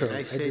that is okay, true. and I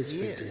I said did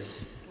speak to you.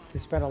 yes.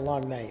 It's been a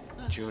long night.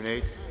 June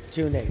 8th?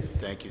 June 8th.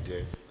 Thank you,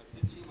 Dave.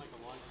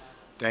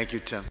 Thank you,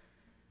 Tim.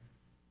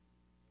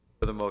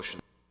 For the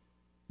motion.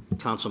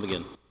 Council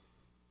McGinn.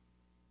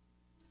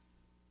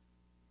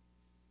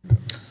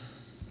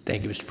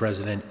 Thank you, Mr.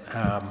 President.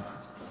 I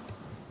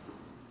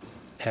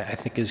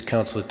think as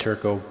Councilor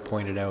Turco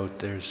pointed out,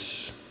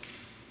 there's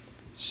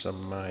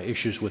some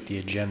issues with the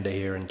agenda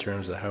here in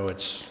terms of how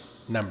it's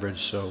numbered,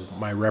 so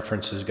my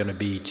reference is going to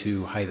be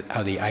to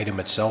how the item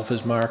itself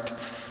is marked,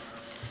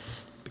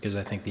 because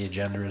I think the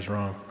agenda is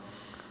wrong.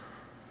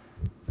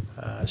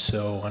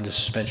 So under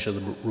suspension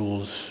of the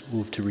rules,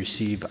 move to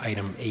receive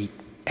item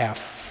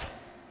 8F.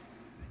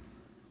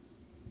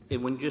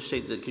 And when you just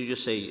say, could you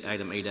just say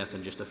item 8F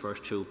and just the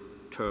first two,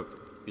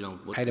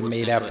 Item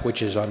 8F,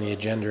 which is on the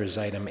agenda, is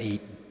item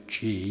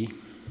 8G.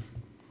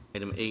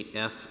 Item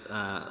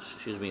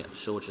 8F,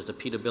 so which is the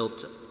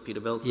Peterbilt,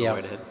 go Yeah,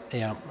 right ahead.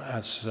 yeah,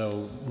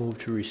 so move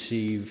to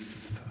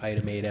receive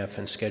item 8F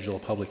and schedule a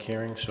public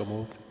hearing, so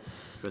moved.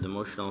 For the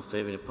motion, all in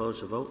favor and opposed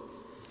to vote?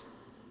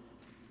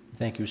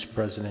 Thank you, Mr.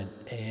 President.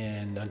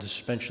 And under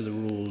suspension of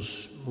the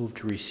rules, move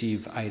to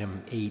receive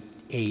item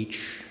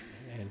 8H,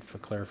 and for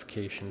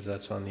clarifications,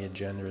 that's on the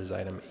agenda as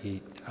item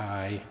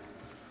 8I.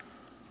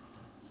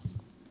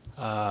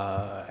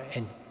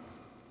 And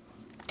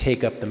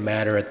take up the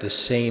matter at the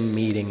same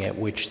meeting at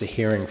which the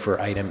hearing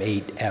for item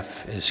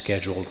 8F is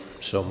scheduled.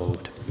 So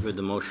moved. You've heard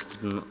the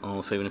motion, all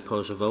in favor and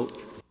opposed to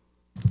vote?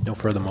 No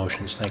further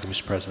motions. Thank you,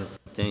 Mr. President.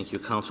 Thank you.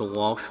 Council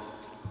Walsh.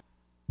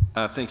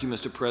 Thank you,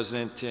 Mr.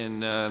 President.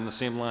 And in the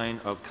same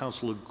line of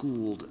Councilor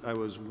Gould, I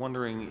was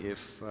wondering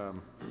if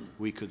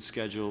we could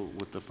schedule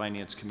with the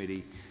Finance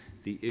Committee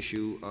the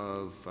issue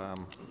of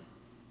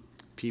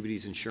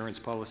Peabody's insurance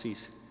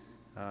policies.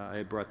 I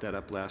had brought that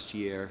up last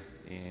year,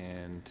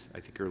 and I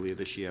think earlier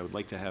this year. I would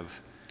like to have,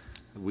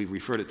 we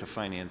referred it to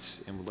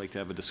Finance, and would like to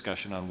have a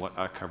discussion on what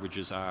our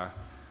coverages are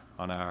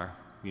on our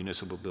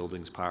municipal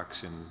buildings,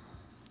 parks, and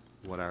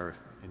what our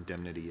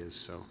indemnity is.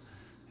 So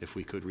if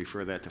we could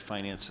refer that to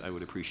Finance, I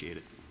would appreciate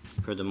it.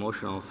 For the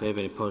motion, all in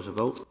favor and opposed to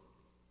vote?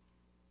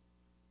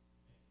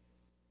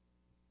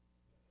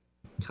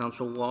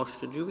 Council Walsh,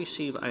 could you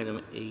receive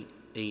item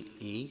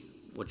 8E,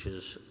 which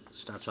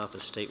starts off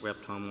as State Rep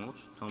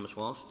Thomas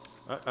Walsh?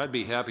 I'd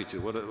be happy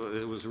to.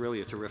 It was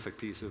really a terrific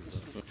piece of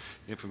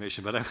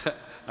information, but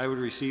I would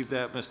receive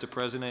that, Mr.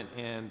 President,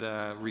 and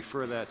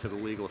refer that to the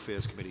Legal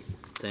Affairs Committee.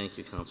 Thank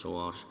you, Council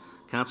Walsh.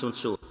 Councilman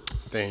Sewell.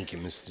 Thank you,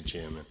 Mr.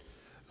 Chairman.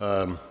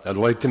 I'd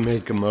like to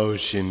make a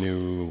motion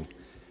to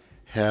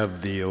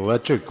have the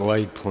electric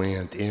light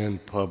plant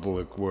and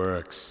Public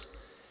Works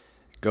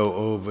go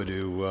over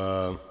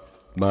to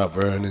Mount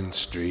Vernon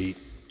Street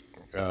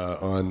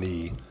on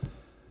the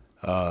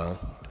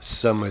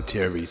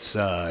cemetery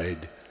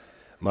side.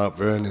 Mount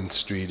Vernon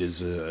Street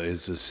is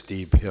a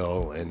steep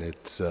hill, and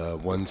it's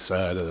one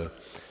side of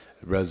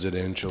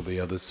residential. The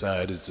other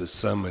side is a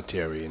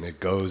cemetery, and it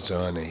goes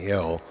on a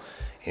hill.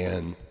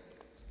 And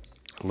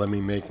let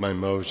me make my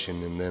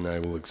motion, and then I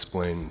will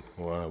explain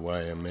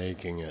why I'm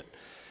making it.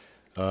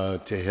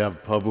 To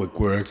have Public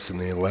Works and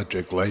the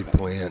electric light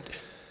plant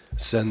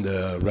send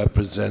a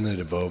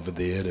representative over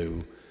there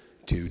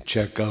to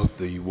check out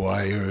the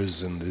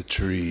wires and the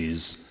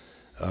trees,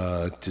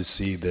 to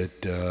see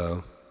that,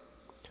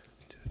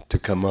 to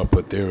come up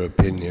with their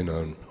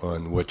opinion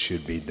on what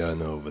should be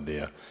done over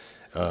there.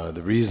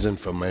 The reason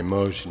for my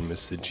motion,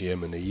 Mr.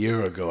 Chairman, a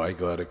year ago I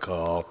got a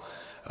call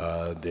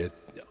that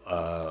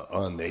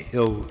on the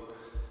hill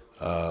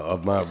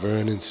of Mount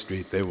Vernon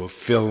Street, they were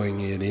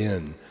filling it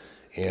in.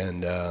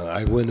 And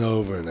I went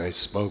over and I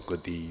spoke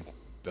with the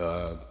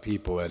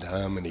people at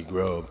Harmony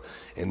Grove,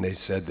 and they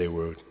said they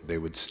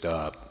would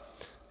stop.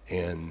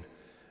 And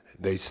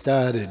they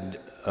started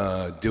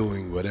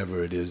doing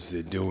whatever it is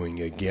they're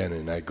doing again,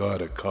 and I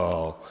got a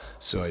call.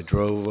 So I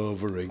drove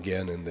over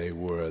again, and they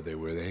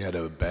had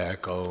a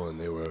backhoe, and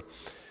they were,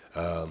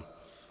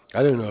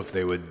 I don't know if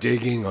they were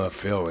digging or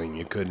filling,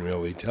 you couldn't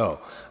really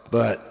tell.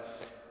 But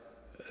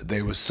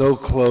they were so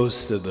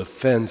close to the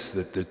fence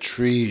that the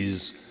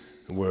trees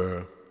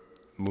were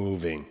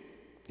moving.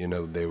 You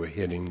know, they were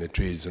hitting the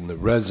trees, and the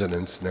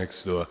residents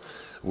next door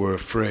were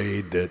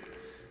afraid that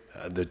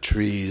the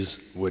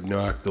trees would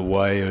knock the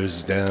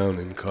wires down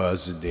and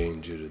cause a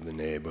danger to the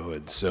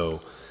neighborhood.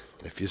 So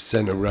if you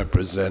send a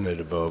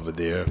representative over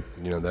there,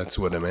 you know, that's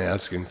what I'm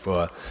asking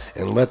for,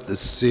 and let the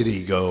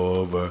city go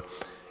over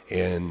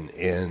and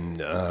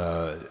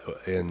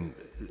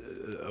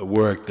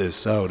work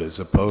this out, as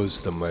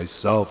opposed to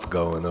myself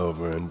going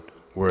over and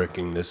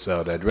working this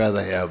out. I'd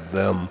rather have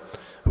them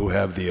who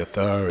have the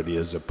authority,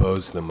 as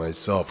opposed to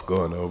myself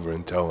going over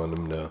and telling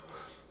them to,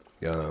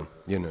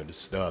 you know, to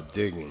stop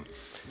digging.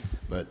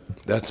 But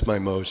that's my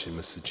motion,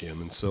 Mr.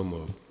 Chairman. So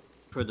moved.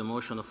 Heard the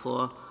motion on the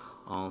floor.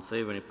 All in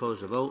favor, any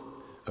opposed, a vote?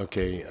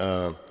 Okay,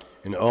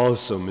 and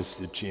also,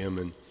 Mr.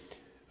 Chairman,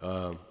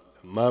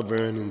 Mount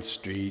Vernon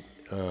Street,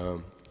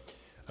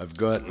 I've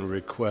gotten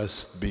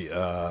requests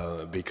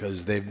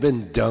because they've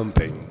been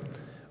dumping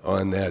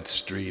on that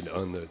street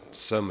on the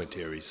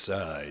cemetery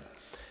side.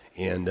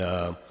 And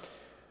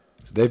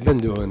they've been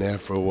doing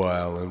that for a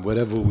while, and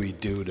whatever we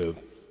do to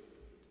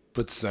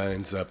put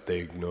signs up, they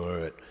ignore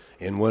it.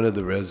 And one of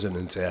the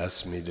residents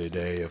asked me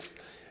today if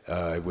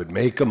I would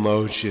make a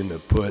motion to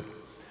put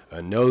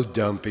a no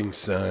dumping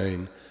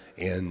sign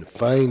and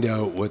find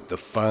out what the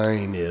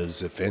fine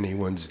is if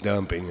anyone's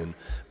dumping, and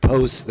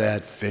post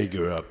that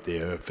figure up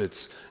there. If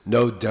it's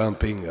no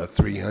dumping, a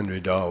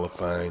 $300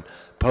 fine,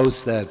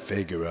 post that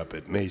figure up.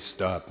 It may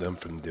stop them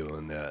from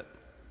doing that.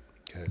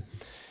 Okay.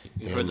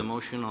 You've heard the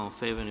motion. All in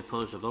favor, any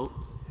opposed, a vote?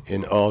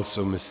 And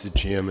also, Mr.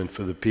 Chairman,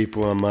 for the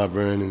people on Mount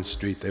Vernon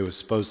Street, they were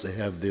supposed to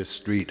have their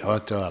street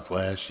hot top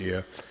last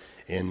year,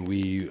 and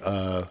we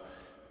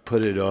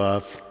put it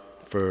off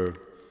for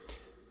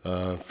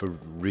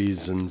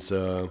reasons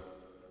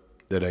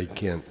that I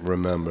can't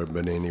remember.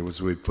 But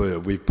anyways, we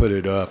put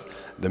it off.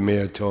 The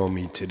mayor told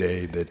me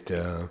today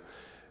that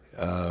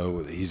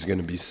he's going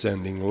to be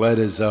sending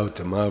letters out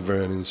to Mount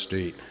Vernon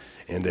Street,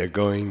 and they're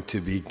going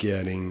to be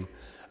getting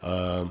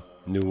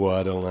new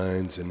water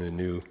lines and a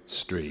new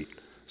street.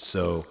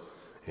 So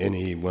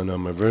anyone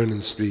on Mount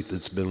Vernon Street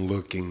that's been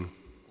looking,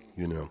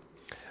 you know,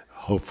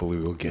 hopefully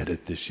we'll get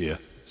it this year.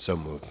 So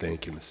moved.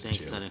 Thank you, Mr. Thank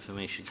you for Chairman. that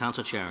information.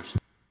 Council Charis.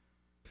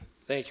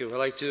 Thank you. I'd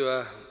like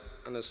to,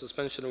 on the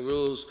suspension of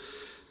rules,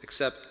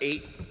 accept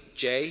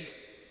 8J.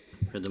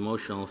 Heard the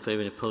motion. All in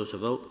favor, any opposed, a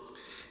vote?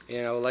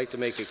 And I would like to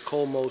make a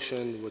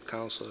co-motion with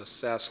Councilor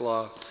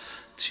Sasslaw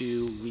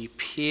to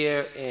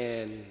repair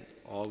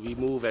or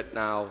remove it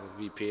now,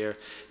 repair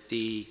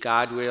the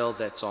guardrail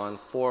that's on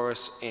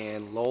Forest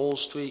and Lowell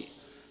Street,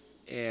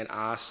 and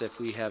ask if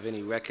we have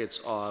any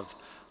records of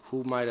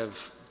who might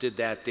have did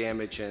that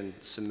damage and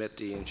submit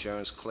the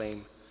insurance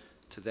claim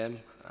to them.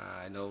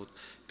 I know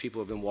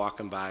people have been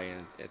walking by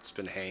and it's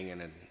been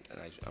hanging, and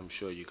I'm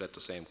sure you got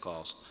the same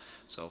calls.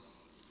 So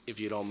if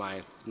you don't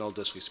mind, no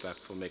disrespect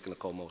for making a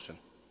co-motion.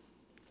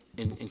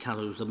 And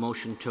Council, was the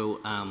motion to,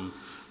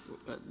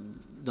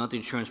 not the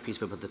insurance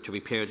piece of it, but to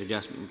repair it,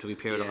 to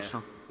repair it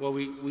also? Well,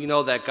 we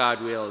know that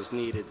guardrail is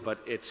needed, but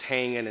it's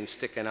hanging and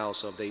sticking out,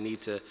 so if they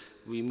need to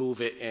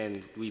remove it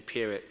and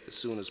repair it as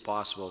soon as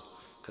possible,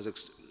 because it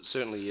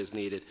certainly is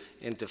needed,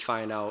 and to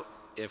find out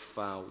if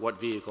what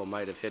vehicle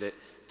might have hit it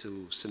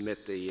to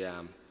submit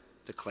the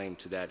claim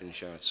to that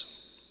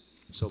insurance.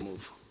 So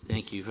move.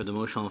 Thank you. You've heard the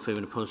motion. All in favor,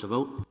 any opposed, a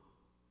vote?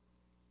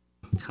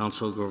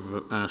 Council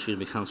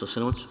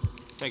Sinowitz.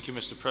 Thank you,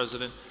 Mr.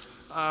 President.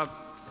 I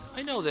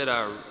know that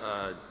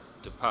our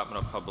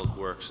Department of Public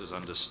Works is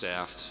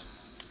understaffed,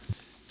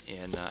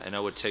 and I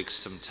know it takes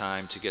some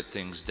time to get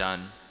things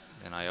done,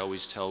 and I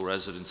always tell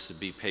residents to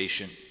be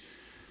patient.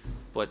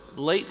 But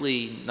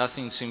lately,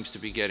 nothing seems to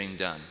be getting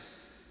done.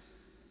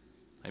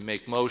 I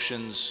make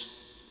motions,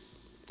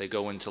 they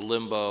go into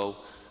limbo.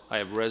 I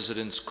have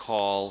residents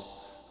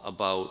call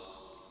about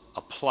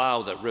a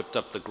plow that ripped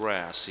up the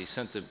grass. He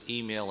sent an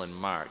email in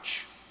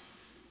March,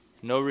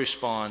 No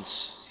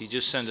response. He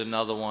just sent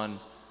another one.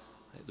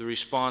 The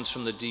response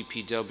from the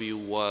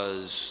DPW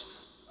was,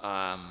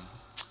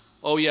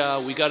 oh yeah,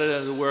 we got it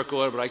as a work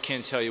order, but I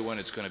can't tell you when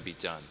it's going to be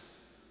done.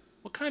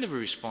 What kind of a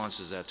response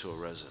is that to a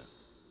resident?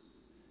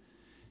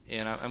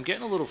 And I'm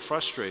getting a little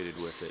frustrated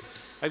with it.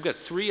 I've got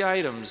 3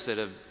 items that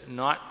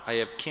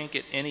can't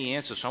get any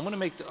answer, so I'm going to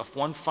make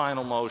one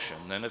final motion.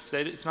 Then if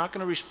it's not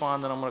going to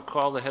respond, then I'm going to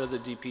call the head of the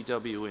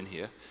DPW in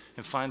here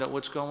and find out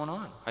what's going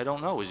on. I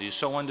don't know. Is he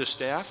so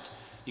understaffed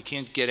you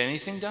can't get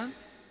anything done?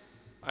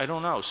 I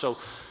don't know. So,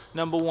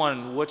 number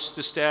 1, what's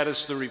the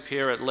status of the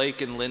repair at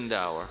Lake and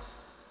Lindauer?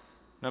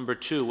 Number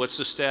 2, what's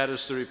the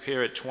status of the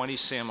repair at 20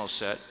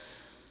 Samoset?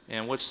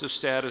 And what's the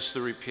status of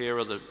the repair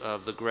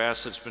of the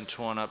grass that's been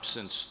torn up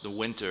since the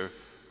winter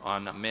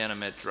on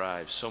Manomet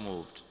Drive? So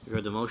moved. You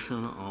heard the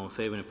motion. All in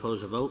favor and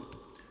opposed, a vote.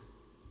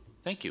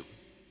 Thank you.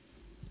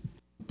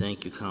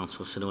 Thank you,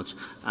 Councilor Sinowitz.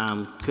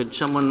 Could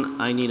someone?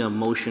 I need a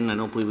motion. I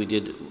don't believe we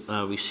did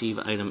receive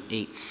item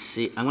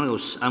 8C.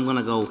 I'm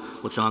gonna go.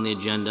 What's on the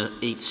agenda?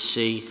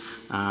 8C.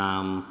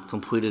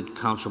 Completed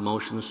council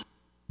motions.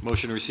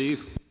 Motion to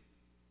receive.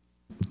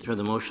 You heard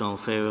the motion. All in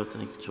favor.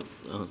 Thank you.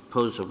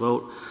 Opposed, a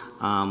vote.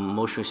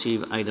 Motion to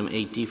receive item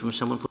 8D from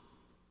someone.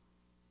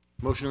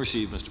 Motion to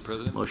receive, Mr.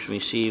 President. Motion to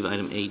receive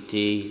item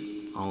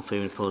 8D. All in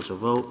favor and opposed, a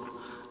vote.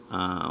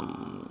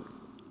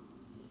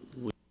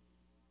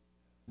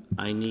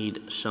 I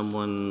need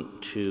someone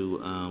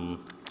to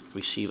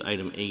receive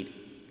item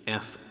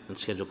 8F and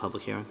schedule a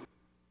public hearing.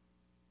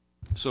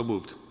 So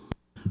moved.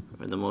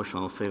 The motion,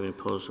 all in favor and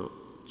opposed,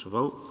 to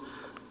vote.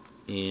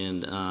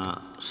 And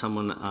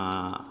someone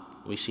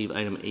receive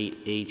item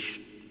 8H,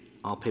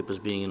 all papers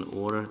being in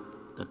order.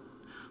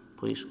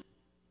 Please.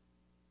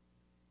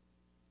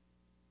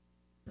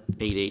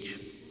 8H.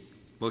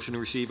 Motion to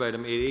receive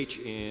item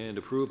 8H and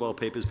approve all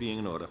papers being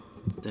in order.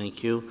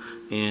 Thank you.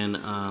 And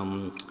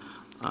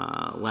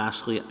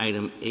lastly,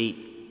 item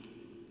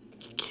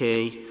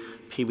 8K,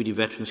 Peabody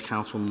Veterans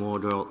Council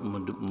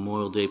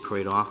Memorial Day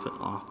Parade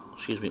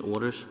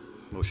orders.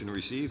 Motion to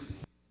receive.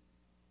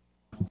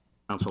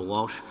 Council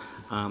Walsh.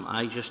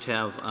 I just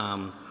have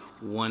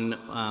one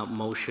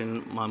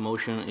motion. My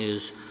motion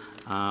is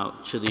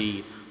to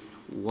the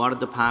Water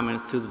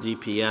Department through the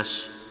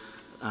DPS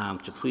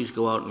to please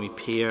go out and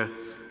repair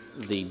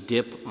the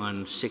dip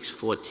on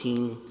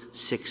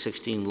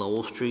 616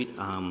 Lowell Street.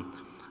 I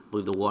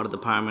believe the Water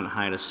Department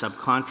hired a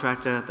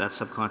subcontractor. That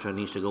subcontractor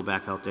needs to go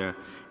back out there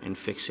and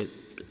fix it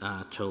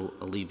to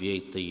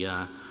alleviate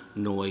the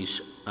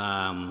noise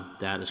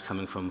that is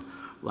coming from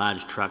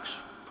large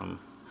trucks from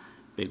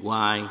Big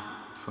Y,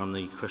 from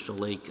the Crystal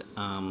Lake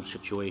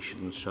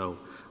situation. So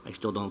I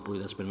still don't believe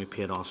that's been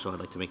repaired also.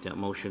 I'd like to make that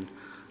motion.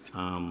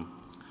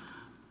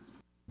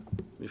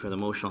 Before the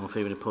motion, all in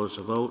favor and opposed,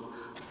 to vote.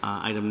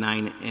 Item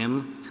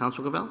 9M,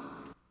 Council Gravel.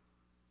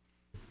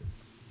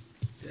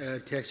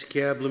 Taxi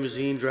cab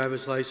limousine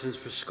driver's license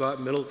for Scott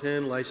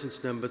Middleton,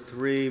 license number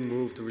 3,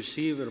 move to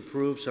receive and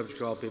approve, subject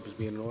to all papers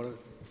being in order.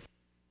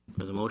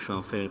 For the motion, all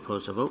in favor and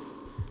opposed, to vote.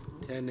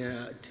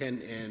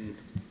 10N,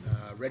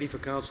 ready for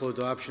council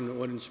adoption,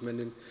 ordinance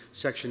amending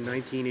section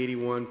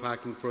 1981,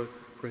 parking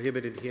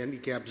prohibited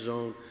handicap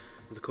zone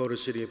of the Code of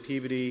City of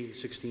Peabody,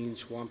 16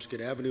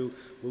 Swampscott Avenue,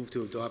 move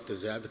to adopt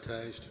as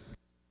advertised.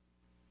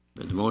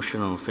 For the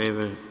motion, all in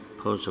favor,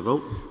 opposed, to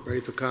vote.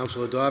 Ready for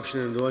council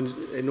adoption,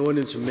 an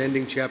ordinance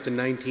amending chapter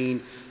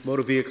 19,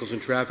 motor vehicles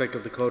and traffic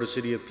of the Code of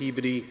City of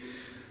Peabody,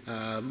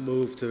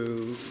 move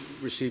to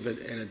receive it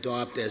and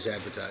adopt as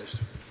advertised.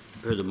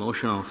 For the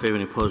motion, all in favor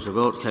and opposed, to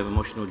vote. Can I have a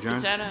motion to adjourn?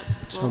 Is that a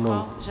roll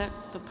call? Is that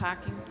the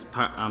parking?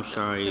 I'm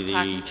sorry, The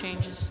parking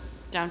changes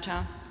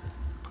downtown?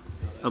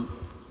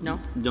 No?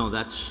 No,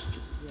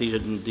 these are.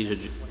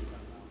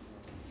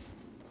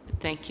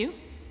 Thank you.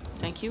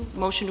 Thank you.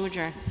 Motion to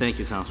adjourn. Thank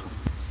you, Council.